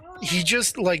 he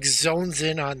just like zones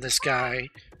in on this guy,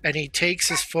 and he takes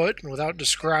his foot, and without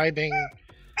describing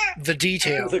the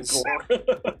details,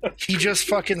 he just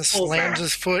fucking slams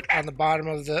his foot on the bottom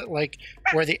of the like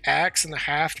where the axe and the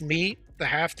haft meet. The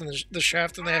haft and the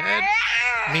shaft and the head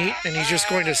meet, and he's just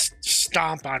going to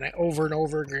stomp on it over and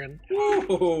over again.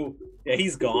 Ooh. Yeah,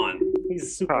 he's gone.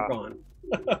 He's super gone.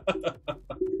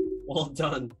 Well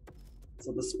done.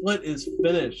 So the split is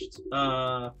finished.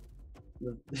 The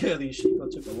Ishiko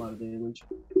took a lot of damage.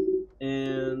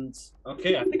 And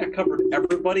okay, I think I covered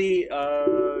everybody.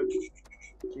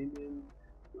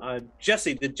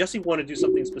 Jesse, did Jesse want to do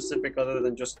something specific other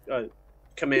than just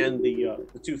command the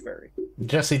Tooth Fairy?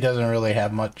 Jesse doesn't really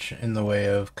have much in the way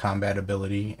of combat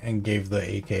ability and gave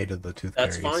the AK to the Tooth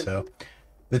Fairy. Fine. So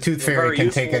the Tooth Fairy can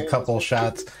take a couple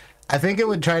shots. I think it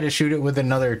would try to shoot it with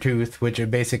another tooth, which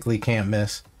it basically can't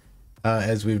miss,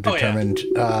 as we've determined.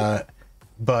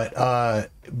 But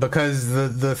because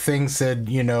the thing said,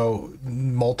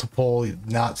 multiple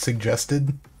not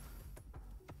suggested,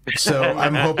 So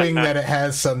I'm hoping that it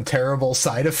has some terrible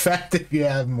side effect if you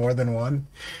have more than one.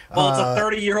 Well, it's a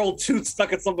 30-year-old tooth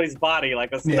stuck in somebody's body.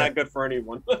 Like, that's not good for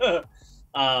anyone.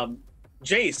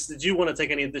 Jace, did you want to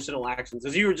take any additional actions?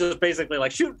 Because you were just basically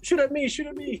like, shoot at me, shoot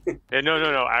at me. Yeah,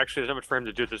 no. Actually, there's not much for him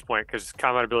to do at this point because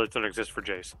combat abilities don't exist for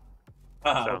Jace.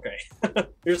 Okay.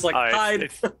 You're just like,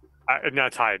 hide. No,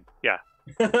 it's hide. Yeah.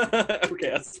 Okay,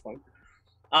 that's fine.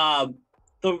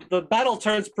 The battle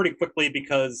turns pretty quickly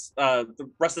because the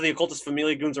rest of the occultist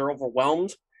familia goons are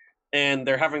overwhelmed, and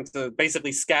they're having to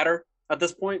basically scatter at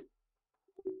this point.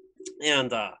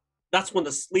 And that's when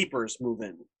the sleepers move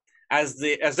in. As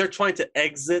they're trying to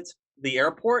exit the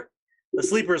airport, the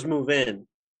sleepers move in,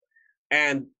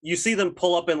 and you see them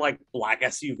pull up in like black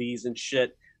SUVs and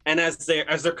shit. And as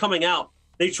they're coming out,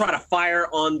 they try to fire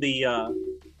on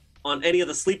any of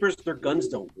the sleepers. Their guns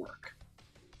don't work.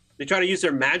 They try to use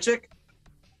their magic,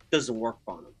 doesn't work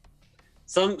on them.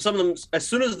 Some of them, as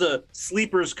soon as the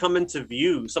sleepers come into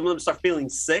view, some of them start feeling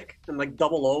sick and like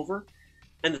double over.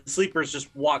 And the sleepers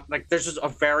just walk, like there's just a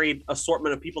varied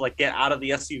assortment of people that get out of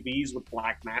the SUVs with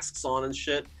black masks on and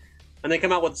shit. And they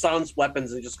come out with silenced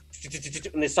weapons and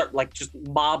they start like just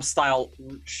mob style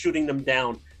shooting them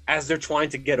down as they're trying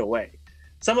to get away.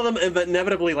 Some of them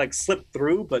inevitably like slip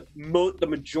through, but the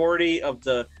majority of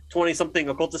the 20-something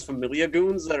occultist familia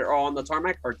goons that are on the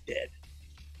tarmac are dead.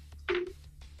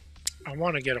 I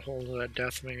want to get a hold of that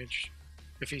death mage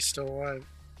if he's still alive.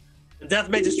 The death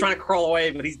mage is trying to crawl away,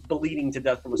 but he's bleeding to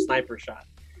death from a sniper shot.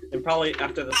 And probably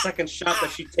after the second shot that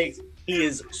she takes, he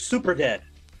is super dead.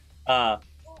 Or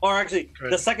actually,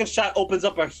 the second shot opens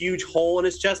up a huge hole in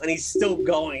his chest, and he's still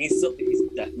going. He's a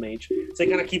death mage, so he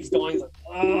kind of keeps going. He's like,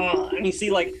 ugh. And you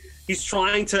see, like, he's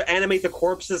trying to animate the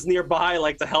corpses nearby,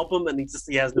 like to help him, and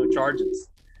he has no charges.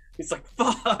 He's like,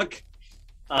 fuck.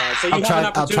 So you have an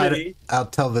opportunity. I'll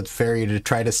tell the fairy to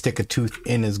try to stick a tooth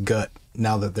in his gut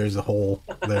now that there's a hole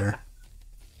there.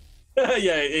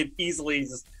 Yeah, it easily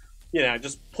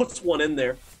just puts one in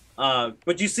there.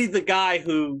 But you see the guy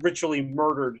who ritually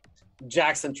murdered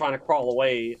Jackson trying to crawl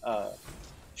away,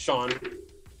 Sean.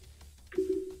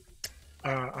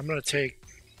 I'm gonna take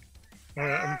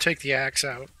the axe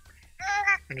out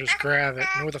and just grab it.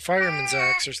 And with a fireman's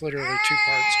axe, there's literally two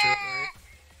parts to it, right?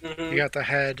 Mm-hmm. You got the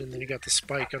head, and then you got the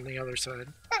spike on the other side.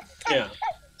 Yeah.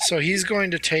 So he's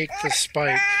going to take the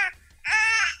spike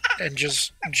and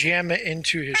just jam it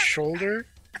into his shoulder,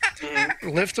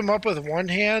 lift him up with one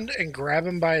hand, and grab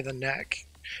him by the neck.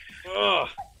 Ugh.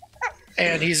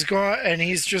 And he's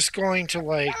just going to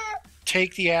like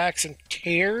take the axe and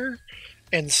tear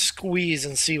and squeeze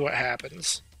and see what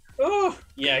happens. Oh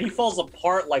yeah, he falls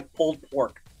apart like pulled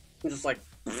pork. He's just like,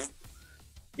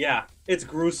 yeah, it's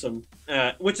gruesome,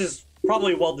 which is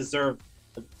probably well deserved.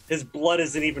 His blood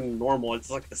isn't even normal. It's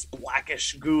like this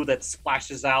blackish goo that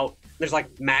splashes out. There's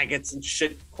like maggots and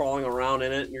shit crawling around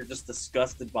in it, and you're just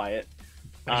disgusted by it.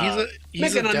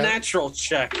 He's making a natural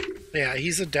check. Yeah,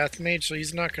 he's a death mage, so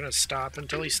he's not going to stop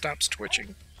until he stops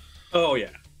twitching. Oh yeah,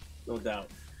 no doubt.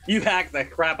 You hack the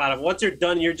crap out of it. Once you're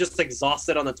done, you're just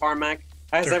exhausted on the tarmac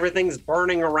as everything's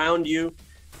burning around you.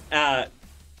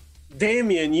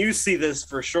 Damien, you see this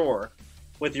for sure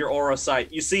with your aura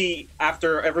sight. You see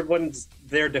after everyone's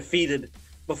there defeated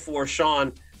before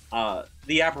Sean,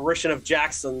 the apparition of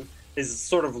Jackson is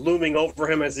sort of looming over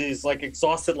him as he's like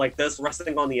exhausted like this,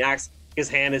 resting on the axe. His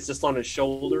hand is just on his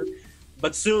shoulder.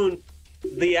 But soon,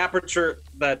 the aperture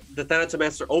that the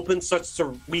Thanatomancer opens starts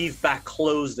to weave back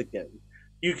closed again.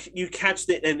 You catch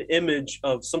an image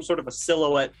of some sort of a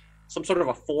silhouette, some sort of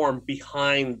a form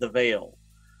behind the veil.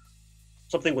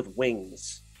 Something with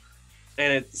wings.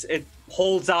 And it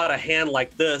holds out a hand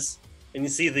like this, and you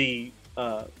see the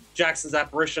Jackson's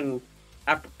apparition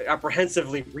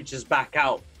apprehensively reaches back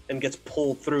out and gets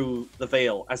pulled through the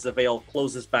veil as the veil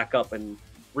closes back up and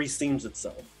reseams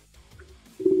itself.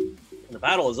 And the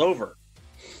battle is over.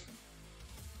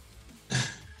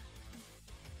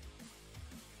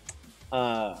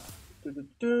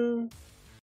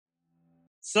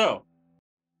 So,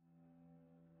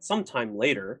 sometime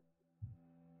later,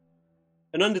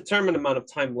 an undetermined amount of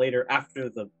time later, after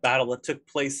the battle that took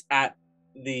place at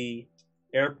the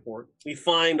airport, we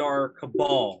find our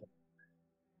cabal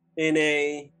in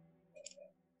the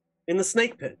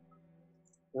snake pit,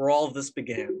 where all of this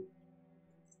began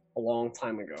a long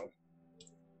time ago,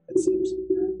 it seems.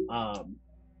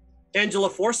 Angela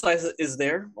Forsyth is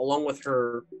there, along with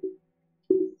her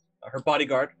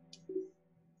bodyguard.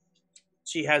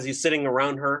 She has you sitting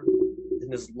around her in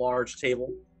this large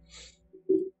table.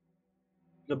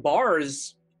 The bar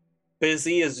is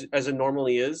busy as it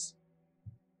normally is.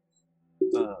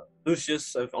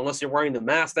 Lucius, unless you're wearing the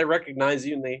mask, they recognize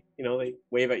you and they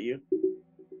wave at you.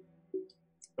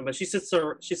 But she sits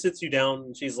you down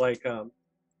and she's like,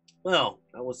 well,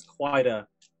 that was quite a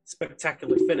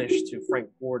spectacular finish to Frank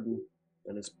Gordon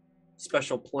and his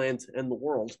special plan to end the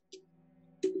world.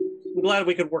 I'm glad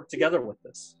we could work together with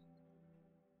this.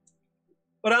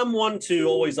 But I'm one to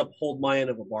always uphold my end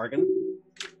of a bargain.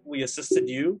 We assisted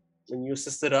you, and you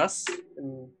assisted us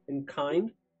in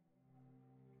kind.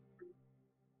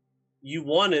 You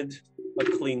wanted a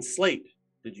clean slate,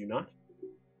 did you not?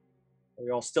 Are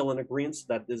we all still in agreement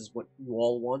that this is what you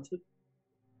all wanted?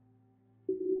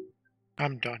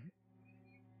 I'm done.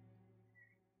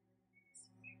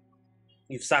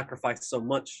 You've sacrificed so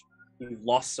much. You've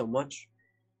lost so much.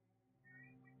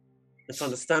 It's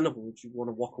understandable that you want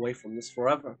to walk away from this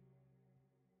forever.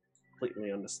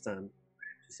 Completely understand,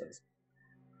 she says.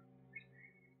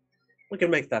 We can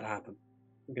make that happen.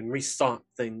 We can restart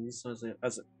things as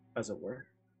it were.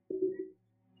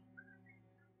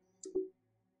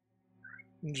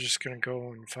 I'm just gonna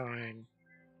go and find.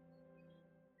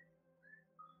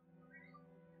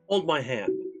 Hold my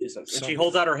hand, she says. And she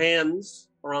holds out her hands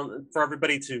around for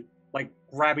everybody to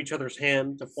grab each other's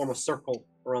hand to form a circle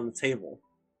around the table.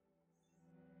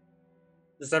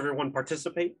 Does everyone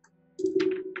participate?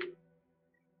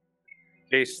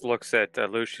 Jace looks at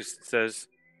Lucius and says,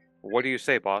 "What do you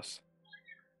say, boss?"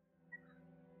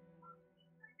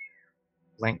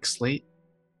 Blank slate?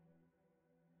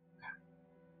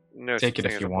 No, Take such it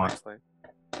thing if as you a blank want.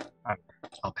 slate.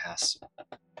 I'll pass.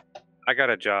 I got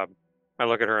a job. I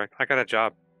look at her. I got a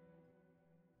job.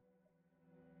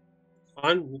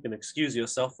 Fine, you can excuse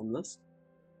yourself from this.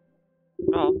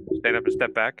 I'll stand up and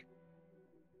step back.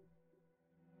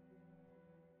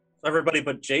 Everybody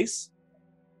but Jace?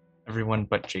 Everyone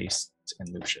but Jace and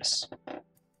Lucius.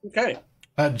 Okay.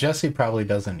 Jesse probably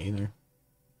doesn't either.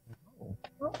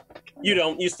 You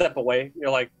don't. You step away. You're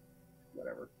like,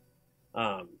 whatever.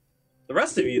 The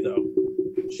rest of you, though,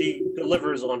 she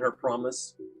delivers on her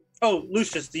promise. Oh,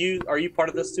 Lucius, are you part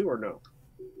of this too, or no?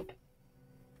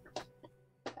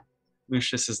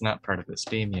 Lucius is not part of this.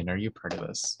 Damien, are you part of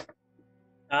this?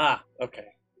 Ah,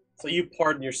 okay. So you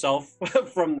pardon yourself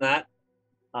from that.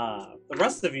 The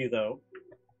rest of you, though,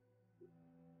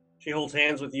 she holds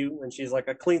hands with you, and she's like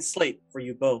a clean slate for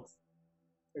you both.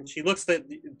 And she looks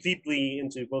deeply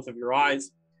into both of your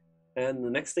eyes, and the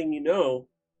next thing you know,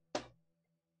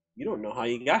 you don't know how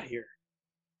you got here.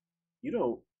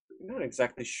 You're not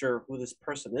exactly sure who this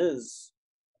person is,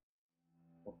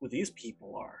 or who these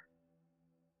people are.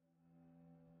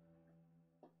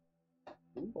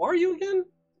 Who are you again?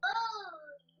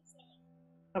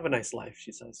 Have a nice life,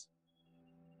 she says.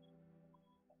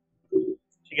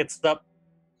 She gets up,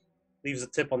 leaves a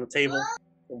tip on the table,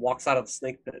 and walks out of the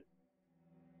snake pit.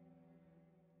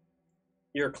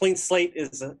 Your clean slate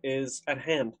is at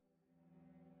hand.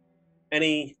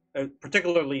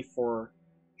 Particularly for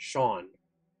Sean.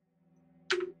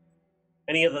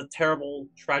 Any of the terrible,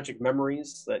 tragic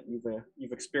memories that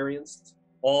you've experienced,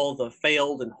 all the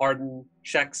failed and hardened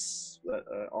checks that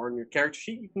are on your character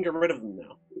sheet, you can get rid of them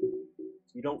now.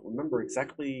 You don't remember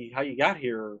exactly how you got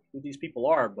here or who these people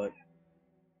are, but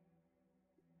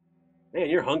man,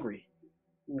 you're hungry.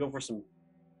 You can go for some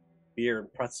beer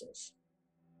and pretzels.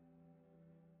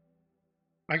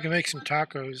 I can make some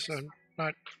tacos. I'm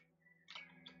not.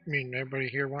 I mean, everybody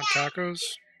here want tacos?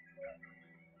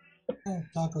 Yeah,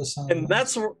 tacos sound And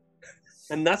nice.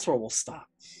 that's where we'll stop.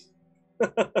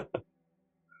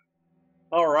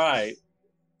 All right.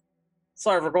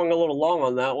 Sorry for going a little long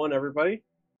on that one, everybody.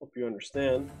 Hope you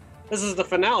understand. This is the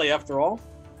finale, after all.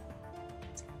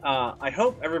 I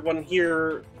hope everyone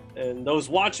here and those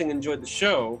watching enjoyed the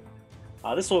show.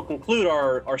 This will conclude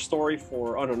our story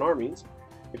for Unknown Armies.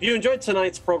 If you enjoyed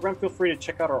tonight's program, feel free to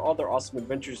check out our other awesome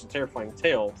adventures and terrifying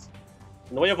tales.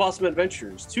 In the way of awesome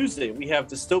adventures, Tuesday we have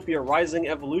Dystopia Rising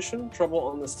Evolution, Trouble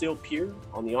on the Steel Pier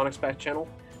on the Onyx Path channel.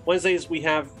 Wednesdays we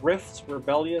have Rift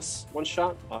Rebellious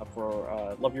one-shot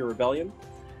for Love Your Rebellion.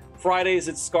 Fridays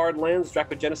it's Scarred Lands,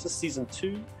 Dracogenesis Season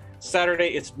 2.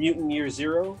 Saturday it's Mutant Year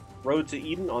Zero, Road to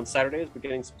Eden on Saturdays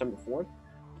beginning September 4th.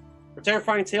 For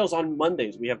Terrifying Tales on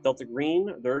Mondays, we have Delta Green,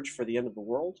 The Urge for the End of the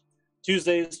World.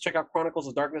 Tuesdays, check out Chronicles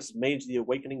of Darkness, Mage the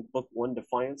Awakening, Book 1,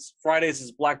 Defiance. Fridays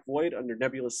is Black Void, Under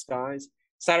Nebulous Skies.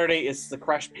 Saturday is the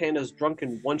Crash Panda's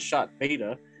Drunken One-Shot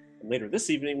Beta. And later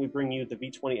this evening, we bring you the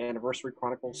V20 Anniversary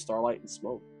Chronicles, Starlight and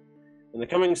Smoke. In the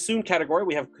Coming Soon category,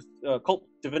 we have Cult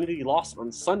Divinity Lost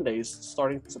on Sundays,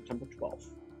 starting September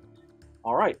 12th.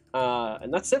 All right,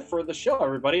 and that's it for the show,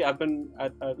 everybody.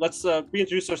 Let's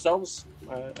reintroduce ourselves,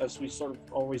 as we sort of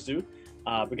always do.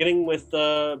 Beginning with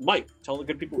Mike. Tell the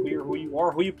good people here who you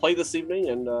are, who you play this evening,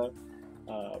 and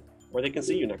where they can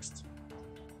see you next.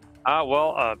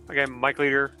 Again, Mike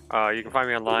Leader. You can find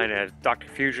me online at Dr.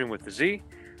 Fusion with the Z.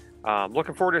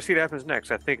 Looking forward to see what happens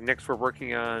next. I think next we're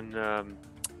working on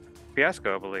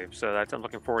Fiasco, I believe. So I'm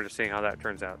looking forward to seeing how that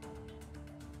turns out.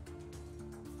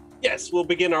 Yes, we'll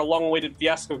begin our long-awaited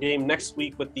Fiasco game next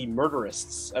week with the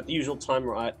Murderists at the usual time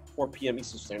at 4 p.m.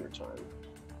 Eastern Standard Time.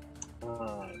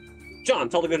 John,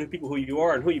 tell the good people who you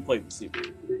are and who you played this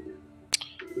evening.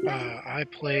 I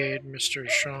played Mr.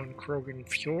 Sean Krogan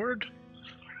Fjord.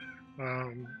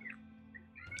 I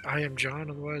am John,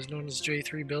 otherwise known as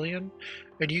J3 Billion,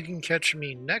 and you can catch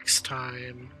me next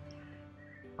time.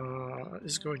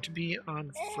 Is going to be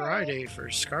on Friday for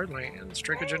Scarlands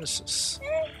Dracogenesis.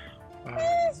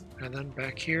 And then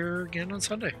back here again on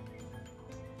Sunday.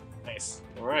 Nice.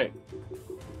 All right.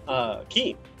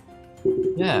 Key.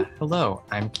 Yeah, hello,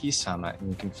 I'm Kisama, and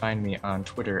you can find me on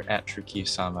Twitter at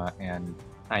TrueKisama, and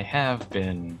I have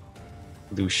been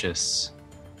Lucius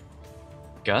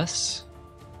Gus?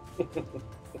 A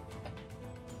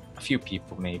few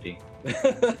people, maybe.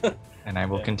 And I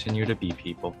will continue to be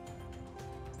people.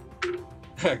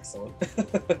 Excellent.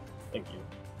 Thank you.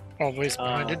 Always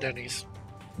behind the Denny's.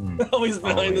 Always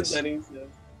behind Always. the Denny's. Yeah.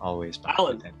 Always behind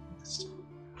Alan. the Denny's.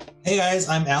 Hey guys,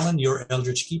 I'm Alan, your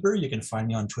Eldritch Keeper. You can find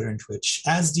me on Twitter and Twitch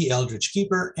as the Eldritch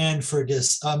Keeper. And for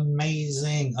this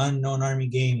amazing Unknown Army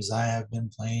games, I have been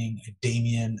playing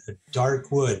Damien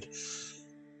Darkwood,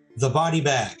 the body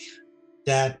bag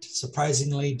that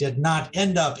surprisingly did not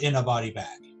end up in a body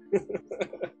bag.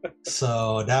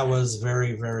 So that was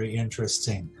very, very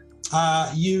interesting.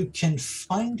 You can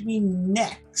find me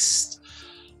next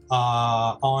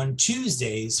on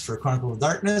Tuesdays for Chronicle of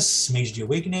Darkness, Mage the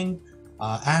Awakening.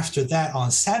 After that,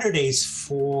 on Saturdays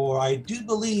for, I do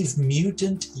believe,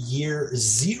 Mutant Year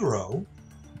Zero.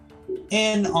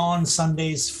 And on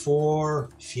Sundays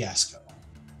for Fiasco.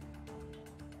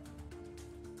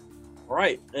 All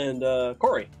right. And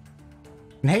Corey.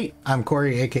 And hey, I'm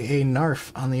Corey, aka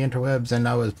Narf, on the interwebs, and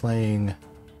I was playing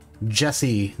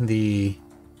Jesse, the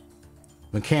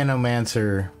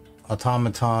Mechanomancer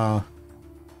automaton,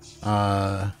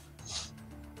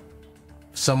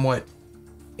 somewhat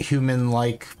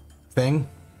human-like thing.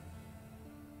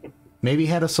 Maybe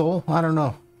had a soul. I don't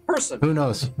know. Person. Who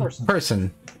knows?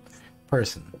 Person.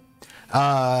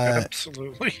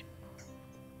 Absolutely.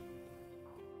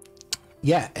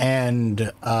 Yeah, and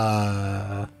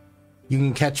you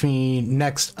can catch me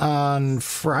next on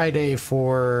Friday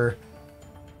for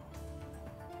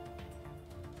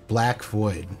Black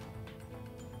Void.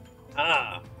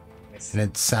 Nice. And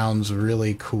it sounds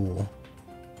really cool.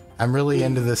 I'm really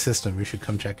into the system. You should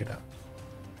come check it out.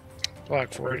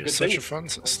 Black Void Good is such a things. fun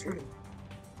system.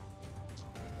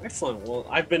 Excellent. Well,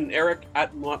 I've been Eric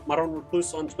at Modern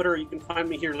Recluse on Twitter. You can find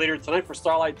me here later tonight for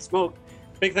Starlight Smoke.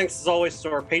 Big thanks as always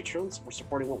to our patrons for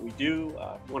supporting what we do.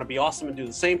 If you want to be awesome and do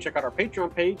the same, check out our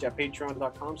Patreon page at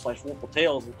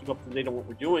patreon.com/WolfTales and keep up to date on what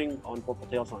we're doing on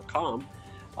WolfTales.com.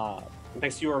 And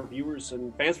thanks to you, our viewers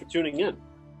and fans, for tuning in.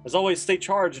 As always, stay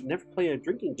charged and never play a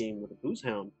drinking game with a booze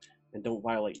hound, and don't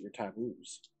violate your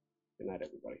taboos. Good night,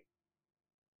 everybody.